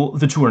and evil,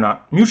 the two are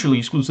not mutually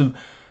exclusive.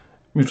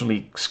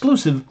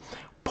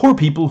 Poor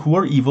people who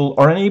are evil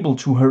are unable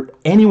to hurt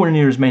anywhere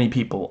near as many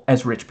people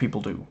as rich people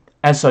do.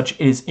 As such,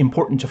 it is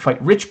important to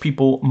fight rich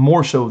people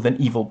more so than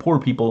evil poor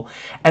people.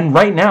 And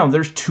right now,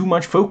 there's too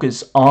much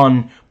focus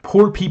on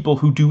poor people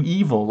who do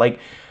evil. Like,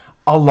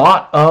 a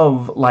lot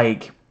of,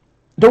 like,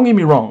 don't get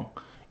me wrong,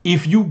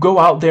 if you go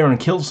out there and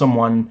kill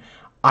someone,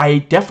 I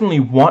definitely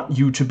want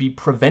you to be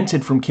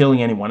prevented from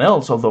killing anyone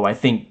else, although I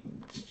think,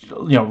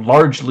 you know,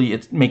 largely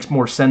it makes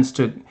more sense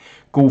to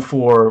go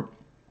for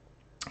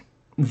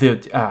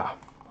the,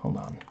 hold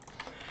on,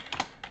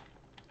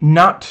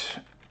 not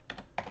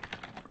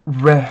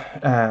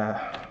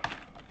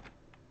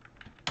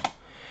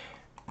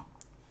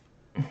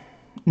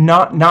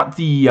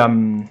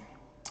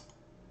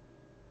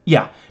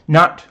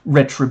not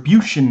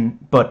retribution,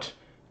 but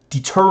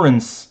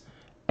deterrence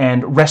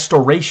and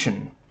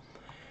restoration.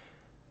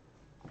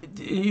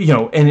 You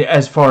know, and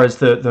as far as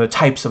the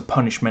types of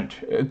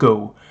punishment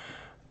go,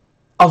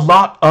 a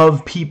lot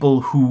of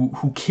people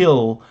who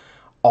kill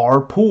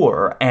are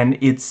poor, and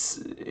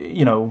it's,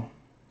 you know,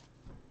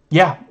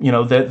 yeah, you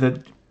know,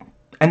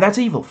 and that's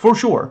evil for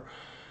sure.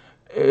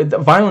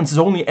 Violence is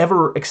only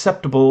ever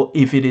acceptable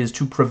if it is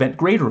to prevent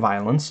greater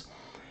violence,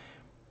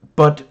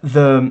 but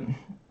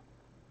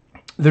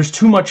there's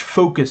too much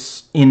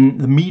focus in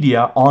the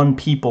media on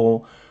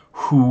people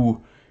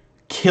who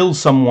kill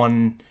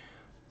someone.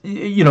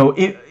 You know,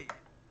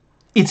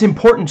 it's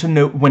important to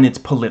note when it's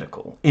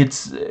political.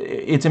 It's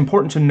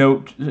important to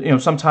note, you know,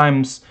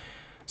 sometimes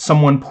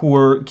someone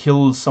poor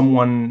kills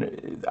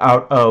someone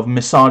out of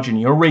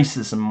misogyny or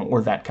racism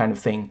or that kind of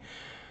thing.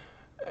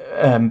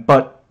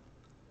 But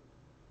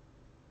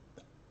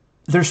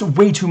there's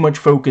way too much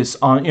focus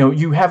on, you know,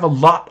 you have a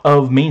lot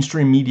of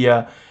mainstream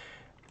media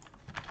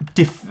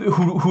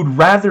who'd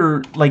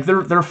rather, like,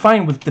 they're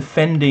fine with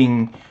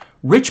defending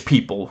rich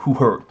people who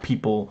hurt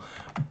people,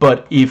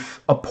 but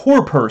if a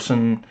poor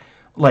person,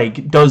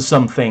 like, does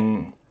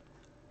something,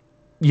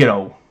 you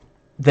know,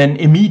 then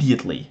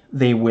immediately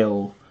they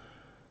will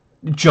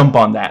jump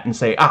on that and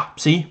say,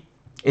 see,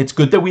 it's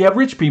good that we have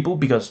rich people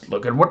because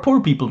look at what poor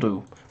people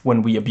do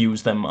when we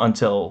abuse them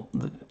until,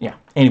 yeah,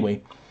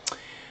 anyway.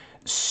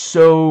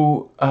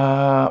 So,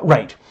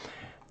 right.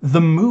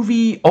 The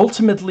movie,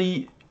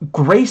 ultimately,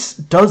 Grace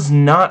does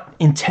not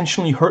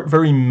intentionally hurt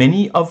very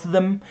many of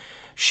them.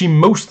 She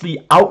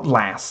mostly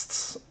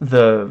outlasts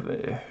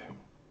the...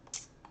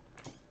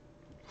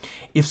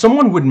 If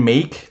someone would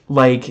make,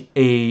 like,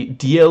 a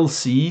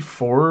DLC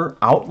for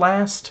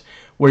Outlast,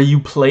 where you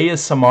play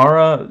as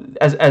Samara,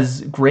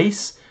 as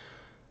Grace,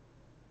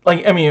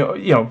 like, I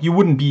mean, you know, you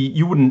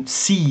wouldn't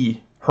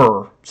see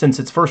her, since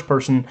it's first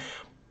person,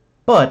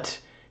 but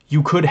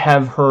you could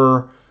have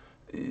her,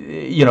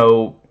 you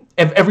know,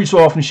 every so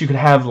often she could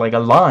have, like, a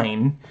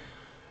line.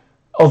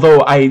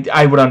 Although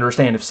I would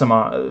understand if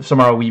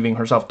Samara Weaving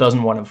herself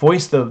doesn't want to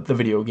voice the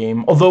video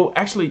game. Although,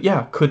 actually,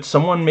 yeah, could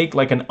someone make,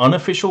 like, an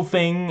unofficial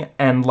thing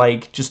and,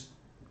 like, just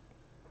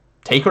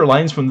take her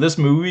lines from this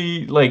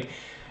movie? Like,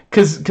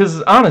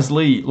 because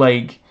honestly,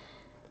 like,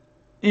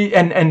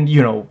 and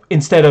you know,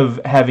 instead of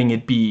having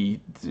it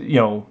be, you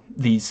know,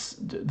 these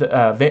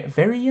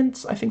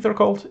variants, I think they're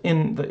called,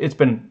 it's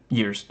been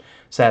years,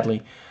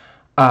 sadly.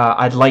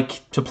 I'd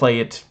like to play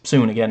it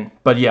soon again,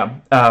 but yeah,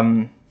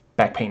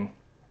 back pain.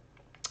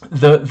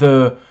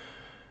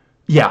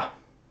 Yeah,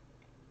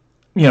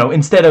 you know,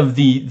 instead of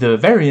the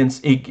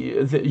variants,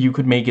 you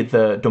could make it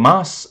the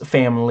Dumas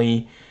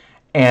family,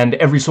 and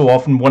every so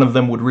often one of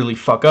them would really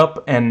fuck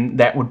up, and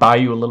that would buy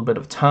you a little bit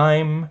of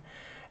time.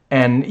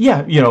 And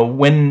yeah, you know,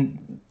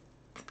 when,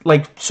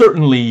 like,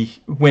 certainly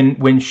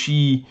when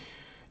she,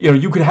 you know,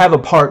 you could have a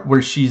part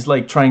where she's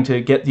like trying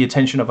to get the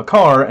attention of a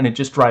car and it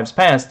just drives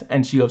past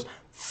and she goes,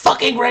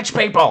 "Fucking rich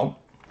people!"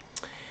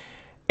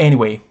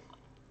 Anyway,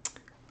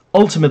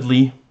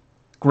 ultimately,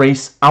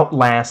 Grace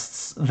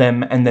outlasts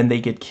them, and then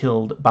they get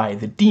killed by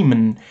the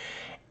demon.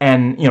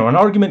 And, you know, an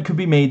argument could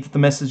be made that the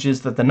message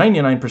is that the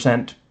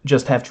 99%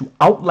 just have to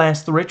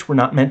outlast the rich. We're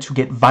not meant to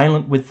get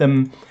violent with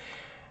them.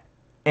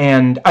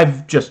 And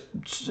I've just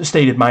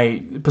stated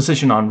my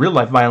position on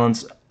real-life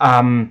violence.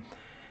 I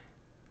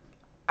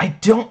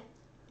don't...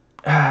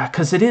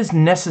 because it is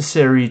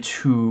necessary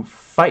to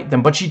fight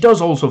them, but she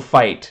does also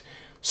fight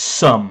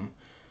some.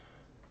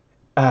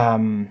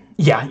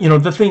 Yeah, you know,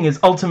 the thing is,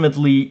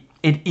 ultimately,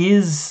 it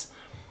is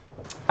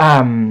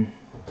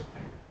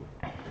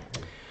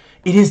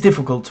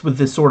difficult with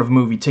this sort of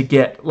movie to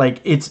get, like,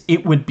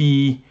 it would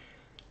be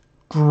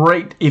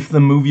great if the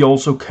movie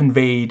also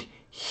conveyed,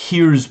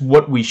 here's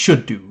what we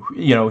should do,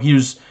 you know,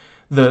 here's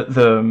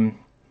the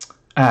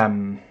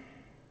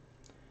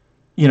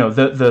you know,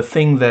 the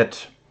thing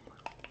that,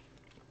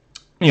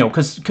 you know,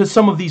 because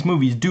some of these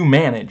movies do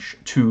manage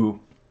to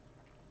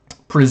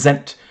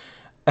present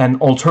an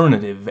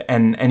alternative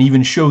and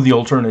even show the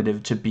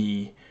alternative to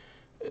be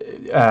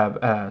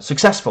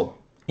successful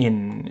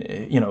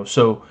in, you know,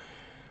 so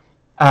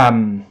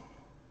I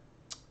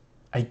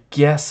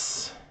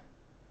guess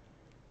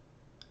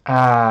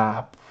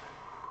I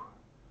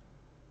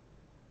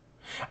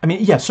mean,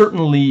 yeah,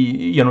 certainly,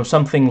 you know,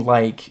 something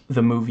like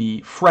the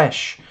movie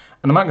Fresh,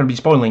 and I'm not going to be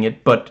spoiling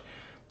it, but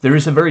there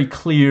is a very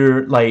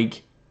clear,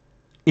 like,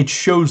 it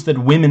shows that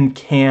women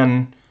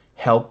can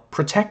help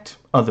protect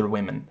other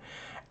women.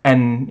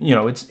 And, you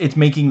know, it's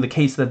making the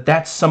case that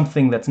that's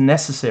something that's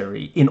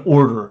necessary in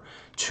order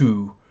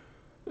to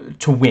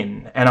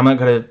win. And I'm not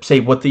going to say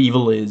what the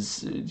evil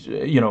is,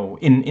 you know,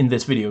 in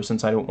this video,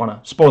 since I don't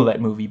want to spoil that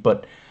movie,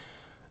 but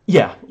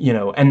yeah, you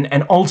know,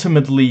 and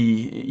ultimately,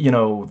 you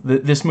know,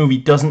 this movie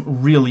doesn't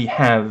really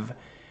have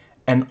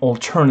an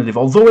alternative,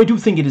 although I do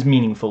think it is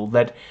meaningful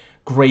that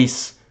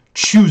Grace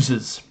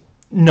chooses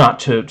not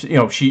to, you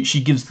know,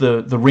 she gives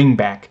the ring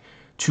back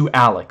to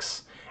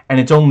Alex, and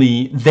it's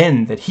only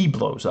then that he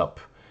blows up,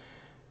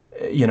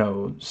 you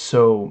know,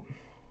 so,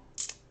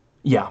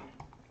 yeah.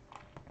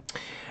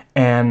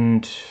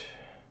 And,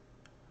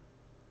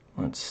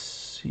 let's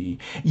see,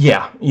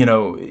 yeah, you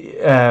know,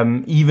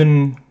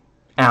 even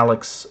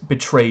Alex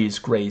betrays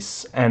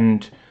Grace,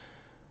 and,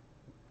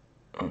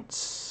 let's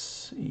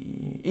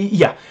see,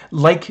 yeah,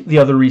 like the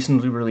other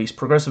recently released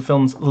progressive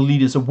films, the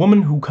lead is a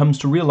woman who comes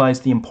to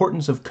realize the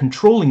importance of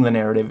controlling the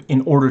narrative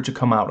in order to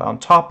come out on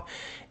top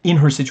in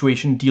her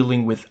situation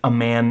dealing with a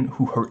man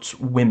who hurts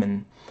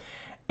women.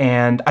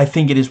 And I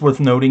think it is worth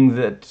noting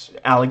that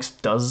Alex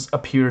does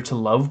appear to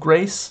love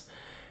Grace,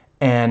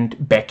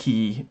 and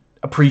Becky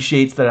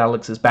appreciates that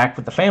Alex is back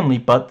with the family,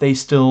 but they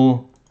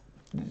still,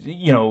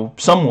 you know,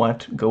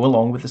 somewhat go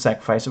along with the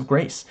sacrifice of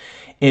Grace.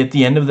 At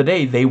the end of the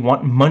day, they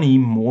want money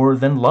more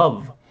than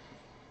love.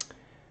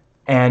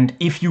 And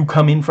if you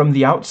come in from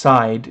the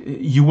outside,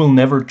 you will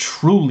never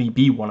truly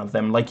be one of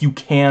them. Like, you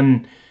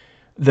can,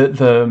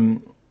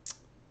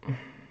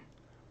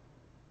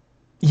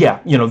 yeah,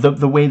 you know,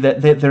 the way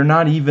that they're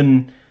not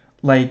even,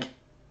 like,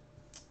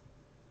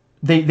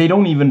 they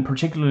don't even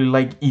particularly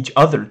like each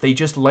other. They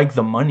just like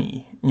the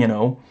money, you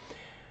know.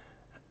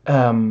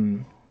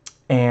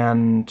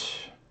 And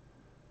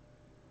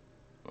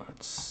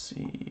let's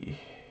see.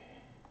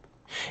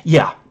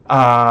 Yeah,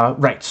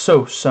 right,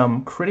 so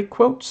some critic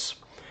quotes.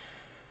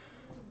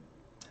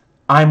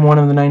 "I'm one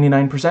of the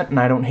 99% and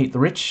I don't hate the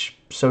rich,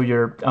 so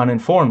you're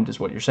uninformed," is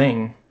what you're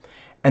saying.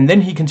 And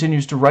then he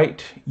continues to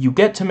write, "You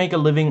get to make a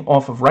living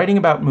off of writing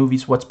about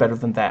movies. What's better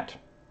than that?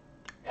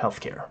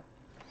 Healthcare."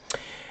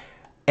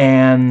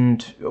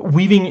 And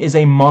Weaving is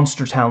a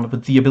monster talent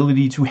with the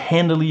ability to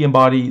handily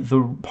embody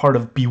the part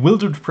of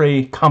bewildered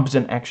prey,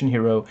 competent action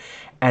hero,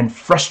 and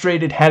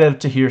frustrated,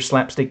 had-out-to-here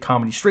slapstick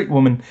comedy straight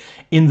woman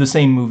in the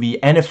same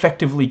movie, and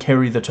effectively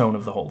carry the tone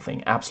of the whole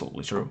thing.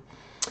 Absolutely true.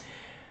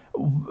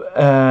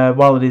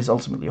 While it is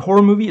ultimately a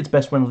horror movie, it's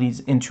best when it leads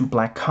into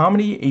black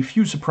comedy. A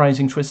few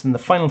surprising twists in the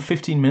final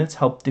 15 minutes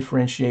help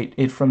differentiate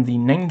it from the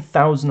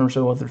 9,000 or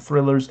so other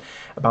thrillers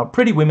about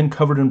pretty women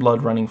covered in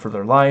blood running for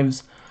their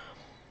lives.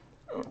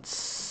 Let's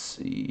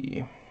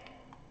see.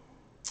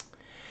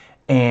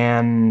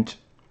 And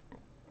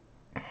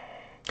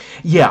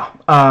yeah,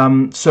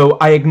 so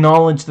I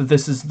acknowledge that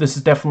this is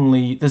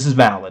definitely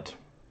valid.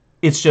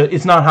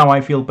 It's not how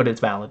I feel, but it's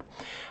valid.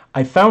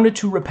 "I found it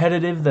too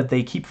repetitive that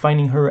they keep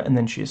finding her and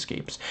then she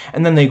escapes."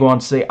 And then they go on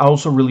to say, "I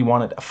also really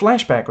wanted a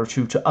flashback or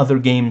two to other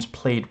games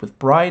played with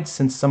brides,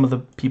 since some of the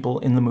people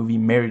in the movie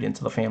married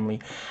into the family."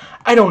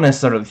 I don't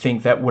necessarily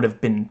think that would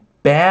have been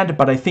bad,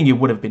 but I think it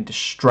would have been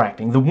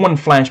distracting. The one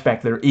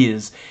flashback there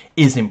is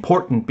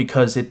important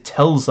because it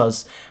tells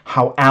us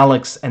how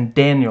Alex and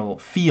Daniel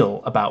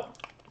feel about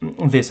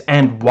this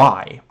and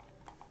why.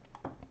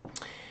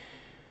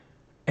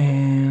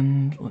 And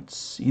let's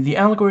see. The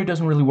allegory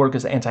doesn't really work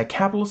as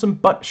anti-capitalism,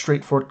 but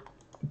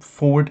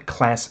straightforward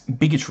class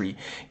bigotry,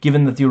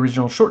 given that the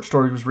original short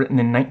story was written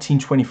in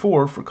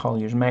 1924 for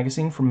Collier's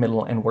magazine for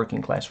middle and working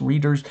class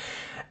readers.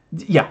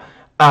 Yeah,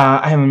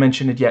 I haven't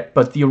mentioned it yet,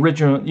 but the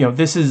original,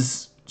 this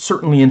is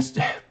certainly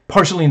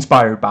partially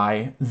inspired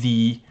by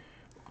the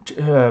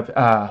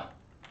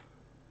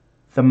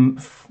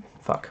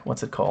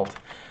what's it called?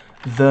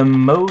 The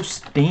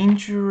Most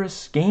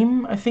Dangerous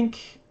Game, I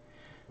think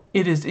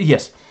it is.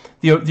 Yes,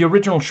 the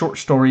original short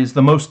story is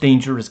The Most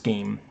Dangerous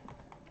Game.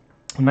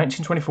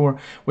 1924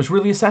 was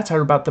really a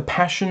satire about the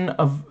passion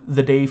of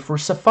the day for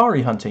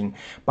safari hunting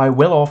by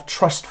well-off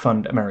trust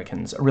fund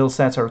Americans. A real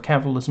satire of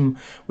capitalism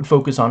would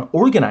focus on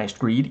organized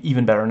greed,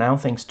 even better now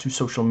thanks to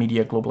social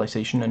media,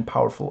 globalization, and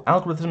powerful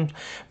algorithms,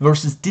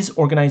 versus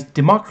disorganized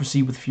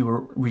democracy with fewer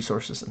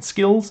resources and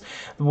skills.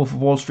 The Wolf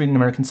of Wall Street and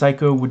American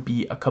Psycho would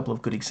be a couple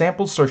of good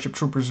examples. Starship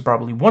Troopers is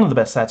probably one of the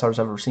best satires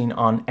I've ever seen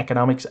on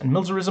economics and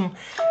militarism,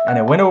 and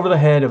it went over the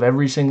head of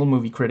every single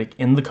movie critic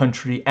in the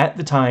country at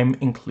the time,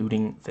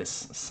 including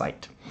this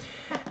site.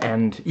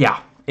 And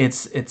yeah,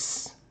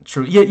 it's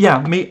true.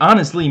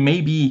 Honestly,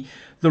 maybe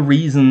the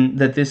reason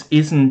that this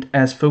isn't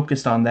as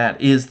focused on that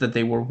is that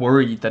they were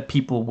worried that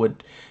people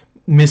would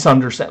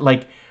misunderstand.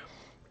 Like,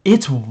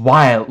 it's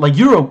wild. Like,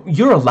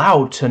 you're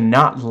allowed to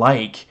not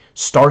like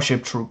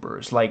Starship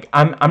Troopers. Like,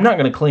 I'm not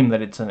gonna claim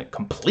that it's a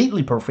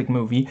completely perfect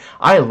movie.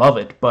 I love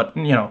it, but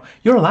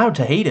you're allowed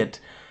to hate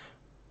it.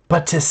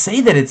 But to say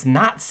that it's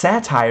not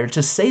satire,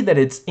 to say that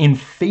it's in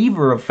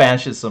favor of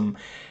fascism,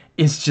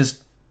 is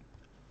just,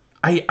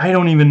 I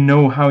don't even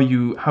know how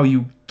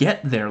you get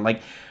there.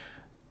 Like,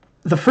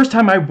 the first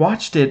time I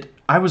watched it,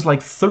 I was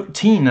like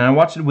 13, and I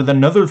watched it with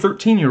another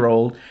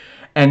 13-year-old,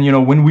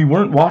 and when we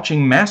weren't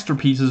watching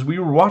masterpieces, we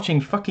were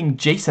watching fucking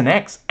Jason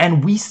X,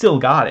 and we still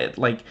got it.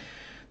 Like,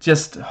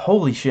 just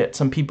holy shit,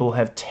 some people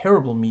have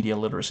terrible media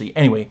literacy.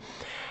 Anyway,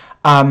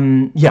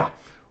 yeah,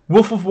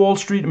 Wolf of Wall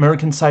Street,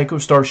 American Psycho,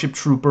 Starship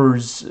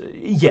Troopers,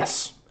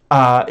 yes,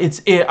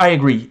 I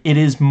agree. It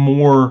is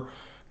more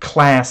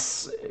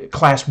class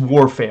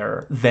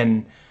warfare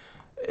than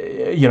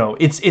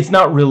it's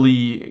not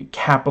really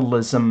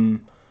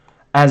capitalism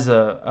as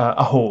a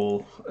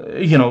whole.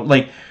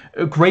 Like,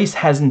 Grace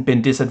hasn't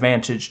been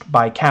disadvantaged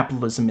by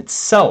capitalism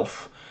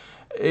itself.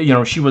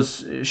 She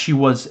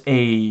was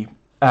a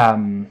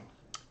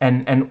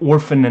an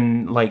orphan,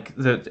 and like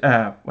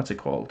the what's it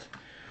called,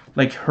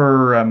 like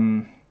her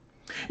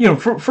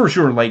for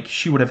sure, like,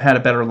 she would have had a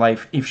better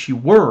life if she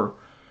were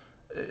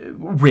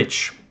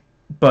rich,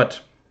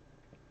 but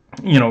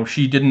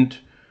she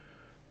didn't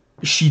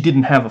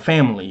have a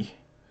family.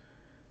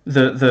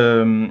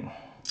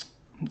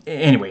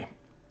 Anyway,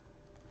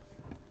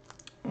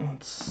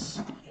 let's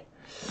see.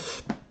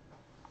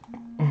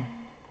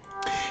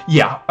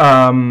 Yeah,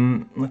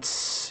 let's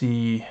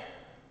see.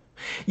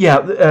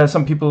 Yeah,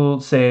 some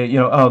people say,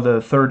 oh,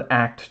 the third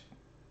act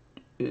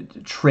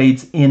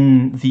trades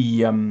in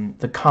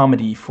the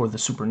comedy for the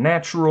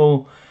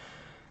supernatural.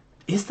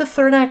 Is the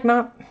third act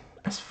not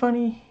as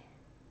funny?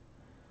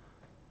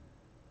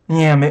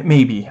 Yeah,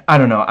 maybe. I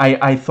don't know.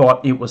 I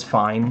thought it was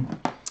fine.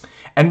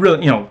 And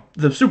really,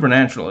 the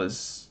supernatural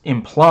is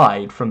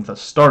implied from the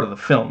start of the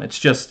film. It's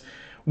just,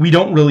 we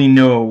don't really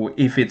know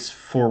if it's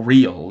for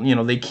real.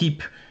 They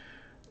keep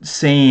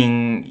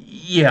saying,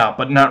 yeah,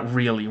 but not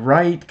really,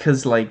 right?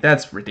 Because, like,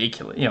 that's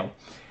ridiculous,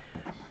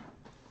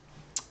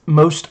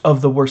 Most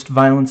of the worst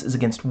violence is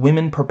against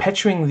women,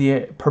 perpetuating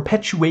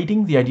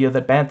the idea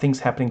that bad things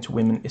happening to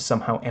women is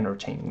somehow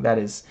entertaining. That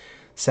is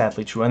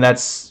sadly true. And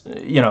that's,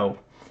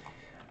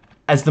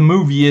 as the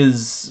movie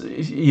is,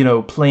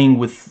 playing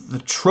with the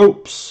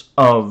tropes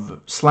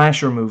of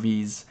slasher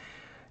movies,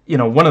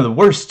 one of the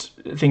worst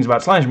things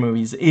about slasher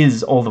movies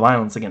is all the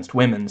violence against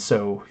women.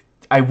 So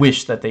I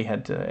wish that they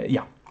had,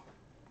 yeah.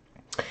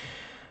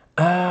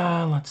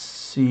 Let's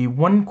see.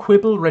 One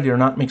quibble, Ready or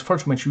Not, makes far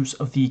too much use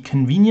of the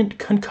convenient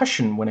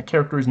concussion when a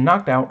character is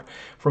knocked out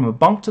from a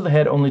bonk to the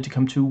head, only to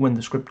come to when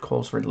the script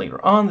calls for it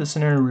later on. The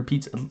scenario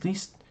repeats at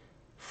least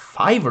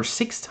 5 or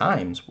 6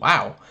 times.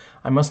 Wow.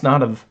 I must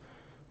not have...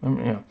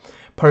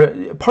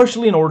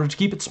 partially in order to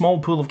keep its small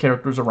pool of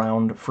characters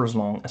around for as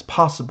long as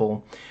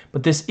possible.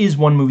 But this is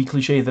one movie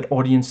cliche that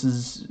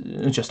audiences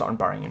just aren't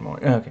buying anymore.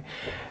 Okay.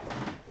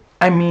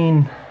 I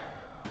mean,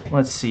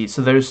 let's see.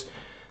 So there's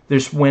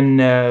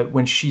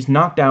when she's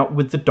knocked out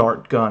with the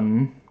dart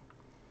gun.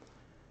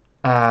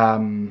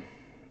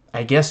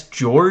 I guess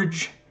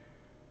George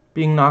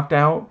being knocked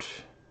out.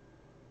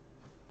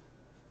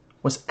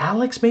 Was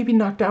Alex maybe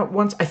knocked out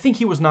once? I think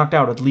he was knocked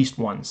out at least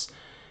once.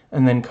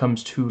 And then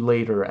comes to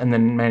later, and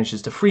then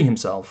manages to free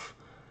himself.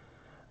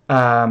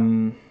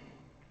 Oh,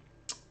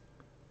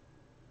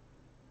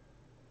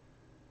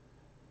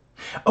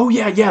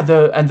 yeah,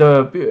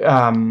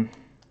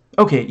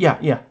 okay,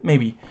 yeah,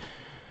 maybe.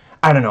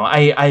 I don't know,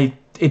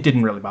 it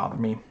didn't really bother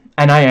me.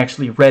 And I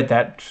actually read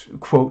that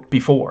quote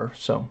before,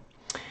 so.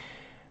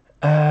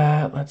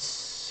 Let's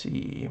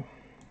see.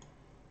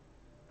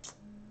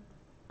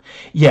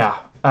 Yeah,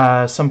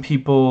 some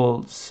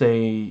people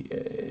say,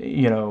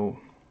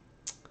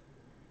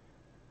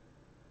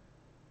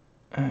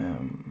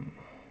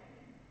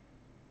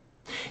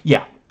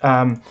 Yeah.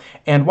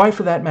 And why,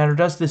 for that matter,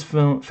 does this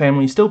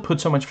family still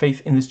put so much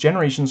faith in this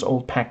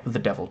generations-old pact with the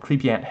devil?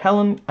 Creepy Aunt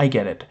Helen, I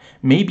get it.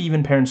 Maybe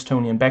even parents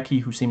Tony and Becky,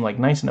 who seem like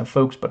nice enough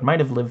folks, but might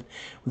have lived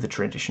with the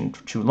tradition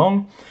for too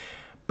long.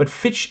 But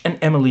Fitch and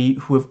Emily,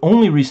 who have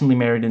only recently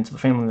married into the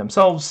family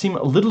themselves, seem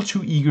a little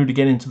too eager to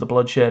get into the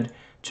bloodshed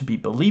to be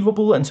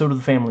believable, and so do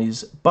the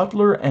family's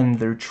butler and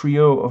their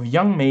trio of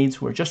young maids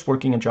who are just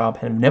working a job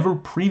and have never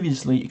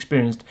previously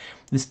experienced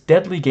this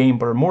deadly game,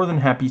 but are more than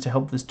happy to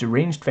help this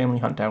deranged family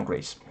hunt down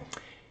Grace.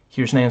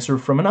 Here's an answer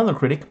from another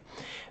critic.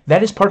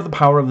 That is part of the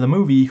power of the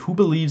movie. Who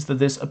believes that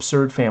this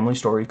absurd family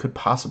story could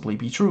possibly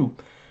be true?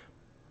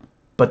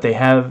 But they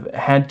have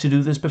had to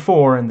do this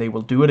before, and they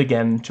will do it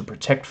again to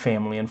protect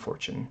family and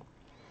fortune.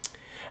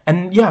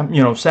 And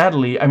yeah,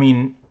 sadly, I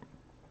mean,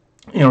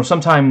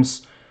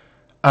 sometimes,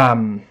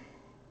 I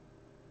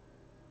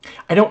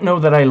don't know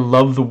that I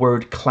love the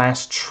word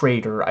class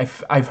traitor.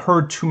 I've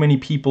heard too many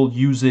people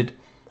use it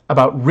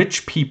about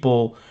rich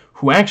people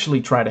who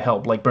actually try to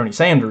help, like Bernie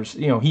Sanders.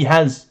 He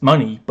has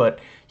money, but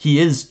he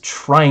is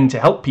trying to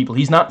help people.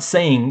 He's not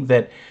saying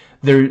that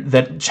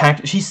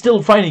he's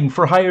still fighting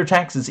for higher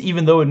taxes,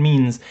 even though it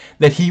means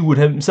that he would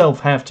himself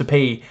have to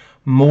pay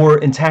more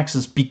in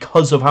taxes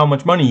because of how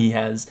much money he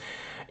has.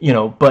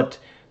 But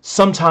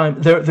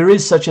sometimes there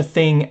is such a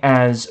thing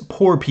as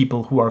poor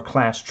people who are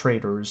class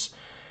traitors.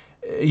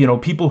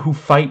 People who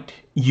fight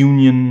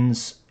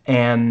unions,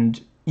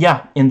 and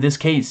yeah, in this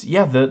case,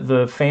 yeah,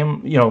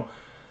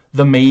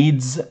 the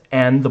maids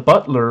and the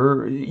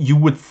butler, you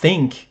would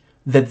think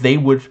that they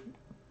would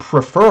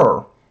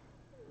prefer,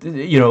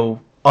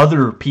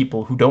 other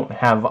people who don't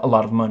have a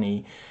lot of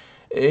money.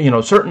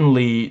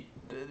 Certainly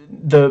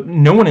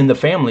no one in the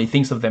family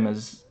thinks of them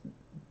as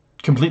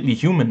completely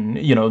human.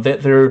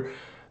 That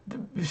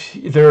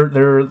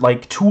they're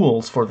like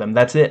tools for them.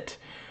 That's it.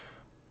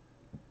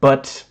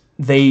 But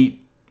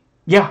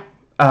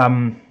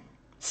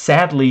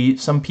sadly,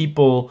 some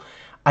people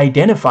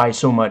identify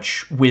so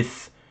much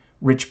with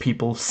rich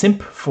people,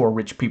 simp for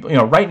rich people.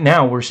 Right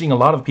now we're seeing a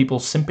lot of people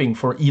simping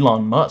for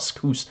Elon Musk,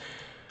 who's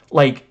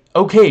like,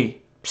 okay,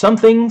 some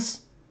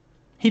things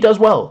he does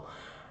well,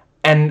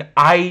 and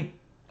I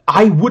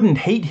wouldn't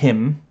hate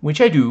him, which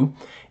I do,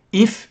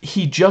 if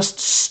he just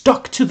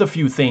stuck to the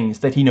few things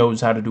that he knows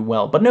how to do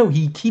well. But no,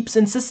 he keeps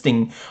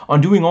insisting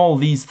on doing all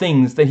these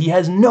things that he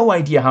has no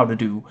idea how to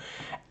do,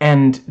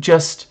 and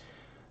just,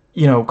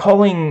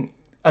 calling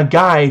a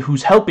guy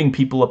who's helping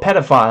people a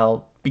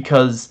pedophile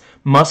because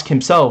Musk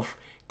himself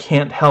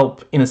can't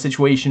help in a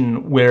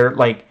situation where,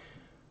 like,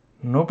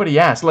 nobody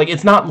asked. Like,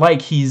 it's not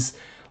like he's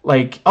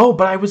like, oh,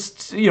 but I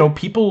was,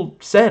 people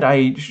said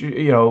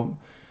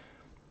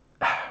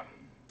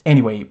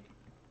anyway,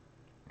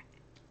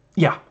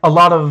 yeah, a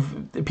lot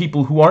of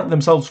people who aren't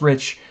themselves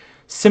rich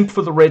simp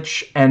for the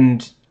rich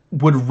and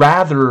would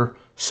rather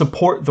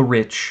support the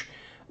rich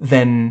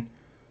than,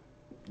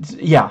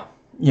 yeah,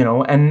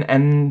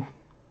 and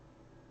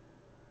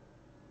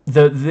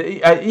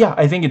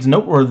I think it's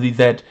noteworthy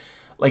that,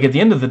 like, at the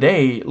end of the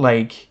day,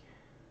 like,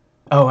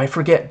 oh, I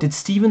forget,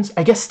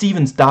 I guess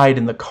Stevens died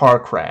in the car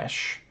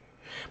crash.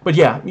 But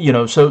yeah,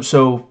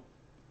 so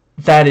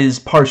that is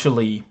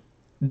partially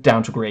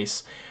down to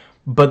Grace.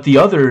 But the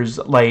others,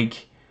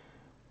 like,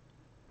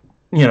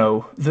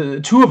 the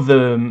two of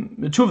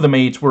the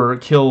maids were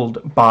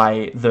killed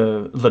by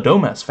the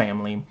Ladomas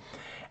family.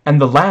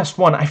 And the last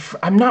one,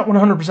 I'm not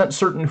 100%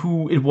 certain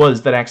who it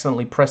was that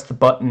accidentally pressed the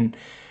button,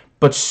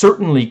 but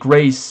certainly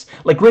Grace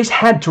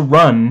had to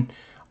run,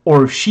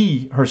 or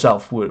she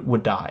herself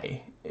would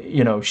die.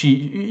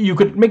 You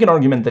could make an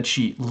argument that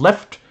she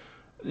left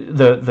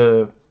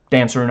the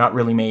dancer, not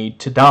really maid,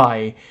 to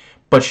die,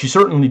 but she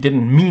certainly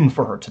didn't mean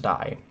for her to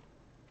die.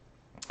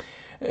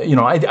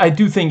 I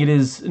do think it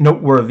is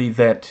noteworthy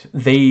that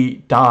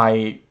they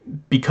die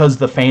because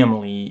the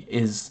family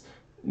is,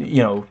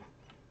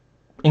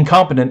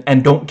 incompetent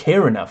and don't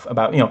care enough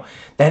about,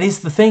 that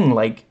is the thing.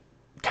 Like,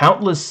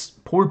 countless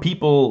poor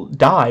people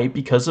die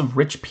because of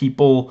rich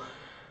people.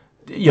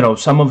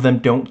 Some of them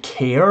don't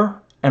care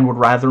and would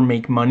rather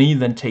make money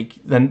than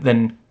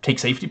take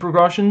safety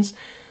precautions.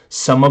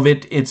 Some of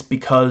it's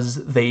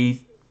because they're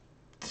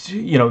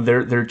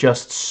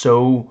just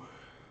so,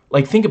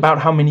 like, think about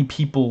how many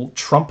people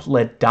Trump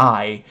let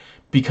die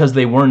because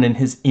they weren't in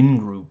his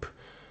in-group.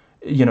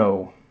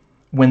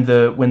 When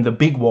the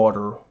big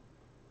water,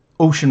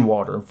 ocean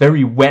water,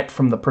 very wet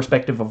from the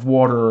perspective of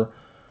water,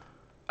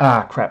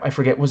 crap, I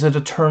forget, was it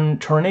a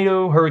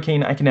tornado,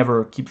 hurricane? I can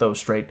never keep those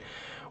straight.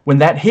 When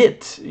that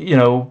hit, it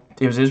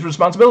was his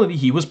responsibility.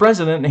 He was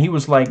president, and he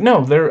was like,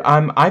 no,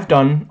 I've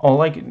done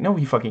all I could. No,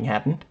 he fucking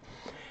hadn't.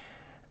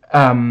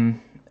 And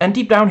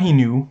deep down he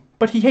knew,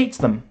 but he hates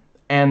them.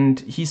 And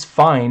he's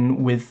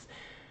fine with,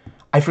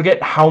 I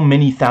forget how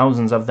many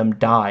thousands of them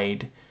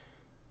died,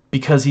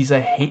 because he's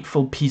a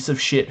hateful piece of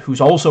shit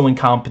who's also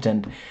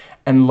incompetent.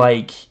 And,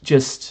 like,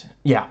 just,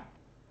 yeah.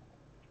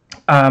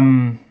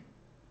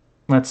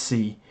 Let's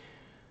see.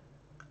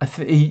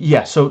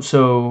 Yeah,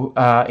 so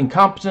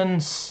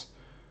incompetence,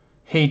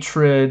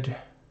 hatred,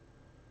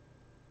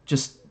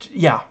 just,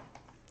 yeah.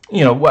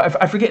 You know,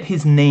 I forget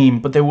his name,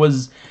 but there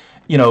was,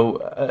 you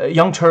know,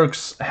 Young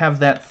Turks have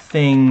that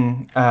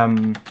thing,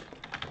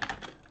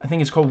 I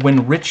think it's called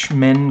When Rich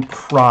Men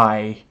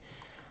Cry.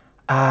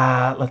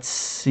 Let's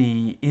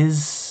see,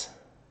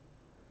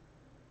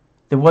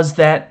 there was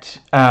that,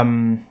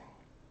 Leon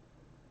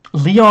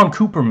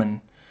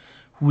Cooperman,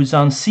 who was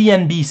on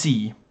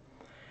CNBC,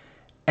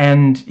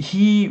 and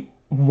he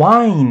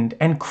whined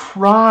and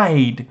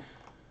cried.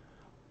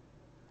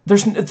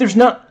 There's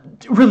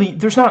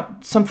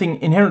not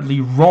something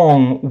inherently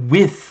wrong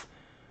with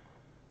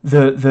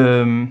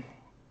the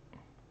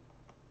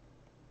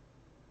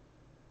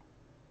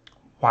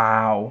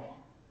wow.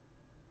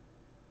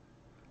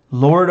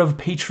 Lord of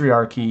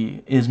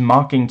Patriarchy is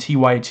mocking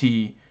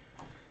TYT,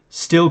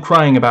 still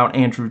crying about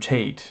Andrew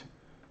Tate.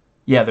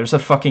 Yeah, there's a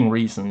fucking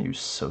reason, you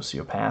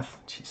sociopath.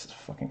 Jesus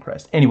fucking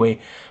Christ. Anyway,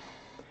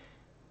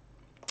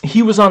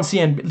 he was on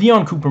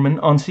Leon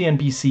Cooperman on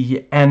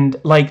CNBC, and,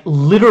 like,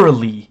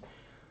 literally,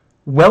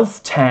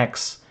 wealth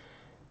tax,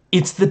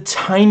 it's the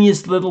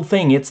tiniest little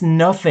thing. It's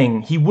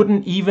nothing. He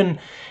wouldn't even,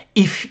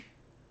 if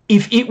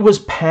it was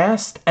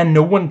passed and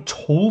no one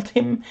told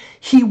him,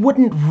 he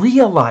wouldn't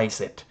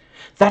realize it.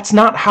 That's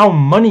not how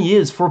money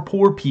is for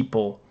poor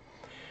people.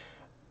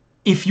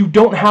 If you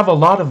don't have a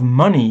lot of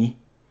money,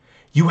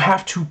 you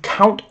have to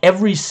count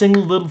every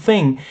single little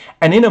thing.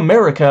 And in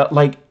America,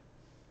 like,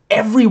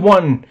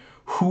 everyone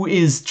who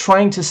is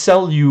trying to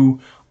sell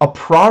you a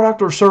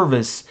product or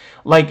service,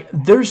 like,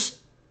 there's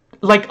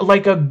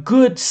like a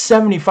good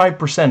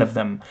 75% of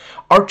them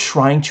are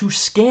trying to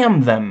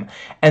scam them.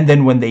 And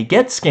then when they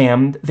get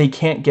scammed, they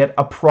can't get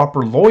a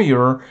proper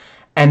lawyer,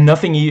 and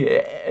nothing,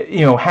 you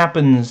know,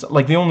 happens.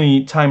 Like, the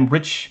only time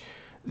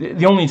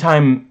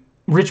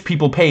rich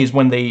people pay is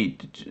when they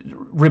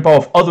rip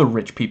off other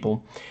rich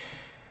people.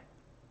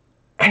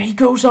 And he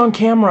goes on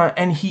camera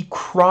and he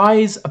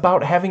cries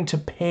about having to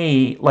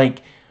pay,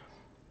 like,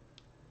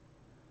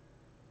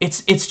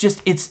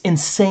 it's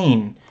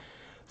insane.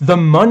 The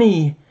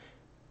money,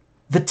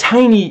 the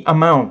tiny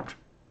amount,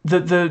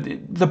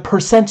 the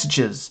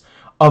percentages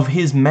of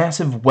his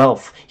massive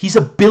wealth, he's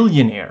a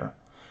billionaire,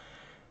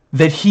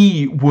 that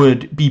he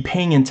would be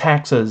paying in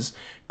taxes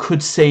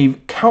could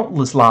save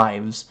countless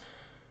lives.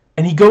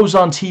 And he goes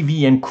on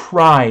TV and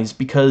cries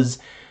because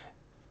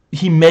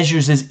he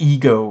measures his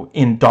ego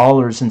in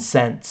dollars and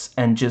cents,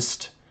 and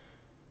just,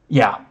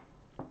 yeah.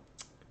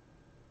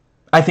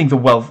 I think the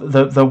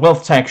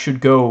wealth tax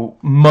should go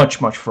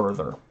much, much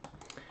further.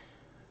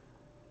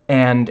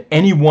 And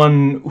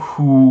anyone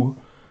who,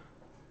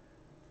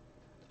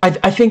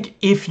 I think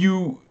if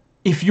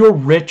you're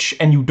rich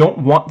and you don't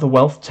want the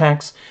wealth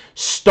tax,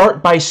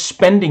 start by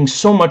spending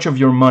so much of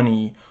your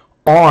money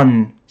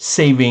on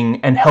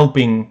saving and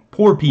helping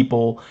poor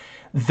people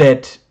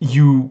that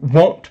you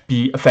won't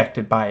be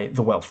affected by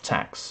the wealth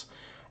tax.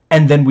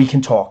 And then we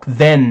can talk.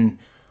 Then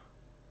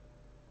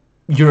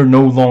you're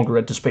no longer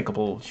a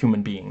despicable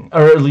human being,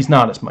 or at least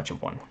not as much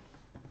of one.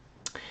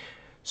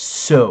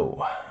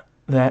 So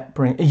that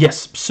brings,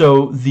 yes,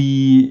 so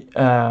the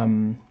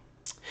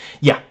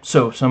yeah,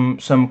 so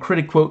some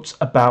critic quotes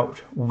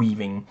about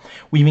Weaving.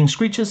 Weaving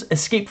screeches,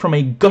 escape from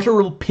a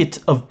guttural pit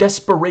of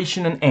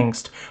desperation and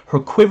angst. Her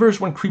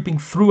quivers when creeping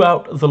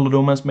throughout the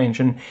Lodoma's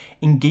mansion,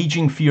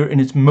 engaging fear in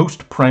its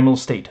most primal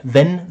state.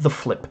 Then the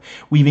flip.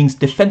 Weaving's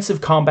defensive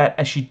combat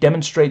as she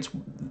demonstrates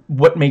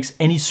what makes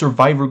any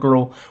survivor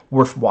girl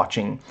worth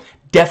watching.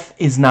 Death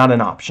is not an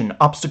option.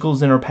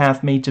 Obstacles in her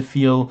path made to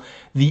feel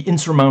the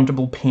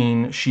insurmountable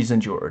pain she's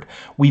endured.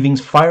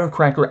 Weaving's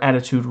firecracker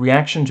attitude,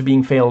 reaction to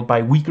being failed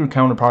by weaker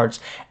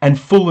counterparts, and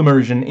full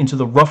immersion into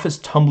the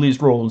roughest,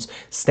 tumbliest roles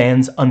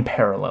stands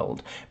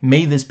unparalleled.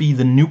 May this be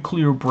the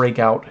nuclear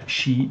breakout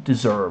she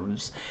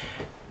deserves.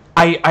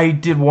 I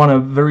did want to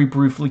very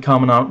briefly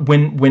comment on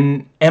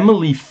when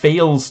Emily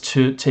fails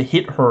to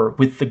hit her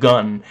with the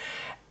gun,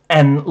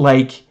 and,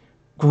 like,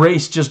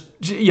 Grace just,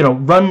 you know,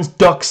 runs,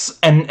 ducks,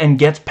 and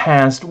gets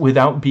past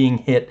without being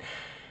hit.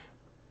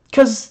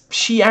 Because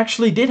she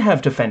actually did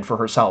have to fend for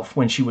herself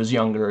when she was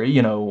younger,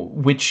 you know,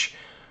 which,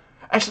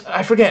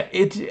 I forget,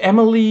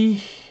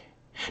 Emily,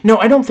 no,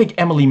 I don't think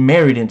Emily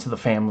married into the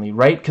family,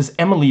 right? Because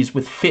Emily's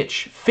with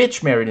Fitch.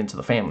 Fitch married into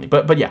the family.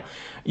 But yeah,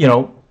 you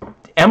know,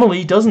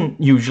 Emily doesn't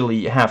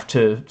usually have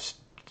to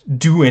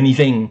do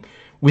anything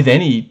with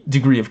any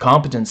degree of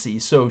competency,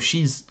 so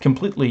she's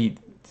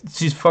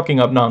fucking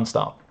up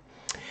nonstop.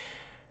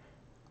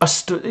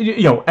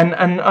 You know,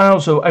 and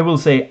I will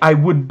say, I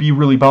would be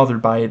really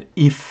bothered by it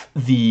if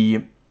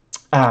the,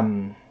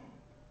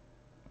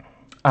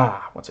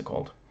 what's it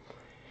called?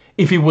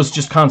 If it was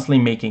just constantly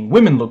making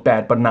women look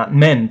bad, but not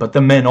men, but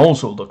the men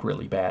also look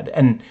really bad.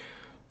 And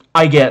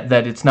I get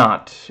that it's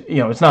not,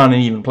 you know, it's not an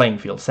even playing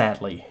field,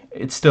 sadly.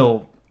 It's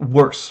still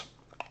worse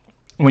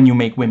when you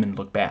make women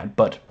look bad,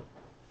 but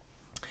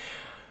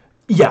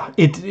yeah,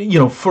 you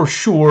know, for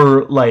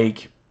sure,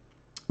 like,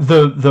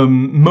 the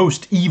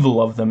most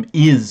evil of them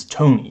is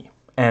Tony,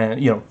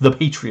 and, you know, the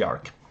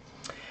patriarch.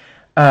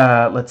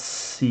 Let's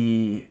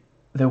see.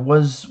 There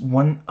was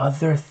one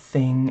other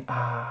thing.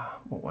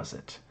 What was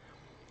it?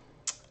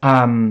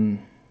 Right,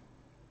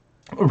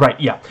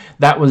 yeah.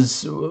 That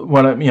was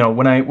what I,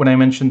 when I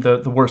mentioned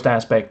the worst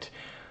aspect,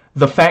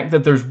 the fact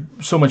that there's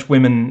so much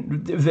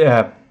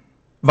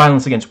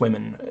violence against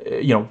women,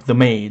 the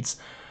maids,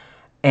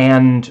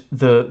 and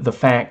the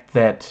fact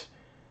that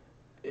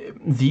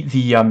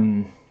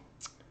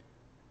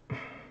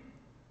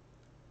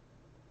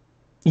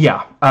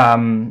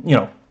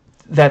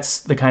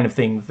that's the kind of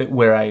thing that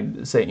where I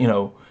say,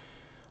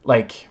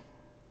 like,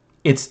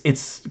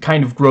 it's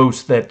kind of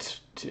gross that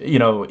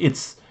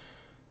it's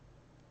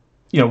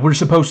we're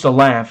supposed to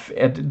laugh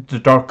at the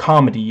dark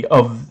comedy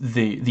of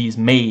these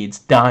maids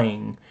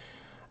dying,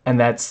 and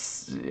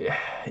that's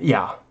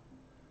yeah.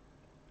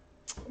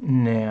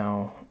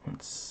 Now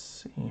let's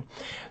see.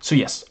 So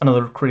yes,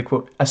 another critic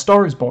quote: "A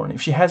Star is Born.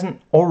 If she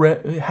hasn't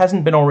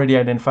been already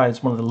identified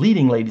as one of the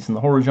leading ladies in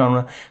the horror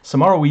genre,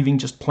 Samara Weaving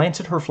just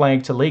planted her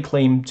flag to lay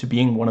claim to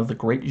being one of the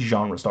great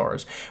genre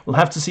stars. We'll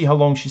have to see how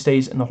long she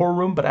stays in the horror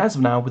room, but as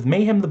of now, with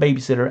Mayhem the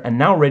Babysitter and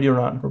Now Ready or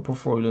Not in her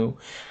portfolio,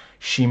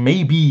 she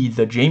may be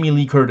the Jamie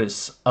Lee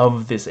Curtis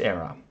of this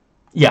era."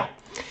 Yeah.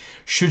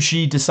 Should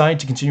she decide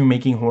to continue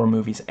making horror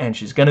movies, and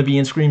she's gonna be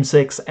in Scream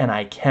 6, and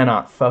I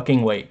cannot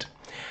fucking wait.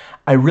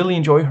 I really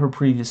enjoy her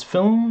previous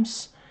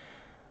films.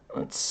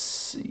 Let's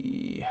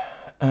see,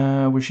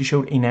 where she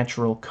showed a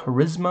natural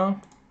charisma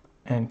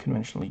and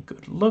conventionally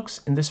good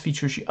looks. In this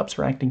feature, she ups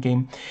her acting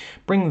game,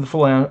 bringing the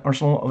full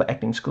arsenal of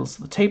acting skills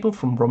to the table.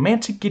 From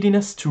romantic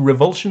giddiness to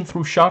revulsion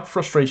through shock,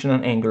 frustration,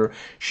 and anger,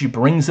 she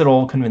brings it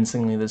all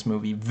convincingly in this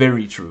movie.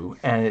 Very true.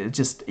 And it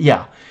just,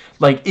 yeah,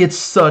 like, it's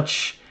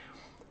such,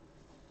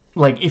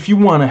 like, if you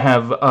want to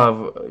have,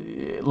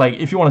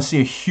 if you want to see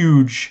a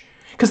huge...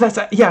 Because that's,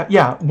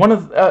 one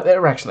of,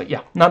 actually,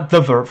 yeah, not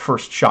the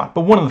first shot,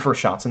 but one of the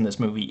first shots in this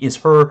movie is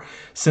her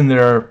sitting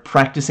there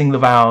practicing the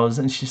vows,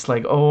 and she's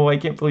like, oh, I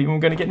can't believe I'm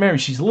going to get married.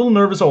 She's a little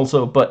nervous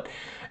also, but,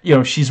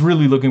 she's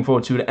really looking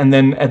forward to it. And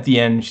then at the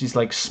end, she's,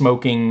 like,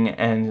 smoking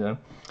and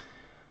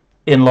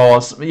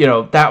in-laws.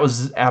 That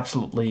was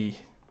absolutely,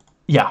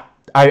 yeah.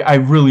 I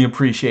really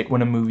appreciate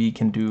when a movie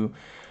can do,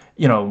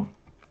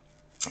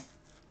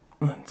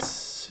 let's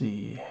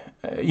see,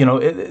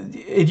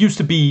 it used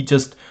to be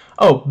just...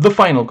 oh, the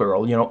final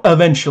girl,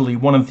 eventually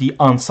one of the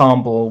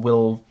ensemble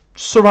will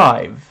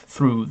survive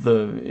through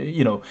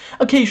the,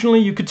 occasionally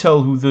you could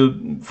tell who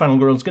the final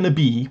girl is going to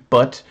be,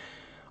 but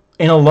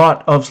in a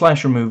lot of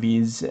slasher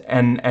movies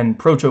and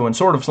proto and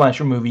sort of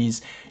slasher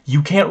movies,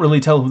 you can't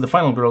really tell who the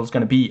final girl is going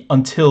to be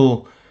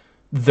until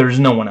there's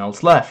no one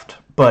else left.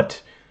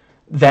 But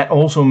that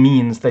also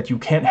means that you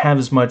can't have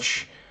as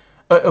much...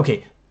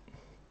 okay,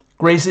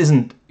 Grace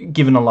isn't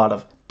given a lot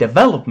of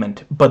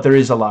development, but there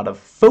is a lot of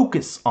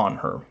focus on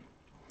her.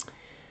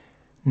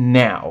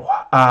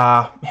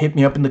 Now, hit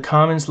me up in the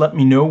comments. Let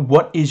me know,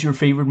 what is your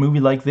favorite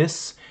movie like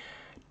this?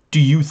 Do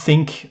you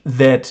think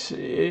that,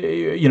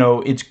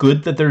 it's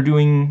good that they're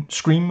doing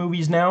Scream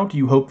movies now? Do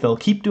you hope they'll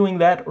keep doing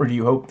that, or do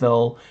you hope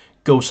they'll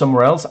go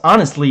somewhere else?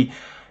 Honestly,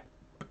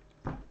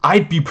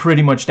 I'd be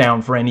pretty much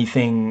down for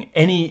anything.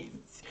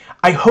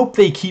 I hope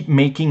they keep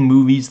making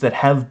movies that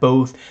have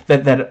both,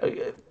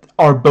 that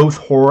are both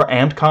horror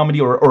and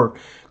comedy, or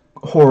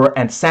horror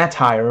and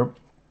satire.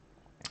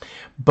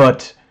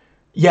 But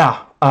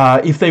yeah,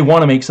 if they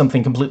want to make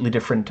something completely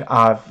different,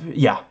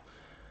 yeah.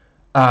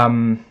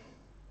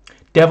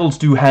 Devil's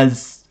Due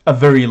has a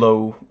very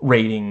low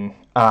rating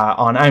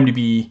on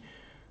IMDb,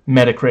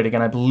 Metacritic,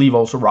 and I believe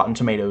also Rotten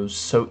Tomatoes.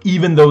 So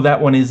even though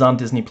that one is on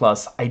Disney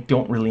Plus, I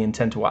don't really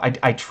intend to watch.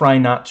 I try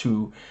not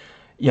to,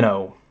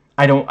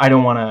 I don't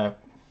want to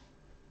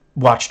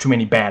watch too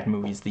many bad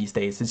movies these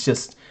days. It's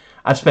just,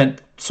 I've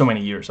spent so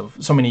many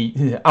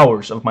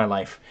hours of my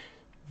life,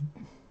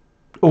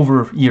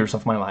 over years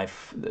of my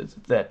life,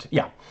 that,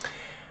 yeah.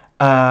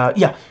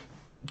 Yeah.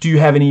 Do you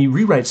have any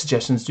rewrite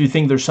suggestions? Do you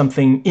think there's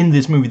something in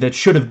this movie that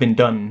should have been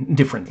done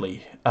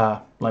differently?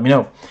 Let me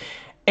know.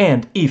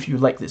 And if you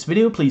like this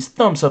video, please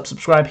thumbs up,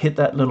 subscribe, hit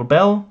that little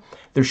bell.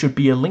 There should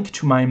be a link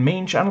to my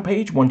main channel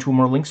page, 1, 2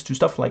 more links to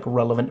stuff like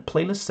relevant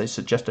playlists, a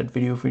suggested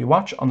video for you to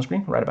watch on the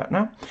screen right about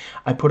now.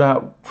 I put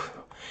out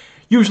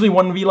usually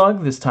 1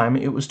 vlog. This time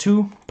it was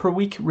 2 per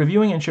week,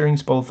 reviewing and sharing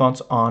spoiled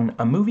thoughts on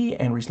a movie,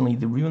 and recently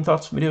the Review and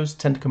Thoughts videos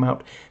tend to come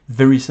out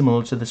very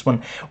similar to this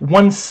one.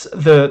 Once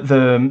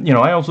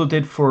I also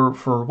did for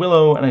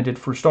Willow, and I did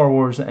for Star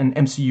Wars and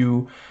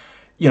MCU.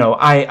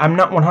 I'm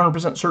not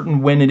 100%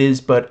 certain when it is,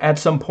 but at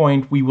some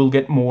point we will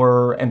get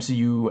more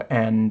MCU,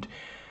 and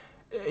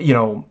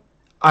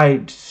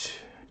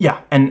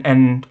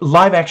and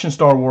live action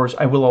Star Wars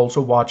I will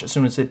also watch as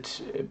soon as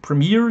it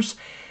premieres.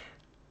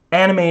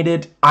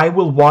 Animated, I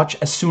will watch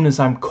as soon as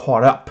I'm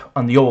caught up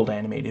on the old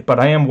animated, but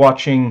I am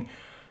watching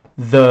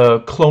the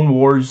Clone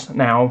Wars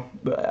now.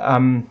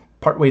 I'm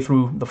partway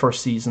through the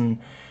first season,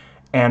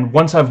 and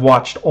once I've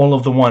watched all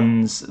of the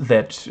ones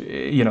that,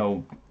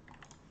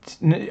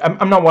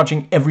 I'm not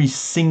watching every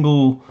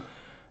single,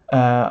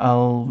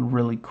 I'll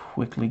really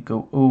quickly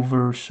go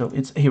over, so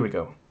it's, here we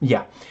go,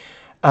 yeah.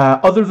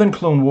 Other than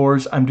Clone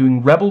Wars, I'm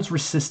doing Rebels,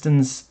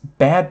 Resistance,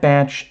 Bad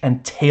Batch,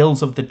 and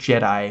Tales of the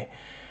Jedi.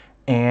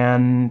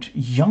 and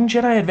Young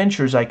Jedi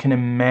Adventures, I can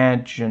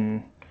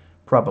imagine,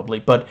 probably.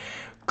 But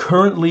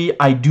currently,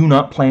 I do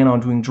not plan on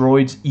doing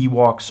Droids,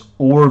 Ewoks,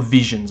 or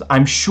Visions.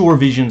 I'm sure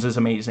Visions is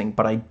amazing,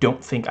 but I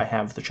don't think I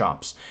have the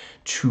chops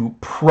to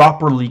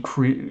properly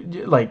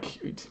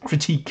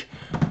critique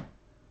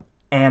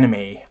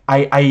anime.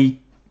 I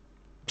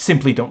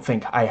simply don't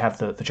think I have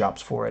the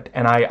chops for it,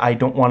 and I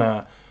don't want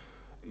to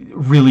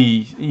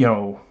really, you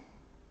know,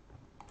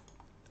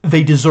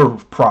 they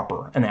deserve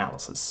proper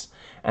analysis,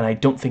 and I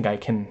don't think I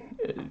can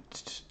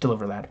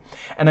deliver that.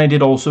 And I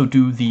did also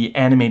do the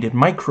animated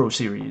micro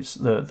series,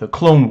 the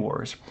Clone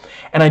Wars,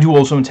 and I do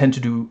also intend to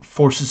do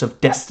Forces of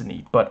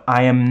Destiny, but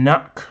I am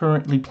not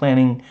currently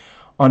planning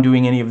on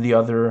doing any of the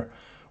other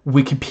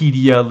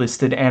Wikipedia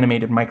listed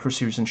animated micro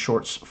series and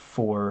shorts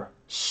for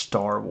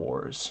Star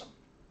Wars.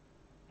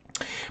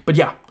 But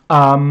yeah,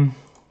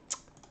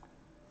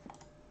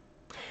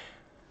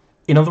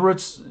 in other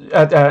words,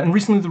 and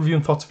recently the review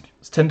and thoughts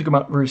videos tend to come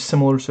out very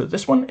similar to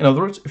this one. In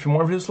other words, if you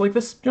want more videos like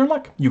this, you're in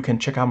luck. You can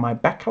check out my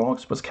back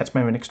catalogs, but catch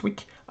me next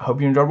week. I hope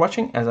you enjoyed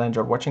watching, as I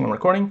enjoyed watching and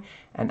recording,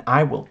 and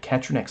I will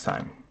catch you next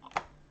time.